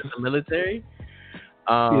branch of the military.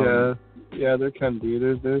 Yeah, there can be.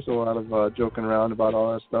 There's a lot of joking around about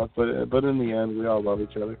all that stuff, but in the end, we all love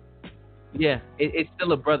each other. Yeah, it's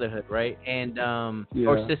still a brotherhood, right? And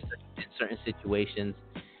or sister in certain situations.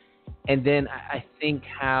 And then I think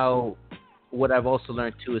what I've also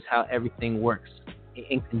learned too is how everything works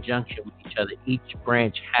in conjunction with each other. Each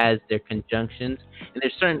branch has their conjunctions, and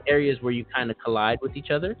there's certain areas where you kind of collide with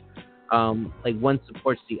each other. Like, one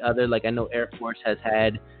supports the other. Like, I know Air Force has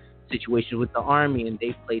had situations with the Army, and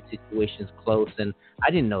they played situations close. And I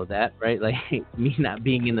didn't know that, right? Like me not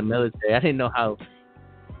being in the military, I didn't know how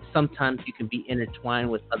sometimes you can be intertwined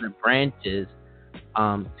with other branches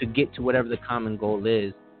to get to whatever the common goal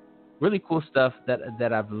is. Really cool stuff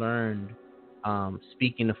that I've learned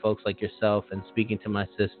speaking to folks like yourself and speaking to my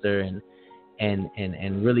sister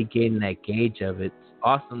and really getting that gauge of it. It's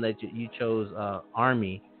awesome that you chose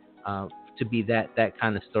Army to be that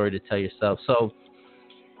kind of story to tell yourself. So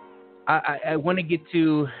I want to get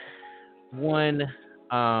to one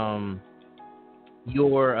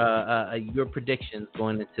your predictions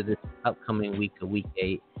going into this upcoming week of Week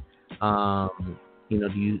 8. Do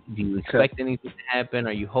you expect anything to happen?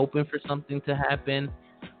 Are you hoping for something to happen?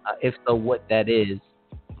 If so, what that is?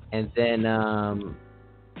 And then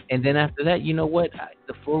after that, you know what?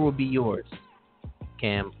 The floor will be yours,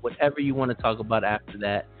 Cam. Whatever you want to talk about after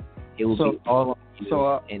that, it will be all on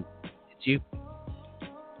you. And it's you.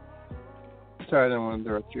 Sorry, I didn't want to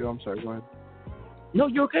interrupt you. I'm sorry. Go ahead. No,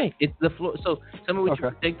 you're okay. It's the floor. So tell me what you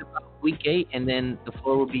predict about Week 8, and then the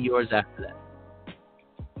floor will be yours after that.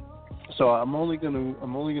 So I'm only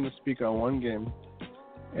gonna speak on one game,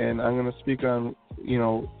 and I'm gonna speak on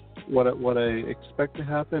what I expect to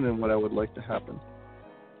happen and what I would like to happen.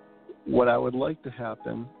 What I would like to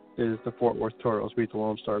happen is the Fort Worth Toros beat the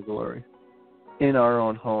Lone Star Glory in our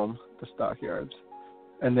own home, the Stockyards.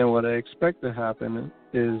 And then what I expect to happen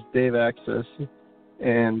is Dave Axis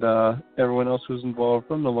and everyone else who's involved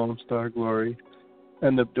from the Lone Star Glory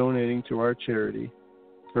end up donating to our charity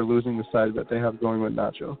for losing the side that they have going with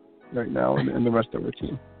Nacho right now and the rest of our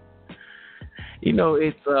team.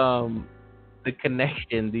 It's the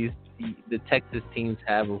connection the Texas teams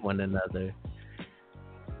have with one another.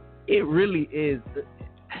 It really is.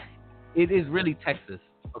 It is really Texas.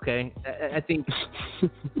 Okay, I think.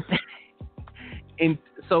 And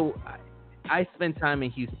so I spend time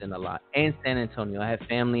in Houston a lot and San Antonio. I have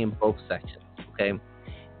family in both sections. Okay,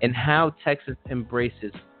 and how Texas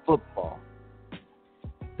embraces football,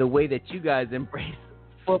 the way that you guys embrace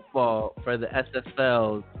football for the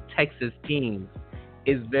SFL Texas teams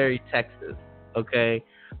is very Texas. Okay,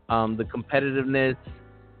 the competitiveness,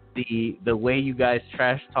 the way you guys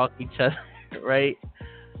trash talk each other, right?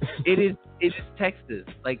 It is Texas.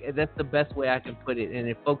 Like, that's the best way I can put it. And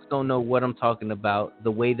if folks don't know what I'm talking about, the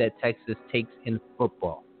way that Texas takes in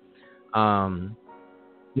football, Cam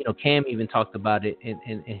even talked about it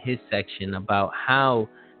in his section about how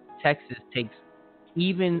Texas takes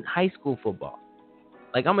even high school football.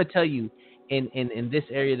 Like, I'm gonna tell you, in this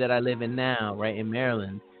area that I live in now, right in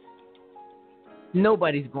Maryland,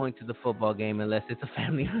 nobody's going to the football game unless it's a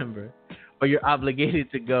family member, or you're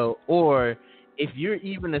obligated to go, or if you're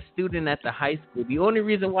even a student at the high school, the only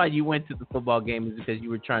reason why you went to the football game is because you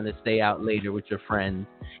were trying to stay out later with your friends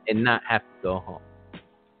and not have to go home.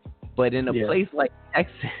 But in a place like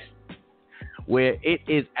Texas, where it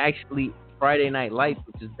is actually Friday Night Lights,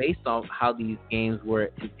 which is based on how these games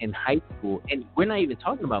were in high school, and we're not even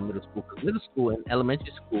talking about middle school, because middle school and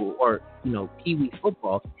elementary school, or Pee-wee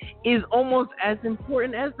football, is almost as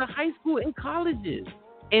important as the high school and colleges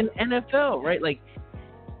and NFL, right? Like,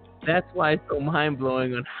 that's why it's so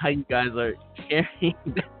mind-blowing on how you guys are carrying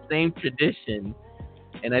that same tradition.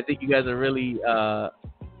 And I think you guys are really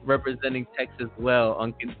representing Texas well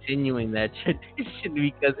on continuing that tradition,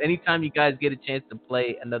 because anytime you guys get a chance to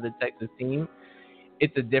play another Texas team,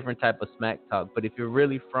 it's a different type of smack talk. But if you're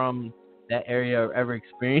really from that area or ever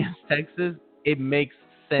experienced Texas, it makes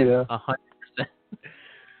sense 100%.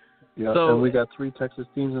 Yeah, so, and we got 3 Texas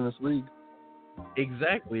teams in this league.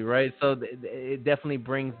 Exactly, right? So it definitely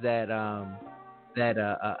brings that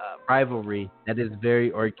rivalry that is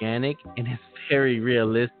very organic and is very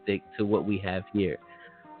realistic to what we have here.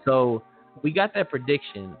 So we got that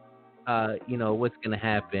prediction, what's going to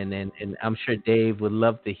happen. And I'm sure Dave would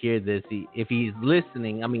love to hear this. If he's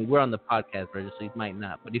listening, I mean, we're on the podcast version, so he might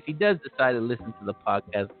not. But if he does decide to listen to the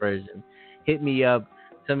podcast version, hit me up.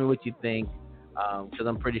 Tell me what you think, because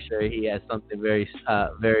I'm pretty sure he has something very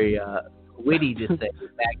witty to say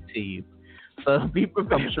back to you. So be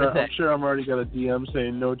prepared for that. I'm sure I'm already got a DM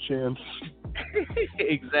saying no chance.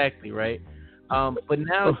 Exactly, right? But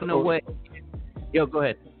now, you know what? Yo, go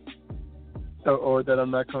ahead. Or that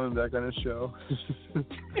I'm not coming back on his show.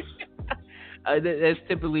 That's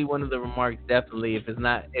typically one of the remarks. Definitely, if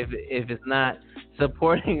it's not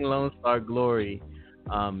supporting Lone Star Glory,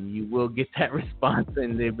 you will get that response,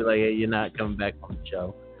 and they'll be like, "Hey, you're not coming back on the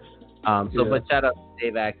show." But shout out to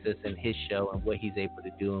Dave Axis and his show and what he's able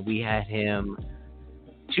to do. And we had him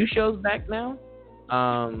 2 shows back now.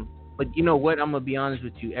 But you know what? I'm going to be honest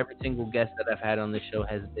with you. Every single guest that I've had on the show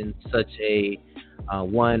has been such a,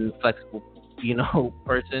 one, flexible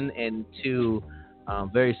person, and two,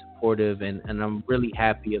 very supportive, and I'm really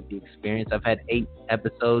happy of the experience. I've had 8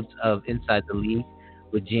 episodes of Inside the League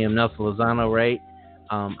with GM Nelson Lozano, right?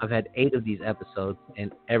 I've had 8 of these episodes,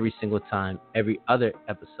 and every single time, every other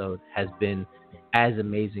episode has been as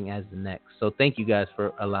amazing as the next. So thank you guys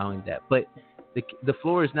for allowing that. But the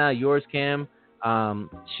floor is now yours, Cam.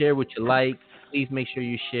 Share what you like. Please make sure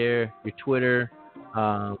you share your Twitter,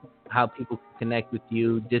 how people can connect with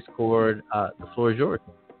you, Discord. The floor is yours.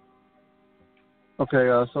 Okay,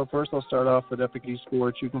 so first I'll start off with Epic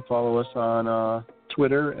Esports. You can follow us on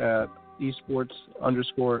Twitter at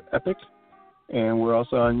esports_epic. And we're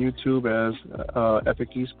also on YouTube as Epic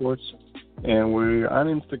Esports. And we're on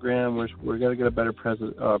Instagram. We're got to get a better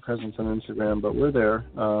presence on Instagram, but we're there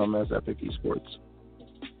as Epic Esports.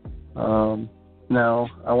 Now,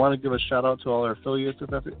 I want to give a shout-out to all our affiliates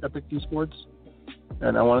of Epic Esports.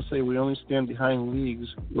 And I want to say we only stand behind leagues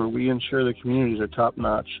where we ensure the communities are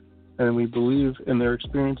top-notch, and we believe in their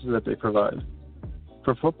experiences that they provide.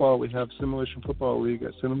 For football, we have Simulation Football League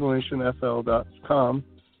at simulationfl.com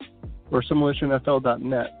or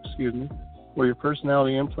simulationfl.net, where your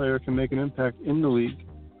personality and player can make an impact in the league.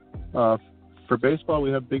 For baseball, we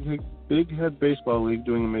have Big Head Baseball League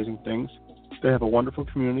doing amazing things. They have a wonderful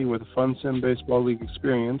community with a fun sim baseball league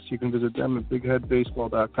experience. You can visit them at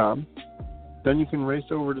bigheadbaseball.com. Then you can race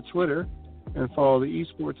over to Twitter and follow the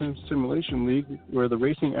Esports and Simulation League, where the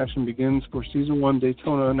racing action begins for Season 1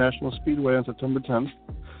 Daytona National Speedway on September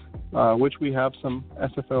 10th, which we have some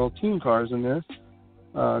SFL team cars in there.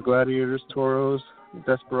 Gladiators, Toros,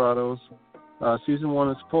 Desperados. Season 1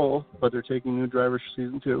 is full, but they're taking new drivers for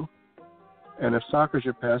Season 2. And if soccer's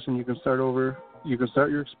your passion, you can start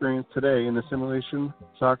your experience today in the Simulation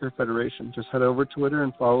Soccer Federation. Just head over to Twitter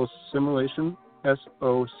and follow Simulation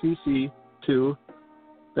SOCC2.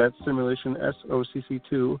 That's Simulation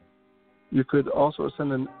SOCC2. You could also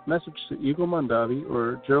send a message to Eagle Mondavi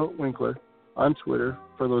or Gerald Winkler on Twitter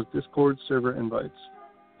for those Discord server invites.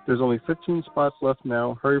 There's only 15 spots left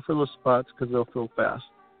now. Hurry for those spots because they'll fill fast.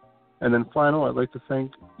 And then final, I'd like to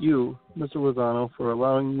thank you, Mr. Lozano, for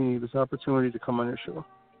allowing me this opportunity to come on your show.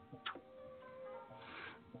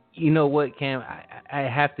 You know what, Cam? I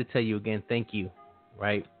have to tell you again, thank you,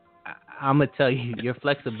 right? I'm going to tell you, your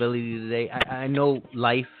flexibility today, I know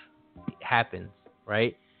life happens,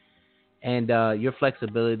 right? And your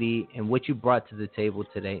flexibility and what you brought to the table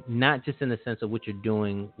today, not just in the sense of what you're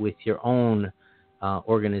doing with your own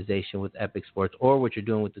organization with Epic Sports or what you're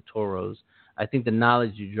doing with the Toros. I think the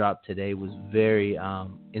knowledge you dropped today was very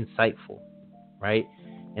insightful, right?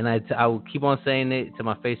 And I will keep on saying it till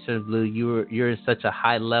my face turns blue. You're in such a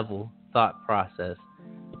high level thought process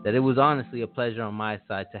that it was honestly a pleasure on my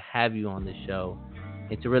side to have you on the show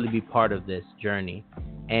and to really be part of this journey.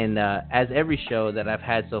 And as every show that I've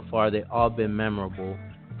had so far, they've all been memorable.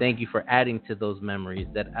 Thank you for adding to those memories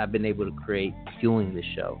that I've been able to create doing the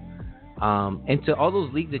show. And to all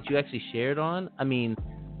those leagues that you actually shared on, I mean,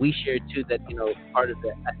 we shared too that, part of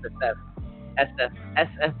the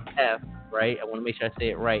SFF, right? I want to make sure I say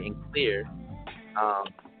it right and clear.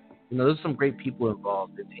 There's some great people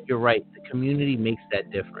involved. And you're right. The community makes that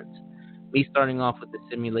difference. Me starting off with the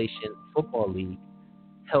Simulation Football League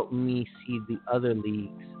helped me see the other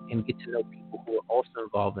leagues and get to know people who are also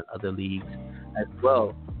involved in other leagues as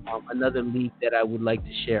well. Another league that I would like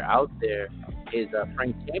to share out there is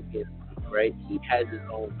Frank Champion's League, right? He has his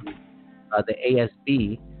own league, the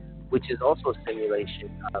ASB, which is also a simulation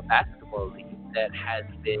basketball league that has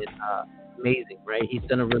been amazing, right? He's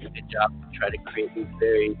done a really good job to try to create a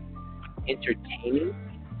very entertaining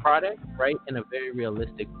product, right, and a very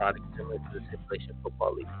realistic product similar to the Simulation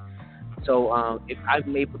Football League. So if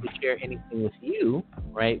I'm able to share anything with you,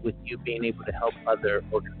 right, with you being able to help other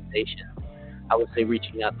organizations, I would say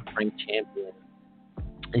reaching out to Frank Champion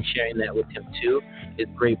and sharing that with him too is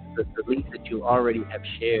great, because the leagues that you already have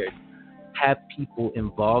shared have people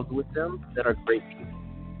involved with them that are great people,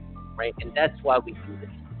 right? And that's why we do this.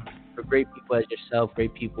 For great people as yourself,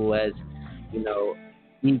 great people as,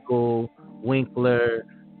 Eagle, Winkler,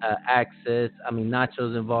 Access,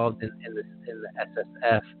 Nacho's involved in the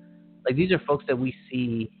SSF. Like, these are folks that we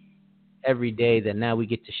see every day that now we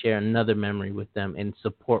get to share another memory with them and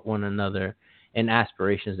support one another and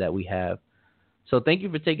aspirations that we have. So thank you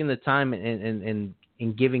for taking the time and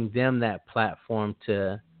giving them that platform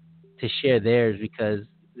to share theirs, because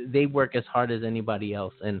they work as hard as anybody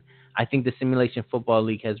else. And I think the Simulation Football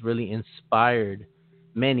League has really inspired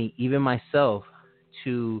many, even myself,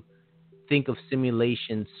 to think of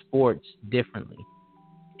simulation sports differently.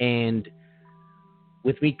 And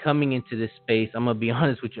with me coming into this space, I'm going to be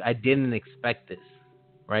honest with you, I didn't expect this,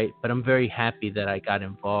 right? But I'm very happy that I got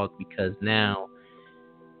involved because now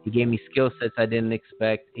it gave me skill sets I didn't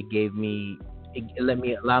expect. It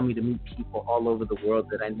allowed me to meet people all over the world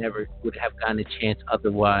that I never would have gotten a chance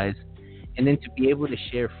otherwise. And then to be able to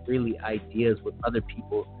share freely ideas with other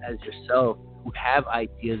people as yourself who have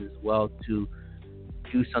ideas as well to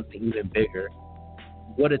do something even bigger.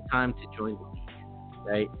 What a time to join the league,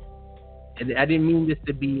 right? And I didn't mean this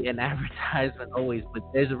to be an advertisement always, but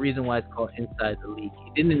there's a reason why it's called Inside the League.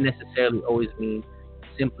 It didn't necessarily always mean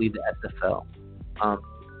simply the SFL,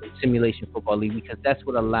 Simulation Football League, because that's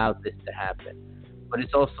what allowed this to happen. But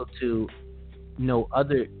it's also to know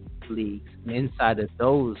other leagues and inside of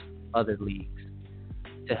those other leagues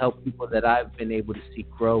to help people that I've been able to see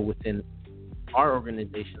grow within our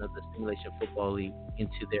organization of the Simulation Football League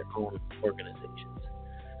into their own organizations.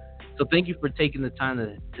 So thank you for taking the time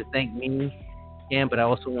to thank me, Cam, but I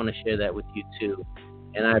also want to share that with you too.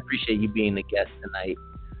 And I appreciate you being the guest tonight.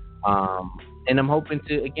 And I'm hoping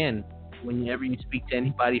to, again, whenever you speak to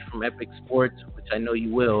anybody from Epic Sports, which I know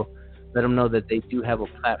you will, let them know that they do have a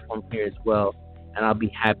platform here as well. And I'll be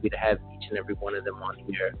happy to have each and every one of them on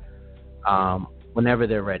here whenever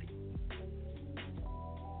they're ready.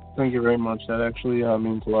 Thank you very much. That actually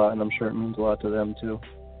means a lot, and I'm sure it means a lot to them too.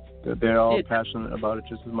 They're all passionate about it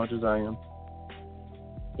just as much as I am.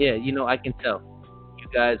 Yeah, I can tell. You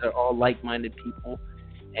guys are all like-minded people,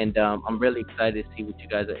 and I'm really excited to see what you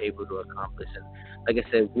guys are able to accomplish. And like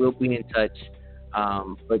I said, we'll be in touch,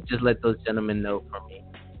 but just let those gentlemen know from me.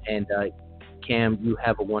 And Cam, you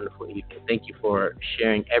have a wonderful evening. Thank you for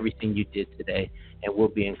sharing everything you did today, and we'll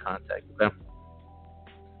be in contact. Okay?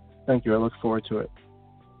 Thank you. I look forward to it.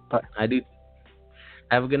 Bye. I do.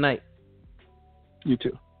 Have a good night. You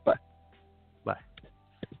too. Bye. Bye.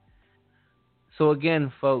 So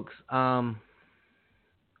again, folks,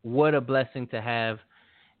 what a blessing to have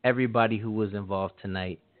everybody who was involved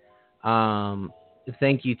tonight.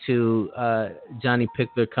 Thank you to Jonny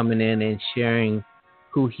Pichler coming in and sharing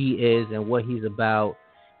who he is and what he's about,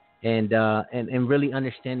 and really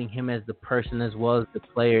understanding him as the person as well as the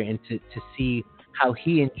player, and to see how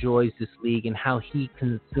he enjoys this league and how he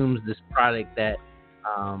consumes this product that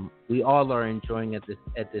we all are enjoying at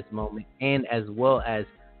this moment, and as well as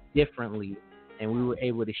differently. And we were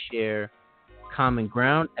able to share common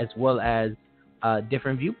ground as well as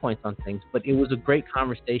different viewpoints on things. But it was a great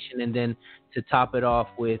conversation. And then to top it off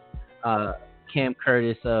with Cam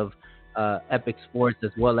Curtis of Epic Sports,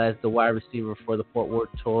 as well as the wide receiver for the Fort Worth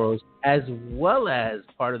Toros, as well as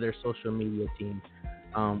part of their social media team.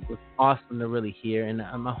 Was awesome to really hear, and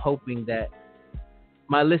I'm hoping that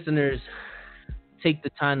my listeners take the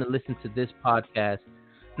time to listen to this podcast,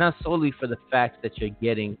 not solely for the facts that you're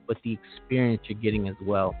getting, but the experience you're getting as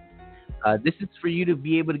well. This is for you to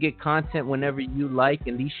be able to get content whenever you like,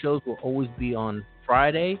 and these shows will always be on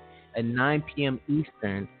Friday at 9 p.m.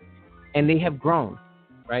 Eastern, and they have grown,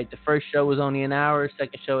 right? The first show was only an hour,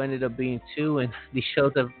 second show ended up being 2, and these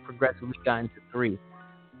shows have progressively gotten to 3.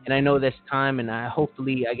 And I know there's time, and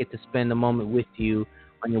hopefully I get to spend a moment with you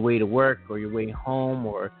on your way to work or your way home,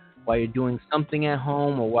 or while you're doing something at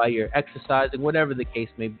home, or while you're exercising, whatever the case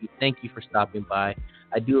may be. Thank you for stopping by.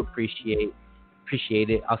 I do appreciate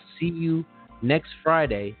it. I'll see you next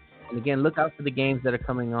Friday. And again, look out for the games that are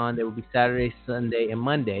coming on. There will be Saturday, Sunday, and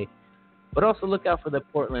Monday. But also look out for the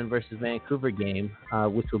Portland versus Vancouver game,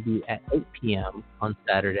 which will be at 8 p.m. on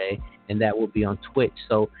Saturday, and that will be on Twitch.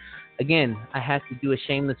 So again, I have to do a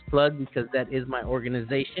shameless plug because that is my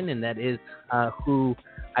organization, and that is who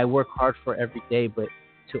I work hard for every day. But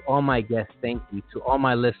to all my guests, thank you. To all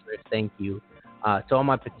my listeners, thank you. To all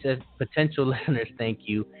my potential listeners, thank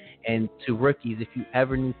you. And to rookies, if you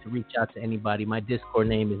ever need to reach out to anybody, my Discord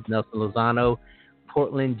name is Nelson Lozano,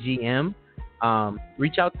 Portland GM.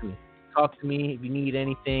 Reach out to me. Talk to me. If you need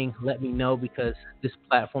anything, let me know, because this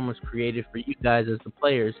platform was created for you guys as the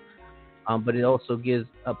players. But it also gives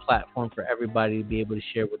a platform for everybody to be able to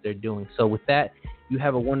share what they're doing. So with that, you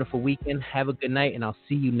have a wonderful weekend. Have a good night, and I'll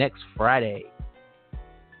see you next Friday.